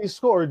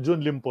Francisco or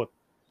Jun Limpot?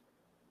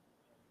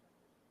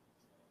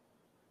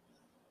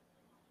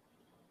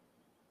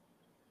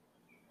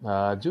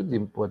 Jun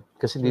Limpot.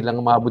 Kasi hindi lang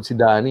umabot si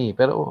Danny.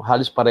 Pero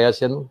halos parehas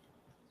yan.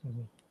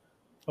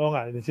 Oo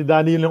nga. Si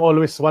Danny yung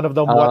always one of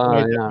the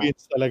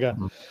wins talaga.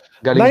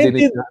 Galing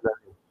din.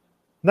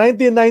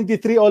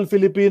 1993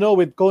 All-Filipino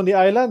with Coney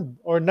Island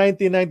or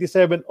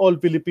 1997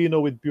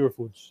 All-Filipino with Pure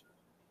Foods?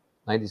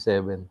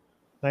 97.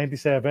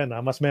 97.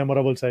 Mas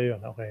memorable sa iyo.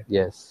 Okay.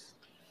 Yes.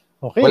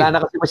 Okay. Wala na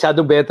kasi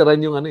masyadong veteran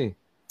yung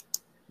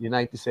yung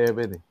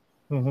 97 eh.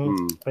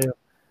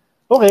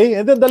 Okay,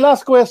 and then the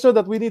last question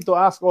that we need to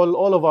ask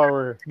all of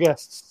our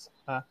guests.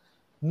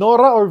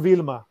 Nora or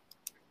Vilma?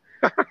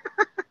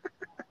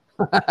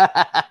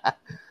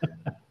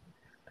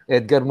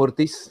 Edgar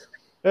Mortis.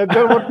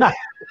 Vilma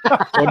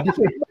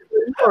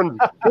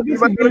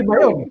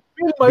yun.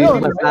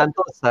 Vilma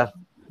Santos, ha?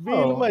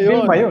 Vilma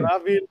yun.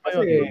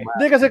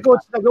 Hindi kasi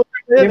coach,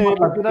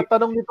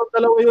 tinatanong nito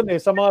dalawa yun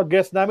sa mga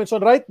guests namin. So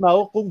right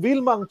now, kung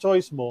Vilma ang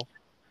choice mo,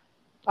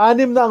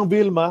 6 na ang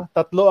Vilma,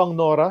 3 ang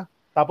Nora,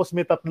 tapos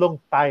may 3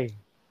 tie.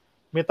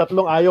 May 3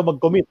 ayaw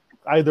mag-commit.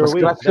 Either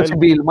way. Mas crush si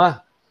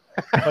Vilma.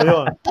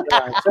 Ayun.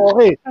 So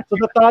okay. So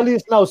the tally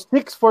is now 6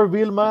 for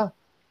Vilma,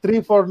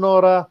 3 for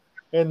Nora,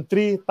 and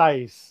 3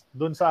 ties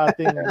dun sa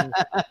ating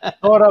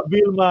Nora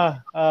Vilma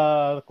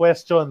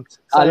question.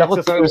 Alam ko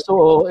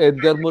so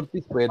Edgar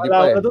Mortis pwede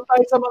pa eh. Doon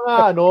tayo sa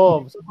mga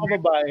sa mga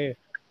babae.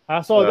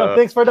 So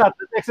thanks for that.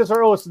 X's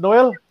or O's.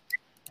 Noel?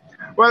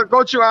 Well,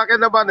 coach, yung akin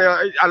naman,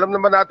 alam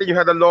naman natin you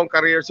had a long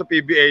career sa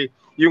PBA.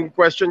 Yung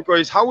question ko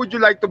is, how would you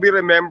like to be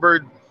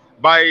remembered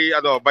by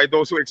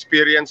those who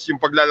experience yung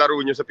paglalaro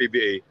nyo sa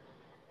PBA?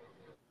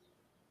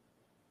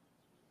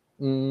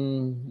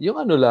 Yung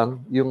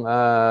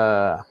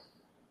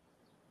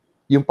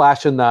yung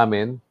passion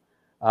namin,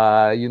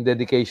 yung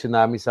dedication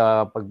namin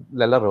sa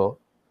paglalaro,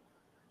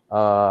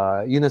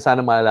 yun ang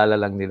sana maalala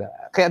lang nila.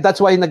 Kaya that's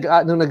why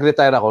nung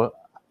nag-retire ako,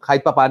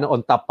 kahit pa paano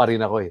on top pa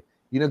rin ako eh.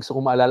 Yun ang gusto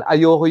ko maalala.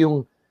 Ayoko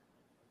yung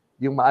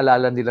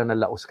maalala nila na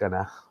laos ka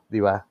na.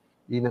 Di ba?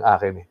 Yun ang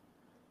akin eh.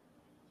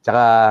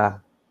 Tsaka,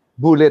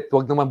 bullet,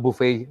 wag naman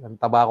buffet. Ang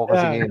taba ko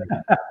kasi ngayon.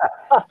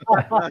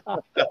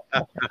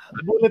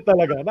 Bullet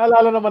talaga.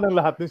 Naalala naman ng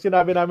lahat. Yung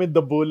sinabi namin,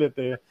 the bullet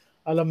eh.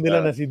 Alam nila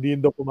na si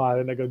Dindo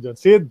pumarin agad dyan.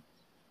 Sid?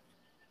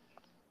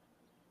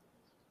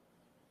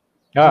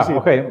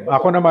 Okay.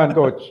 Ako naman,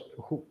 coach.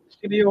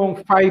 Sino yung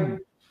five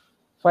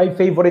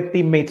favorite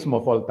teammates mo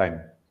all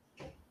time?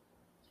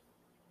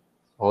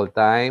 All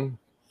time?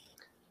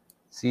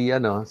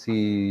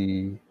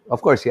 Of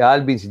course, si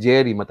Alvin, si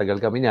Jerry, matagal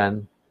kami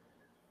niyan.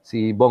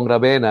 Si Bong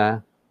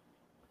Ravena,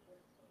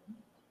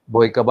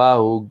 Boy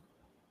Kabahug,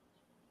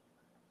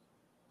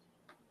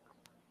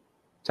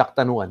 Chuck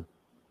Tanuan.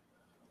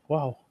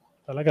 Wow.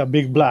 Talaga,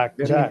 big black.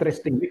 Very Jack.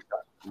 interesting.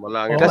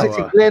 Kasi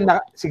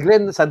si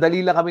Glenn,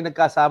 sandali lang kami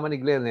nagkasama ni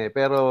Glenn eh.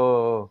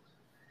 Pero,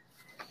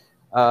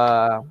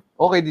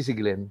 okay din si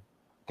Glenn.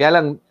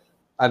 Kaya lang,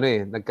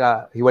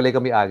 hiwalay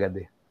kami agad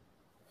eh.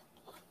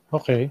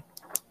 Okay.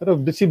 Pero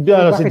si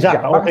Jack,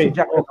 okay. Si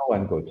Jack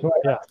Tanuan, coach.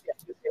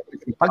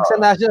 Pag sa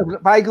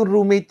national, pag yung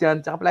roommate yan,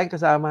 tsaka palaging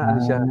kasama,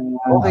 siya.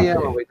 Okay yan,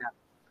 okay yan.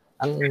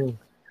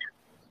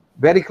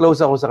 Very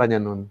close ako sa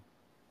kanya nun.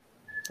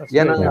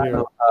 Yan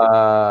ang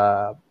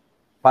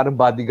parang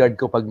bodyguard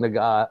ko pag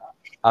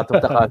out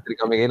of the country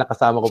kami. Kaya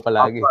nakasama ko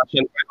palagi.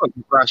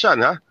 Russian,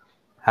 ha?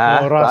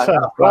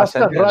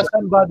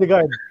 Russian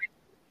bodyguard.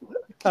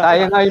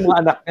 Sayang nga yung mga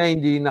anak niya,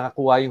 hindi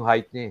nakakuha yung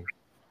height niya eh.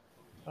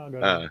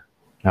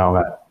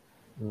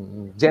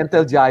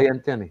 Gentle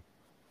giant yan eh.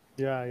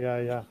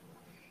 Yeah.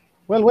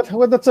 Well,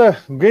 that's a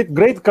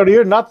great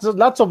career.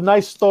 Lots of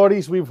nice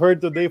stories we've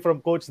heard today from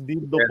Coach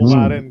Dindo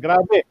Pumaren.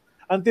 Grabe.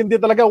 Antindi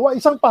talaga.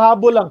 Isang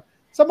pahabol lang.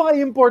 Sa mga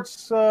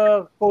imports,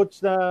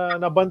 Coach, na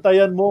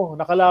nabantayan mo,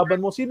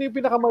 nakalaban mo, sino yung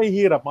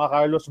pinakamahihirap? Mga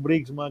Carlos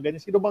Briggs, mga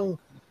ganyan. Sino bang...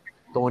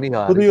 Tony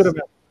Harris.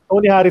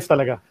 Tony Harris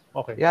talaga.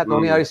 Okay. Yeah,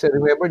 Tony Harris. I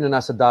remember nung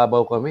nasa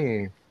Davao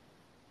kami,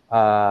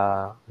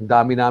 ang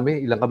dami namin,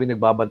 ilang kami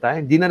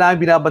nagbabantayan. Hindi na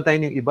namin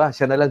binabantayan yung iba.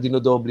 Siya na lang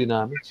dinodoble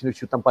namin.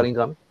 Sinushootan pa rin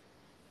kami.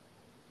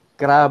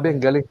 Grabe, ang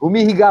galing.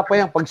 Humihiga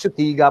pa yan. Pag-shoot,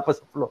 hihiga pa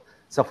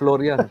sa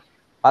floor yan.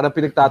 Parang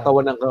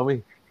pinagtatawanan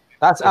kami.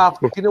 Tapos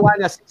after, kinuha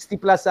niya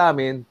 60 plus sa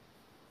amin,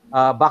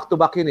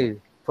 back-to-back yun eh.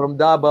 From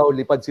Davao,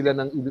 lipad sila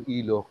ng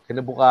Iloilo.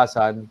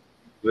 Kinabukasan,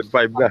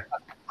 105 na.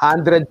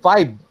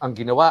 105 ang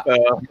ginawa.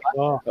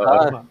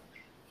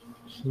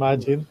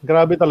 Imagine.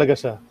 Grabe talaga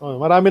siya.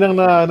 Marami nang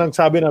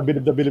nagsabi na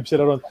bilib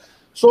sila ron.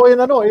 So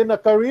in a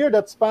career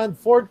that spanned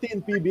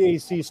 14 PBA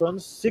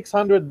seasons,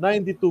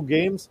 692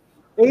 games,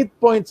 8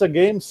 points a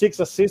game, 6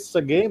 assists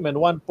a game, and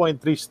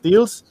 1.3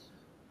 steals,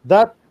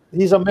 that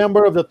he's a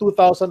member of the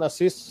 2,000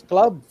 assists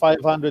club,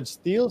 500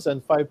 steals,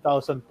 and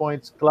 5,000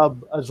 points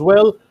club as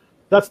well.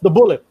 That's the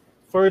Bullet,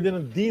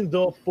 Ferdinand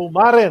Dindo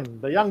Pumaren,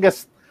 the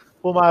youngest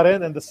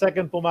Pumaren and the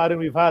second Pumaren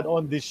we've had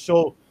on this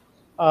show.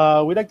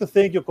 We'd like to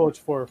thank you, Coach,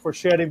 for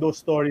sharing those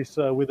stories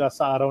with us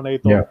sa araw na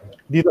ito. Yeah.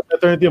 Dito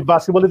sa Eternity of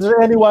Basketball. Is there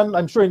anyone,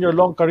 I'm sure in your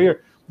long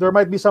career, there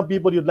might be some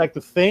people you'd like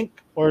to thank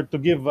or to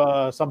give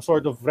some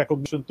sort of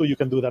recognition to? You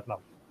can do that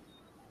now.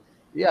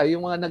 Yeah,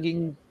 yung mga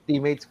naging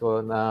teammates ko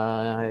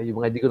na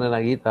yung mga hindi ko na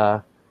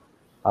nakita,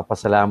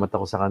 papasalamat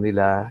ako sa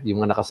kanila.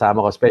 Yung mga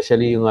nakasama ko,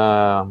 especially yung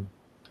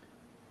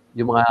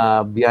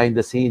mga behind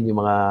the scene,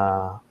 yung mga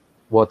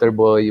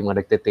waterboy, yung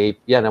mga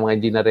nagte-tape. Yan, ang mga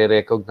hindi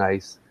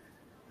na-recognize.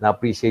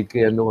 Na-appreciate ko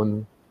yan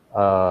noon.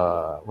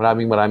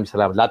 Maraming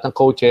salamat. Lahat ng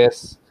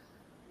coaches,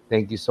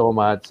 thank you so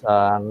much.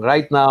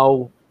 Right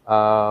now,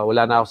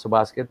 wala na ako sa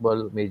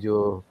basketball.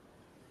 Medyo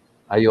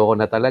ayoko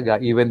na talaga.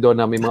 Even though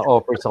na may mga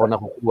offers ako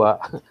nakukuha.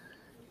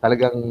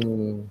 Talagang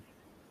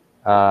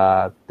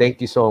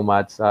thank you so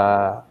much.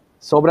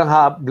 Sobrang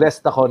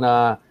blessed ako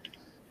na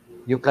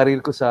yung career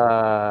ko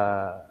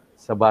sa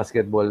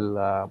basketball,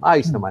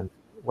 ayos naman.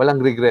 Walang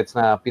regrets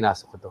na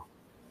pinasok ko to.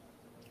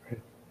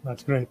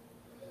 That's great.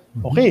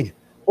 Okay.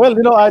 Well,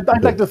 I'd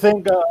like to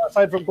thank,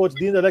 aside from Coach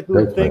Dean, I'd like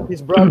to thank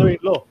his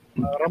brother-in-law,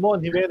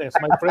 Ramon Jimenez,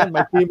 my friend,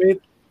 my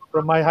teammate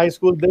from my high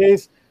school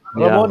days.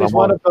 Ramon is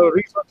one of the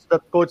reasons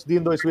that Coach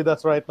Dindo is with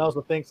us right now.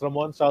 So thanks,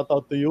 Ramon. Shout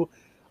out to you.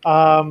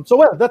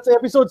 That's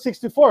episode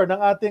 64 ng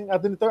ating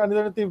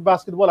Alternative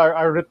Basketball,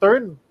 our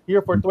return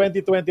here for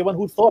 2021.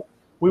 Who thought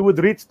we would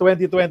reach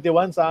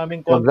 2021 sa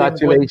aming content?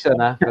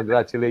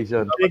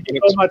 Congratulations. Thank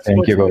you so much,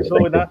 Thank you, Coach.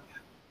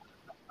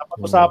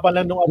 Napag-usapan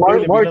lang nung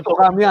more to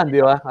come yan,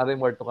 di ba?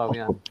 More to come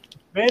yan.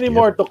 Many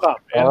more to come.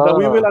 And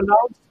we will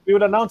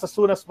announce as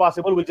soon as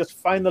possible. We'll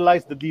just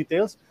finalize the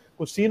details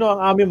kung sino ang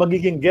aming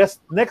magiging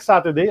guest next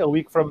Saturday, a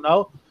week from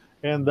now.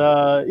 And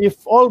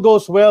if all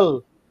goes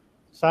well,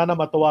 sana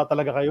matuwa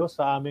talaga kayo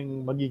sa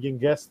aming magiging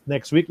guest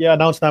next week.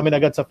 I-announce namin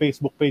agad sa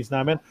Facebook page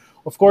namin.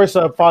 Of course,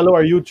 follow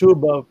our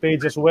YouTube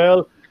page as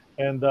well.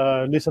 And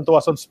listen to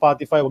us on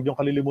Spotify. Huwag niyong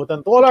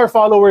kalilimutan. To all our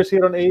followers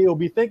here on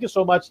AOB, thank you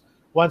so much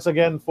once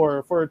again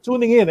for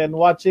tuning in and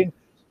watching.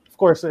 Of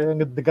course,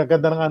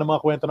 nagkaganda na nga ng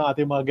mga kwento ng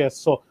ating mga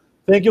guests. So,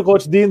 thank you,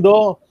 Coach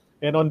Dindo.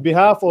 And on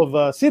behalf of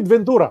Sid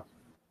Ventura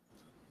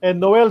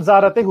and Noel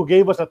Zarate, who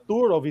gave us a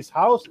tour of his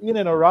house in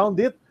and around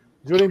it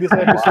during this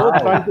episode,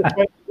 trying to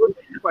find good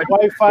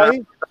Wi-Fi.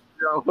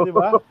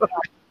 Diba?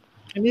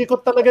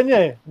 Inikot talaga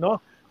niya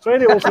no? So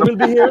anyway, we'll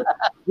be here.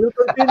 We'll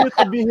continue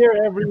to be here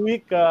every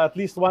week, at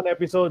least one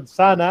episode,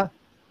 sana,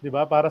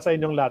 diba? Para sa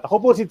inyong lahat. Ako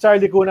po si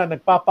Charlie Cuna,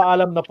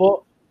 nagpapaalam na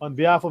po on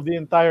behalf of the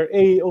entire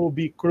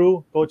AOB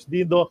crew. Coach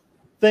Dindo,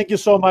 thank you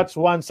so much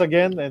once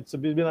again. It's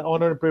been an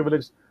honor and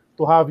privilege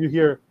to have you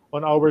here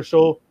on our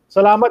show.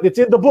 Salamat. It's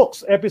in the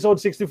books,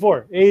 episode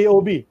 64,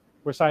 AOB.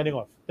 We're signing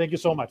off. Thank you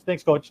so much.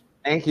 Thanks, Coach.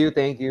 Thank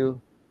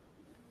you.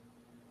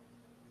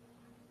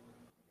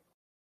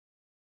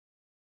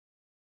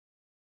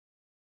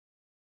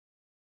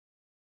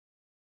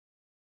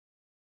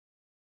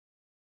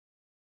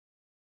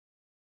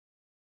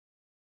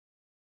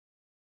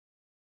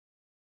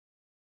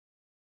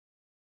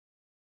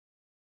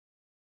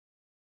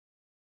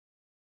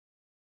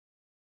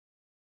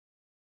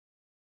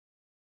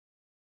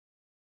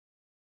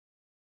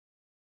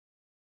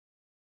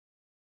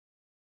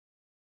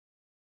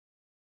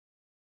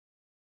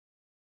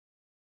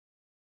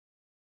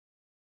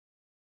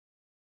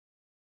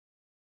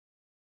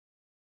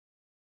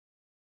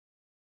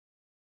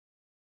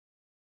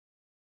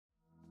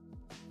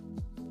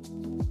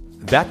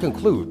 That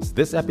concludes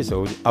this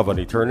episode of An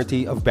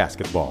Eternity of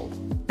Basketball.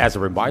 As a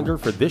reminder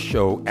for this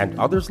show and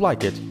others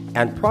like it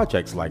and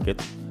projects like it,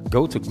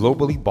 go to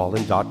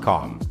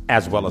globallyballin.com,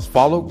 as well as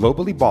follow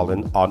Globally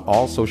Ballin on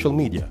all social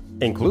media,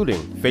 including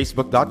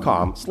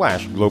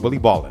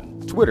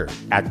facebook.com/globallyballin, Twitter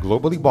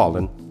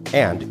 @globallyballin,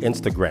 and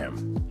Instagram.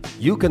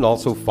 You can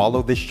also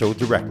follow this show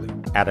directly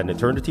at An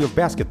Eternity of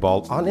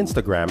Basketball on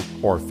Instagram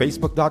or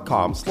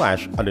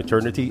facebook.com/An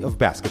Eternity of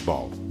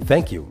Basketball.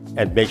 Thank you,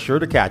 and make sure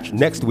to catch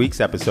next week's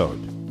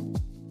episode.